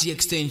Ability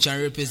Extension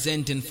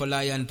representing for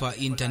Lion Paw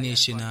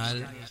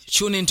International.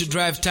 Tune in to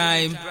Drive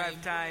Time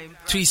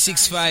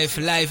 365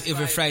 live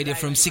every Friday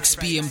from 6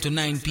 p.m. to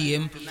 9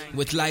 p.m.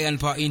 with Lion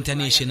Paw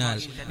International.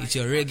 It's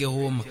your reggae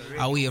home,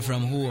 away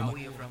from home.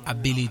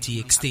 Ability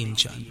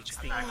Extension.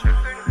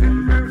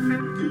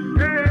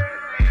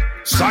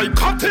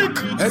 Psychotic.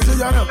 Easy,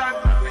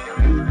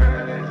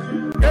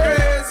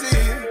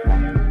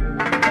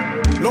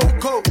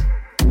 Loco.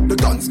 The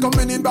guns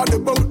coming in by the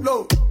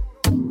boatload.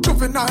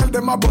 Juvenile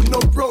them about no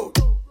road.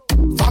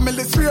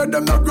 Families fear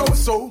them no grow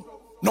so.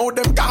 Now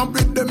them can't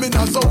bring them in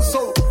a so.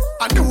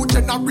 A new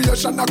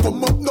generation a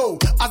come up now.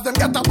 As them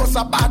get a bus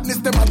of badness,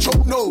 them a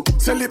choke no.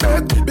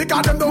 Celebrate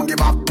because them don't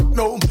give up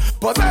no.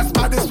 Possessed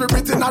by the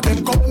spirit in a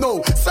them cup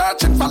no.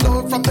 Searching for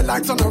love from the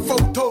likes on her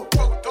photo.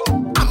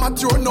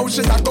 Amateur no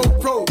she a go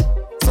pro.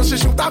 So she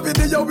shoot a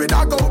video with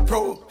a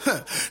GoPro.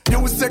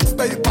 New sex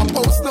paper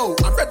post no.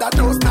 I read that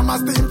those them a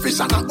steam fish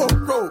and a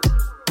okro.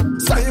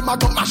 So him a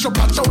go mash up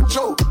a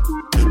chow-chow.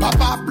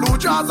 Papa blue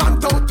jaws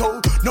and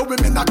toto. No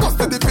women a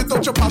custody fit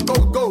touch up a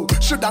go-go.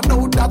 Shoulda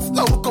know that's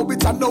loco,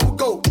 it's a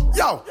no-go.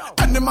 Yo,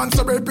 and the man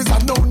so rape is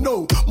a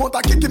no-no. Mount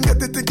kick him,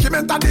 get it, think him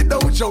enter the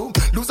dojo.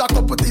 Lose a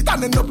couple teeth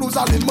and end up lose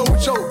all in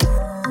mojo.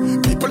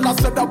 People have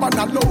said that one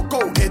a loco.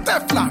 Hey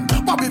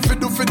Teflon, what we fi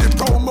do for the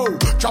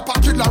promo? Drop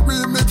a killer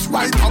remix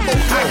right about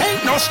now. I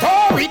ain't no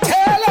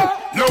storyteller.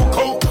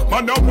 Loco,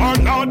 man a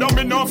one lord and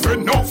me no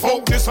friend no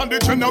folk. This and the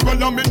general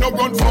and me no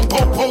run from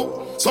popo.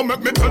 So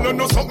make me tell you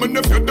know something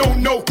if you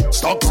don't know.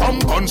 Stop some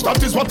guns,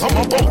 that is what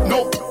I'm about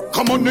now.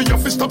 Come on, your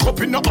fist stuck up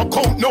in the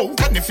account now.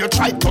 And if you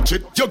try touch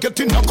it, you get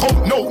in a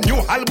count now. New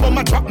album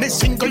I drop, me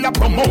single I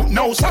promote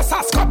now.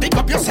 Sasaska, pick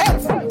up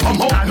yourself,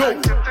 come out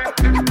now.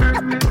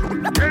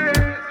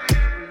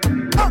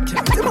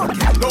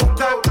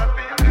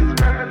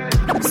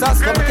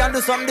 Saska, we can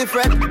do something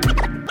different.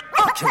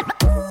 Okay.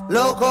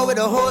 Loco with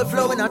the whole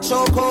flow in a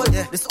chokehold.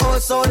 Yeah. This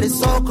old soul is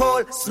so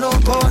cold, snow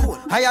cold.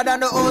 Higher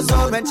than the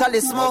ozone. When Charlie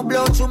smoke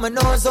blow through my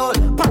nose hole.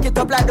 Pack it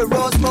up like the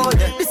rose bowl.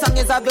 Yeah. This song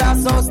is a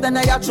glass house, then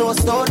I throw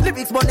stone.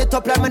 Lyrics burn it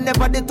up like me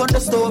never did on the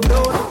stove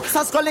though.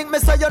 Saska link me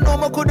so you know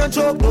me couldn't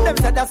choke. Them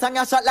said that song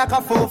a shot like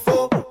a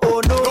fofo.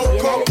 Oh no.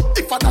 Loco,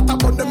 if I not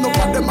about them, no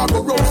for them I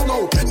go roast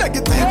now.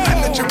 Negative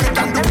energy we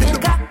can do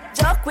it.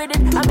 Joke with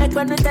it, I make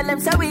when we tell them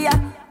so we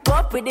are. Go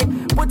up with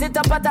it, put it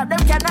up at them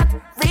cannot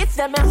reach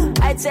them.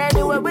 I'd say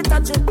anywhere we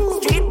touch it,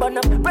 street burn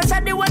up.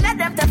 Pressure the one of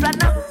them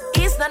teflon up.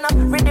 East none up,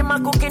 ready my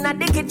cooking at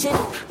the kitchen.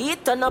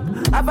 Heat turn up,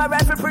 have a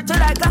rifle pretty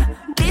like a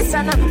this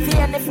and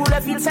fear any fool I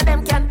feel so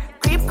them can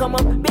creep come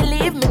up.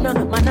 Believe me no,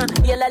 man,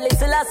 yellow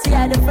little I see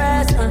I the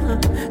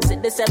first.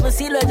 Sit the 7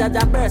 seal where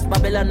that burst,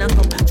 Babylon and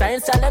come. Try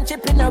and sell them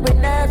chipping up with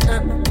nerves.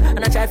 And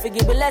I try to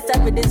give you less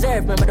than we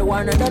deserve. Remember the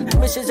one of them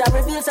wishes I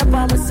reveal some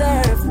on my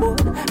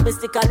surfboard.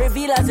 Mystical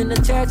revealers in the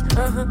church.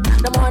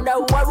 Them wonder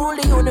who I rule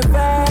the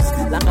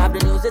universe. Like I've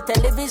been used, the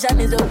television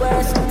is the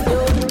worst.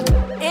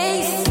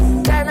 Ace,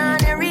 turn on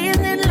the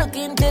reason, look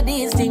into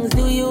these things.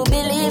 Do you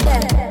believe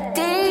it?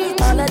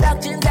 Teach all the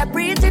doctrines that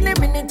preach in the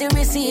minute to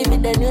receive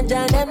it. Then you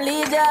join them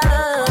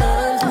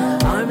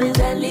legions, armies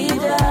and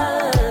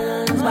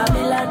legions,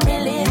 Babylon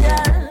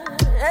religion,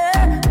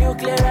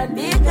 nuclear and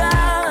big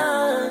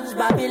guns,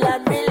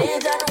 Babylon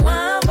religion.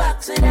 One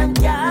box with them,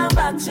 can't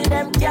box with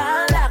them,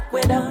 can't lock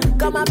with them.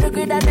 Come up the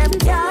grid and them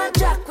can't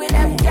jack with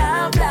them,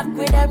 can't block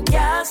with them,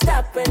 can't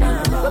stop with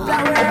them.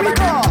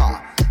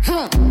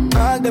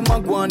 All them a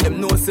go and them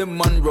know some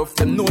man rough,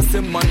 them know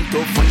some man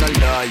tough and a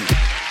lie.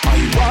 I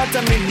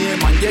water me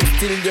name and yet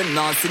still you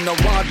not see no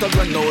water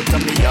run out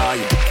of me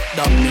eye.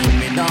 That mean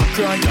me not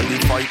cry, and we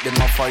fight them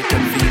a fight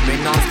and feel me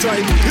not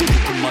strive.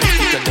 Too much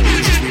fit and them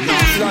wish me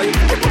not fly.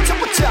 Hey, watch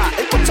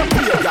out,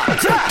 prayer, yeah.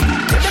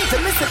 Tell them to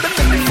me, say them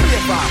to me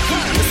favor.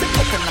 Me say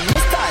cut and me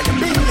style and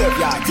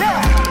behavior,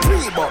 yeah.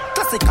 Reebok,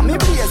 classic and me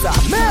blazer,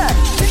 man.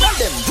 Think of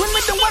them, when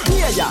me the one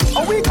here, yeah.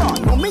 Oh we gone,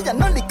 no me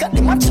and only got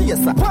the match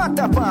chaser.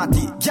 Water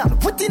party, yeah,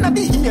 put in a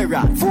the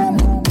era. Boom,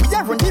 we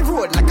are on the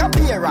road like a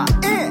bearer,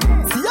 eh.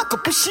 See a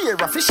couple share,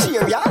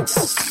 yeah.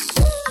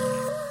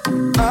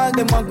 All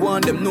them a go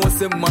and them know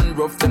some man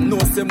rough, them know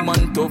some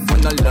man tough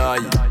and a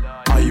lie.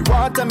 I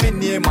water me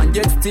name and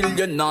yet still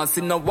you not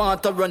see no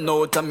water run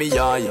out of me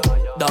eye.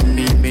 That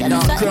mean me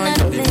not cry,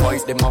 so the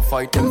fight them a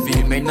fight them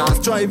feel me not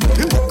strive.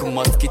 Look a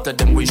mosquito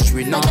them wish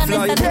we not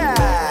fly.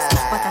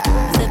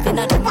 When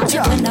I wake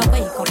up,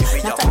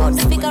 not about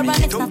the figure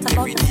and it's not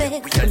about the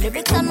fake. The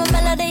lyrics and my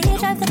melody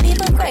drive the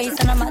people crazy.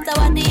 And no matter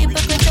what the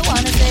hypocrite you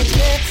wanna say,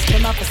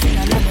 them up a sing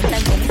and I'm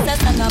time when it's a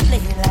song I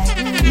play like.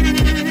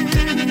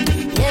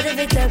 Yeah, the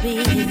victory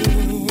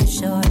is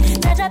sure.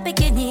 That a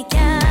bikini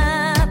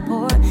can't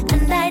pour,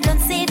 and I don't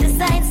see the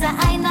signs that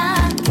I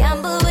know.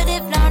 Can't move it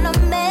if not no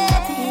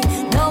maybe.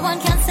 No one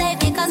can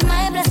save me 'cause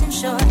my blessing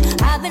sure.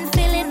 I've been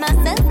feeling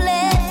myself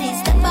lately.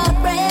 Step out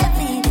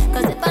bravely,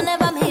 'cause if I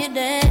never am here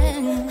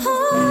then who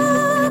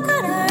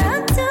could I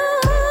run to?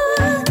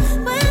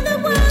 When the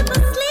world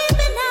was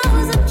sleeping, I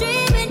was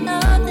dreaming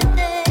of the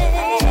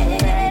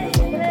day.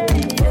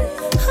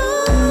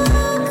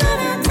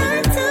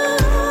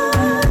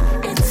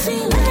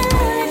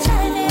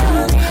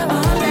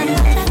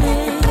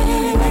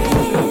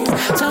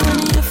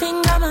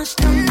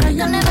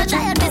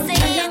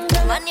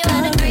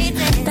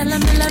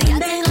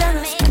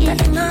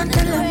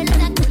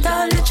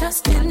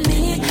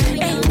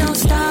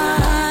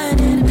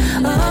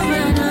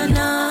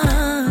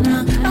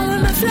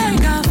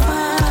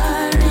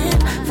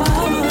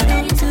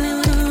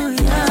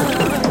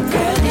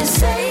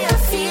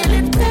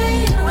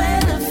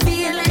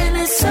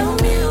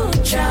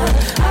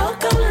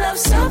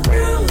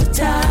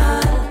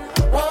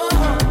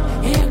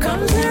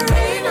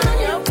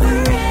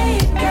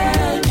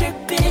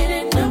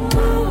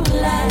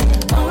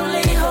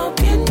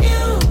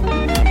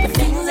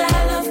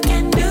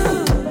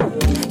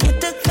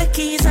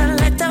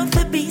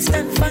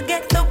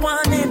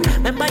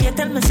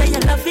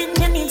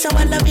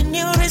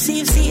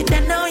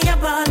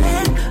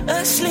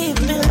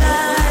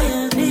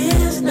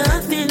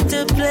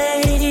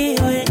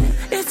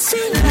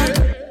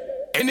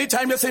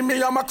 Anytime you see me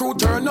and my crew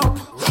turn up,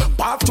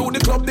 pass to the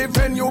club, the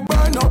venue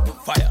burn up.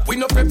 Fire. We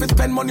no pay for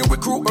spend money, we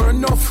crew earn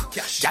enough.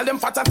 Girl them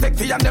fat and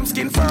sexy and them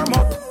skin firm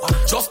up.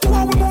 Just to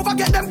how we move, I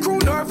get them crew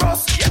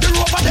nervous. The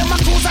rover them a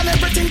cruise and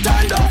everything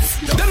turned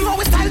off. Them know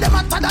we style them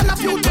hotter than a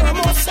few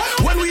thermos.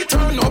 When we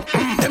turn up,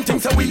 them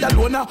things say we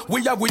alone.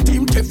 We are with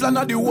team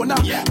Teflon or the owner.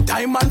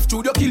 Diamond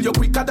Studio kill you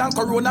quicker than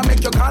Corona,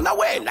 make you gone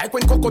away. Like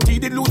when Coco T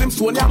did lose him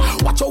Sonia.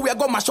 Watch how we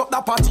go mash up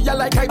that party, you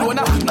like I don't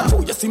know. Now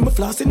you see me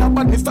flossing a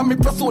badness and me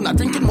persona.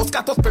 Drinking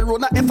Moscato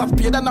Perona,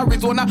 SFP than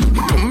Arizona.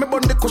 Me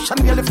bun the cushion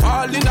nearly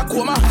fall in a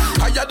coma.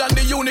 Higher than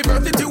the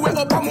university, we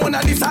up a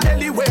Mona Lisa.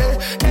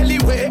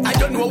 Anyway, I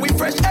don't know we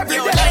fresh every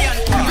day.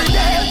 Every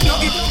day,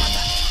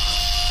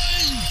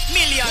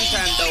 million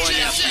times the one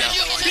you have.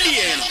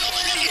 Play.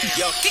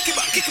 Yo, kick it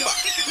back.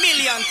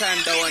 Million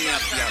times the one you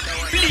have.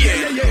 Play.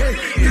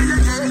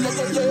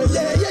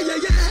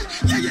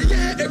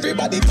 Yeah.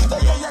 Everybody,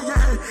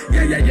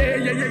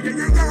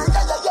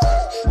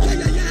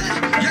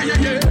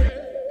 yeah.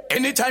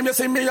 Anytime you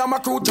see me and my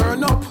crew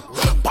turn up,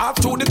 pass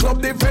to the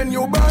club, the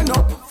venue burn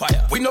up.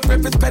 Fire. We no pay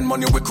for spend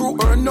money, we crew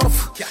earn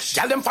enough.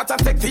 Girl them fat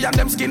and sexy and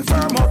them skin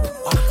firm up.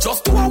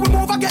 Just to how we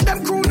move, I get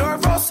them crew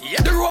nervous.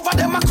 The rover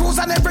them a cruise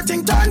and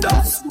everything turned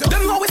us.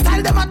 Them know we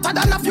style them hotter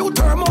than a few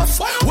thermos.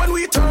 When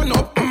we turn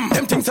up,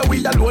 them things say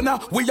we alone.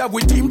 We are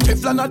with team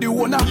Teflon or the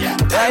owner.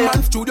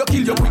 Diamond Studio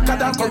kill you quicker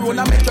than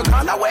Corona, make you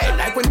gone away.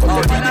 Like when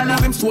Coco T did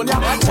lose him Sonia.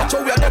 Watch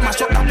how we are them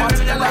mash up that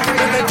party. Let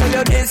me tell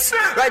you this,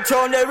 right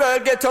round the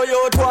world, get to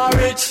you to a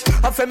rich.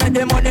 I feel make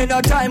the money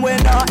no time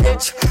when I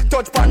itch.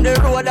 Touch on the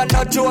road and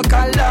not joke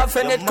and laugh.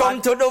 And it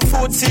come to the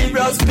food,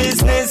 serious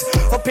business.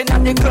 Up in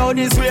the cloud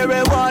is where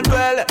we want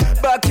dwell.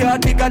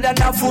 Backyard bigger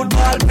than a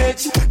football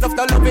pitch. Love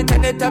to love it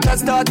anytime I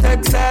start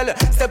excel.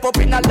 Step up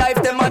in a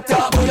life, them a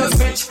talk on your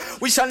switch.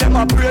 We shall them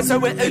a praise so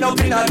we end up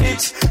in a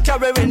ditch.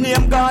 Carry we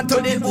name gone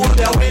to the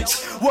older witch.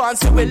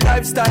 Once we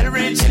lifestyle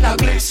reach in a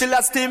glitch. Still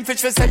a steam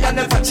fish, we say you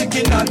never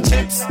chicken and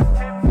chips.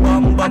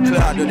 Bumba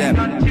cloud to them.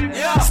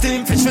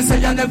 Steam fish, we say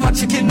you never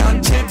chicken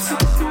and chips.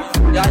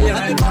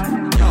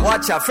 Yeah.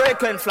 Watch a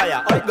frequent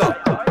flyer. Out go.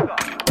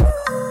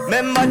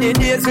 Remember the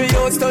days we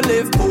used to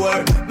live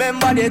poor.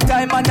 Remember the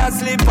time man a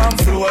sleep on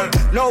floor.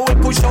 Now we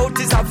push out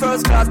is a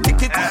first class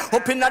ticket.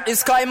 Up in at the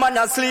sky man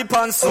a sleep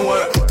and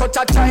soar. Touch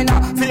a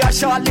China for a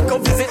short little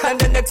visit. And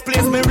the next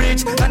place me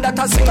reach, and that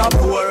a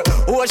Singapore.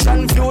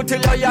 Ocean view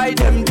till you eye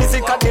them dizzy.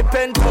 Cause the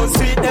penthouse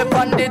suite them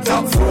on the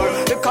top floor.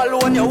 The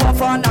cologne you want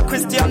for a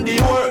Christian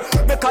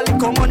Dior. Make a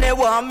little money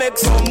want make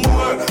some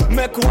more.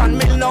 Make 1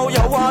 mil now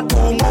you want 2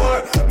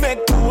 more.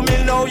 Make 2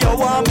 mil now you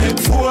want make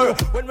 4.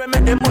 When we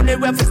make the money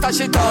we have to stash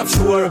it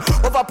offshore.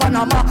 Over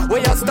Panama where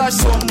you stash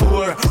some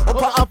more.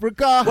 Over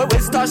Africa where we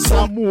stash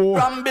some more.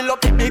 From below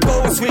keep the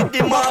ghost with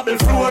the marble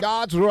floor.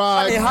 That's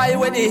right. On the high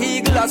where the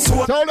eagle are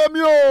soar. Tell them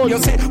you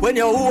see when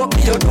you walk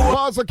your door.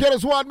 Also get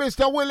this one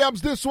Mr.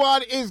 Williams. This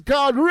one is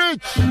called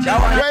Rich.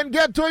 When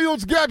get to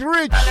youths get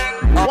rich.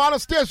 Wanna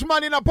stash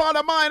money in a part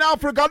of mine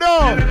Africa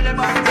though.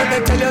 Let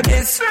me tell you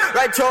this.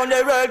 Right round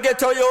the world get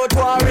to you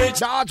to rich.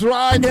 That's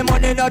right. The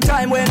money no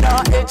time when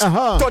I itch.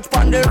 Touch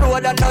on the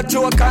road and not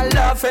joke and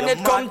laugh. And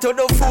it come to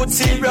the food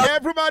serious.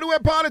 Everybody we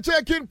party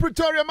check in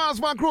Pretoria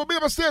Massman crew. Be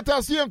a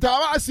status same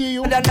time. I see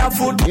you. Then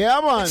food.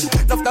 Yeah man.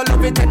 Love to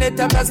love it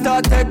anytime I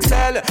start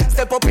excel.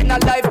 Step up in a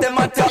life them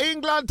at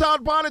England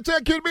town party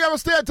check in. Be a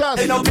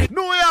status.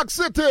 New York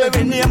City.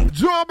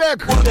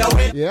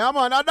 Joburg. Yeah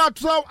man. And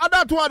that's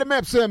what the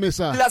map say me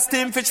sir. Last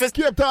steam fish for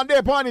Cape Town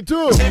day party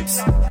too.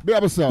 Chips. Be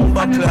a yourself.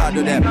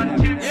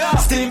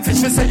 Steam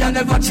fish we say you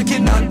never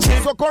chicken and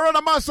chips. So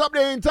Corona mass up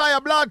the entire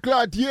blood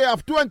clot year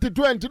of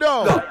 2020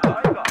 though.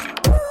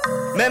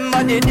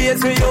 Remember the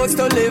days we used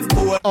to live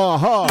poor.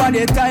 By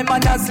the time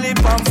man a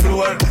sleep on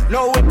floor.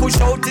 Now we push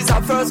out is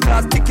a first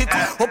class ticket.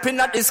 Up in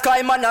at the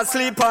sky man a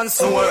sleep and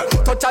soar.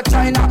 Touch a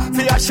China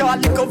for a short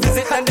little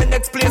visit. And the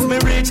next place me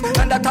reach,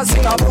 and that a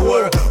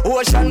Singapore.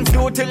 Ocean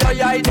view till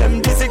you eye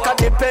them dizzy. Cause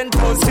the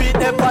penthouse suite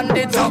them on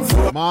the top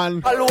floor.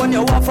 Man. Alone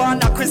you want for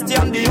a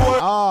Christian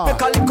Dior.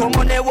 Make a little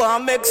money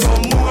want make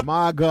some more.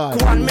 My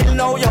God. 1 mil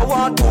now you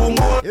want 2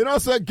 more. You know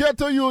say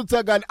ghetto youths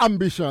are got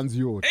ambitions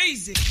youth.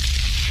 Easy.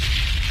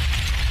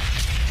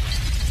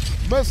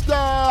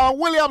 Mr.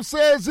 William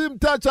says him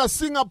touch a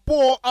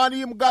Singapore and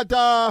him got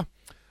a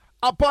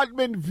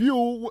apartment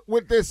view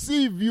with a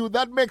sea view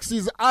that makes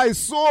his eyes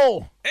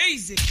sore.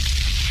 Easy.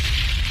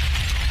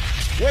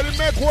 When he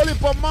make whole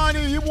heap of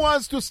money, he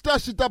wants to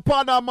stash it at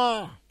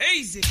Panama.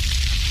 Easy.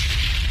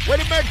 When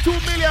he make 2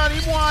 million,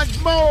 he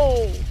wants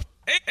more.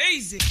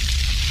 Easy.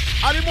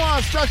 And he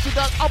wants to stash it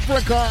at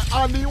Africa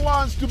and he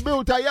wants to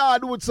build a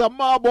yard with some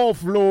marble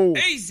flow.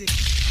 Easy.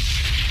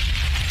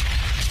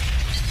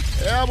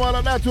 Yeah, man,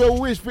 and that's what we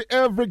wish for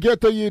every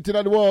ghetto youth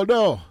in the world,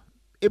 though.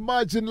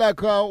 Imagine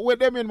like what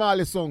them in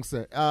Mali song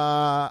say,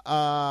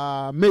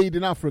 made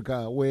in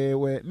Africa,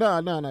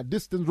 where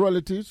distant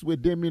relatives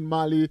with them in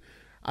Mali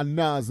and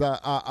Nas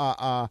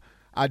are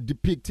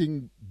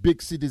depicting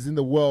big cities in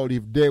the world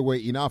if they were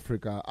in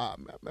Africa.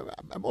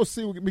 I must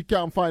say we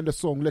can't find the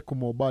song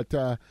Lekumo,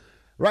 but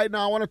Right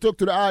now, I want to talk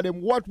to the audience.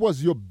 What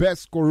was your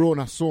best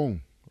Corona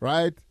song,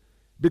 right?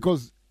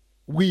 Because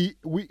we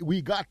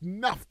got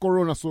enough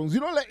Corona songs.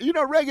 You know,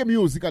 reggae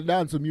music and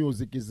dancehall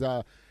music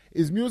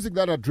is music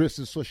that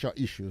addresses social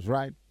issues,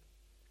 right?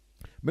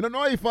 I don't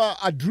know if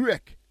a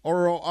Drake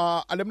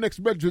or the next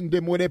bedroom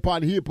them when they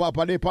pan hip hop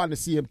and they pan the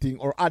same thing,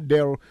 or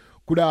Adele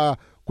could have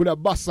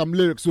bust some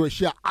lyrics where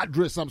she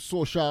address some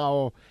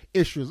social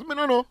issues. I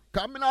don't know,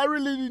 cause I'm not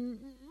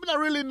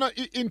really not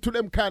into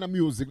them kind of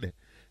music there.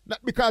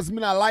 Not because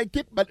I like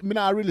it, but I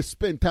not really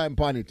spend time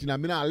on it. I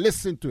not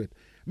listen to it.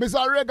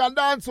 Mr. Reggae and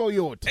dancehall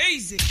youth.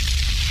 Easy.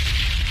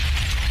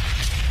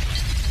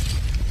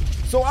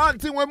 So one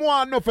thing we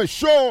want to know for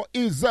sure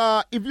is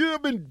if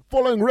you've been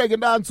following reggae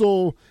and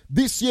dancehall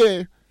this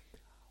year,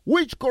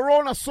 which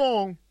Corona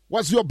song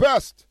was your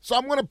best? So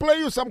I'm going to play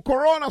you some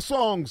Corona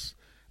songs.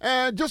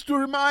 And just to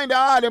remind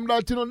them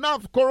that,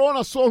 enough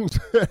Corona songs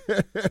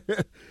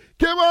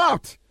came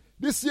out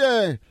this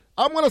year.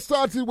 I'm going to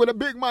start it with a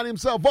big man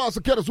himself, Voice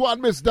of Kettles One,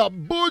 Mr.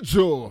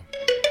 Buju.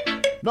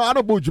 No, I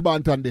don't Buju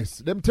Bantan this.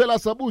 Them tell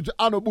us a Buju,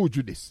 I don't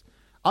Buju this.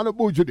 I don't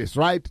Buju this,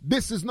 right?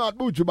 This is not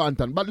Buju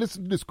Bantan, but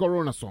listen to this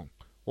Corona song.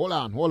 Hold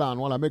on,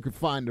 while I make you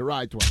find the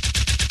right one.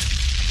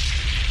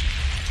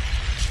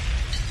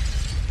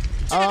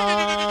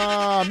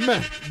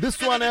 Man,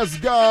 this one has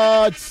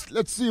got,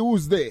 let's see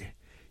who's there.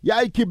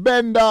 Yaiki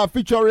Benda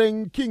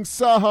featuring King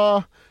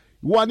Saha,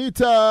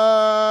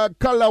 Juanita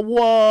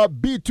Kalawa,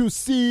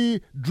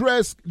 B2C,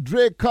 Dre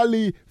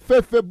Kali,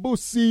 Fefe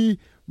Busi,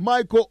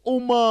 Michael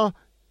Uma,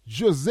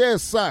 Jose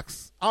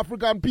Sachs.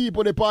 African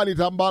people, they pan it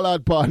and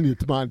ballad pan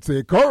it, man.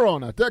 Say,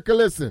 Corona, take a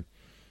listen.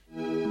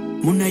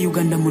 Muna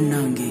Uganda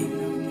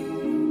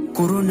Munange,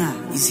 Corona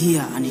is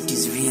here and it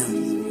is real.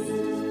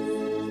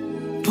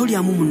 Toli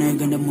amu muna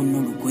Uganda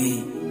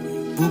Munulukwe,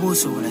 Bobo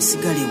Sola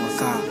Sigale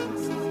Waka,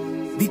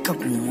 Bika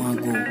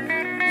Kumwago,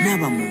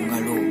 Naba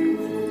Mungalo.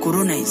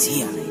 Corona is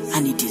here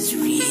and it is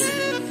real.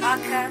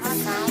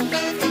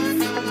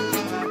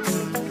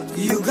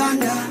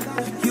 Uganda,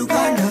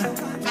 Uganda,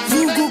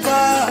 Zuguga,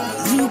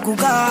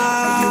 Uganda,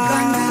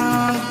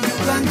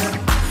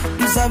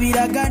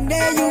 Usabira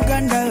Gande,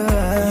 Uganda,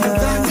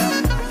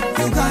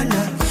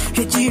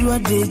 Hechirwa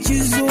de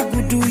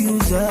Chizuku to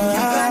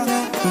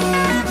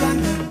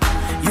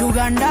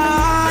Uganda,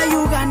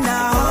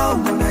 oh,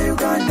 Mona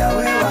Uganda,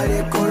 where are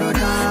the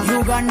Corona?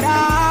 Uganda,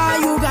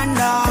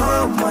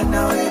 oh,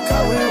 Mona Weka,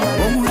 where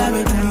are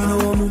the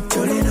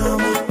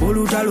Tolinomu,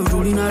 Olutalo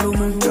Tulinarum,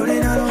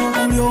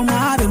 Ulioma,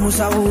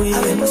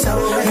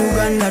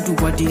 Uganda to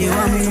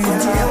Quatilewa,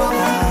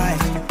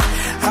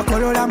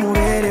 Akolola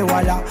Murere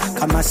Wala,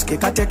 Kamaske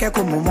Kateke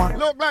Kumuma.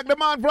 Look like the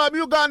man from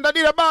Uganda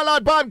did a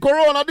ballad band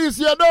Corona this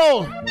year,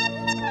 though.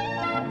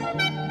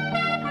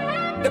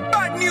 The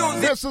bad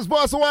news. This is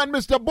Boss One,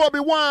 Mr. Bobby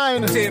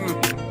Wine. Tim.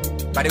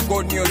 But the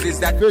good news is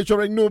that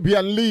featuring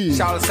Nubian Lee.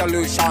 Social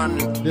solution.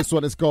 This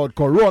one is called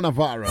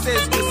Coronavirus.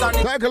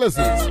 Take a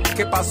listen.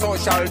 Keep a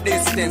social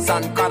distance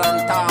and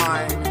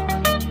quarantine.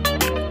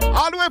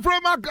 All the way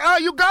from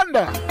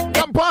Uganda,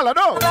 Kampala,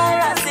 no.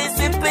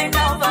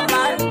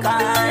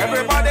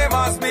 Everybody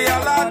must be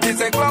alert.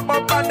 It's a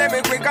global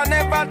pandemic we can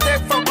never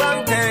take for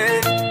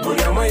granted.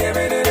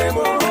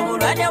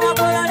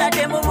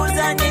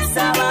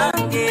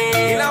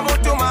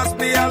 Inamutu must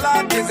be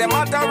alert. It's a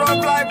matter of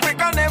life we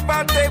can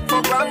never take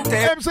for granted.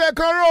 Them say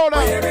Corona.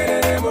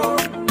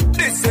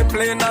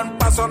 Discipline and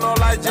personal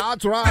hygiene.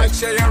 That's right. Make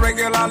sure you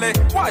regularly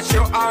wash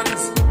your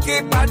hands.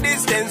 Keep a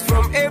distance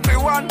from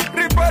everyone.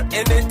 Report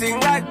anything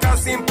like a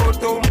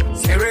symptom.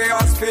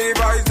 Serious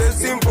fever is a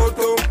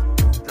symptom.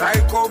 Dry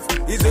cough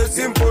is a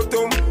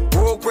symptom.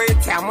 Walk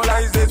with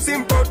tamula is a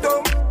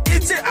symptom.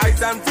 Itchy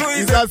eyes and flu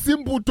is a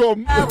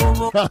symptom.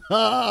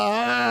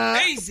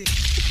 Easy.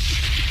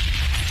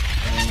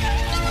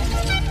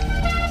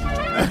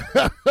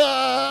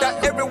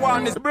 That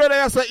everyone is brother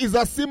is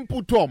a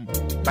symptom.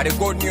 But the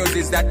good news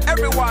is that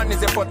everyone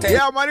is a potential.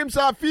 Yeah, my name is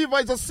fever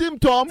is a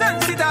symptom.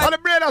 And the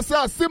brother say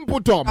a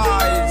symptom.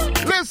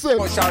 Listen.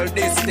 Social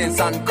distance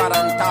and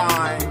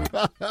quarantine.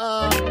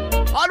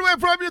 All the way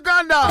from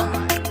Uganda.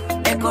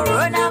 The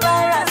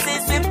coronavirus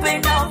is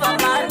sweeping over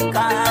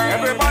mankind.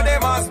 Everybody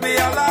must be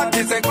alert.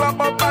 It's a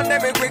global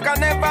pandemic we can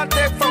never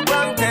take for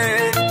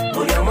granted.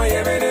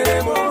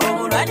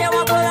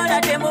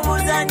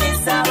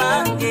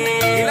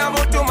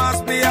 Inamutu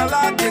must be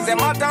alert. It's a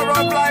matter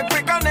of life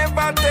we can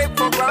never take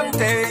for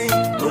granted.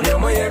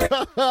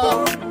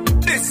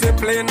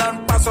 Discipline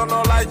and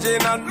personal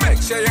hygiene and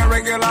make sure you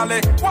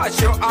regularly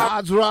wash your hands.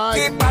 That's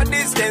right. Keep a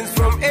distance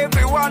from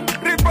everyone.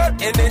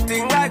 Report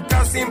anything like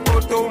a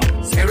symptom.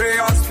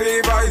 Serious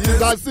fever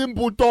is a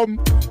symptom.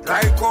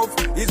 Dry cough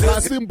is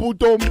a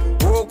symptom.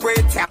 Walk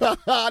with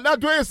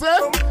That's what you say?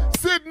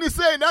 Sydney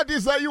say that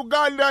is a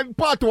Ugandan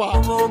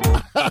patois.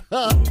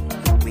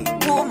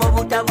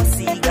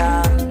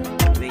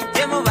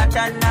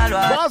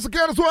 Boss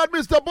Kettles One,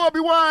 Mr. Bobby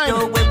Wine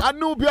and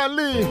Nubian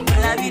Lee.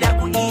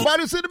 But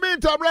it's in the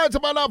meantime, right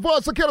about our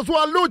Boss Kettles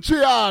One,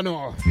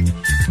 Luciano.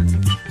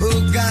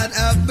 Oh, God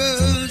have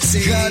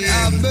mercy. God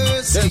have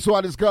mercy. This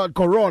one is called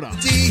Corona.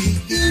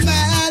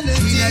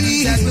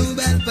 humanity. A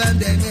global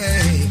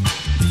pandemic.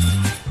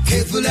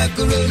 Careful of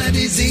corona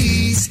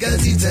disease,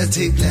 cause it's a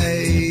take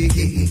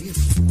life.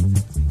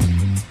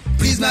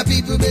 Please, my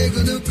people, beg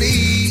on the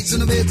please, so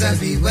no better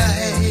be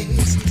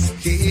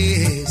wise.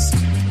 Yes.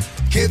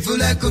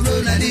 Careful of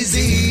corona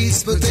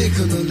disease, protect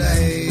on the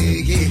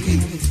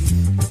life.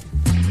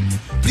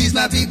 Please,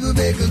 my people,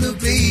 beg on the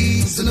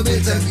please, so no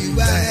better be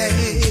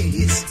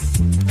wise.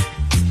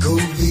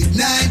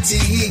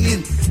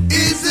 COVID-19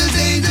 is a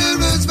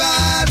dangerous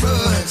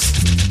virus,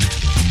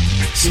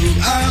 so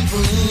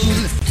harmful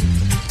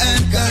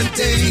and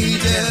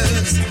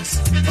contagious.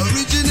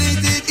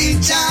 Originated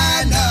in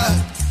China,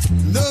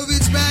 now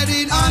it's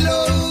spreading all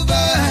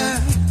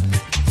over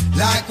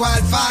like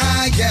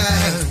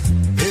wildfire.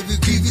 Every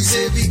crevice,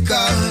 every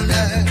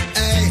corner.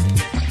 Hey.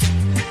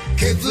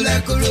 Careful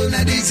of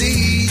corona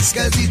disease,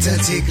 cause it's a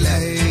take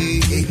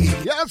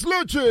life. Yes,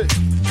 Lucci.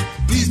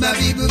 Please, my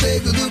people,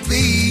 beg on the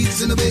please,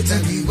 so no better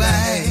be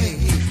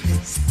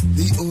wise.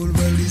 The whole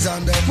world is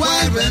under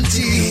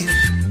quarantine.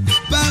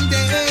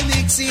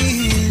 Pandemic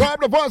scene. Grab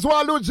the first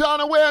one, Lucci, on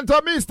the way into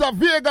Mr.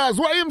 Vegas.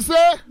 What him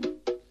say?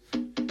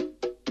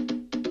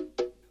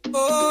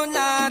 Oh,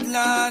 Lord,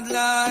 Lord,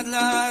 Lord,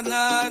 Lord,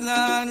 Lord,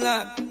 Lord,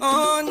 Lord.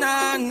 Oh,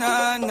 na,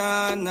 na,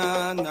 na,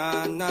 na,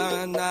 na,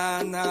 na,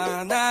 na,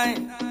 na, na.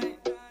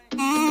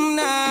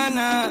 Na,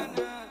 na.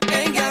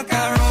 Hey, girl,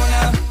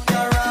 Corona,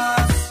 your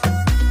ass.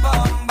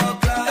 Bombo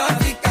clock.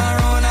 Dirty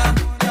Corona,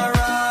 your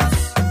ass.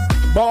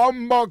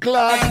 Bombo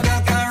clock. Hey,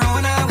 girl,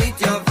 Corona with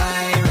your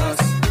virus.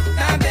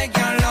 I beg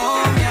your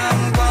love,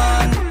 young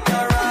one,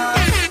 your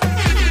ass.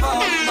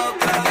 Bombo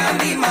clock. Can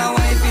be my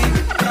wifey,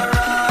 your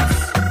ass.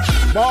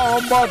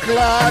 Bombo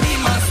clock. Be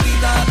my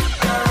sweetheart,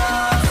 your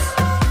ass.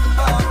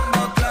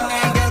 Bombo clock.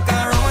 Hey, girl,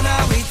 Corona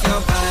with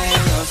your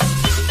virus.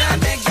 I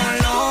beg your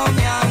love,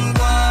 young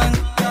one,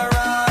 your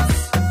ass.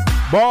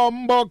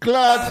 Bombo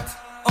clock.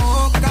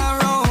 Oh,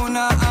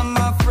 Corona, I'm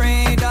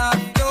afraid of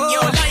you.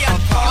 Yo, lion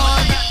power.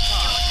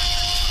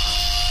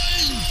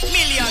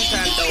 Million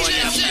times the one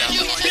you have.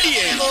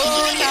 Billion. Oh,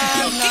 na,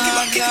 na,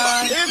 na.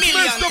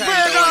 Million times the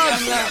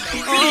one you have.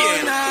 Oh,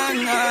 na,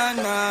 na,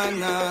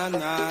 na,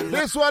 na.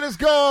 This one is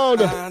called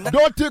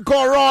Dirty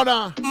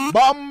Corona.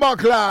 Bombo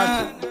clock.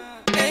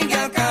 Hey,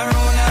 girl,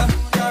 Corona,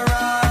 your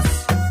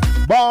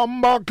ass.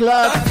 Bombo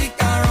clock. Dirty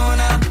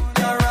Corona,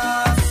 your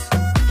ass.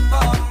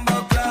 Bombo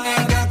clock.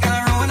 Hey, girl,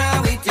 Corona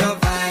with your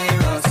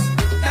virus.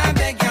 I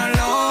beg your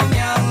love,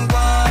 young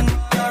one,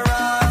 your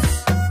ass.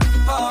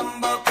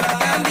 Bombo clock.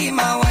 Can be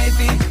my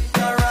wifey,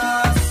 your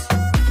ass.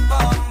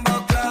 Bombo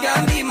clock.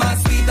 Can be my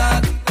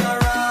sweetheart, your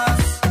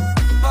ass.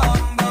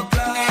 Bombo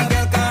clock. Hey,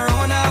 girl,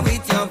 Corona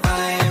with your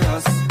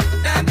virus.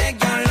 I beg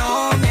your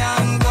love,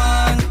 young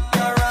one,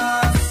 your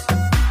ass.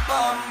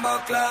 Bombo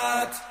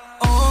clock.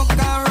 Oh,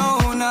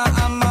 Corona,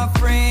 I'm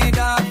afraid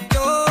of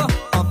you.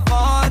 Of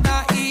all the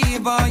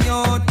evil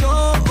you do.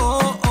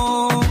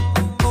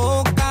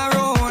 Oh,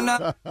 Corona,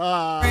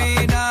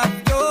 afraid of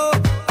you.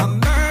 A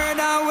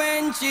murder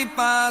when she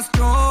passed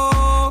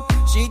through.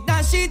 She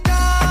dash it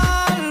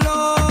all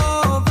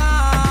over.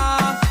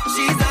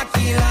 She's a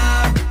killer,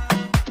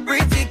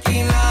 pretty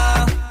killer.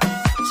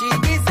 She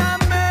is a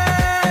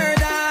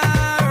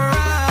murderer,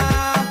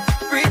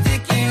 pretty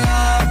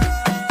killer,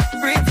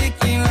 pretty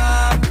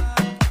killer.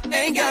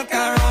 Hey, girl,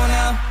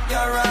 Corona,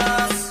 your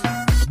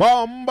ass.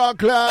 Bombo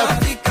clock.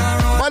 Dirty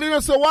Corona. But you know,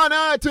 so one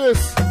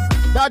artist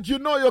that you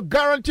know you're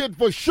guaranteed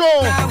for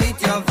sure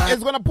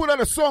is going to put out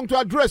a song to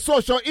address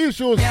social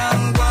issues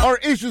or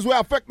issues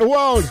that affect the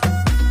world.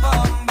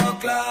 Bombo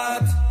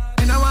clot.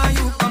 You know why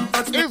you come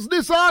touch me? Is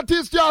this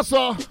artist, yes,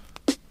 sir?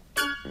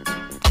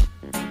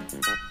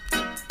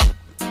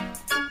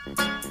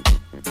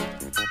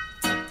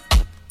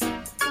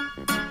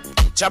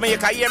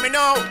 Jamaica hear me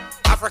now,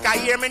 Africa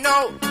hear me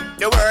now,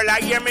 the world I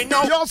hear me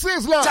now. Yo,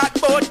 Sizzler. Chat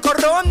about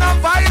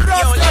coronavirus.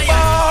 Yo, Yo,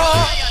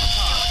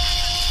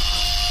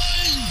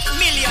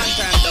 million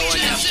times the one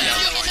you have.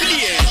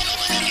 Billion.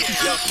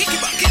 Yo, kick it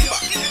back.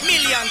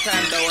 Million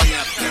times the one you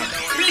have.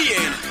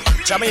 Billion.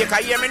 Jamaica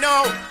hear me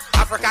now,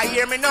 Africa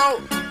hear me now,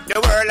 the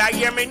world I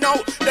hear me now.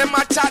 Them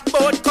a chat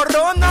about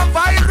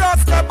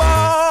coronavirus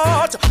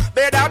about.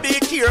 Better be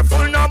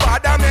careful,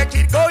 nobody make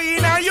it go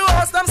in and you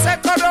house them say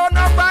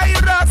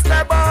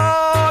coronavirus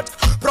about.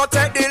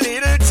 Protect the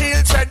little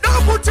children,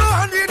 don't put your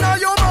hand in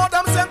your mouth,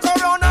 them say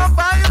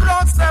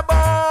coronavirus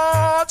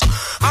about.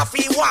 I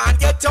feel one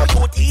get your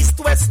youth east,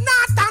 west,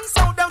 north and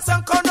south, them say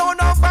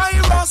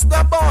coronavirus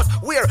about.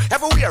 We're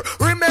everywhere,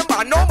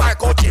 remember no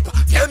microchip,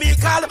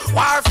 chemical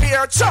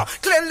warfare,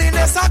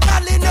 cleanliness and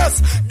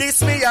godliness.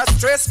 This me a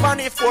stress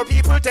money for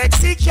people take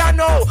sick, you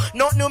know.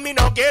 Not no me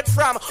no get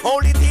from,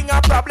 only thing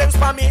a problems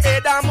for me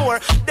head and more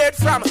dead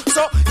from.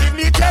 So if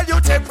me tell you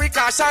take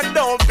precaution,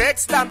 don't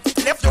vex them.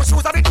 Left your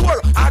shoes at the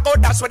door, I go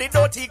dash with the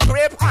dirty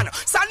grape on.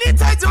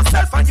 Sanitize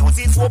yourself and use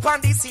this soap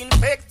and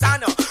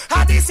disinfectant.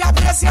 And this your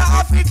place you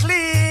have to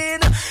clean.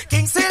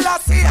 King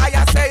Selassie,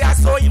 I say I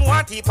saw him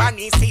want it on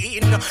the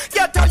scene.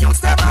 Get to use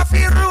them off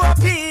the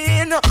rope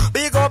in.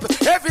 Big up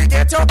every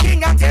get your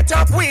king and get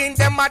up win.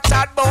 Them a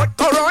chat about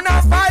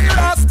coronavirus.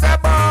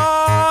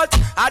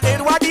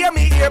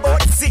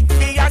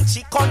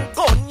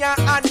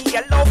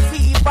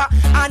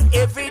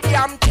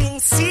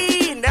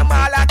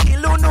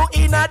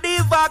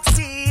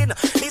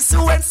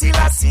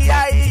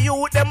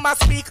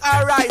 mama speak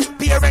alright.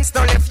 Parents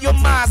don't left you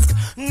mask.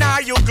 Now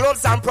you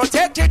gloves and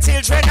protect your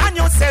children and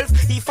yourself.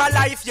 If a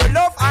life you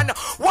love and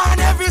want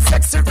every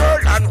sexy girl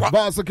and what.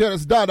 Boss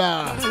Killers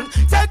Dada.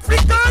 Take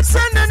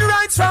precaution and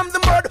right from the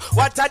mud.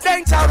 What a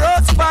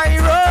dangerous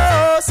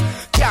virus.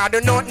 Can't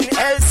do nothing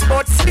else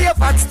but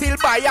slave and still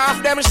buy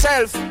off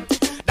themselves.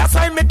 That's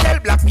why me tell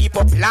black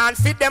people plan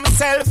for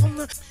themselves.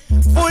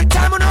 Full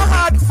time on no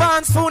hard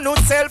fans for no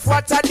self.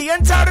 What a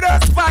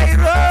dangerous virus.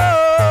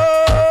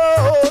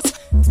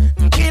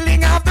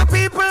 Killing of the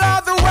people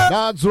of the world.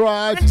 That's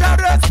right.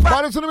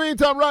 But in the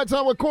meantime, right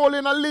now we're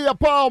calling Aaliyah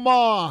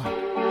Palmer.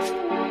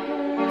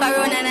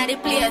 Corona in the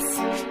place.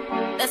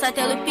 That's I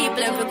tell the people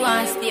if we go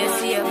and stay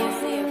safe.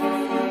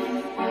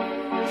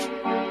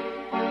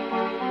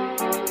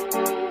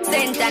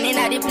 Centan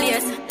in the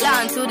place.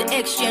 Land to the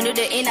exchange to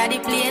the inner the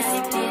place.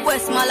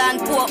 Westmoreland,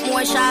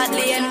 Portmore, Short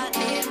Lane.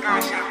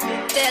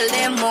 Tell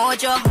them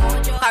mojo.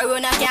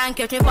 Corona can't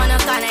catch me on a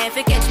corner. If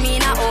you catch me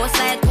in a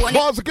outside corner.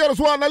 Boss of Killers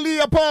one,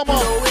 Aaliyah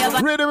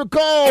Palmer. Rhythm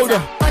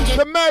code.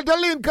 The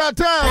Magdalene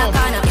Cartel.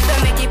 If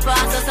you make it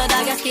pass, so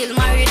that you still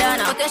married on.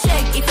 But you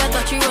shake if you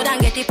touch your road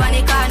and get it on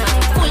the corner.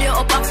 Pull you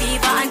up a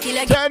fever until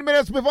you get 10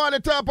 minutes before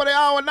the top of the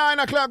hour, 9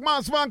 o'clock,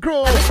 Mansman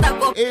Crew.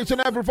 Each and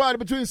every Friday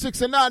between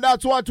 6 and 9.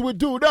 That's what we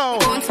do, though.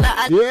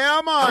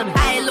 Yeah, man.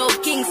 I love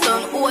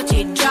Kingston,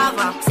 Orchard,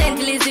 Java. St.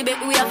 Elizabeth,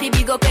 we have to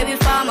big up every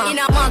farmer. In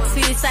a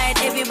Maxfield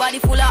side, everybody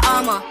full of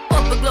armor.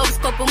 Couple gloves,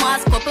 couple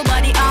masks, couple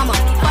body armor.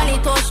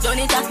 Funny touchdown,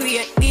 it a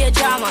create, be a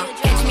drama.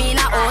 Catch me in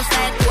a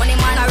outside, 20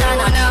 man around.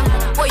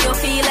 What you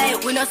feel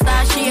like, we no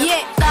start shit.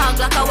 Yeah. Dog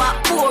like a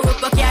walk, pour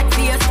up a cat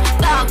face.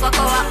 Dog like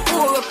a walk,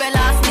 pour up a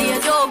last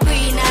days. Yo,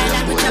 Green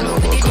Island, we jump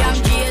with the damn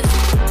G's.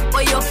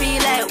 What you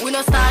feel like, we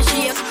no start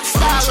shit.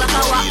 Dog like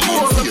a walk,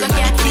 pour up a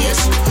cat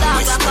face.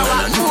 Dog like a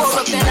walk, pour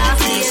up a last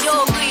days.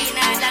 Yo, Green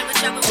Island, we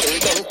jump with the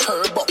damn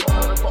turbo.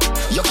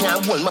 You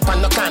can't hold me up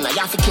on the corner.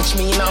 You have to catch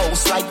me in a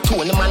house like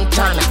Tony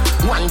Montana.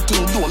 One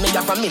thing do me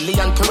have a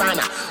million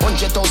piranha.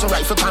 100,000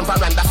 rifle pan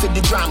veranda for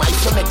the drama.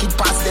 If you make it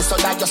past this, so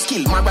that you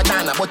skill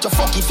Maradona. But you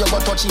fuck if you go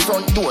touch the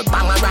front door,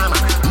 Bangarama.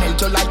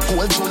 Melt you like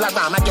gold,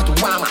 Jularama, get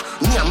warmer.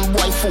 Nyam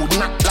boy food,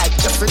 not like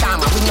Jeffrey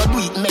Dahmer. We no do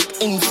it, make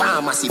in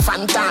pharmacy,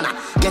 Fantana.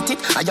 Get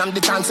it? I am the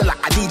chancellor,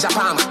 Adija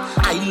Palmer.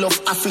 I love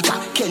Africa,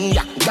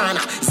 Kenya,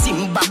 Ghana,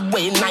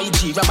 Zimbabwe,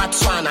 Nigeria,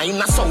 Botswana. In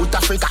South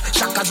Africa,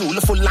 Shaka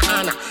Zulu full of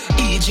honor.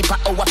 Egypt,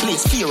 our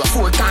place, fear of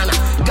four corner.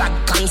 God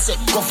concept,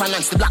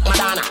 governance, the Black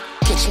Madonna.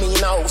 Catch me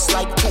in a house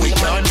like Tony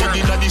Montana. We can't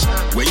live in this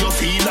where you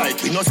feel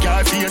like we no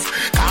scar face.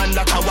 Can't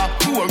like our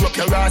pour up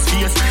your ass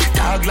face.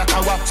 Dog like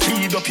our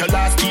speed up your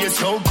last days.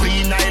 So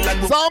Green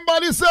Island.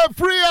 Somebody say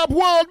free up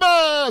world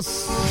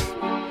mass.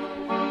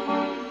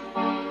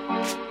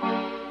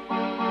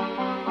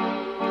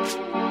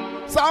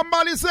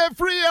 Somebody say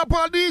free up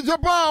on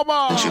DJ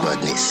Palmer.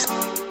 Badness.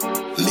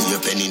 Me a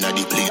penny in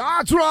the plate.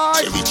 That's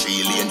right. Cherry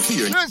tree lane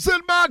fear.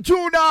 Listen, man,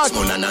 tune that.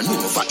 Small and a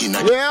Nova in a.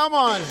 Yeah,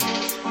 man.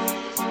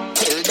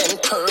 Tell them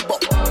turbo.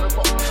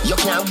 You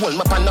can't hold me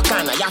up on the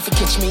corner. You have to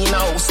catch me in a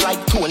house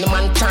like Tony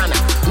Montana.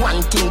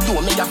 One thing do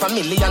me have a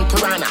million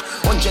piranha.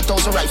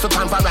 100,000 rifle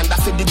pan veranda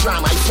for the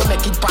drama. If you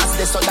make it past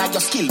this, so that you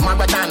skill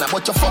Maradona.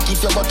 But you fuck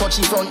if you go touch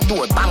the front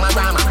door,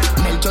 Bangarama.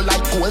 Melt you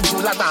like gold,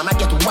 Jularama,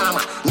 get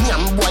warmer.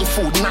 Nyam boy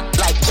food, not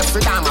like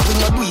Jeffrey Dahmer. We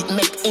no do it,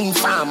 make in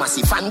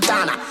pharmacy,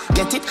 Fantana.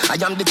 Get it? I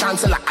am the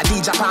chancellor,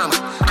 Adija Palmer.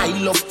 I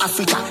love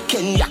Africa,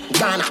 Kenya,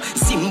 Ghana,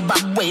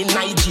 Zimbabwe,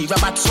 Nigeria,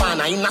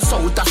 Botswana. In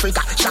South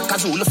Africa, Shaka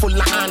Zulu full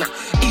of honor.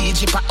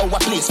 Egypt, our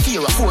place,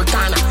 fear of four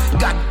corner.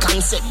 God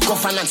concept,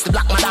 governance, the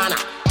Black Madonna.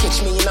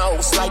 Catch me in a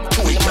house like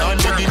Tony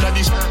Montana. We can't live in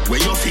this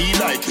where you feel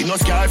like we no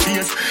scar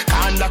face.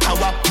 Can't like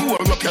our pour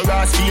up your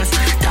ass face.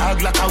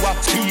 Dog like our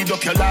speed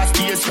up your last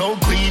days. So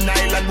Green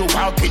Island we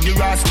walk with the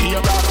ass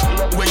here.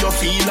 Where you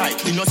feel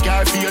like we no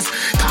scar face.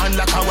 Can't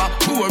like our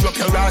pour up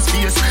your ass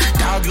face.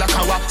 Dog like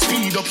our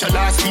speed up your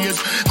last days.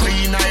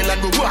 Green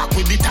Island we walk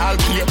with the tall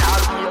key.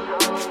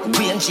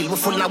 Green chill we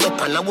full of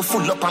weapon and we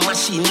full up a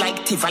machine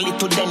like Tivoli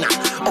to Denner.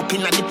 Up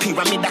in the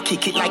pyramid I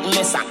kick it like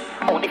Mesa.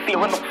 How the fear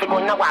we look for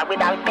going to war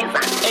with all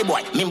peasants. Hey boy,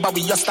 remember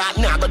we just start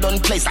now, but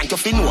don't pleasant. You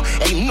feel no,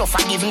 ain't no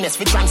forgiveness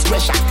for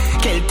transgression.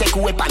 Kel take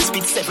weapons,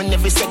 speed 7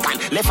 every second.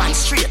 Left hand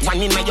straight,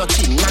 one in your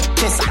chin, not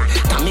Tessa.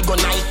 Tommy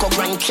gonna echo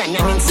Grand Canyon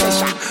in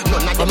session.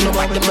 None of them know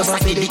what them just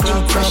like the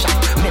impression.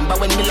 Remember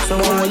when me lock the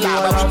whole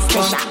lava with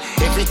Kesha.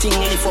 Everything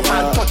live for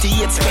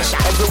 138 special.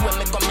 Everywhere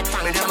me go me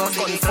tank, I'm a gun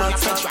full of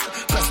petrol.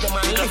 Press them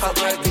and live up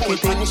like pool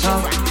when the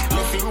shiver.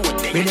 Left the road,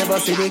 they never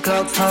see the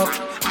clocks up.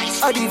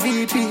 Or the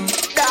VP.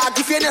 Dog,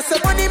 if you not say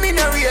money, me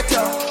no rate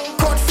you.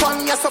 Cut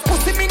from you, so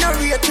pussy me no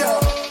rate you.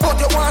 But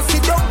you want to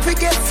don't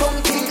forget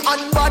something.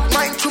 And bad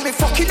mind to me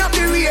fucking up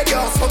the radio.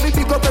 So me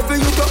pick up every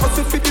you to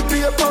hustle for the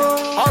paper.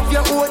 Have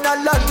your own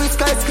land with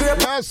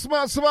skyscraper. Yes,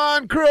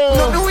 man, crew.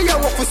 No, no, we are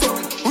work for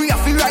something. We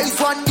have to rise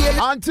one day.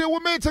 Until we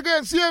meet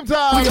again, same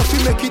time. We have to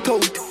make it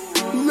out.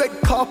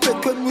 Red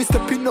carpet when we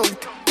stepping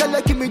out.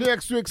 Like me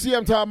next week,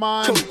 same time,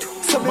 man.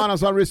 Man,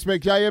 as I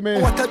respect, you hear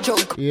me? What a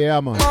joke.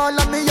 Yeah, man. All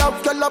of me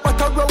have the love at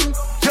around.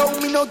 You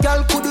clown. Me no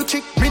gal could you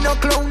trick, me no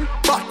clown.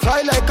 But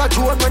fly like a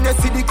drone when you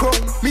see the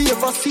crown. Me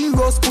ever see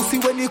Rose pussy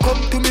when you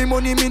come to me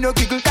money, me no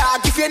giggle.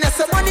 Dog, if you not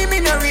some money, me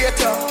no rate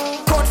you.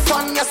 God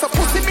fan, you so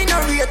pussy, me no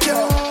rate you.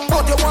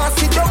 But you want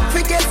sit down,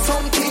 forget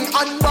something.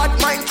 And bad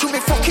mind to me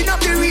fucking up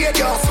the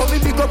radio. So me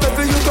big up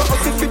every you got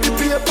hustle for the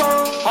paper.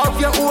 Have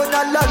your own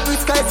a land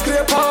with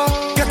skyscraper.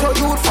 Get a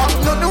youth from,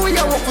 no know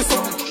you walk with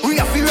something. We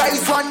have to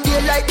rise one day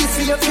like the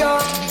savior.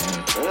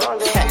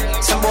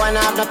 Some boy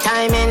not have no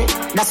timing.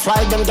 That's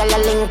why them gyal a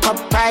link up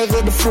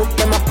private. The fruit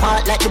them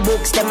apart like the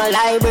books them a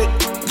library.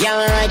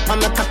 Gyal right on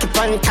my cocky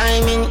pon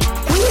timing.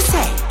 What you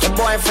say? Your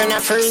boyfriend a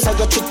free, so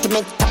you treat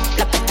him top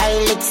like a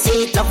toilet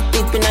seat. Love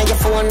peeping on your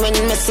phone when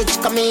message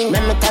come in.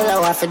 Let me tell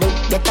her what to do.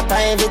 Get a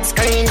private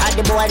screen. All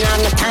the boy not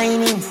have no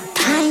timing.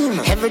 Time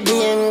every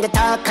day in the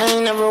talk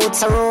kind of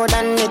roads a road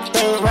and it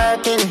ain't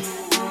working.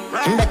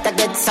 You better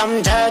get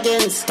some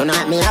jerkins.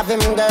 Tonight me have him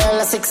girl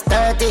at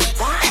 6:30.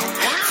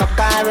 Fuck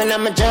her in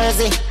my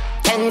jersey.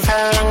 10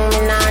 furlong, me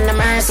nah no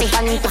mercy.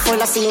 Panty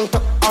full of scene to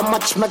how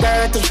much my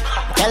dirty.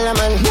 Tell a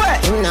man,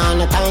 him nah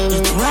no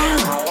timing.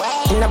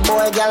 In a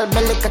boy girl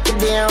belly cut the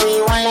beer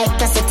rewind like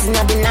cassettes in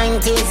the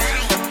 90s.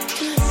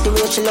 The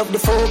way she love the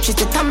folk, she's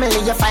the family.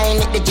 You find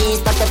it, the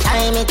G's, but the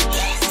time it.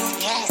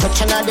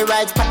 Touching on the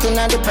right spot in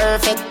the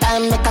perfect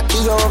time. Make a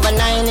key over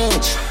 9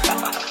 inch.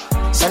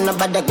 So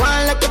nobody go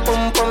on like a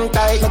pum pum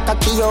tight. Make a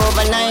key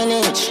over 9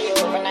 inch.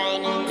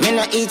 Me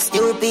no eat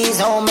stupid,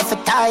 home if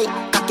it tight.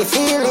 Cocky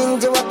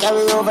feelings you will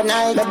carry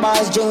overnight. The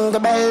boys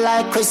jingle bell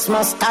like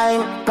Christmas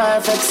time.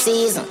 Perfect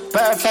season,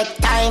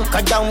 perfect time.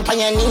 Go down on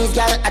your knees,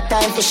 girl, a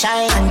time to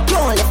shine. And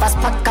don't live a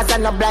spot cause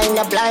I'm no blind,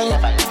 you're blind.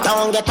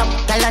 Don't get up,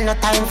 girl, I'm no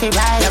time for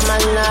ride. The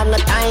man have no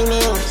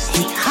timing.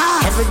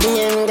 Every day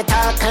in the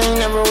talk kind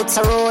of roads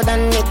a road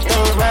and it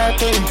ain't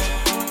working.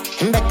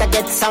 Better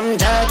get some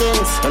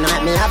jerkins.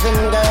 Tonight me have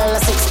him girl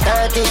at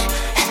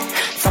 6:30.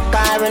 Fuck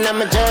her in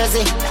my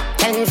jersey.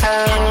 10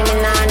 furlong, me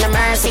nah no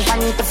mercy.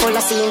 Panty full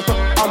of scene to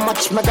how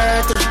much my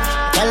dirty.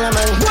 Tell a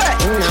man,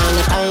 him nah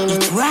no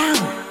timing. It's wrong.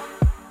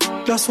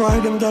 That's why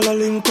them gyal a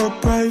link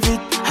up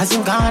private. As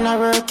him gonna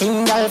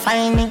working, girl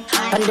find me.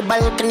 On the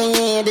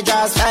balcony, the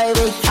jaws fly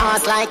me.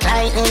 Fast like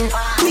lightning.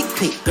 Quick,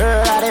 quick,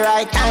 girl at the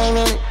right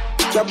timing.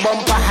 Your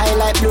bumper high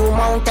like Blue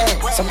Mountain.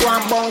 So go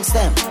and bounce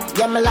them.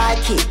 Yeah, me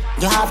like it.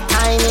 You have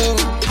timing.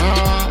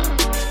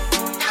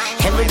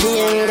 Every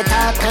day in the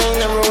talk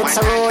kind of roads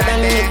a road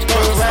and it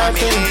ain't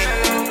working.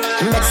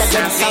 Better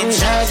get some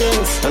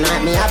jerkins.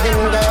 Tonight me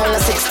having girl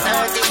at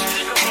 6:30.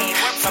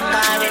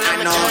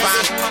 Nova,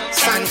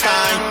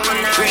 Sunshine,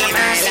 Green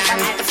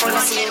Island.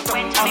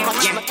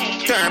 Yeah,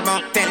 Turbo,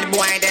 tell the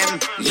boy them.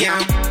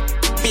 Yeah.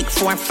 Big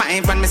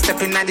 4-5 and me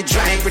stepping on the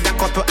drive with a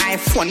couple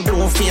iPhone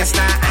blue face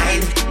na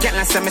hide. Girl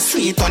I say me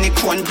sweet on the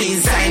cone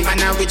design.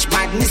 And a rich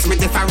badness me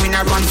if I win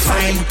a run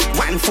fine.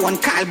 One phone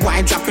call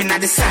boy dropping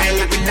at the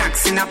side.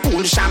 Relax in a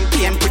pool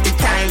champagne pretty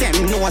time. Them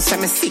know say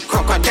me sick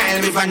crocodile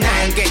river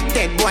Nile. Get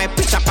dead boy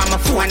pitch up on my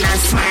phone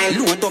and smile.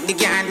 Load up the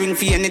guard ring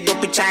for any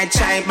dopey chai.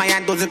 My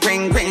a dozen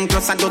ring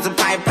plus a dozen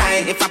pipe.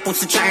 If I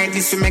pussy try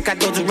this you make a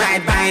dozen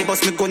ride by.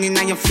 Bust me gun in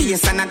your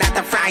face and a that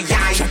a fry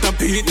eye. Shut up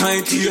beat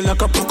 90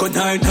 like a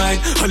crocodile night.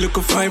 I look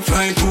a fine,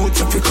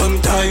 boots up you come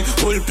tie.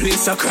 Whole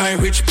place a cry,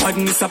 rich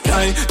badness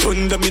supply.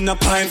 Turn them in a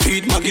pine,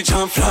 feed Maggie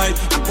and fly.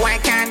 A boy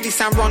can't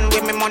this and run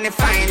with me money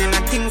fine. And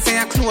I think say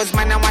I close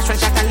man I watch one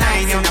shot a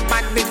line. You a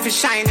bad bitch for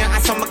shine you,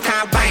 and some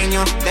can't bind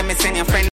you. Let me send your friend.